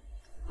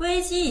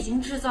危机已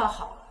经制造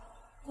好了，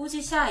估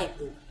计下一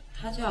步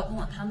他就要跟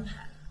我摊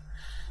牌了，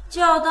就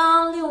要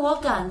当令我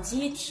感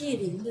激涕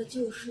零的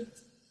救世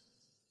主。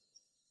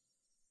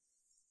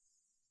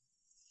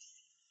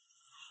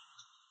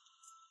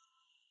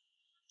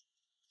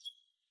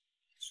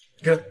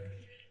哥，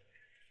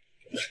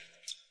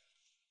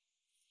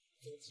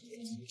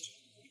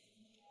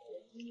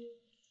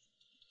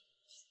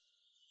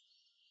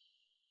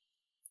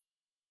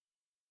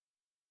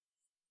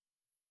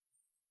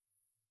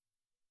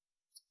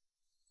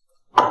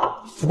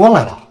浮光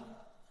来了。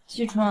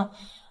季川，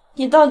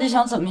你到底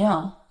想怎么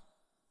样？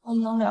我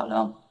们能聊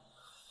聊吗？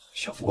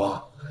小浮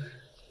光，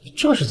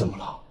这是怎么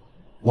了？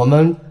我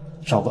们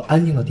找个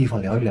安静的地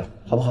方聊一聊，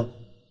好不好？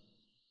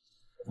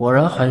果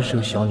然还是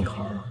个小女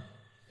孩，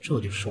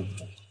这就受不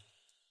住了。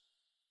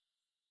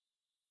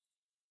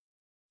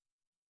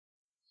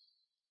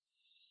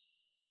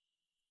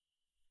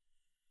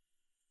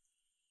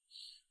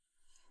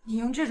你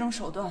用这种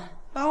手段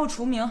把我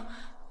除名，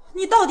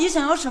你到底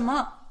想要什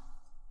么？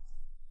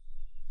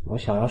我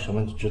想要什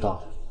么你知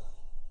道？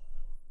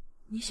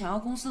你想要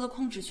公司的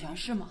控制权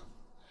是吗？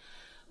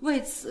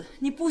为此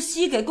你不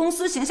惜给公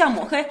司形象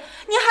抹黑，你还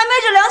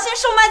昧着良心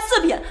售卖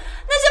次品，那些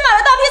买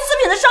了大批次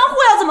品的商户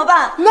要怎么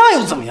办？那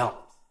又怎么样？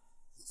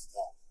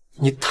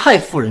你太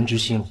妇人之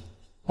心了。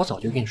我早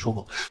就跟你说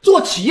过，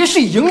做企业是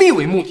以盈利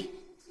为目的，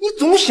你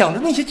总想着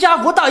那些家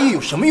国大业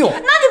有什么用？那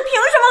你凭什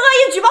么恶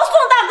意举报宋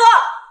大哥？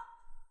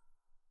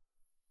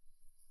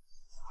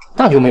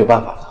那就没有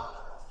办法了，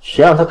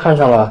谁让他看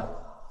上了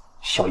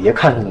小爷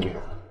看上的女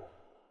人？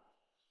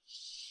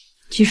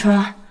季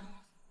川，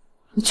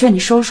我劝你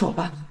收手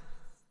吧。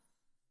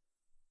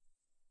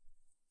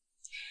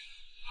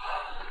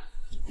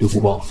刘福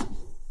光，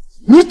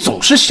你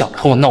总是想着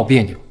和我闹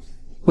别扭，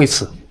为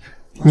此，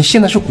你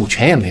现在是股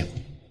权也没有。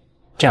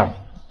这样吧，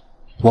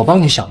我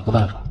帮你想一个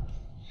办法，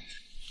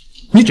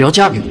你只要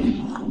嫁给我，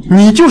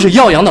你就是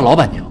耀阳的老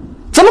板娘，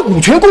咱们股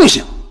权共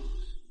享。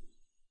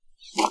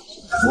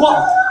福光，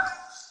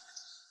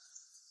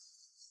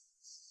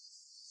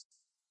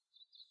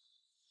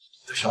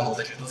你的小脑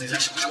袋里到底在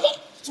想什么？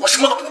怎么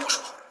什么都不跟我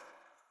说？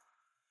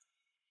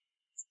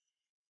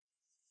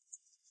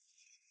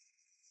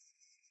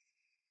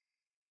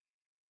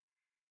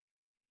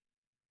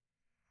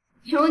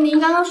请问您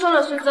刚刚说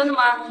的是真的吗？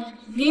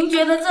您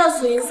觉得这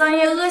属于商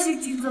业恶性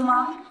竞争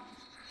吗？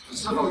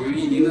是否由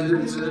于您的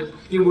认知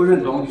并不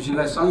认同女性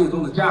在商业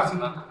中的价值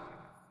呢？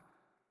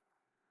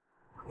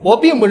我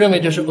并不认为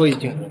这是恶意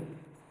竞争，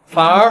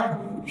反而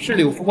是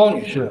柳福光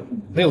女士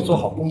没有做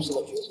好公司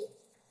的决策，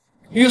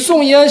与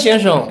宋一安先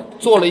生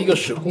做了一个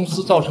使公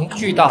司造成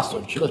巨大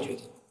损失的决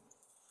策。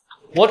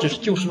我只是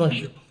就事论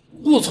事，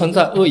不存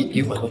在恶意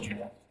诋毁和举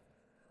报。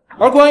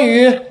而关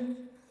于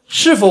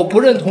是否不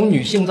认同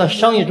女性在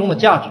商业中的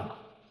价值，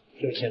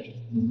这先生，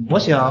我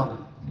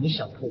想你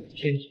想得有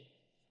偏见。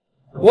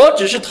我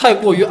只是太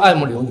过于爱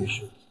慕柳女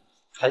士，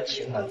才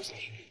情难自制，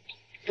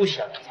不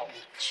想让她为人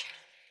妻。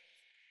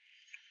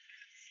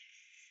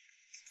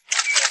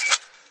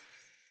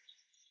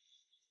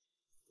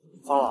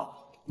方老，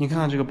你看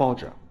看这个报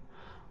纸，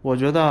我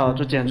觉得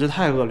这简直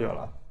太恶劣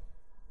了，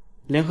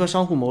联合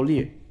商户牟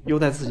利，优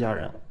待自家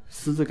人，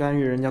私自干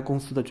预人家公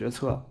司的决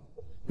策。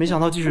没想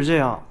到即使这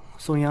样，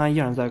宋延安依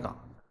然在岗。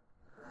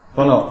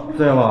方老，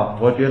这样吧，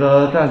我觉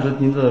得暂时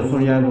停止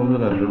宋延安同志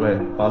的职位，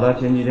把他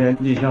前几天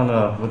立项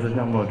的扶持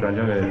项目转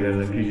交给别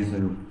人继续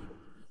深入。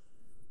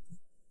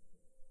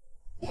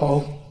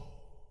好。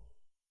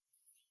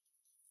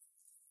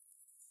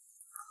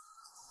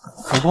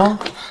可光，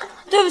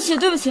对不起，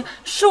对不起，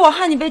是我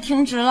害你被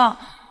停职了。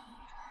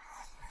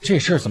这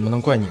事儿怎么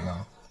能怪你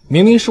呢？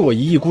明明是我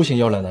一意孤行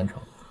要来南城，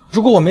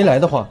如果我没来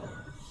的话，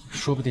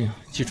说不定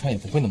季川也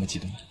不会那么激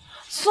动。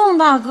宋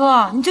大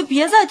哥，你就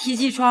别再提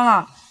季川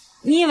了。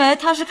你以为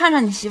他是看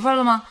上你媳妇儿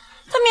了吗？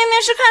他明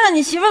明是看上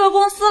你媳妇儿的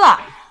公司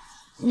了。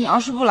你要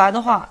是不来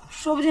的话，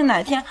说不定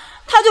哪天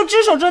他就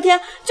只手遮天，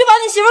就把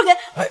你媳妇儿给……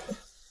哎，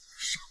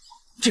傻瓜，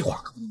这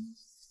话可不能。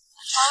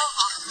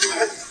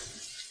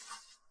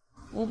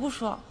我不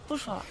说，不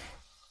说了。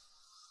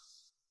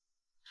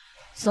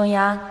宋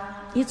阳，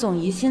你总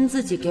疑心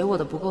自己给我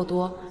的不够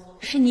多，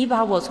是你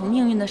把我从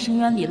命运的深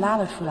渊里拉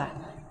了出来，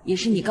也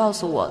是你告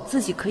诉我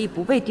自己可以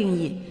不被定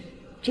义。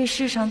这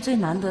世上最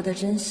难得的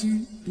真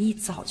心，你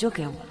早就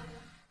给我了。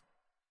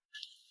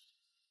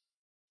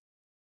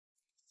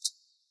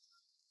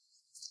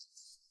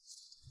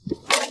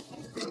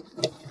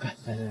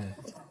哎，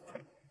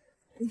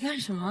你干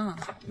什么？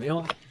没有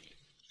啊。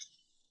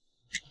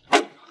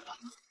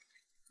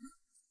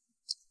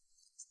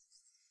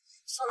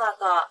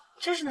的，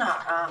这是哪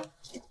儿啊？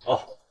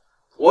哦，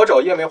我找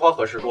叶梅花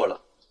核实过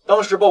了，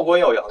当时报关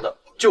耀阳的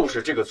就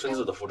是这个村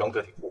子的服装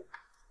个体户，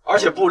而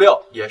且布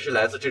料也是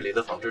来自这里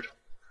的纺织厂。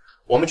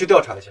我们去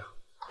调查一下，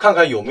看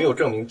看有没有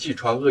证明季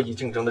传恶意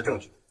竞争的证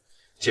据，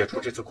解除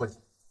这次困境。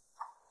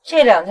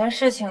这2件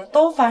事情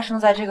都发生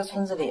在这个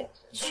村子里，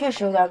确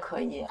实有点可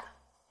疑。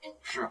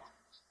是，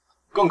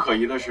更可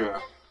疑的是，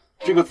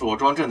这个左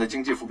庄镇的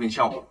经济扶贫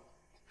项目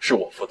是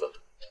我负责的。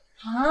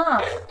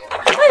啊！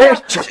哎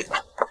呀，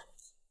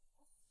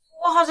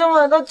我好像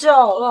崴到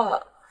脚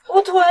了，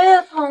我腿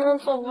也疼了，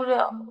走不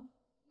了。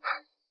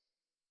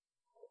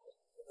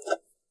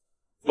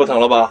不疼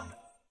了吧？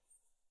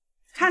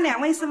看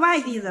2位是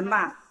外地人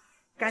吧，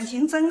感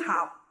情真好。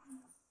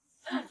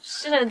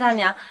是大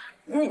娘，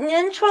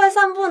您出来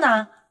散步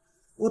呢？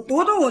我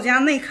躲躲我家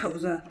那口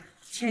子。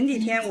前几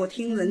天我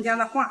听人家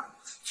的话，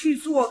去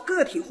做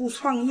个体户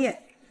创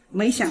业，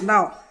没想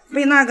到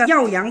被那个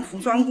耀阳服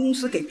装公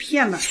司给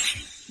骗了，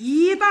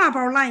一大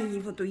包烂衣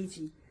服堆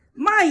积，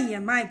卖也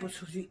卖不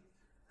出去。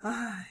唉，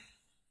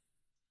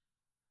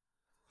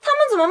他们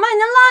怎么卖您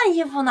烂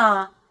衣服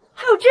呢？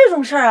还有这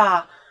种事儿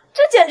啊？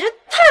这简直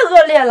太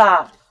恶劣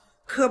了！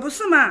可不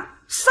是嘛，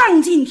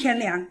丧尽天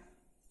良。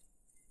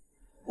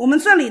我们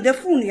这里的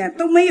妇女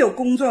都没有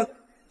工作，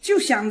就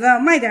想着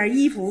卖点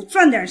衣服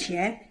赚点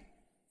钱。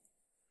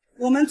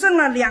我们挣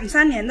了2、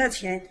3年的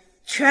钱，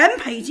全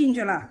赔进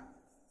去了。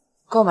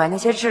购买那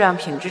些质量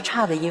品质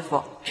差的衣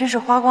服，真是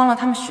花光了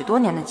他们许多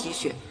年的积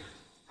蓄。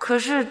可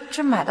是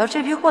这买到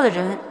这批货的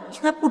人，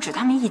应该不止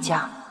他们一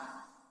家。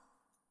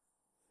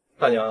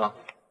大娘，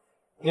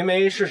您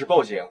没试试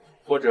报警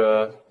或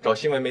者找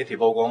新闻媒体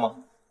曝光吗？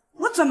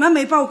我怎么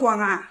没曝光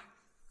啊？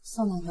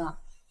宋大哥，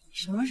你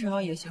什么时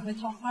候也学会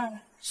套话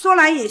了？说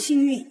来也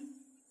幸运，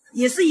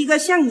也是一个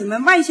像你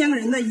们外乡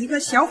人的一个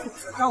小伙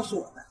子告诉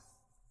我的。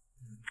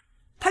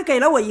他给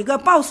了我一个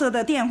报社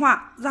的电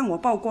话，让我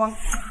曝光。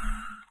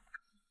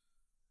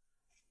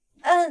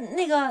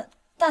那个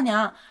大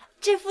娘，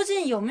这附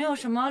近有没有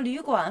什么旅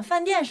馆、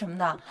饭店什么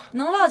的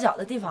能落脚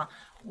的地方？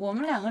我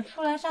们2个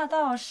初来乍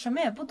到，什么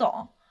也不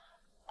懂。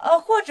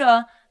或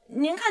者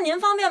您看您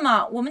方便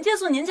吗？我们借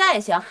宿您家也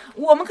行，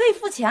我们可以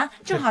付钱，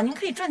正好您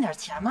可以赚点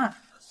钱嘛。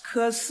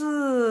可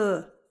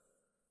是，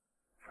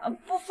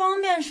不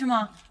方便是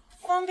吗？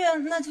方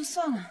便那就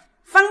算了。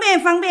方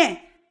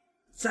便。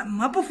怎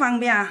么不方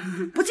便啊？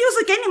不就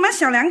是给你们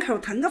小2口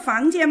腾个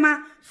房间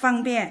吗？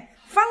方便。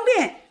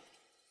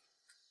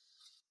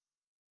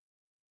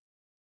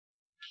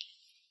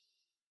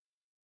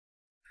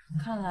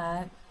看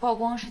来曝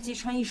光是季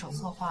川一手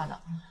策划的，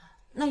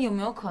那有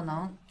没有可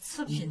能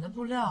次品的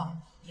布料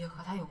也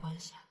和他有关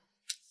系啊？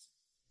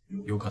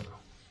有可能。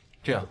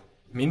这样，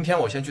明天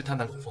我先去探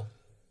探口风。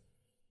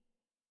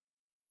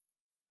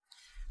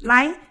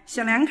来，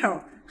小2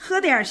口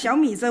喝点小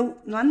米粥，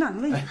暖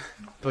暖胃。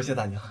多谢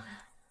大娘。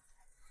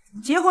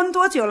结婚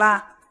多久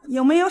了？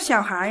有没有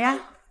小孩呀？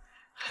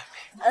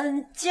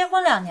结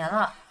婚2年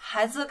了，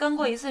孩子刚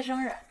过1岁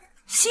生日。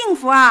幸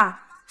福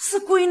啊！是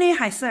闺女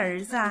还是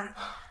儿子啊？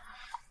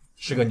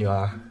是个女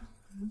儿，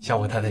像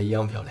我太太一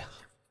样漂亮。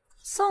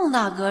宋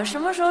大哥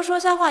什么时候说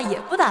瞎话也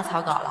不打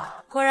草稿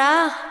了？果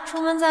然，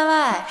出门在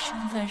外，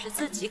身份是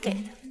自己给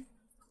的。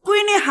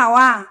闺女好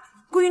啊，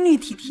闺女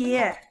体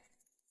贴。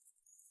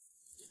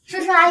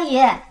叔叔阿姨，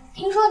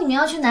听说你们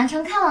要去南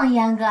城看望易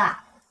安哥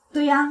啊？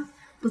对呀，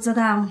不知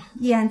道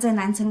易安在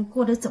南城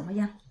过得怎么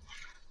样？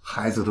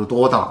孩子都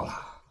多大了，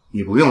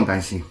你不用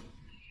担心。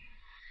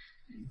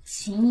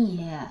秦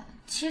姨，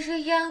其实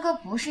易安哥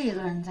不是一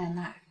个人在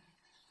那儿，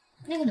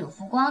那个柳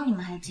福光你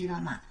们还记得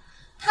吗？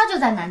他就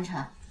在南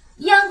城，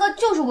易安哥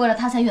就是为了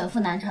他才远赴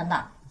南城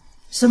的。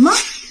什么？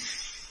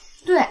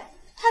对，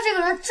他这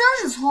个人真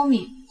是聪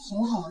明，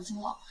哄好了之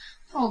后，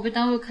怕我被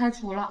单位开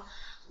除了，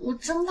我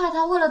真怕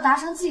他为了达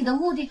成自己的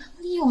目的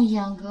利用易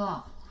安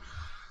哥。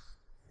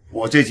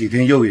我这几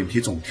天右眼皮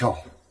总跳，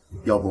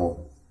要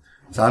不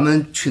咱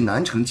们去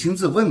南城亲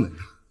自问问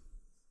他？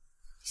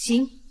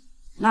行，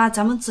那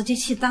咱们直接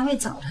去单位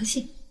找他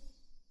去。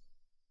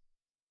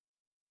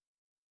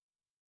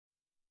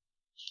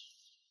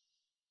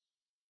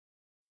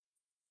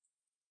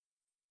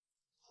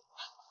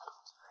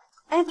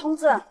哎，同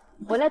志，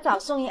我来找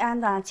宋一安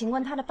的，请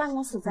问他的办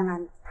公室在哪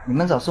里？你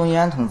们找宋一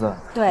安同志？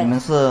对，你们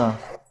是？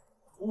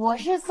我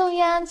是宋一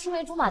安青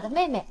梅竹马的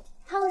妹妹，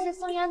他们是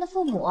宋一安的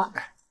父母。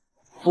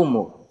父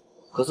母？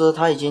可是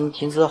他已经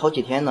停职了好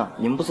几天了，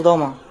你们不知道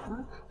吗？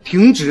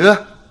停职？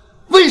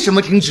为什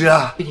么停职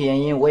啊？具体原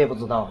因我也不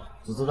知道，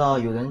只知道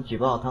有人举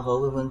报他和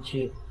未婚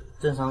妻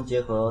政商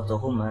结合，走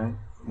后门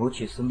谋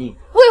取私利。未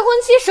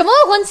婚妻？什么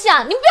未婚妻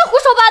啊？你们不要胡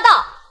说八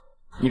道！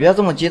你不要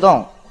这么激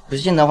动，不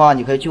信的话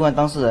你可以去问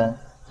当事人，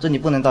这里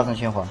不能大声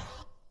喧哗。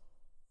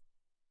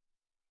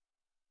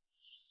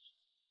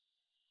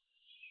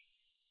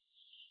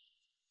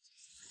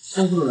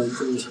宋负责人，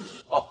对不起。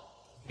哦，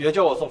别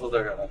叫我宋负责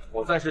人了，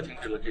我暂时停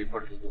止了这一块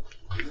工作。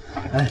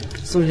哎，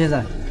宋先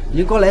生，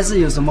你过来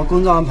是有什么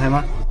工作安排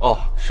吗？哦，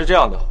是这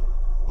样的，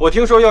我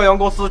听说耀阳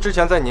公司之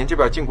前在您这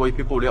边进过一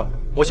批布料，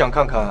我想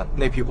看看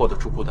那批货的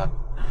出库单。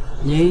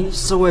您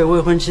是为未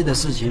婚妻的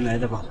事情来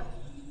的吧？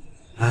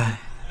哎，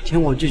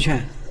听我句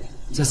劝，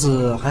这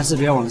事还是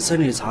别往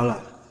深里查了。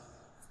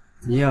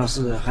你要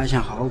是还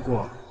想好好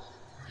过，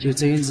就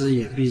睁一只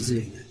眼闭一只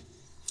眼，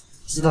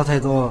知道太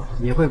多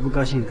也会不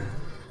高兴的。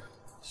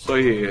所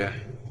以，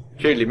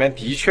这里面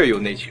的确有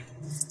内情。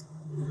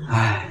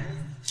哎，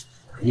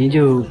您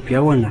就别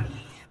问了。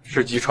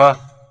是吉川。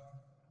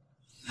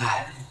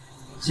哎，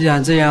既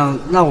然这样，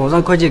那我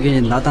让会计给你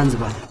拿单子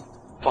吧。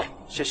好，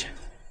谢谢。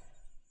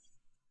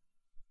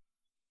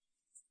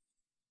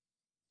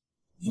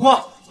福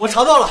光，我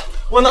查到了，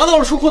我拿到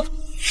了出库。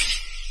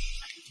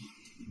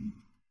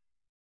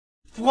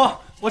福光，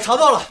我查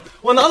到了，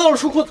我拿到了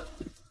出库。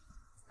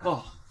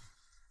哦，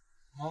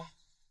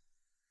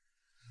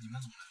你们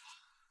怎么来了？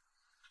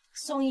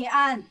宋一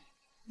安，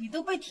你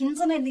都被停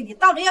在那里，你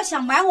到底要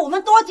想瞒我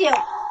们多久？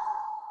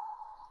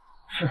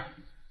是，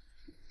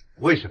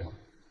为什么？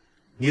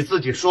你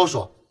自己说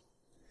说，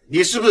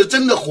你是不是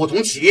真的伙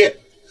同企业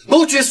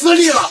谋取私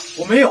利了？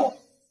我没有。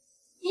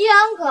一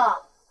安哥，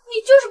你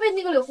就是被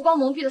那个柳福光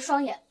蒙蔽了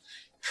双眼。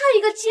他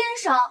一个奸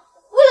商，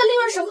为了利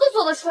润什么都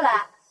做得出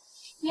来，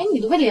连你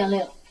都被连累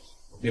了。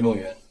林梦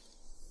云，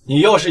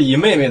你要是以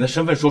妹妹的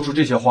身份说出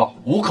这些话，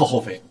无可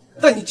厚非。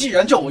但你既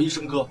然叫我一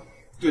声哥，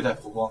对待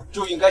福光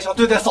就应该像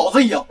对待嫂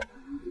子一样。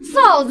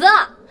嫂子，你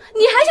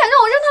还想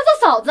让我认她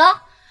做嫂子？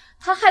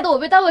她害得我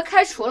被单位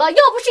开除了，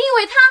要不是因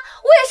为她，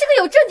我也是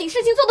个有正经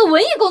事情做的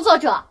文艺工作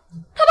者。她把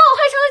我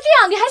害成了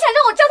这样，你还想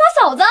让我叫她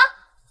嫂子？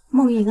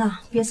梦莹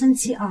啊，别生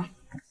气啊！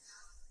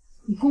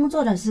你工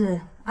作的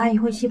事，阿姨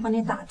会去帮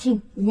你打听，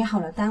约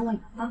好了单位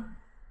啊。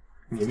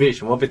你为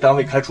什么被单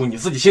位开除，你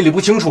自己心里不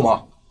清楚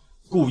吗？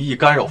故意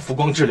干扰福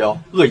光治疗，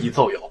恶意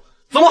造谣，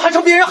怎么还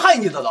成别人害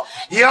你的了？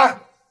怡安，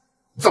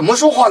怎么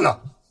说话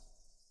呢？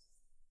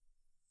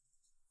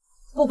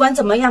不管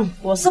怎么样，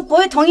我是不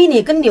会同意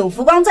你跟柳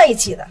福光在一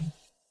起的。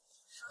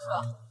叔叔，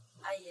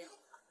阿姨，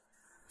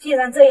既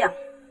然这样，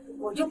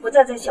我就不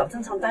在这小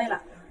镇上待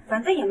了，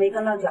反正也没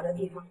个落脚的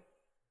地方。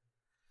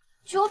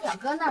去我表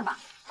哥那儿吧，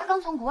他刚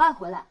从国外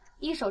回来，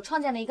一手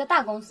创建了一个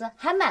大公司，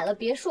还买了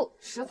别墅，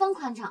十分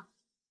宽敞。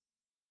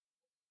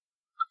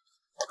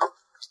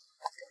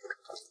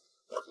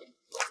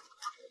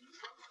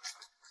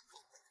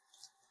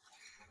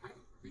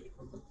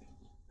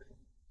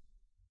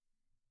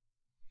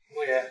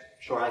莫言，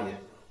寿阿姨，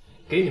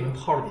给你们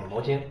泡了点毛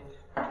巾，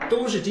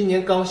都是今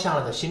年刚下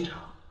来的新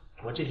茶。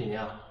我这几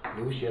年啊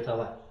留学在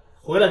外，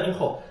回来之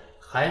后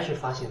还是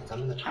发现咱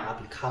们的茶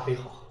比咖啡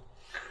好喝。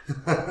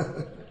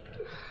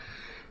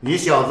你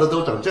小子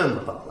都长这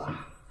么大了，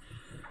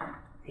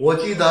我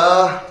记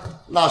得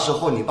那时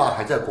候你爸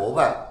还在国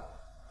外，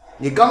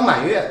你刚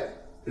满月，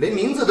连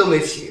名字都没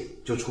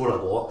起就出了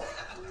国。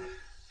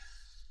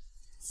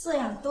是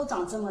呀，都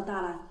长这么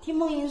大了，听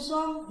梦莹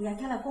说你还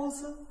开了公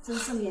司，真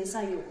是年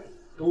少有为。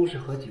都是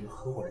和几个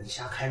合伙人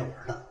瞎开了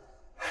玩的。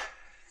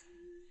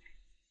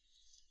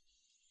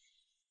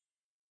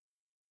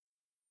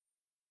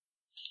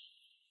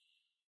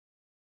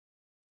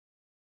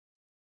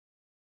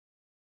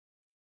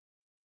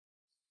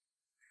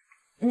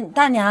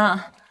大娘。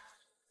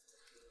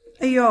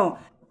哎呦，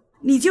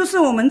你就是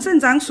我们镇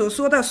长所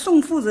说的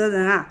宋负责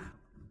人啊！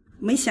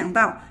没想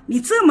到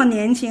你这么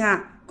年轻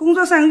啊，工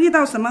作上遇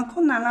到什么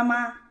困难了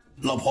吗？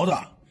老婆子，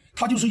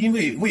他就是因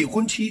为未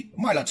婚妻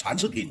卖了残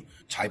次品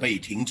才被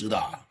停职的。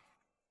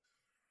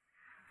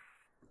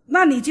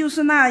那你就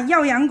是那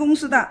耀阳公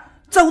司的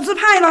走资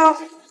派喽？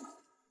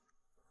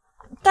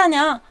大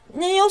娘，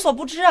您有所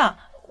不知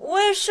啊，我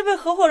也是被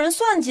合伙人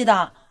算计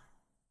的。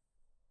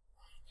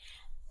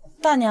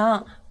大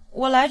娘，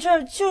我来这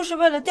儿就是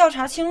为了调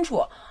查清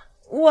楚，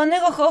我那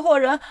个合伙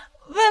人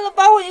为了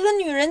把我一个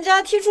女人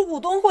家踢出股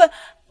东会，他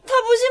不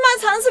惜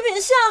卖残次品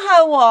陷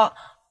害我。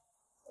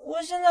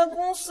我现在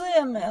公司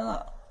也没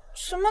了，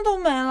什么都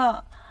没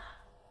了。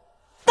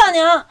大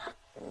娘，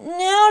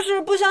您要是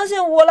不相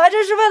信我来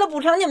这是为了补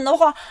偿你们的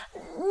话，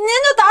您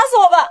就打死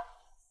我吧。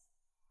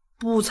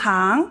补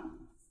偿？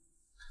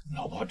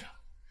老婆子，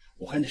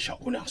我看这小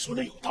姑娘说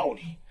的有道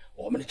理，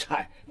我们的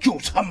菜就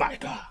差买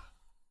的。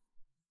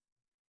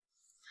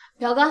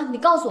表哥，你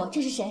告诉我这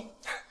是谁？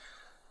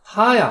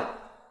他呀，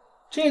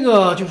这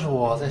个就是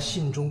我在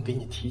信中给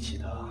你提起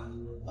的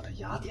我的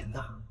雅典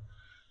娜。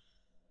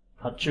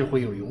他智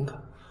慧又勇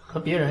敢，和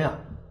别人呀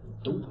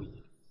都不一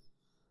样。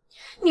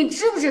你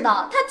知不知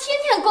道他天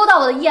天勾搭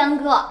我的易安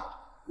哥？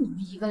你们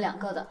一个两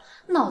个的，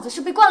脑子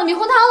是被灌了迷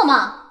魂汤了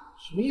吗？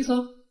什么意思啊？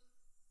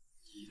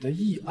你的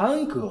易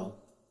安哥，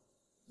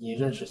你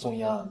认识宋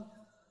一安？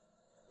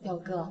表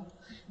哥，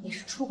你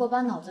是出国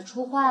把脑子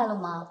出坏了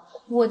吗？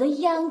我的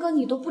易安哥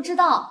你都不知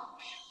道。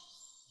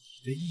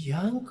你的易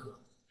安哥，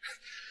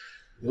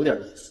有点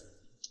意思。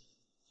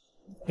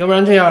要不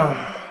然这样，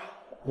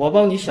我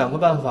帮你想个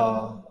办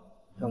法，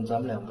让咱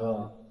们两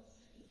个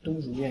都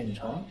如愿以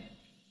偿。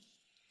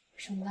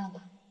什么办法？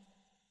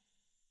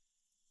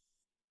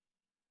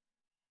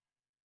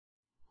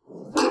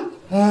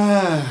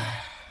唉，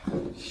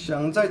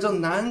想在这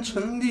南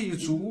城立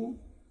足，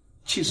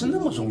岂是那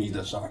么容易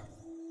的事儿？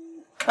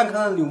看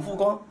看柳富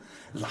光，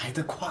来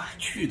得快，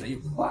去得也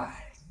快。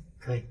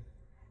可以，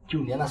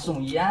就连那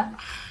宋一安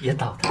也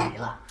倒台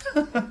了。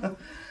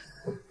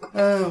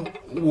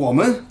我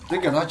们得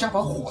给他加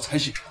把火才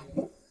行。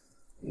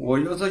我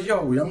要在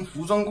耀阳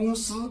服装公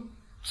司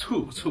彻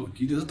彻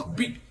底底的倒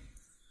闭。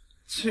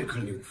这个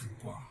柳富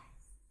光，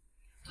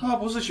他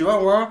不是喜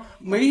欢玩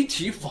媒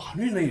体法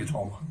律那一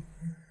套吗？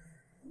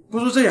不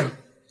如这样，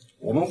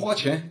我们花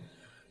钱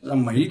让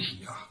媒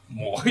体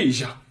抹黑一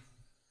下，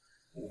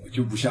我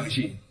就不相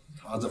信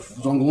他这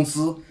服装公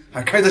司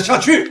还开得下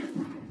去。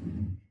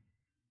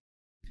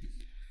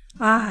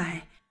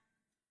哎，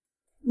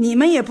你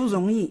们也不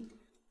容易，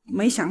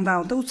没想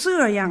到都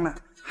这样了，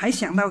还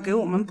想到给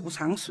我们补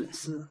偿损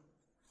失。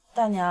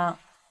大娘，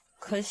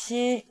可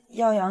惜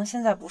耀阳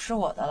现在不是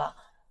我的了。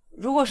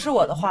如果是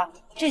我的话，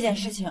这件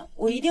事情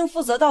我一定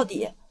负责到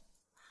底。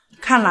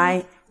看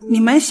来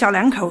你们小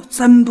两口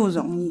真不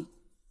容易，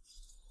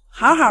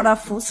好好的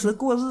扶持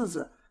过日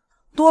子，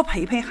多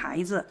陪陪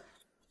孩子，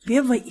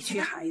别委屈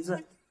孩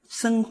子，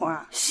生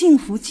活幸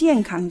福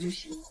健康就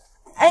行。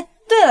哎，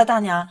对了，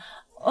大娘，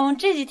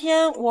这几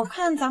天我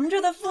看咱们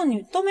这的妇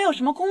女都没有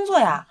什么工作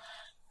呀。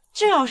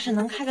这要是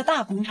能开个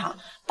大工厂，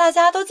大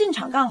家都进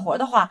厂干活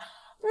的话，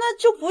那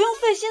就不用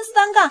费心思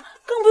单干，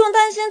更不用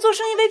担心做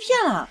生意被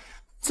骗了。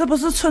这不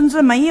是村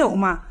子没有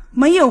吗？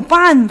没有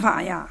办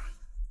法呀。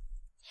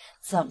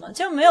怎么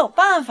就没有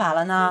办法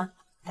了呢？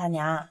大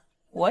娘，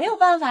我有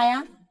办法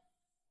呀。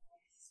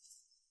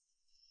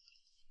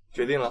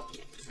决定了。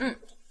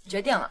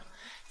决定了。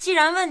既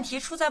然问题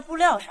出在布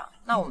料上，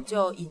那我们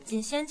就引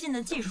进先进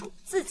的技术，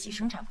自己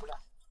生产布料。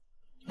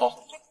好，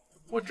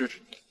我支持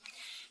你。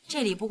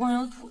这里不光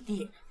有土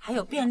地，还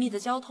有便利的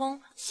交通，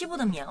西部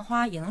的棉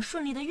花也能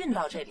顺利的运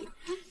到这里。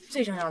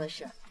最重要的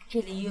是，这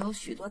里有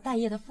许多待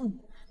业的妇女，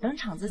等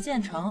厂子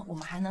建成，我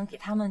们还能给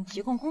他们提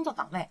供工作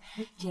岗位，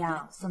这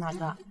样宋大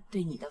哥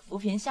对你的扶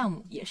贫项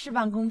目也事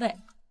半功倍。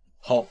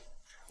好，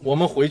我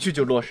们回去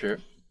就落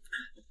实。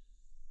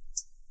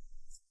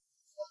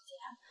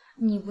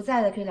你不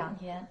在的这2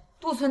天，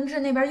杜存志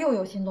那边又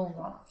有新动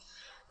作了。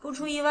不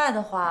出意外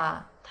的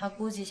话，他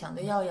估计想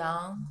对耀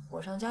阳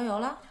火上浇油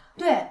了。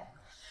对，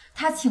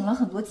他请了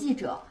很多记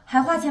者，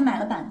还花钱买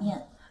了版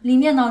面，里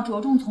面呢着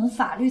重从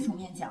法律层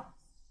面讲。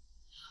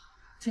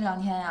这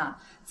2天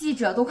呀，记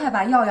者都快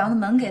把耀阳的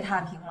门给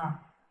踏平了。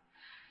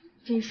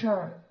这事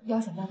儿要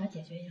想办法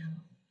解决一下吗？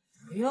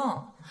不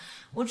用，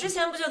我之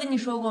前不就跟你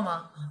说过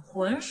吗？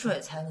浑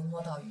水才能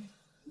摸到鱼，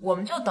我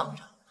们就等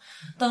着，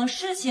等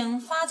事情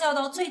发酵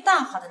到最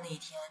大化的那一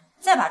天，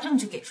再把证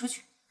据给出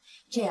去，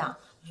这样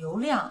流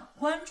量、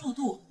关注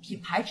度、品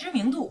牌知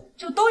名度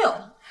就都有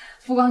了。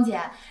浮光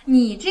姐，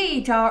你这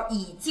一招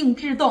以静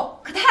制动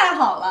可太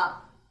好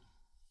了。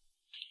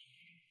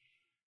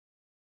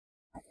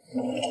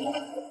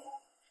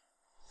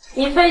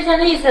你费尽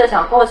力气的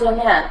想和我见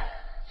面，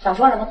想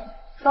说什么？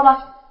说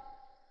吧。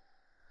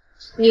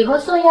你和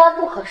孙一安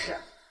不合适。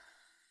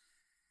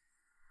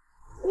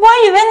我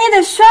以为你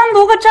得宣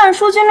读个战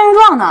书军令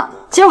状呢，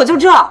结果就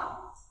这。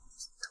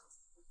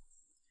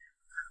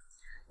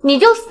你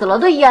就死了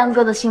对一安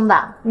哥的心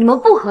吧，你们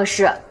不合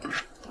适。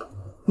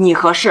你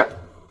合适？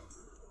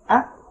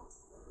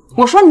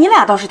我说你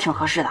俩倒是挺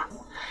合适的，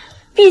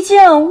毕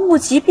竟物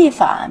极必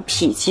反，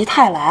否极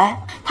泰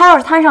来。他要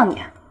是摊上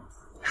你，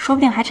说不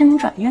定还真能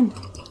转运呢。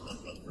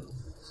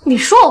你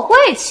说我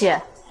晦气？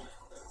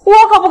我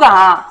可不敢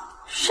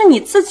啊，是你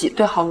自己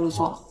对号入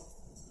座，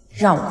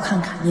让我看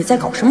看你在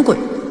搞什么鬼。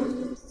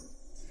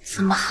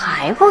怎么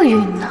还不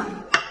晕呢？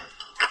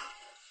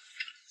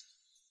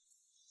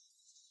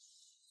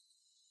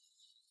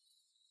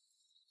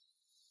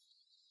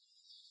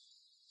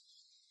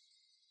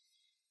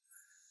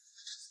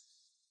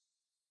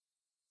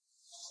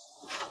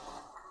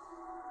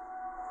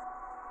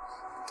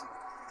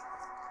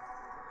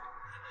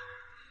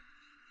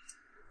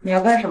你要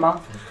干什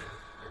么？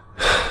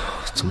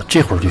怎么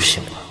这会儿就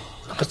醒了？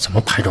那可怎么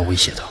拍照威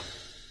胁他？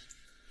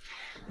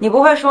你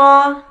不会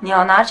说你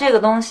要拿这个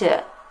东西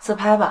自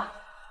拍吧？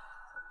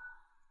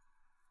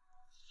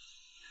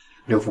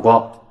刘福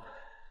光，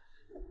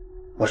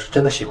我是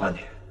真的喜欢你。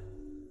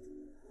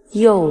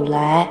又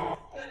来？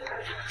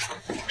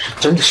我是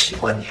真的喜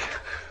欢你，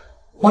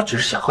我只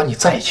是想和你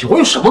在一起，我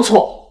有什么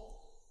错？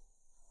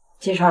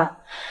季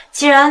川，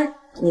既然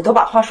你都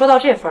把话说到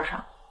这份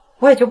上，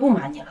我也就不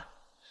瞒你了。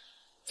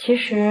其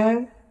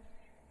实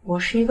我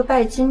是一个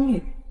拜金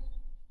女。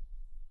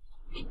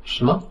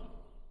什么？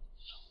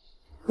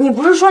你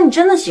不是说你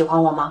真的喜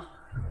欢我吗？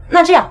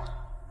那这样，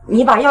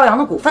你把耀阳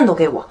的股份都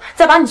给我，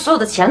再把你所有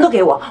的钱都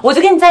给我，我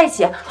就跟你在一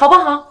起，好不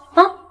好？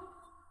啊？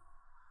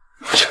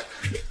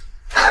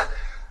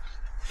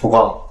福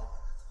光，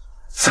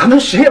咱们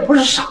谁也不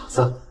是傻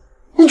子，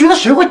你觉得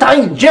谁会答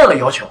应你这样的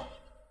要求？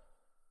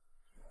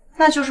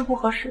那就是不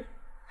合适。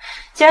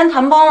既然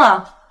谈崩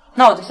了，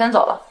那我就先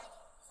走了。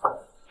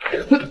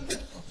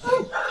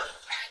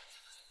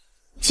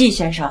季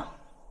先生，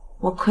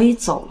我可以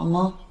走了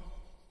吗？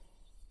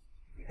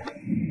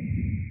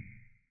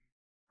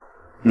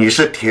你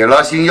是铁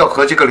了心要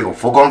和这个柳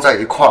福光在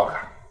一块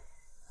儿，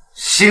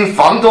新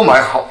房都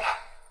买好了。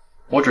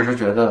我只是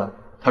觉得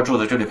他住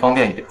在这里方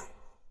便一点。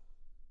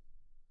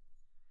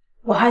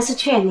我还是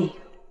劝你，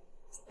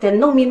得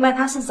弄明白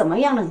他是怎么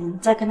样的人，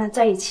再跟他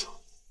在一起。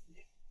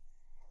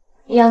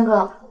一阳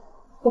哥，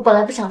我本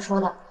来不想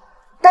说的，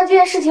但这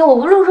件事情我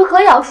无论如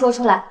何也要说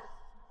出来。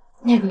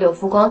那个柳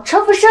福光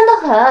城府深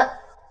得很，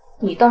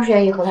你倒是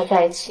愿意和他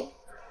在一起，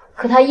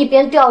可他一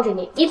边吊着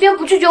你，一边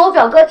不拒绝我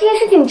表哥，这件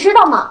事情你知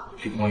道吗？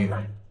许梦雨，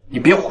你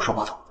别胡说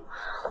八道。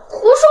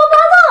胡说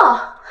八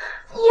道！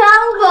一阳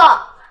哥，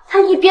他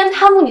一边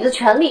贪慕你的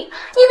权利，一边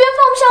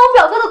放不下我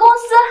表哥的公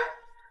司。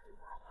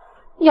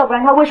要不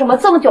然他为什么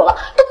这么久了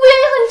都不愿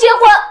意和你结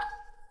婚？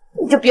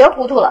你就别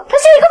糊涂了，他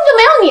心里根本就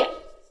没有你。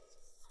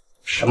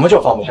什么叫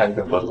放不下你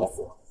表哥的公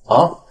司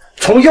啊？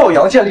从耀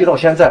阳建立到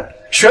现在，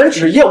选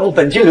址、业务、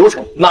本金流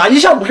程，哪一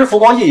项不是福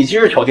光夜以继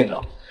日敲定的？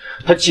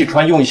他季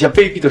川用一些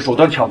卑鄙的手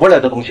段抢过来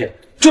的东西，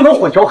就能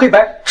混淆黑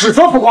白，指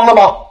责福光了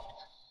吗？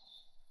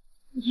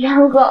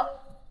阳哥，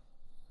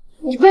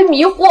你被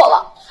迷惑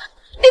了，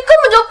你根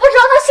本就不知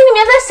道他心里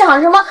面在想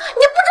什么，你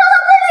不知道他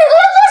为你而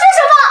做些什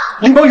么。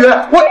林梦雨，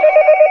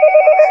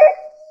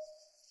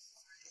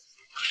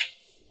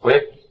喂，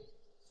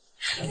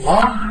什么？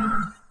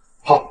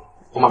好，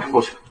我马上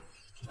过去。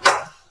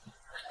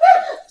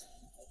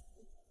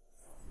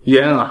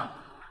言啊，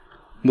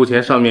目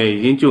前上面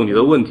已经就你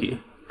的问题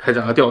开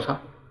展了调查，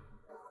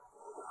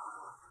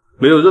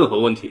没有任何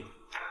问题，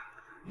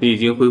你已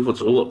经恢复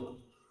职务了。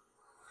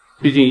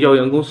毕竟耀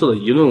阳公司的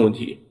舆论问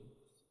题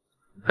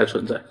还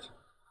存在，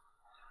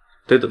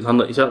得等他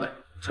冷下来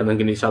才能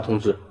给你下通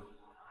知。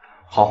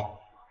好，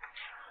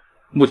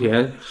目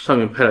前上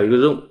面派了一个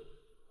任务，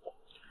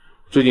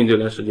最近这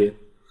段时间，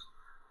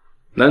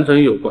南城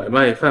有拐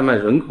卖、贩卖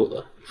人口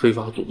的非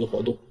法组织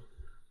活动，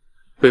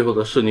背后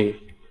的势力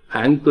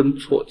盘根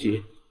错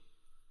节，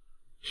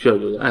需要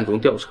有人暗中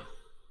调查。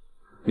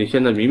你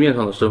现在明面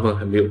上的身份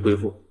还没有恢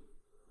复，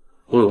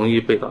不容易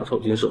被打草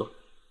惊蛇，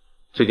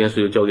这件事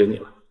就交给你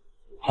了。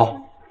好，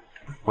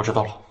我知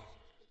道了。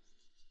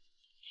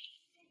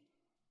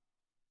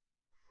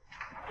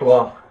福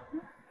光，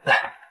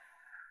来，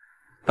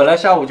本来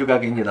下午就该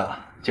给你的，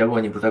结果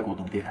你不在古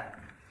董店。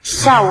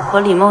下午和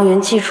李梦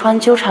云、季川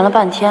纠缠了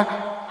半天，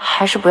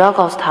还是不要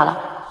告诉他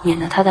了，免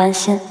得他担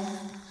心。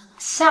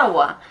下午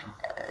啊，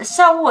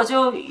下午我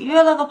就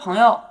约了个朋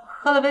友，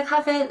喝了杯咖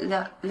啡，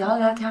聊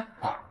聊天。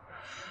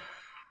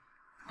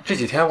这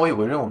几天我有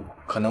个任务，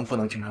可能不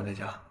能经常在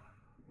家。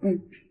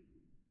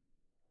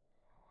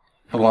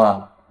福光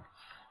啊，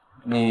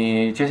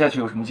你接下去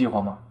有什么计划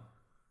吗？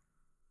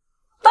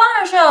当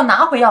然是要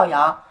拿回耀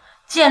阳，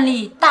建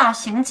立大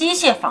型机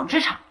械纺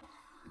织厂，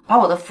把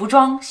我的服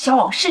装销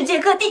往世界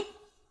各地。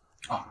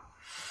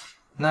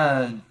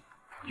那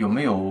有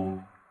没有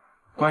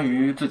关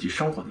于自己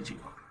生活的计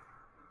划？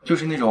就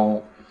是那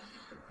种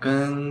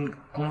跟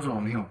工作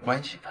没有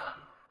关系的。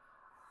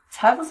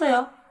财富自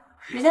由，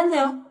时间自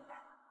由，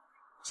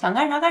想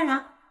干啥干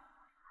啥。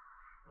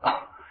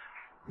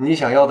你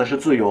想要的是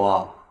自由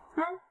啊？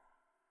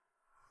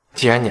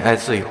既然你爱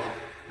自由，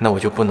那我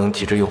就不能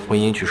急着用婚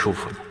姻去束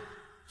缚你。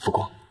福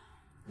光，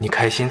你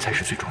开心才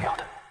是最重要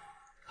的。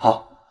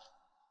好。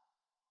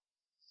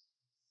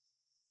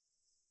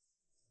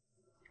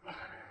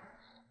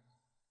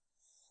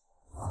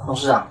董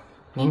事长，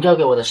您交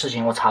给我的事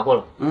情我查过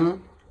了，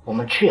我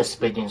们确实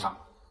被盯上了，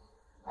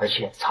而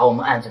且查我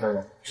们案子的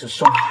人是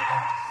宋。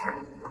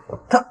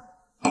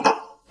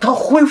他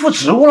恢复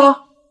职务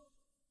了，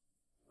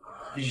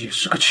也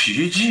是个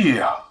奇迹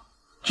呀！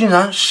竟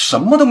然什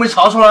么都没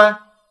查出来。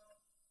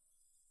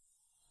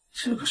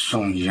这个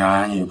宋一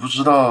安也不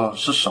知道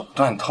是手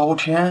段滔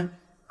天，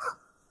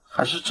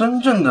还是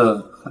真正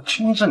的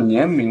清正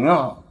廉明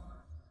啊！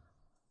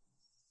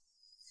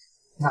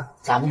那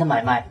咱们的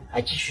买卖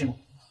还继续吗？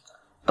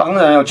当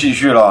然要继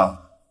续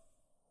了。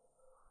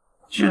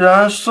既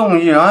然宋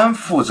一安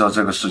负责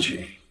这个事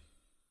情，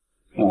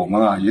我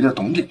们也得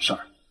懂点事儿，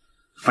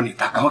分点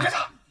蛋糕给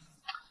他。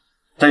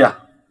这样，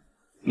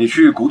你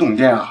去古董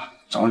店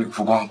找柳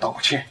福光道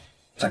个歉，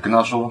再跟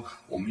他说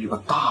我们有个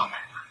大买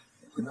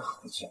卖，跟他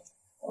合作。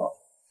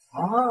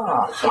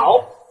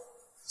好，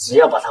只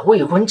要把他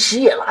未婚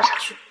妻也拉下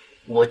去，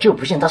我就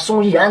不信他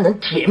宋一安能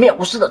铁面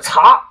无私的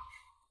查。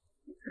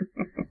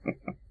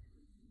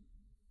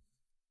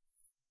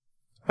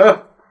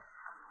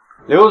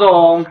刘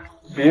总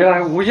别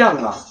来无恙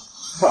啊！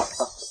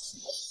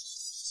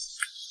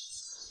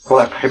过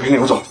来陪陪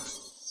刘总。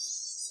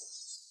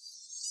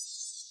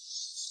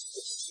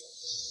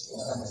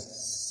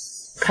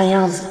看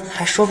样子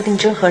还说不定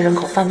真和人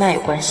口贩卖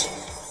有关系。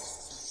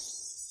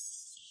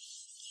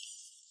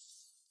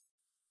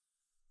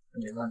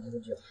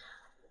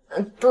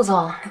杜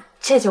总，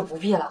这就不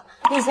必了，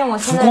毕竟我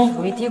现在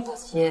处于低谷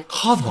期，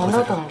全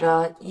都等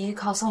着依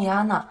靠宋一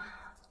安呢。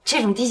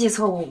这种低级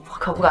错误我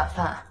可不敢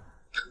犯。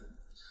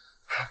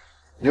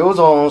刘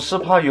总是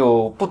怕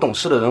有不懂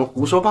事的人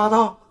胡说八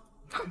道？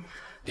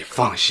你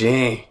放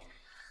心，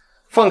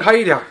放开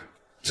一点，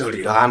这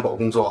里的安保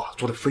工作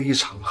做得非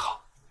常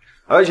好，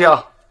而且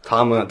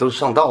他们都是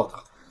上道的，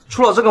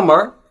出了这个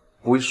门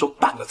不会说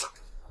半个字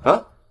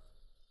啊。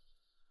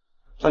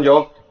上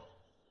酒，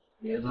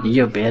你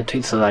就别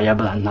推辞了，要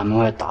不然他们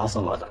会打死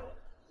我的。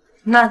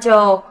那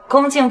就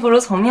恭敬不如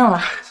从命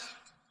了。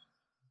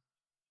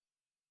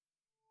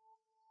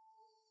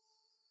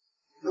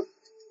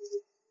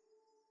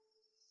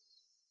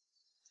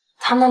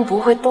他们不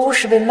会都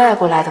是被卖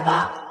过来的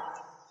吧？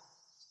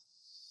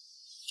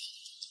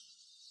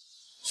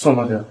宋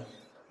大哥，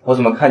我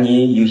怎么看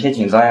你有些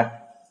紧张呀？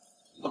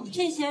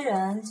这些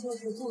人就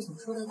是杜总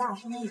说的大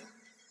生意，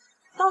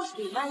倒是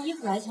比卖衣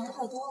服来强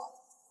太多了。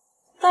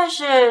但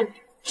是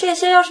这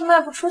些要是卖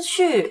不出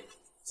去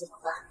怎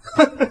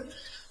么办？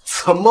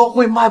怎么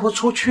会卖不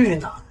出去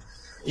呢？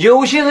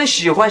有些人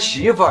喜欢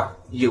媳妇儿，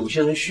有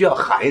些人需要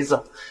孩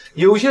子，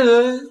有些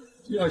人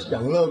要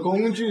享乐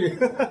工具，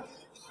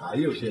还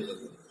有些人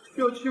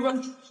需要器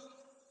官出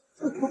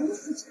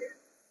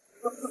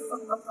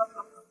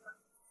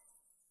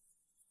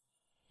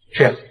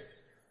这样，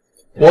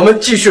我们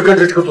继续跟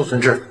着这个杜存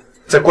志，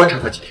再观察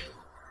他几天，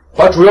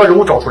把主要人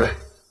物找出来，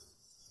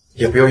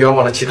也不要冤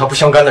枉了其他不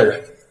相干的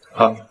人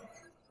啊。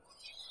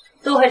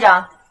杜会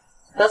长，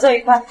合作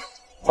愉快。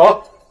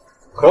好，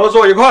合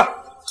作愉快。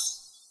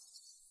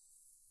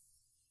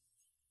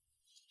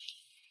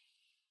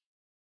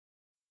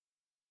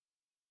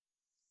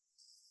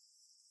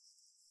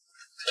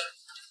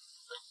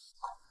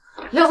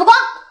刘福光，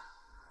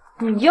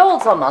你又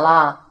怎么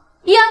了？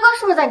易安哥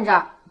是不是在你这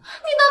儿？你到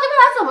底被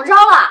他怎么着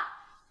了？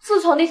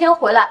自从那天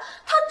回来，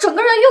他整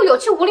个人又有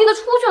气无力的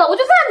出去了，我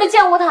就再也没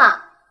见过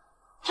他。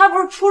他不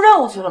是出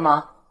任务去了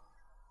吗？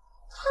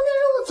他那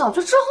任务早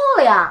就之后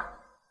了呀。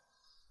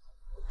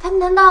他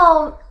难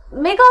道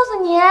没告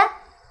诉你？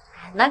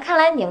那看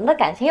来你们的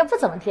感情也不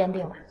怎么坚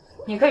定吧？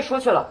你可以出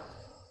去了。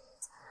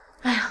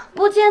哎呀，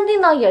不坚定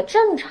呢也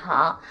正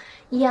常，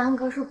易安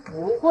哥是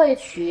不会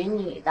娶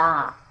你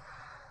的。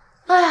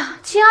哎呀，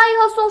秦阿姨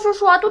和宋叔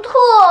叔啊都特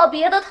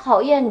别的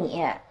讨厌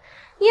你，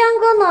易安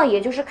哥呢也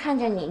就是看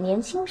着你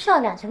年轻漂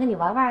亮想跟你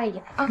玩玩而已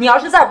啊。你要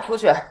是再不出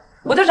去，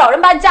我就找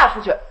人把你嫁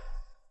出去。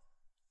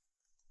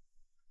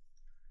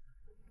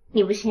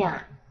你不信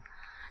啊？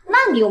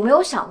那你有没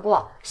有想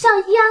过，像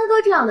易安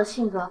哥这样的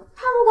性格，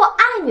他如果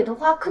爱你的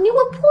话，肯定会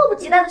迫不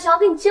及待的想要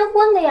跟你结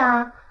婚的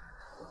呀。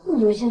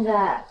你们现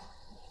在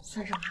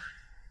算什么？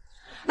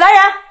来人，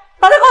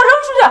把他给我扔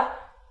出去！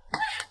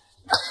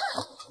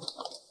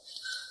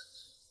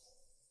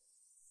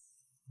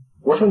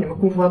我说你们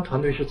公关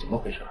团队是怎么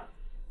回事？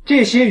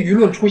这些舆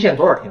论出现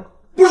多少天了？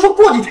不是说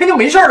过几天就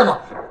没事了吗？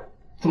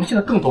怎么现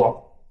在更多了？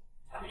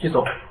徐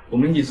总，我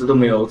们一直都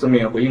没有正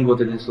面回应过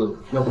这件事，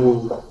要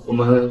不我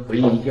们回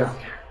应一下？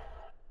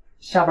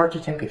下班之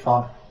前给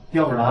发，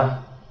要不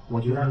然我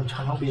就让你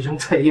尝尝被扔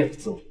菜叶的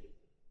滋味。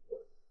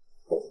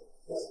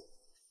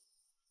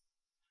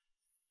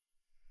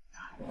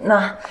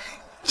那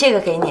这个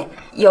给你，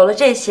有了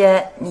这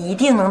些，你一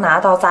定能拿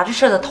到杂志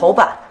社的头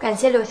版。感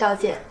谢刘小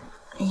姐。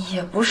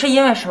也不是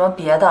因为什么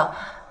别的，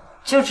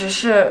就只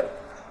是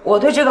我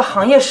对这个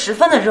行业十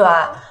分的热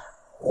爱。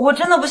我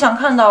真的不想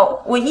看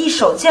到我一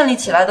手建立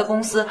起来的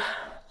公司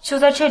就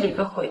在这里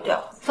被毁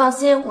掉。放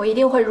心，我一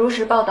定会如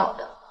实报道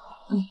的。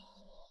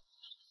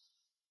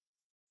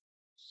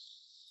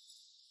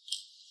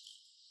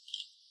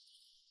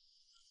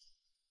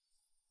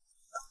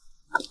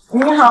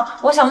你好，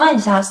我想问一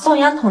下，宋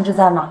嫣同志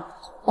在吗？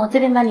我这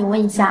边帮你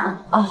问一下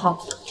啊。哦，好。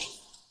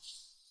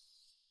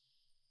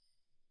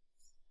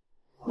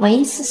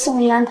喂，是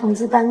宋玉安同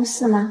志办公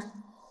室吗？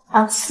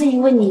啊，是一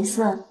位女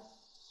士。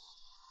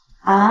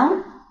啊？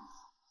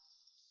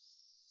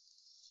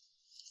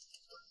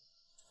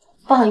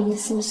不好意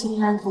思，宋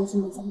玉安同志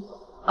没在。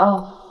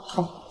哦，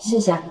好，谢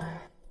谢。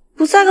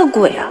不在个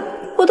鬼啊！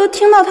我都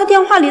听到他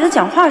电话里的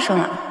讲话声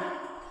了，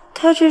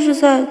他这是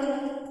在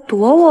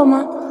躲我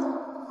吗？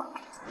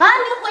啊，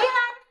你回来！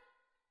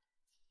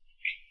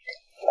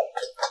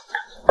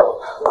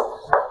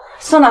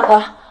宋大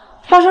哥，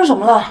发生什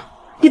么了？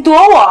你躲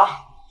我！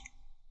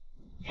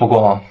不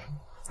过，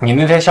你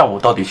那天下午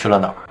到底去了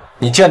哪儿？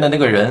你见的那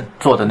个人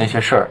做的那些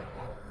事儿，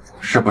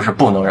是不是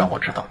不能让我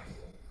知道？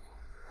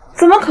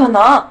怎么可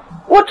能？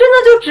我真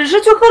的就只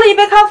是去喝了一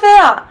杯咖啡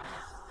啊！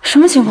什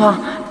么情况？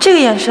这个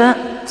眼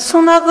神，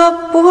宋大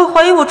哥不会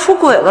怀疑我出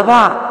轨了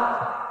吧？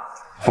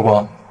不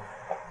过，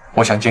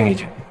我想静一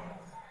静，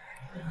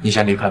你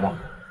先离开吧。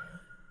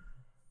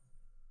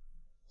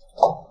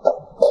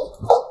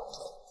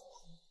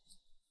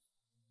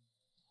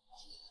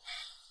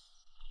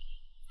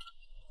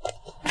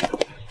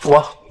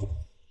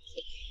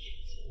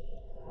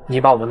你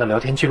把我们的聊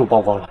天记录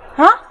曝光了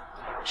啊？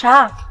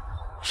啥？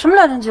什么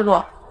聊天记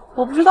录？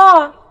我不知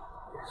道啊。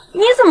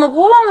你怎么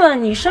不问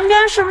问你身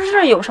边是不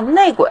是有什么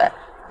内鬼？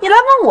你来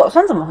问我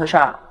算怎么回事？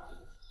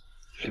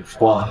吕福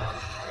光，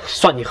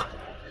算你狠！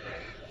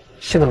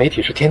现在媒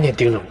体是天天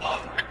盯着我，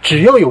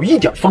只要有一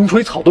点风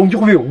吹草动，就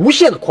会被无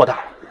限的扩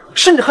大，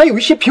甚至还有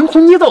一些凭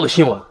空捏造的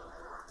新闻。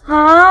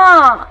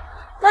啊，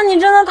那你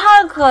真的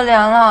太可怜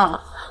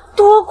了。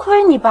多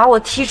亏你把我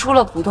踢出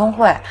了股东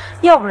会，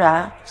要不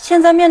然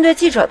现在面对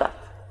记者的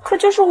可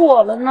就是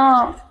我了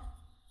呢。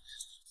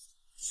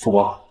富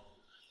光，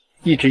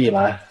一直以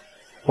来，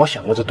我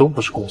想要的都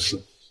不是公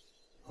司，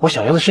我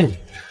想要的是你。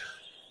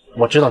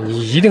我知道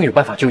你一定有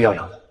办法救耀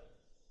阳的。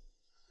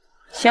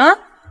行啊，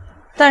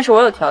但是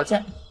我有条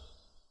件。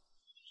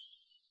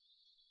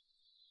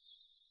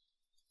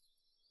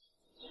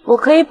我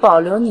可以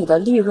保留你的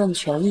利润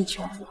权益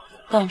权，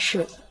但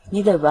是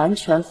你得完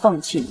全放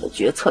弃你的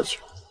决策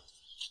权。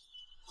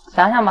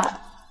想想吧。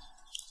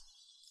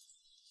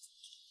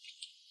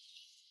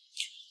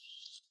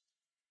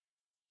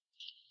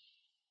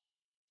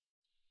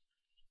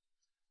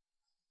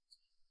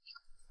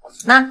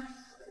那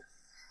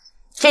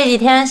这几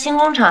天新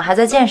工厂还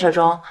在建设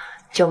中，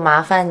就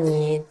麻烦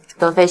你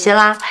多费心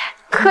啦。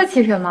客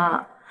气什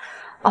么？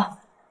哦，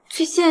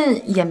最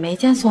近也没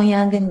见宋一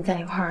安跟你在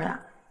一块儿呀，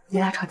你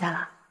俩吵架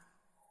了？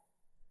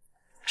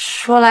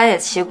说来也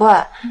奇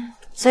怪，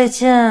最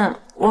近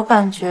我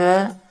感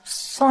觉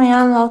宋一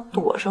安老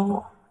躲着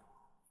我。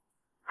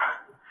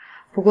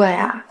不过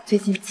呀，最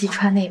近季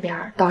川那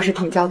边倒是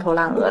挺焦头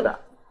烂额的，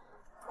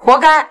活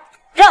该，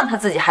让他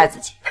自己害自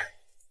己。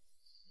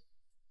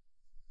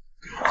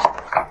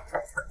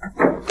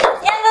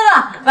燕哥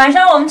哥，晚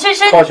上我们去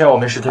吃。抱歉，我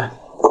没时间。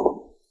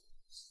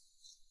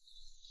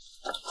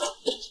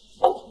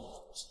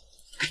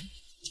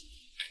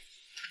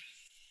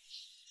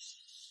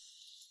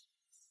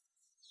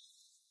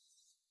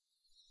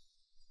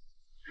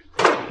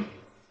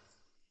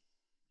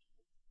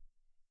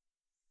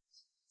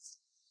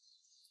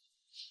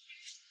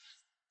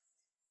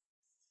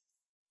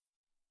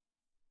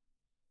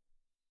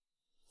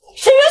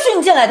谁允许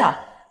你进来的？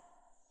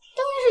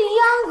当然是一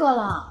安哥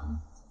了，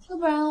要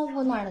不然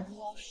我哪来的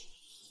钥匙？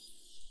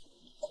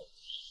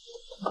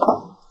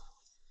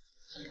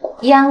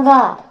一安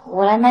哥，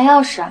我来拿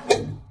钥匙。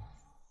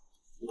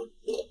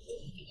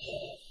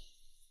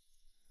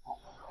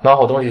拿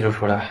好东西就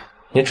出来，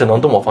你只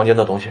能动我房间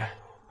的东西，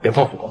别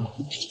碰火光。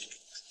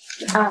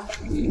啊，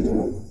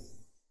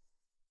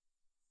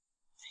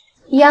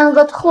一安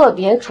哥特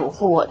别嘱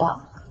咐我的，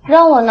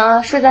让我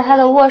呢睡在他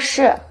的卧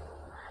室。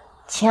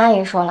秦阿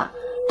姨说了，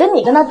等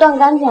你跟他断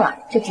干净了，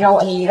就只有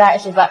我一个人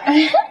是吧？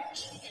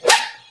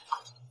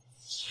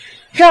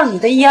让你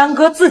的一安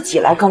哥自己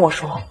来跟我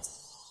说，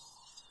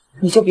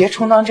你就别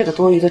充当这个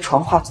多余的传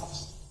话筒，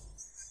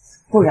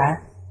不然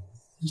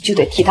你就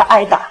得替他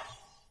挨打。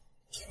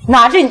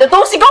拿着你的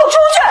东西给我出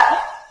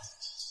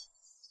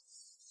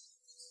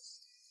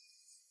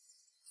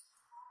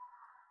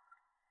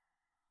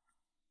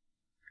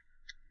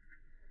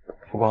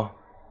富光，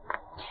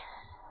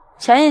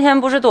去！前几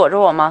天不是躲着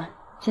我吗？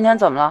今天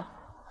怎么了？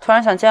突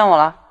然想见我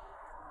了？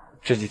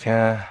这几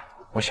天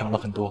我想了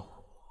很多，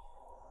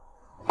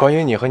关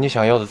于你和你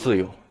想要的自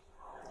由，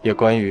也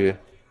关于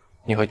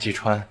你和季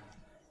川、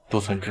杜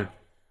存志，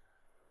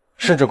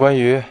甚至关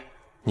于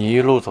你一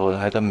路走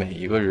来的每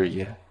一个日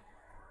夜，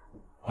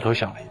我都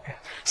想了一遍。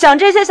想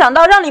这些想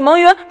到让李蒙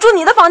云住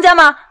你的房间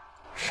吗？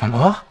什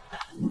么？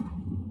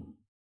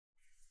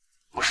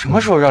我什么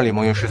时候让李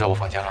蒙云睡在我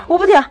房间了？我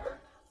不听！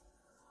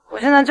我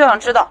现在就想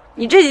知道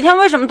你这几天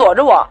为什么躲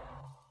着我。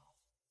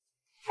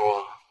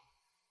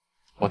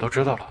我都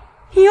知道了。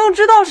你又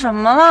知道什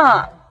么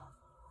了？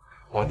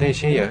我内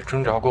心也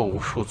挣扎过无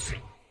数次，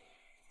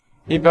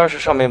一边是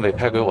上面委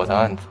派给我的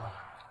案子，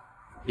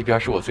一边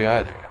是我最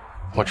爱的人。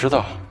我知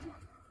道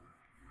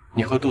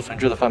你和杜存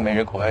志的贩卖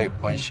人口爱有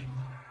关系，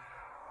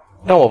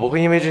但我不会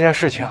因为这件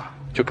事情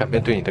就改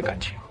变对你的感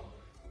情。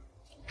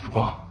富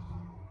光，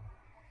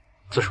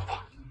自首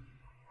吧。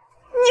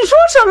你说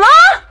什么？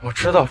我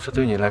知道这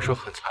对你来说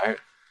很残忍，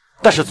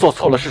但是做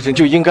错了事情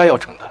就应该要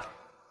承担。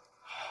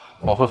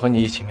我会和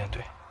你一起面对，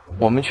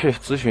我们去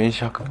咨询一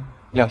下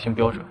量刑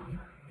标准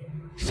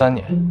，3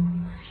年、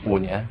5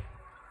年、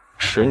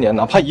10年，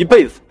哪怕一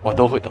辈子，我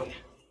都会等你。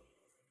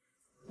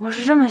我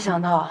是这么想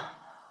的，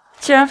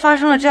既然发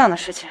生了这样的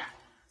事情，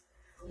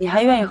你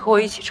还愿意和我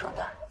一起承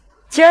担？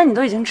既然你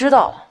都已经知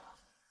道了，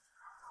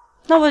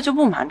那我也就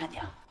不瞒着你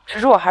了。只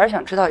是我还是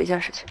想知道一件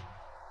事情，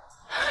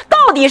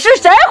到底是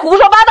谁胡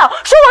说八道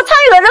说我参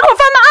与了人口贩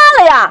卖案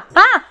了呀？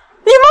啊，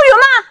李梦云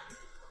吗？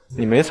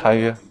你没参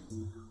与，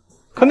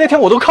可那天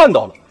我都看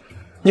到了，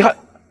你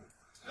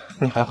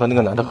还和那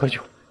个男的喝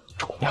酒，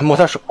你还摸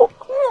他手。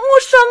我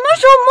什么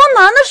时候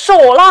摸男的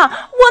手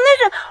了？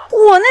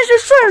我那是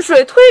顺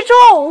水推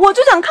舟，我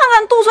就想看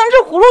看杜存志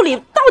葫芦里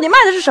到底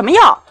卖的是什么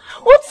药。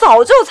我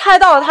早就猜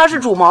到了他是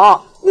主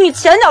谋，你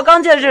前脚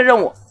刚接的这个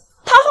任务，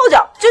他后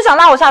脚就想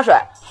拉我下水。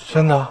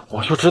真的，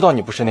我就知道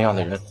你不是那样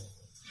的人，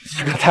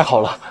这个太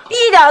好了。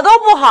一点都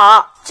不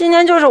好，今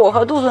天就是我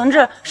和杜存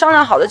志商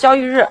量好的交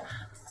易日。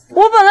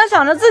我本来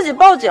想着自己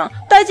报警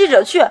带记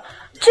者去，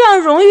这样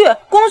荣誉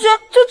功勋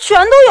就全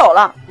都有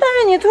了。但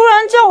是你突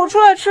然叫我出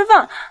来吃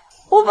饭，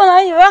我本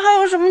来以为还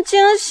有什么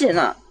惊喜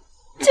呢，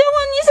结果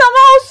你想把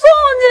我送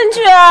进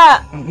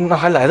去。那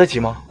还来得及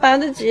吗？来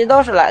得及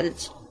倒是来得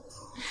及，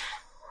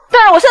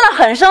但是我现在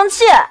很生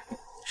气，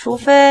除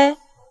非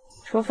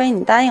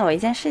你答应我一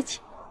件事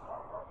情。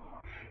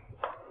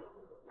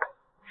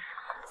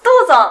杜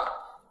总，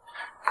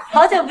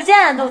好久不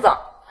见，杜总。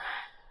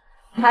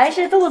还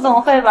是杜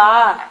总会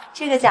玩，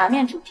这个假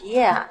面主题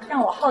页啊，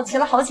让我好奇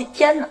了好几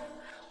天呢。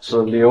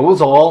是刘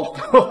总，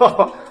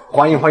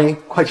欢迎欢迎，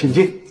快请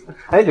进。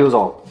哎，刘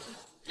总，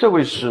这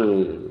位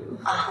是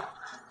啊，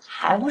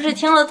还不是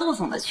听了杜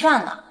总的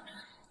劝呢。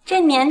这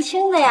年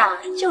轻的呀，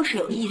就是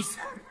有意思，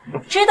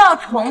知道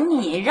宠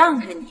你让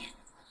着你，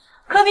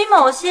可比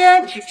某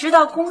些只知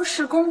道公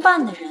事公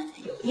办的人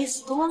有意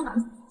思多了。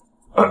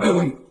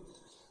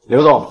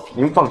刘总，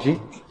您放心，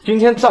今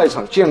天在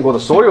场见过的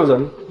所有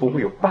人不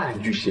会有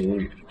半句闲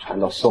语传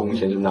到宋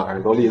先生的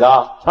耳朵里的。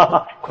哈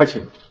哈，快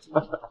请。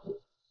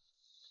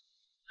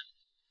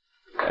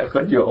来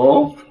喝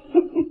酒。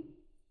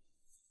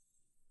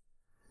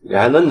你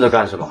还愣着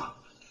干什么？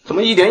怎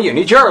么一点眼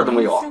力劲儿都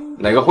没有啊？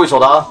哪个会手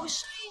的啊？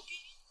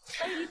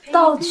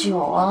倒酒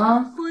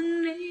啊！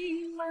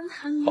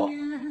好，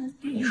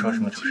你说什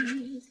么就是什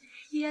么。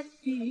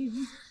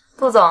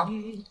杜总，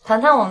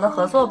谈谈我们的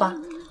合作吧。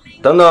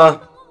等等，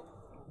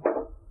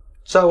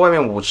在外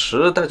面舞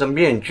池戴着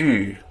面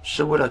具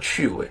是为了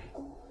趣味，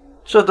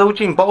这都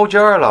进包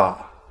间了，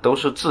都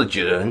是自己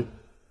人，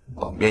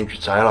把面具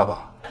摘了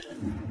吧。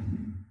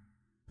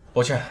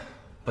抱歉，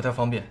不太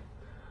方便。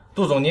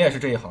杜总，你也是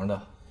这一行的，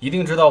一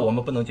定知道我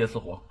们不能接私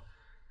活。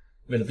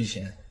为了避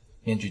嫌，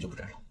面具就不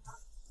摘了。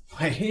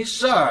没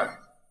事儿，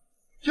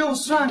就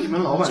算你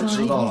们老板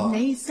知道了，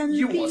以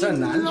我在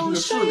南城的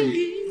势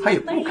力，他也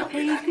不敢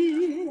回来。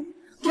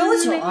给我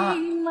酒啊！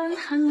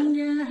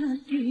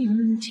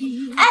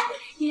哎，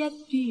你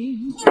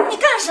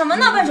干什么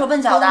呢？笨手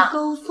笨脚的！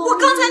我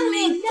刚才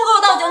你不给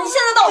我倒酒，你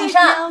现在倒我一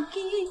身。我跟老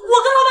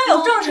板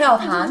有正事要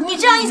谈，你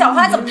这样一搅和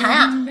还怎么谈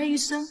啊？你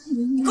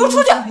给我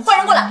出去，换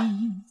人过来。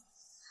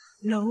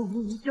刘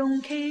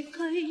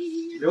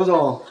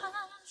总，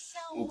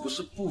我不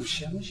是不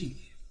相信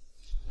你，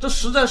这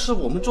实在是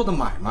我们做的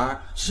买卖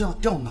是要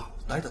掉脑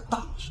袋的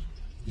大事，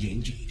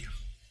严谨一点。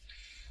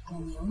我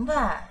明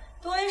白，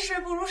多一事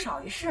不如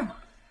少一事嘛。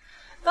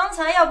刚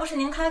才要不是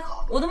您开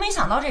口，我都没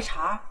想到这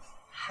茬，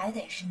还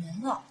得是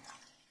您老的。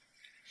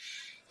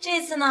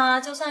这次呢，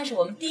就算是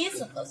我们第一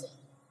次合作，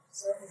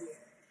所以人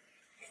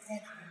在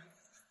哪儿？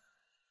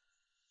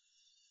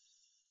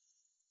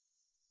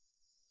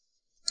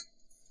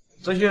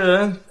这些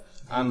人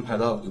安排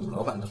到刘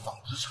老板的纺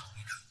织厂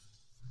里去，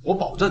我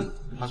保证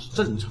他是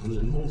正常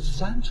人工的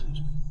3成左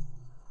右。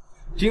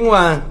今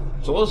晚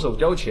左手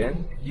交钱，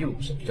右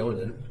手交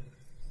人，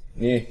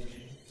你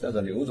带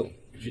着刘总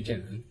去见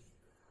人。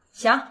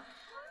行，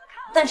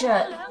但是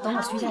等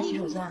我去一下洗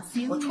手间，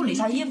我处理一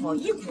下衣服，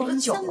一股子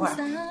酒味儿。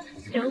那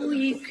小美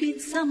女，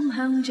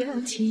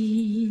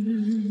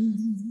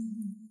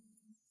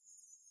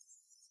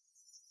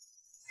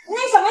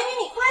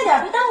你快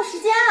点，别耽误时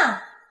间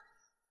啊！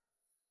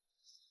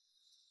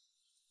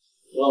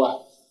刘老板，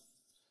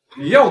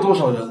你要多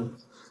少人，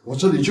我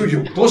这里就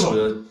有多少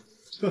人。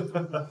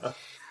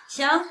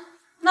行，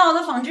那我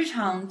的纺织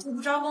厂就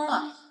不招工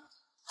了。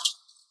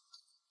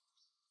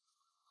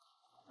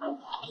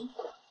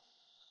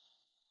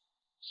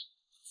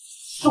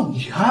宋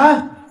妍，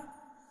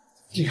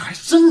你还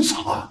真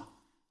傻！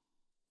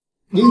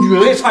你女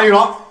人也参与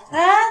了？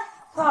哎，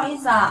不好意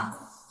思啊，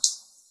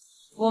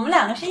我们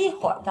两个是一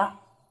伙的。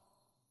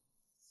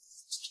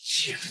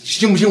姐，你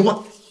信不信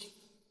我？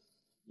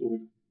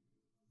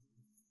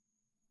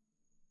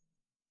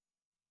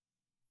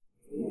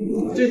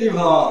这地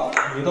方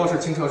你倒是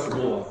轻车熟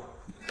路啊！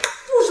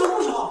不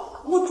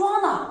熟，我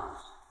装的。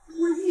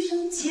我一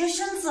生洁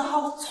身自好，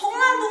我从来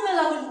都没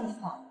来过这种地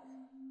方。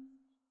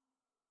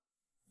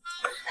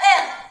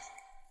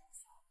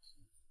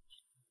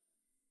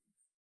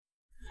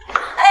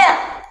哎呀，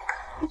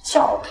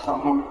脚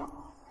疼。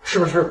是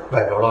不是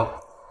崴着了？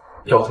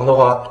脚疼的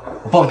话，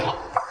我帮你。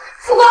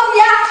复光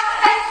姐，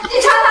哎，你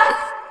查查。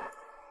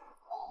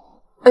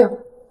哎呦，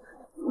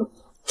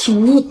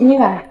挺腻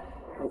歪，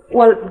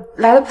我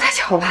来的不太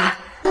巧吧？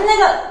那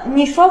个，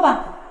你说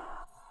吧。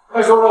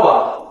快说说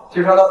吧，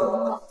季川他怎么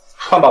了？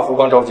看把福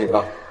光着急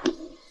了。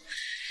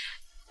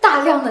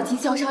大量的经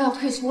销商要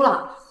退出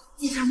了，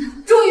季川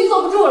们终于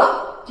坐不住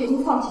了，决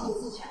定放弃投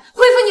资权，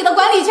恢复你的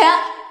管理权。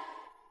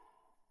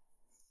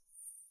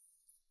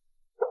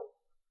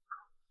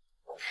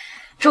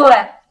诸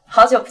位，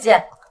好久不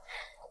见。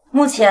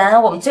目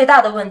前我们最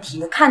大的问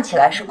题看起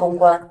来是公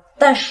关，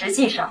但实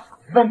际上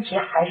问题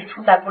还是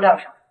出在布料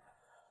上。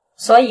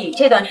所以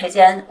这段时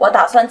间，我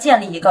打算建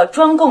立一个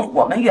专供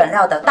我们原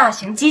料的大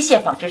型机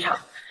械纺织厂，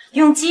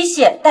用机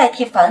械代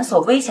替繁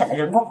琐危险的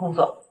人工工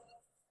作。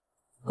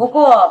不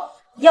过，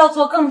要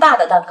做更大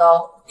的蛋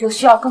糕，就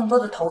需要更多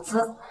的投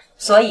资，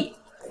所以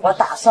我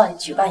打算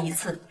举办一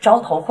次招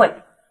投会。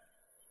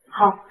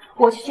好，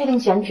我去确定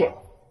选址。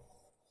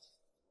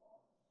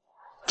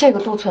这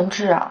个杜存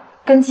志啊，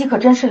根基可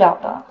真是了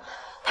得。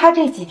他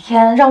这几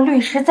天让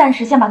律师暂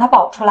时先把他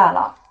保出来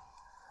了，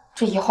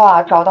这以后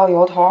啊，找到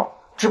由头，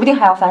指不定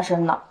还要翻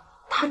身呢。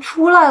他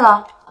出来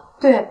了？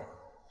对，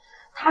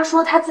他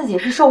说他自己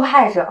是受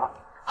害者，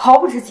毫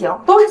不知情，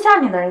都是下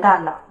面的人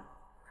干的。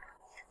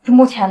这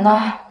目前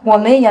呢，我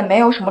们也没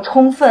有什么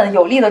充分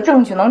有力的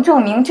证据能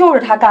证明就是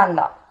他干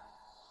的，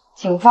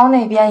警方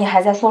那边也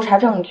还在搜查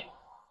证据。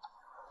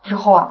之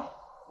后啊，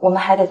我们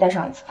还得再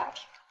上一次法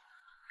庭。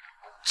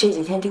这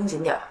几天盯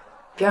紧点，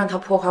别让他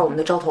破坏我们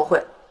的招投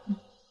会。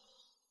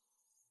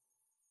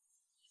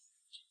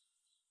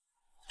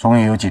终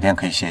于有几天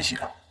可以歇息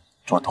了。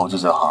做投资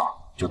这行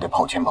就得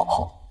跑前跑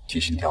后，提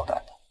心吊胆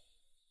的。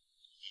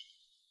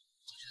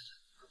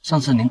上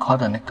次您夸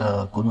的那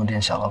个古董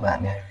店小老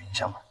板，您还有印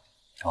象吗？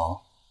哦，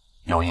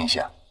有印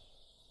象。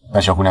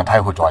那小姑娘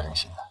太会抓人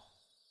心了，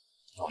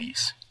有意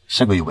思，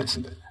是个有本事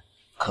的人。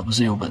可不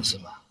是有本事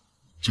嘛，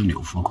就柳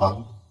福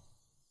光，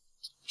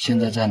现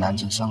在在南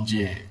城商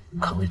界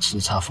可谓叱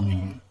咤风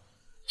云。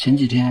前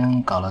几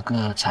天搞了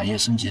个产业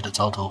升级的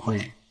招投会，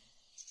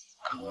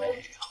可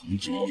谓红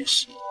极一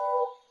时，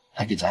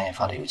还给咱也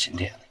发了友情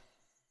帖。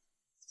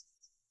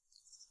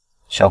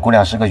小姑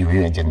娘是个有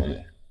远见的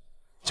人，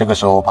这个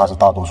时候怕是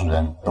大多数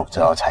人都知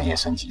道产业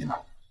升级了。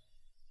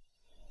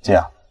这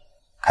样，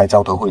开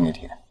招投会那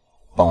天，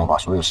帮我把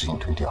所有事情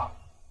推掉，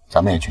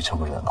咱们也去凑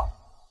个热闹。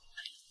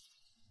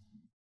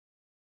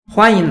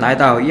欢迎来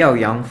到耀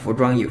阳服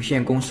装有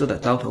限公司的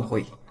招投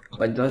会。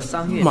本着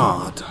3月……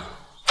妈的，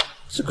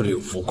这个柳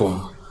福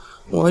光，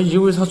我还以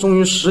为他终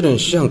于使点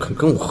相肯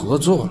跟我合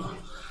作了，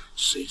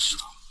谁知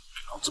道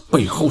老子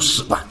背后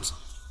使绊子，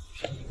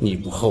你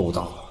不厚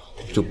道，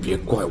就别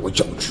怪我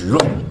搅局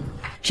了。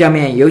下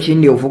面有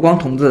请柳福光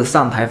同志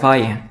上台发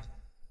言。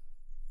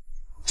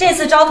这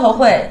次招投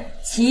会，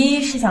其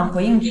一是想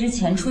回应之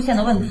前出现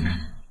的问题，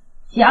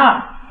其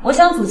二，我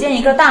想组建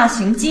一个大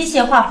型机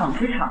械化纺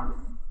织厂。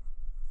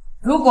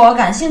如果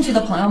感兴趣的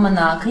朋友们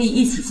呢，可以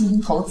一起进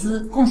行投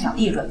资，共享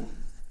利润。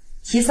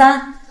其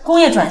三，工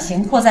业转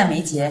型迫在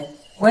眉睫，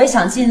我也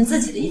想尽自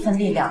己的一份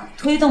力量，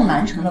推动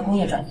南城的工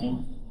业转型。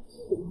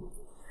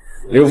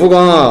柳福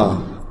光啊，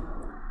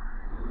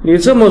你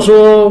这么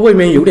说未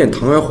免有点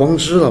堂而皇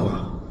之了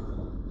吧？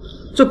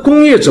这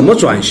工业怎么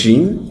转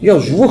型？要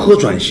如何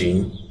转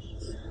型？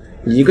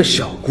你一个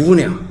小姑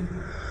娘，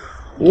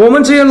我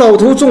们这些老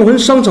头纵横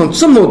商场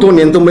这么多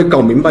年都没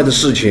搞明白的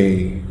事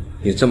情，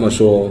你这么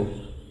说，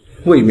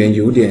未免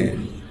有点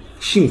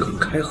信口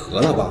开河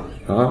了吧？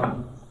啊？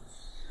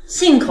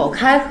信口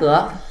开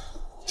河？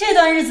这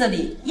段日子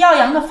里，耀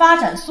阳的发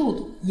展速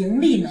度、盈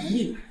利能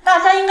力，大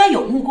家应该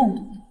有目共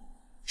睹。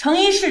成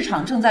衣市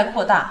场正在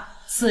扩大，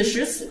此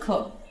时此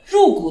刻，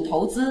入股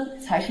投资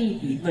才是一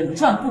笔稳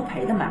赚不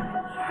赔的买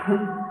卖。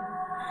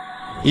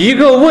一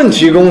个问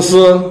题公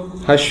司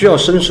还需要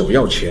伸手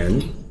要钱？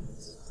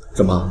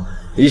怎么，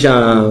你想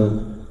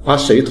把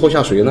谁拖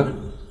下水呢？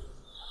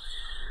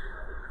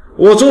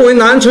我作为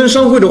南城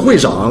商会的会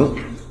长，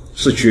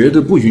是绝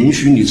对不允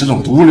许你这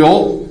种毒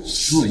瘤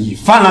肆意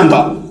泛滥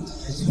的。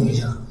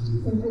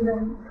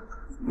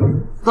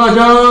大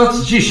家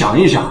仔细想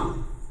一想，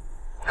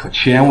可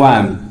千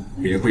万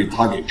别被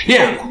他给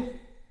骗了，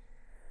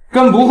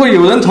更不会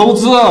有人投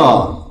资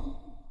啊！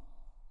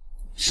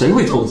谁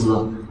会投资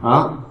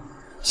啊？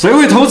谁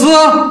会投资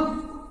啊？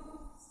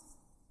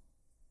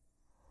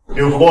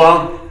柳福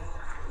光，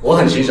我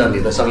很欣赏你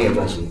的商业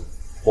专心，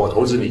我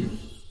投资你。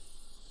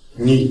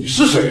你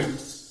是谁？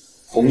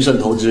宏盛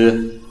投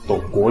资董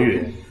国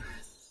元。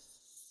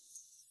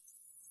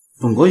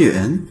董国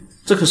元，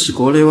这可是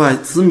国内外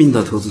知名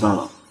的投资大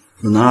佬，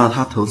能拿到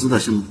他投资的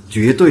项目，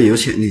绝对有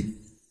潜力。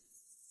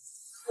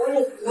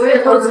我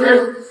也投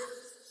资。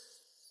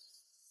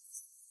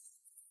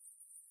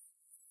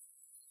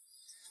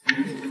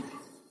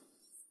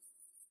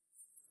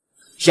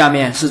下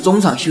面是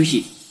中场休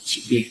息，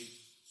请便。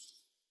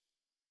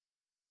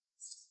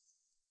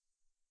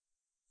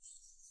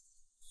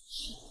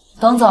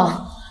董总，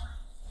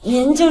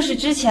您就是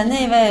之前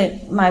那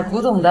位买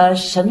古董的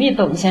神秘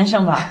董先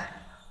生吧？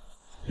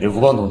柳福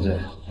光同志，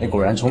你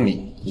果然聪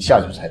明，一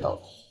下就猜到了。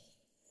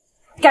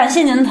感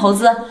谢您的投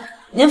资，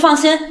您放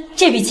心，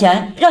这笔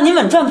钱让您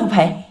稳赚不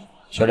赔。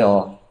小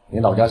柳，你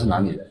老家是哪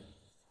里人？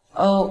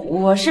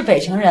我是北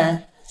城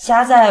人，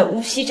家在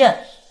无锡镇，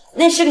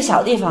那是个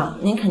小地方，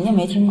您肯定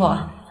没听过。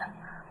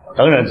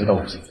当然知道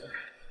无锡镇，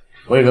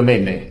我有个妹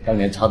妹，当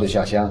年插队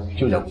下乡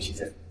就在无锡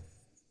镇。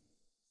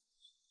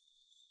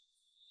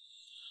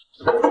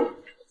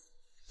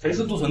谁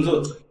是杜存志？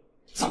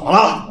怎么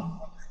了？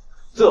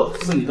这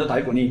是你的逮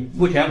捕令，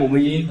目前我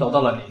们已经找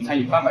到了你参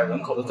与贩卖人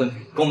口的证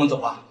据，跟我们走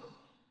吧。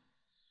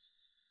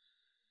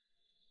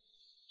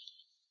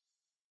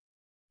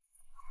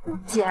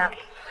姐，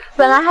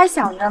本来还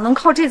想着能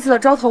靠这次的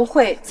招投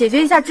会解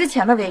决一下之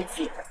前的危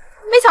机，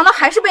没想到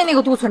还是被那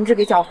个杜存志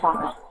给搅黄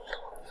了。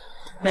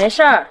没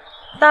事儿，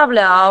大不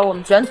了我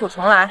们卷土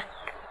重来，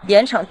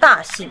严惩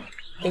大戏，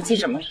给记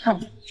者们看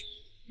看。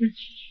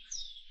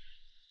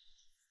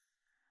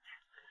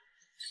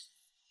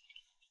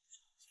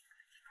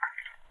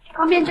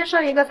方便接受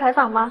一个采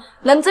访吗？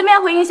能正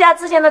面回应一下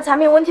之前的产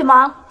品问题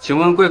吗？请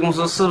问贵公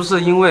司是不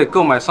是因为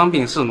购买商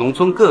品是农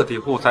村个体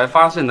户才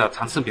发现的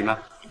残次品呢？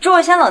诸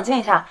位先冷静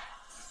一下，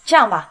这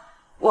样吧，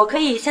我可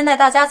以先带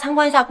大家参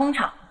观一下工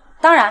厂，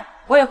当然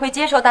我也会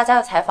接受大家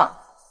的采访。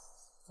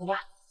走吧。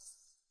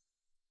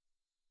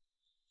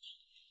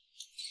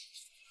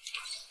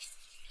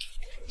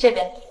这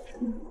边。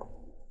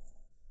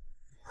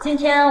今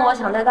天我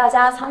想带大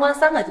家参观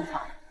3个地方。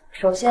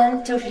首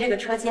先就是这个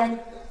车间，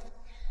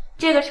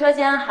这个车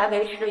间还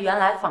维持着原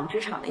来纺织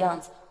厂的样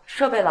子，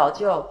设备老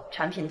旧，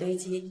产品堆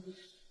积。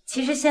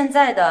其实现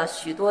在的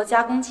许多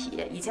加工企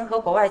业已经和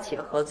国外企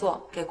业合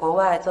作，给国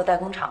外做代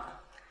工厂了。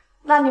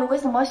那你为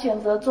什么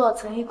选择做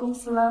成衣公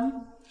司呢？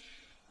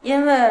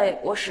因为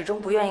我始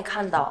终不愿意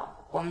看到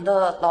我们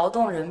的劳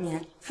动人民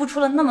付出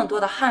了那么多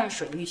的汗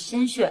水与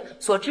心血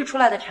所制出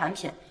来的产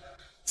品，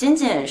仅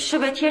仅是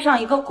被贴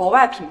上一个国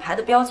外品牌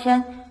的标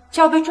签，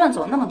就要被赚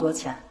走那么多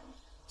钱。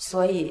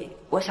所以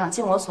我想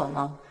尽我所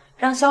能，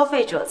让消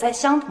费者在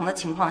相同的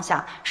情况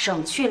下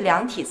省去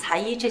量体裁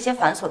衣这些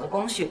繁琐的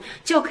工序，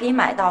就可以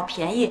买到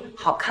便宜、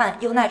好看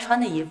又耐穿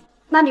的衣服。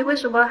那你为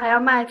什么还要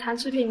卖残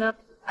次品呢？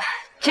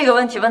这个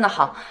问题问得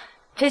好，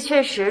这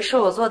确实是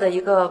我做的一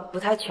个不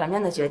太全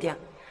面的决定。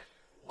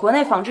国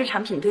内纺织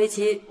产品堆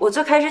积，我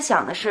最开始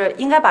想的是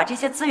应该把这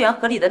些资源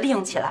合理的利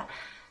用起来，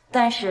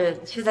但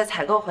是却在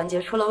采购环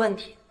节出了问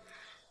题。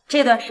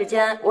这段时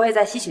间我也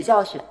在吸取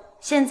教训，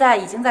现在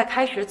已经在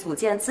开始组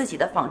建自己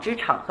的纺织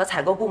厂和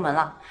采购部门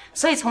了，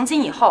所以从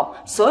今以后，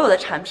所有的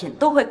产品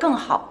都会更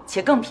好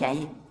且更便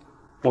宜。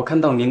我看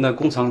到您的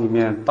工厂里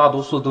面大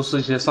多数都是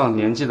一些上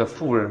年纪的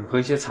妇人和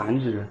一些残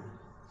疾人，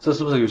这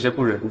是不是有些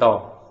不人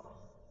道？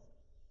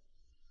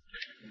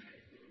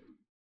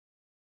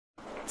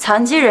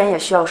残疾人也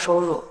需要收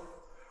入，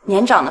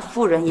年长的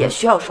妇人也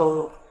需要收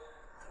入。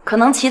可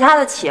能其他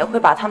的企业会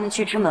把他们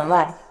拒之门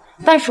外，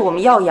但是我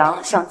们耀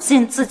阳想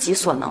尽自己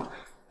所能，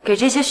给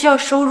这些需要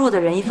收入的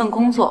人一份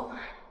工作，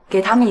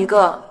给他们一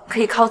个可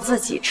以靠自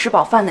己吃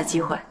饱饭的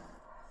机会。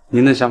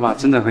您的想法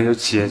真的很有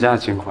企业家的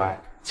情怀。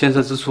建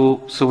设之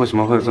初是为什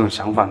么会有这种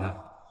想法呢？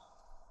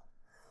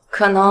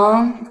可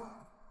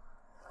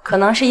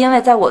能是因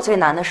为在我最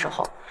难的时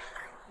候，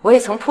我也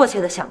曾迫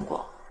切的想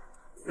过，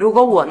如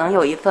果我能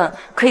有一份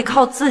可以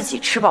靠自己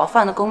吃饱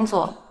饭的工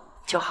作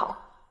就好。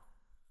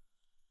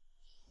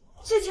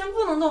这钱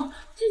不能动，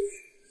这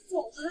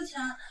种子的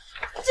钱，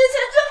这钱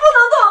真不能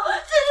动，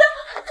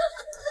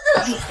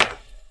这钱。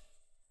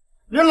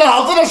连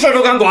老子的事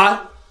都敢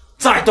管，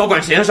再多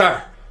管闲事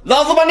儿，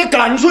老子把你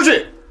赶出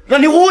去，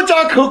让你无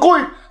家可归！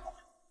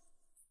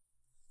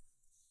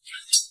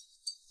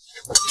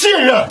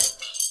贱人！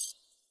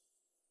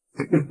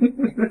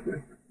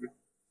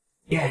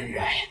贱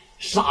人，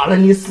杀了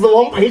你，死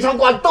亡赔偿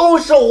款都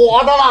是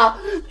我的了，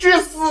去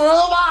死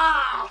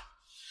吧！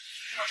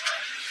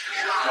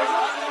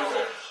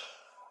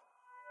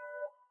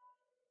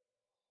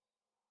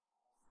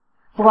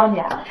浮光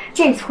姐，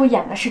这出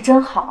演的是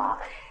真好啊！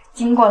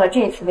经过了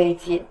这次危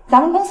机，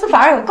咱们公司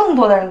反而有更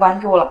多的人关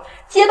注了，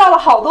接到了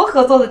好多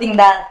合作的订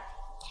单。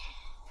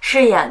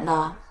是演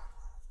的，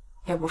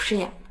也不是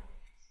演的。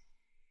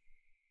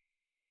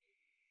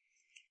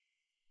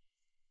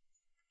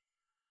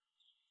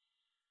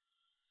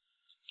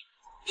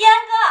燕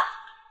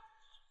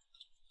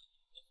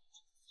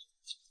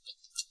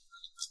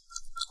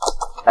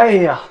哎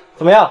呀，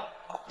怎么样？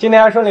今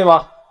天还顺利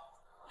吗？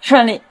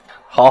顺利。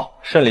好，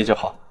顺利就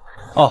好。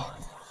哦，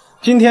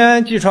今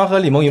天季川和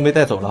李梦云被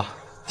带走了。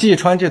季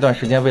川这段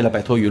时间为了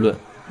摆脱舆论，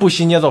不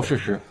惜捏造事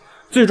实，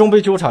最终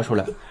被纠察出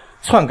来，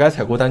篡改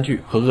采购单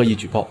据和恶意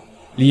举报。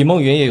李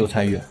梦云也有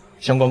参与，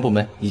相关部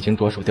门已经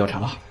着手调查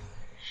了。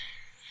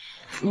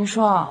你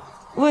说，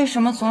为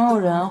什么总有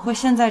人会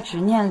陷在执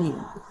念里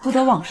不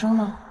得往生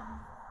呢？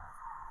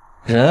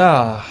人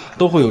啊，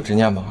都会有执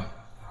念吧？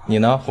你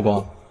呢，浮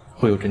光，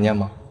会有执念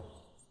吗？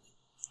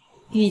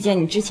遇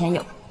见你之前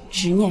有，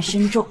执念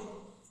深重。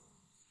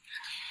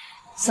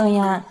宋一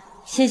安，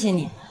谢谢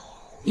你，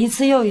一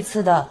次又一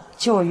次的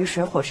救我于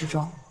水火之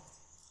中。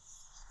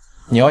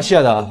你要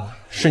谢的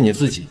是你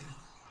自己，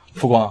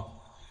浮光。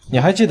你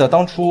还记得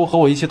当初和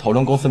我一起讨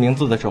论公司名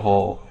字的时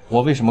候，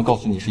我为什么告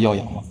诉你是耀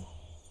阳吗？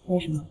为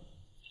什么？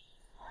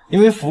因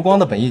为浮光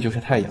的本意就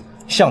是太阳，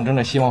象征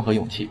着希望和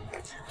勇气。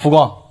浮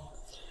光，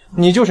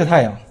你就是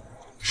太阳，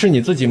是你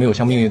自己没有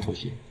向命运妥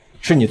协，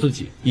是你自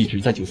己一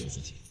直在救赎自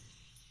己。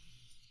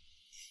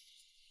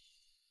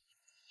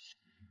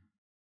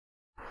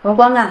浮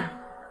光啊，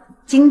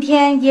今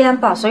天依然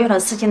把所有的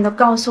事情都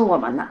告诉我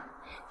们了，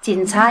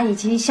警察以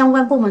及相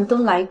关部门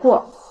都来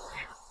过。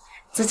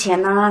之前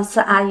呢，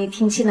是阿姨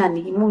听信了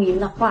李梦云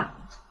的话，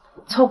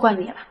错怪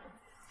你了。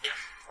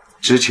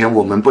之前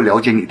我们不了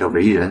解你的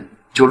为人，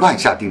就乱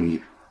下定义，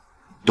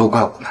都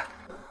怪我们。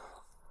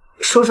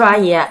叔叔阿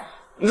姨，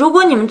如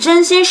果你们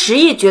真心实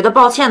意觉得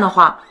抱歉的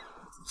话，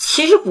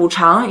其实补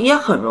偿也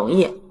很容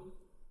易。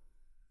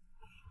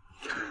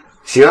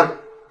行，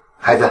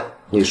孩子，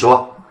你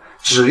说，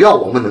只要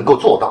我们能够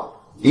做到，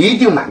一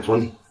定满足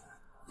你。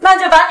那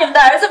就把你们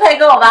的儿子配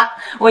给我吧，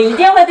我一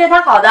定会对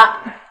他好的。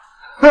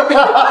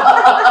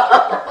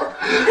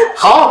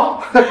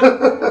好。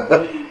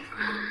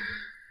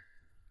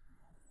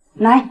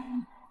来，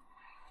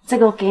这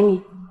个我给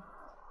你。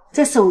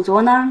这手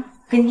镯呢，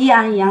跟叶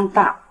安一样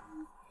大，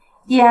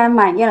叶安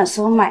满月的时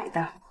候买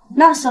的。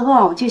那时候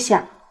啊，我就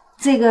想，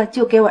这个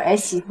就给我儿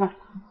媳妇。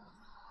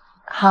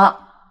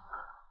好。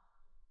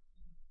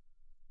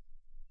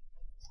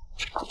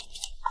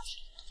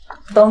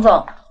董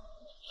总。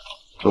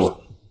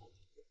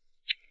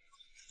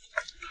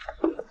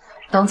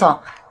董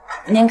总，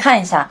您看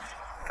一下，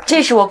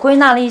这是我归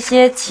纳了一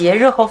些企业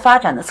日后发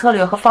展的策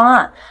略和方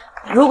案。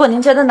如果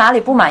您觉得哪里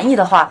不满意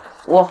的话，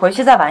我回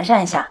去再完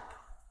善一下。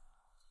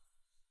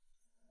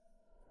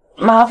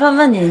麻烦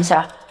问您一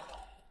下，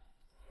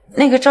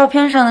那个照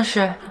片上的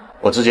是？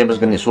我之前不是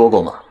跟你说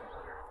过吗？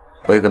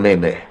我有个妹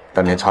妹，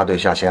当年插队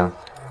下乡，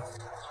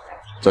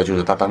这就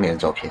是她当年的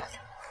照片。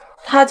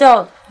她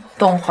叫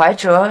董怀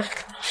哲，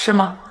是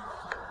吗？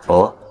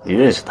哦，你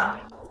认识她？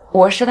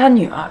我是她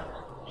女儿。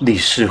你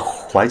是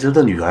怀哲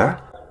的女儿？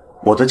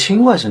我的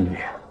亲外甥女。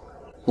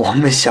我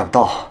没想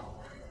到，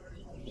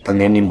当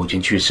年你母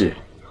亲去世，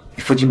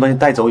你父亲把你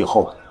带走以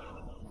后，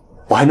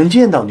我还能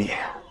见到你。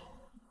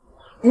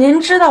您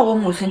知道我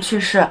母亲去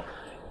世，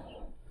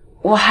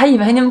我还以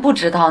为您不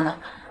知道呢。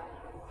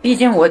毕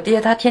竟我爹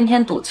他天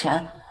天赌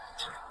钱，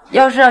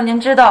要是让您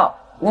知道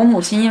我母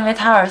亲因为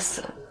他而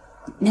死，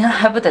您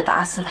还不得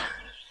打死他？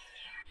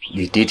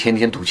你爹天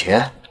天赌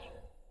钱？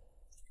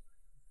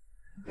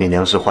你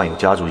娘是患有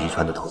家族遗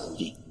传的头疼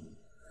病，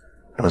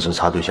当时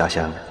插队下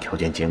乡，条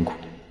件艰苦。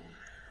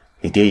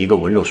你爹一个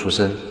文弱出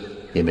身，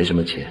也没什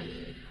么钱，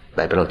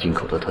买不到进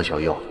口的特效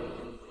药。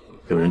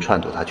有人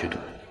撺掇他去赌，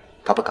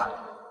他不敢，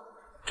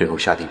最后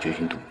下定决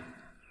心赌，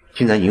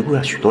竟然赢回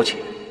了许多钱。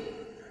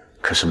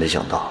可是没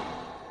想到，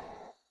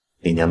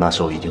你娘那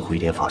时候已经回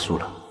天乏术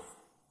了。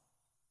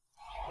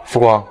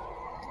富光，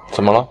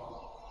怎么了？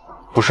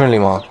不顺利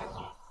吗？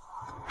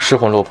失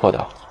魂落魄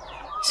的。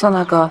宋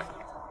大哥，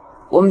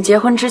我们结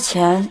婚之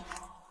前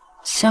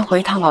先回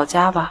一趟老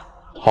家吧。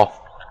好，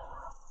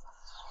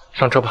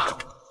上车吧。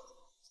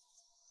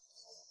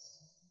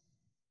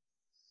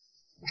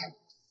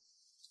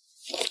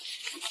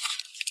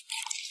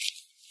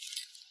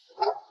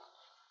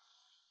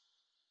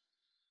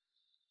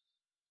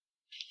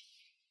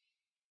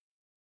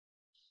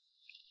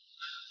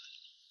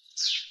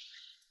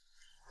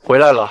回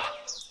来了，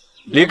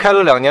离开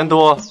了2年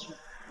多，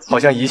好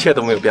像一切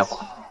都没有变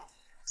化。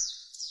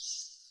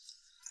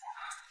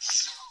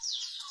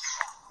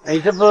哎，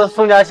这不是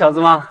宋家小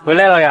子吗？回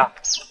来了呀！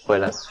回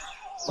来了。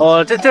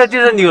哦，这就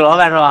是柳老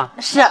板是吧？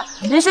是，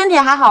您身体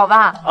还好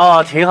吧？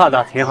哦，挺好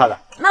的，挺好的。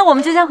那我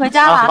们就先回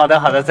家了。好的，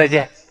好的，再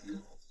见。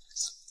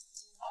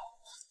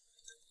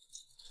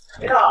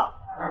你好。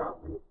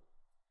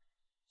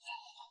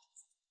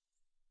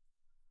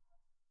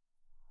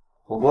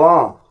火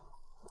光。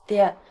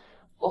爹，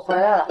我回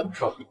来了。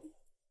说。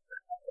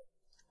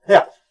哎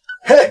呀，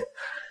嘿。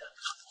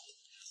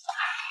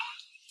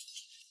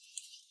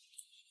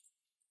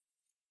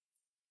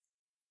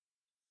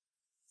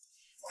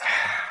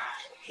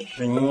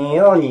只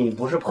要你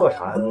不是破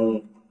产，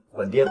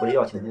本爹不是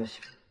要钱就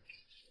行。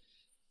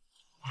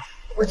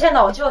我见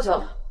到我舅舅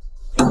了。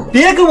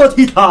别跟我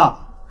提他，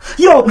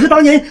要不是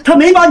当年他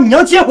没把你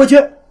娘接回去，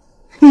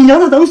你娘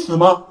他能死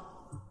吗？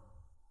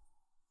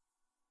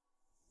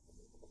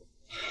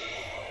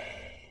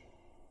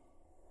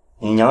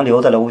你娘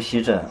留在了无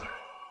锡镇，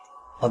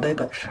我没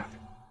本事，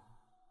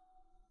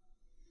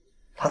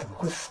他怎么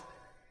会死？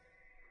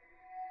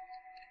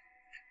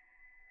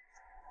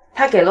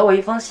他给了我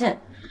一封信，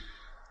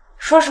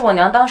说是我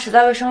娘当时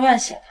在卫生院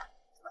写的。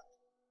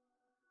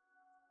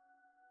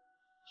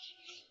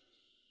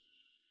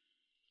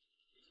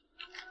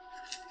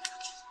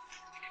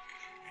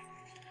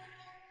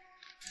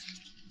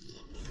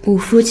五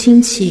夫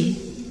亲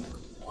戚，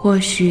或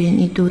许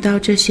你读到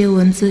这些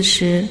文字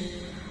时，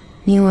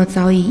你我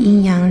早已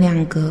阴阳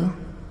两隔。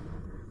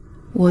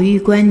我欲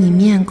观你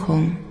面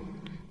孔，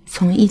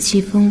从意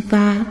气风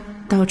发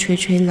到垂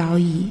垂老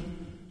矣，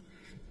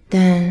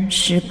但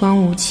时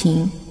光无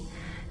情，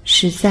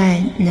实在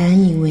难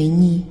以为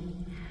逆。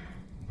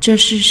这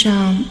世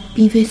上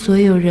并非所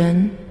有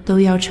人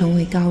都要成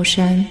为高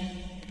山，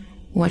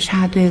我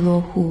插队落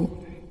户，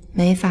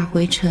没法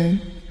回城，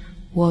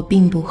我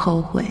并不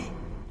后悔。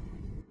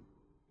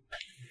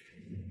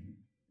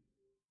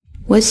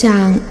我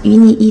想与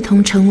你一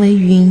同成为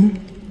云，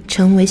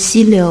成为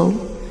溪流，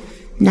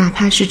哪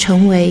怕是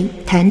成为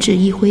弹指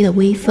一挥的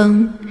微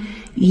风，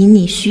与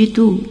你虚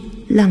度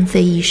浪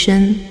费一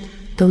生，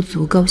都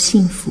足够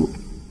幸福。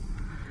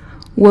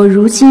我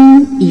如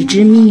今已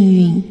知命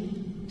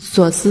运，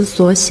所思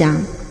所想，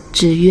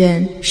只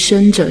愿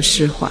生者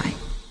释怀。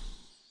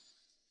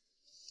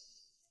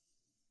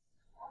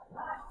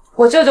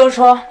我舅舅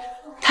说，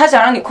他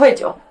想让你愧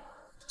疚，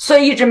所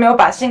以一直没有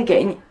把信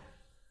给你。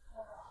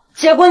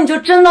结果你就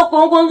真的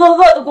浑浑噩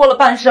噩的过了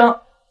半生。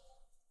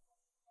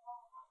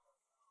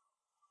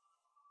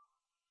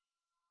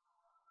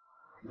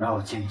让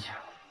我见一下。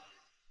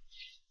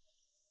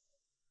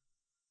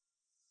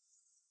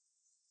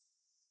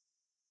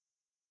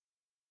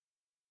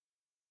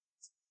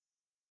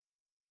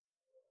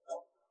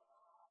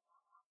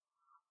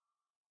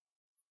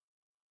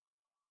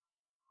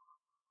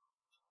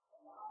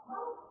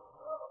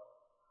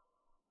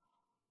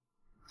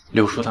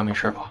柳叔他没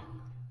事吧？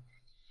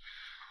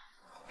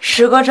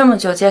时隔这么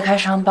久揭开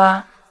伤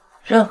疤，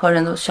任何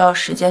人都需要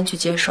时间去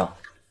接受。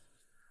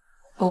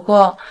不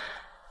过，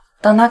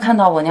当他看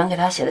到我娘给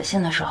他写的信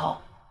的时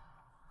候，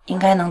应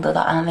该能得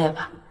到安慰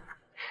吧。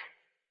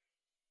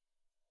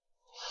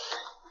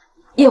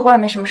一会儿也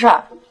没什么事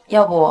儿，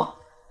要不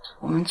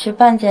我们去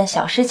办件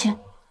小事情？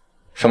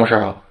什么事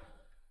儿啊？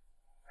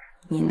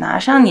你拿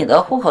上你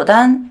的户口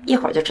单，一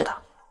会儿就知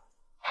道。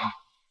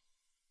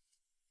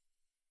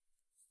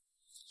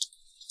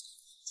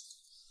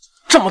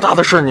这么大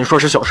的事，你说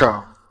是小事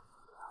儿？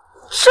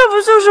这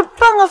不就是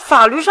办个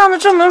法律上的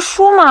证明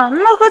书吗？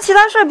那和其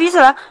他事儿比起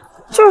来，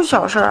就是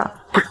小事啊。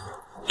不是，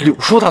柳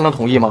叔他能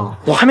同意吗？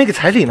我还没给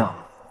彩礼呢。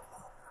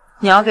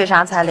你要给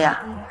啥彩礼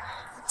啊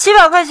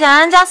？700块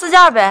钱加4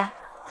件呗。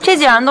这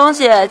几样东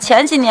西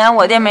前几年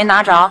我爹没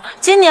拿着，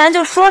今年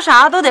就说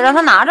啥都得让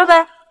他拿着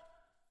呗。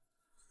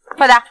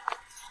快点。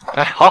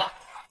哎，好。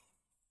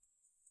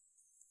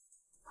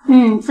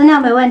资料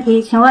没问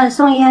题。请问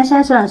宋一安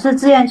先生是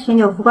自愿娶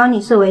柳福光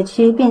女士为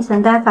妻，并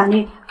承担法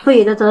律赋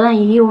予的责任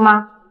与义务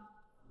吗？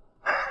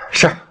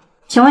是。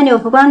请问柳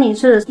福光女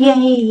士愿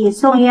意与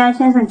宋一安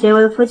先生结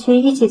为夫妻，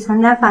一起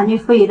承担法律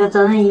赋予的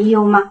责任与义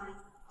务吗？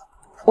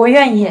我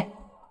愿意。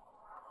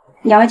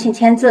两位请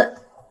签字。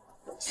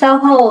稍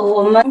后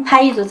我们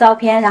拍一组照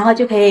片，然后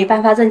就可以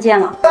颁发证件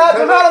了。大家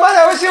准备好了吗？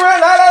两位新人，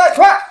来，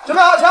快，准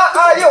备好传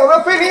啊！因为我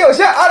们废品有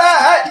限啊，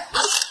来。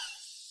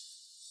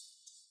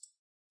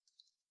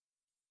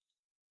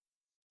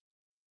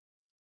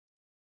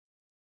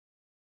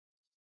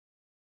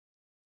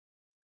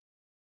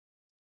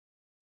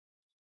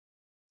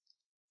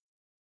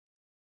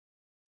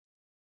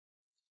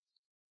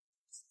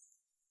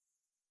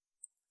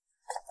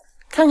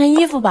看看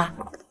衣服吧，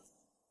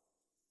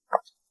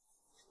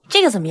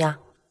这个怎么样？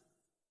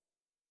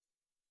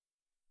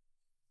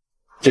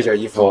这件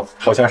衣服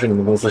好像是你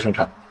们公司生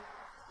产。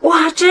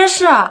哇，真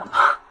是啊！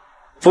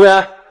服务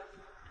员，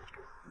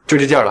就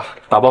这件了，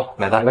打包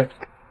买单来。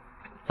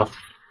好。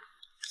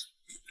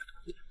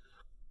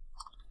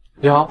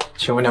你好，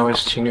请问两位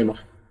是情侣吗？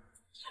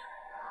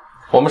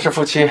我们是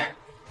夫妻，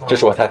这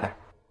是我太太。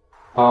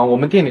我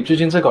们店里最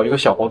近在搞一个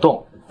小活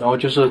动，然后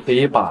就是可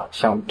以把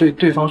想对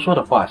对方说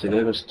的话写在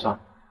这个纸上，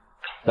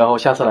然后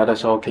下次来的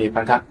时候可以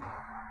翻看。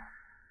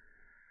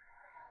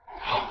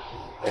好。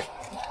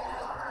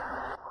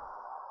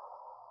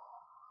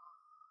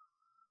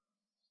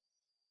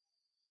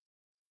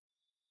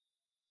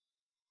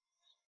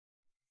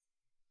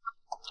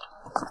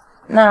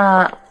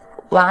那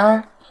晚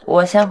安，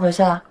我先回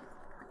去了。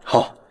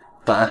好，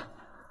晚安。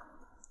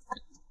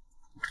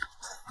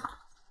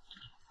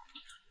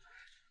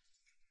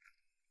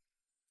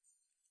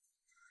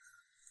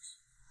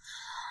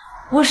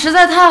我实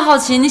在太好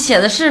奇你写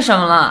的是什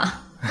么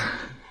了。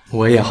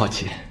我也好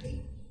奇。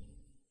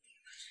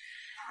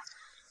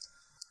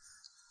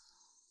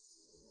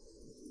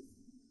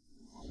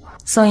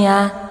宋一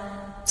安，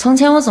从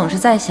前我总是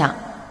在想，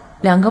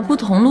两个不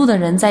同路的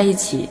人在一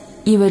起，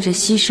意味着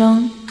牺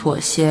牲、妥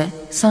协、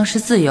丧失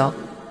自由。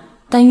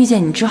但遇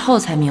见你之后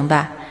才明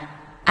白，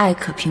爱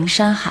可平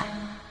山海。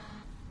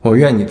我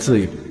愿你自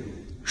由、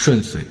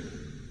顺遂、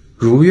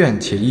如愿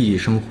且熠熠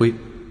生辉。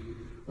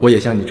我也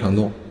向你承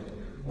诺，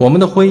我们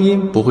的婚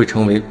姻不会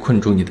成为困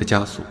住你的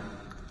枷锁，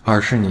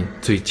而是你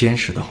最坚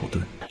实的后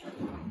盾。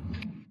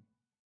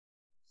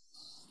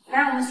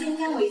来，我们先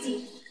天为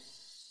敬。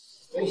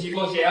恭喜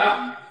恭喜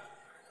啊！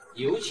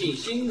有请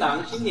新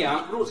郎新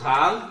娘入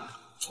场。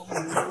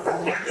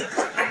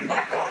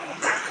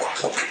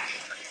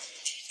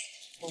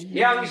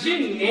两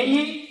性联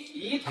姻，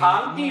一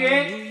堂缔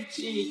约，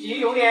喜结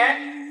永年。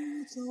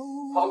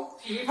好，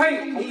匹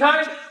配同称，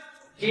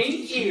谨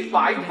以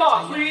白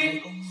发之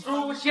音，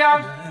书香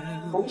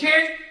同签，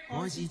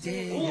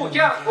武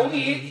将同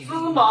饮之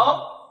谋，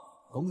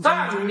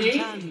占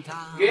领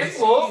元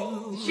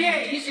府，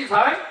现已启程。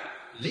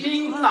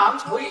新郎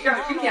会向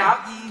新娘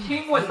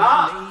亲吻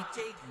啦！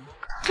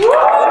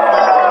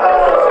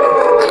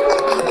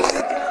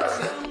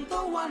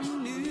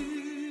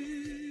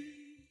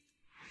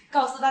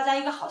告诉大家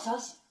一个好消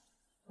息，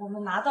我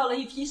们拿到了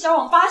一批销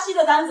往巴西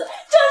的单子，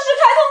正式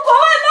开通国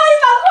外贸易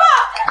板块。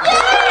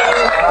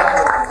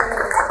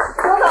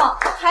董总，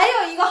还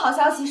有一个好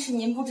消息是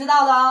您不知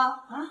道的哦。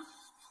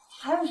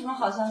还有什么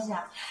好消息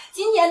啊？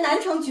今年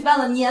南城举办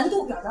了年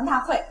度表彰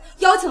大会，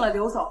邀请了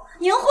刘总，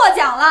您获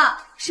奖了，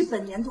是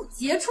本年度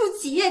杰出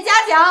企业家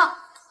奖，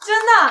真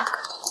的。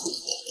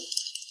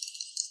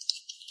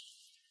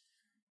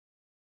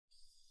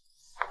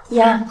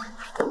呀，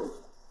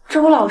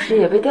周老师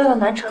也被调到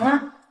南城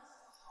了。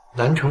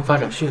南城发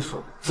展迅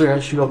速，自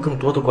然需要更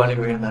多的管理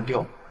人员南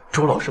调。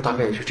周老师大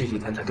概也是这几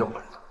天才调回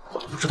来的，我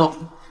都不知道。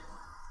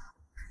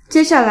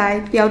接下来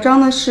表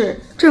彰的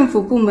是政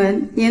府部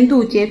门年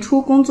度杰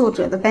出工作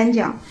者的颁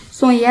奖。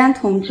宋一安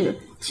同志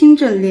清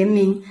正廉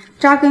明，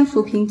扎根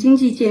扶贫经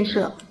济建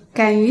设，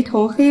敢于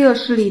同黑恶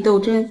势力斗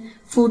争，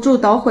辅助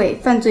捣毁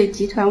犯罪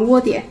集团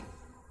窝点，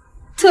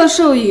特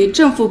授予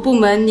政府部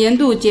门年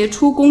度杰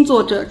出工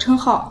作者称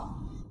号。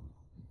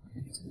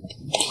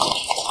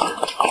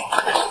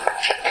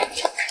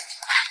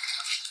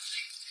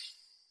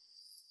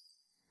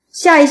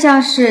下一项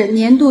是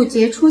年度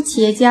杰出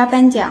企业家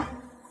颁奖。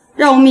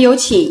让我们有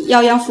请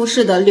耀阳服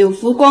饰的柳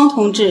福光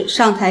同志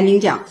上台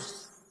领奖。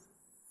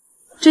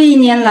这一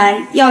年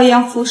来，耀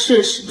阳服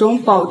饰始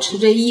终保持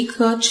着一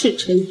颗赤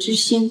诚之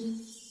心，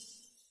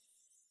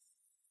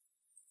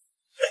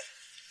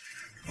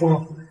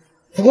浮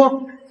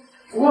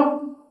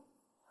光，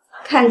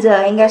看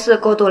着应该是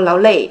过度劳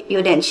累，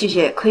有点气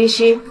血亏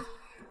虚。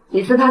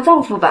你是她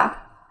丈夫吧？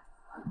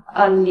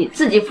你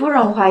自己夫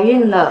人怀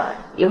孕了，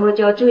以后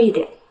就要注意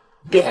点，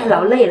别太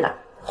劳累了。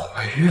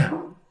怀孕？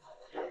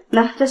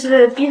那这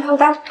是避孕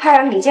单，胎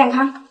儿很健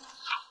康。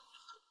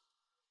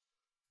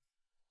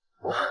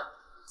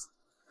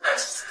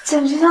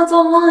简直像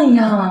做梦一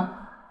样啊！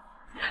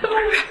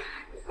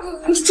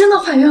你真的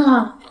怀孕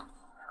了？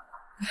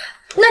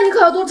那你可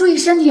要多注意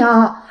身体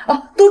啊！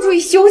多注意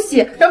休息，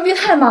然后别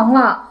太忙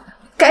了，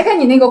改改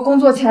你那个工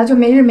作起来就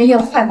没日没夜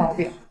的坏毛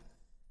病。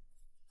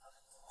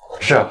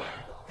是啊，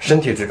身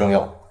体最重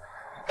要。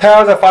胎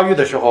儿在发育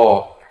的时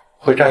候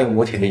会占用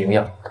母体的营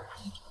养，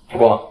不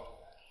过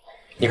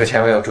你可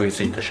千万要注意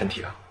自己的身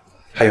体啊！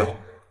还有，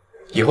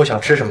以后想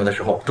吃什么的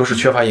时候都是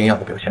缺乏营养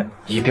的表现，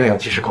一定要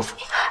及时克服。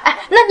哎，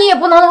那你也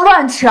不能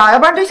乱吃啊，要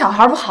不然对小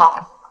孩不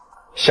好。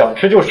想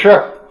吃就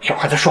吃，小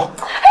孩再说。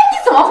哎，你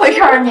怎么回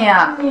事啊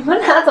你？你们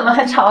俩怎么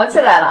还吵起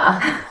来了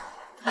啊？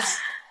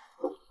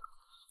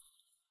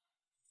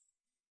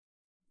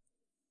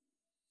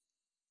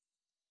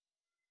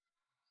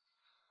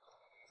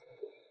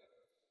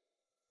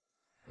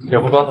刘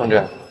福光同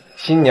志，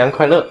新年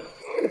快乐！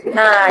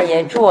那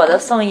也祝我的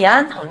宋怡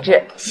安同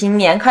志新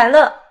年快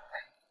乐。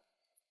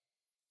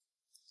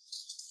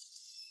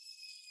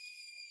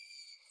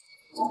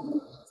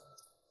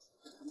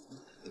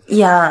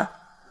怡安，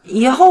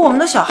以后我们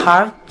的小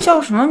孩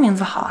叫什么名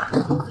字好啊？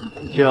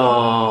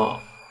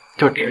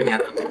叫执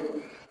年，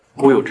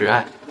古有执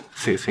爱，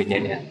岁岁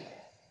年年。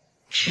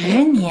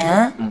执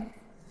年？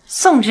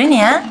宋执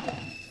年？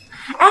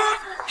哎，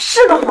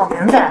是个好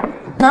名字，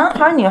男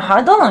孩女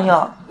孩都能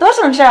用，多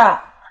省事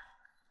啊！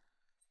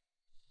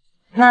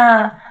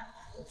那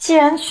既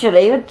然取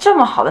了一个这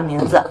么好的名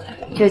字，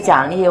就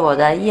奖励我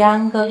的易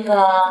安哥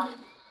哥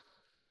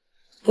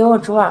给我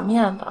煮碗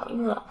面吧，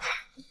饿。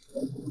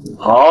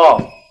好。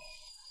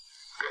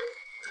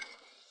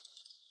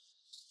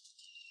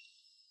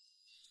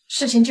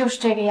事情就是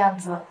这个样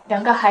子，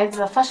两个孩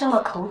子发生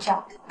了口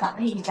角，打了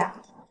一架。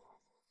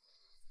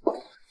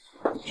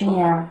执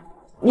年，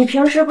你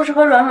平时不是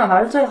和软软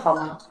玩的最好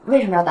吗？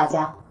为什么要打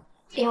架？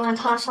因为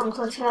他上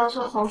课切的是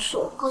红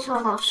薯，课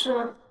上老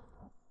师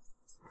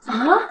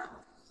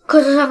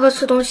课程上课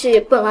吃东西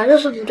本来就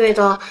是不对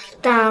的，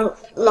但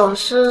老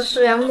师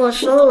虽然没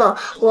收了，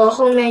我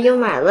后面又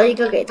买了一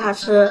个给他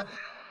吃，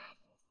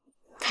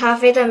他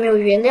非但没有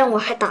原谅我，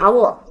还打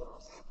我。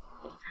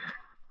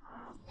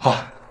好，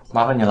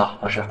麻烦你了，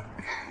老师。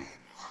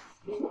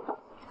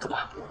走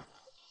吧。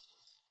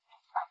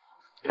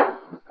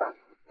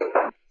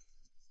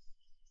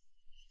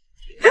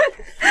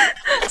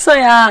宋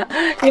阳，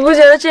你不觉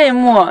得这一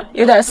幕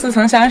有点似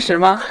曾相识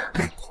吗？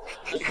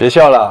别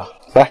笑了，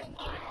来，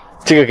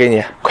这个给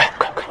你，快！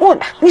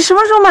你什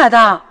么时候买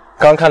的？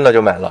刚看到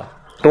就买了，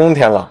冬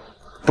天了，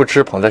不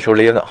吃捧在手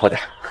里也暖和点。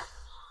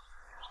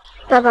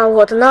爸爸，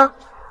我的呢？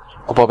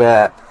哦，宝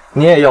贝，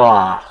你也要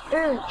啊？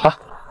好。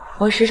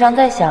我时常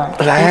在想，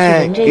也许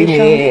人这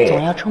一生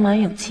总要充满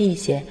勇气一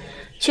些，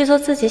去做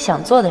自己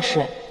想做的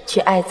事，去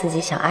爱自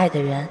己想爱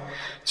的人，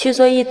去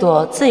做一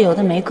朵自由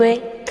的玫瑰，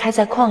开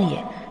在旷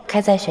野，开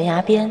在悬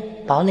崖边、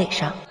堡垒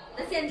上。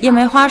叶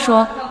梅花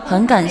说，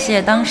很感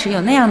谢当时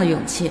有那样的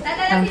勇气，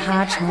让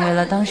她成为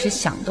了当时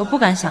想都不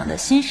敢想的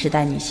新时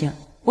代女性。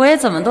我也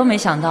怎么都没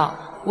想到，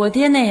我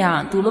爹那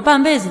样赌了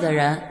半辈子的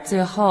人，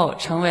最后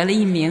成为了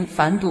一名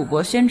反赌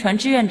博宣传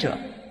志愿者。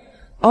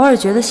偶尔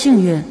觉得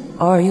幸运，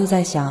偶尔又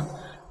在想，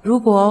如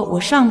果我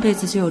上辈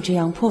子就有这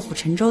样破釜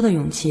沉舟的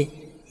勇气，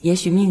也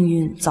许命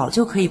运早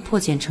就可以破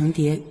茧成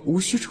蝶，无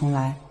需重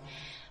来。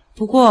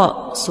不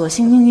过所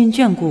幸命运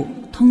眷顾，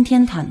通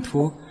天坦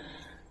途，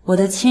我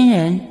的亲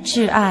人、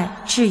挚爱、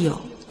挚友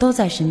都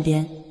在身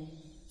边，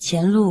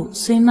前路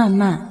虽漫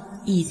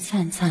漫亦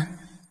灿灿。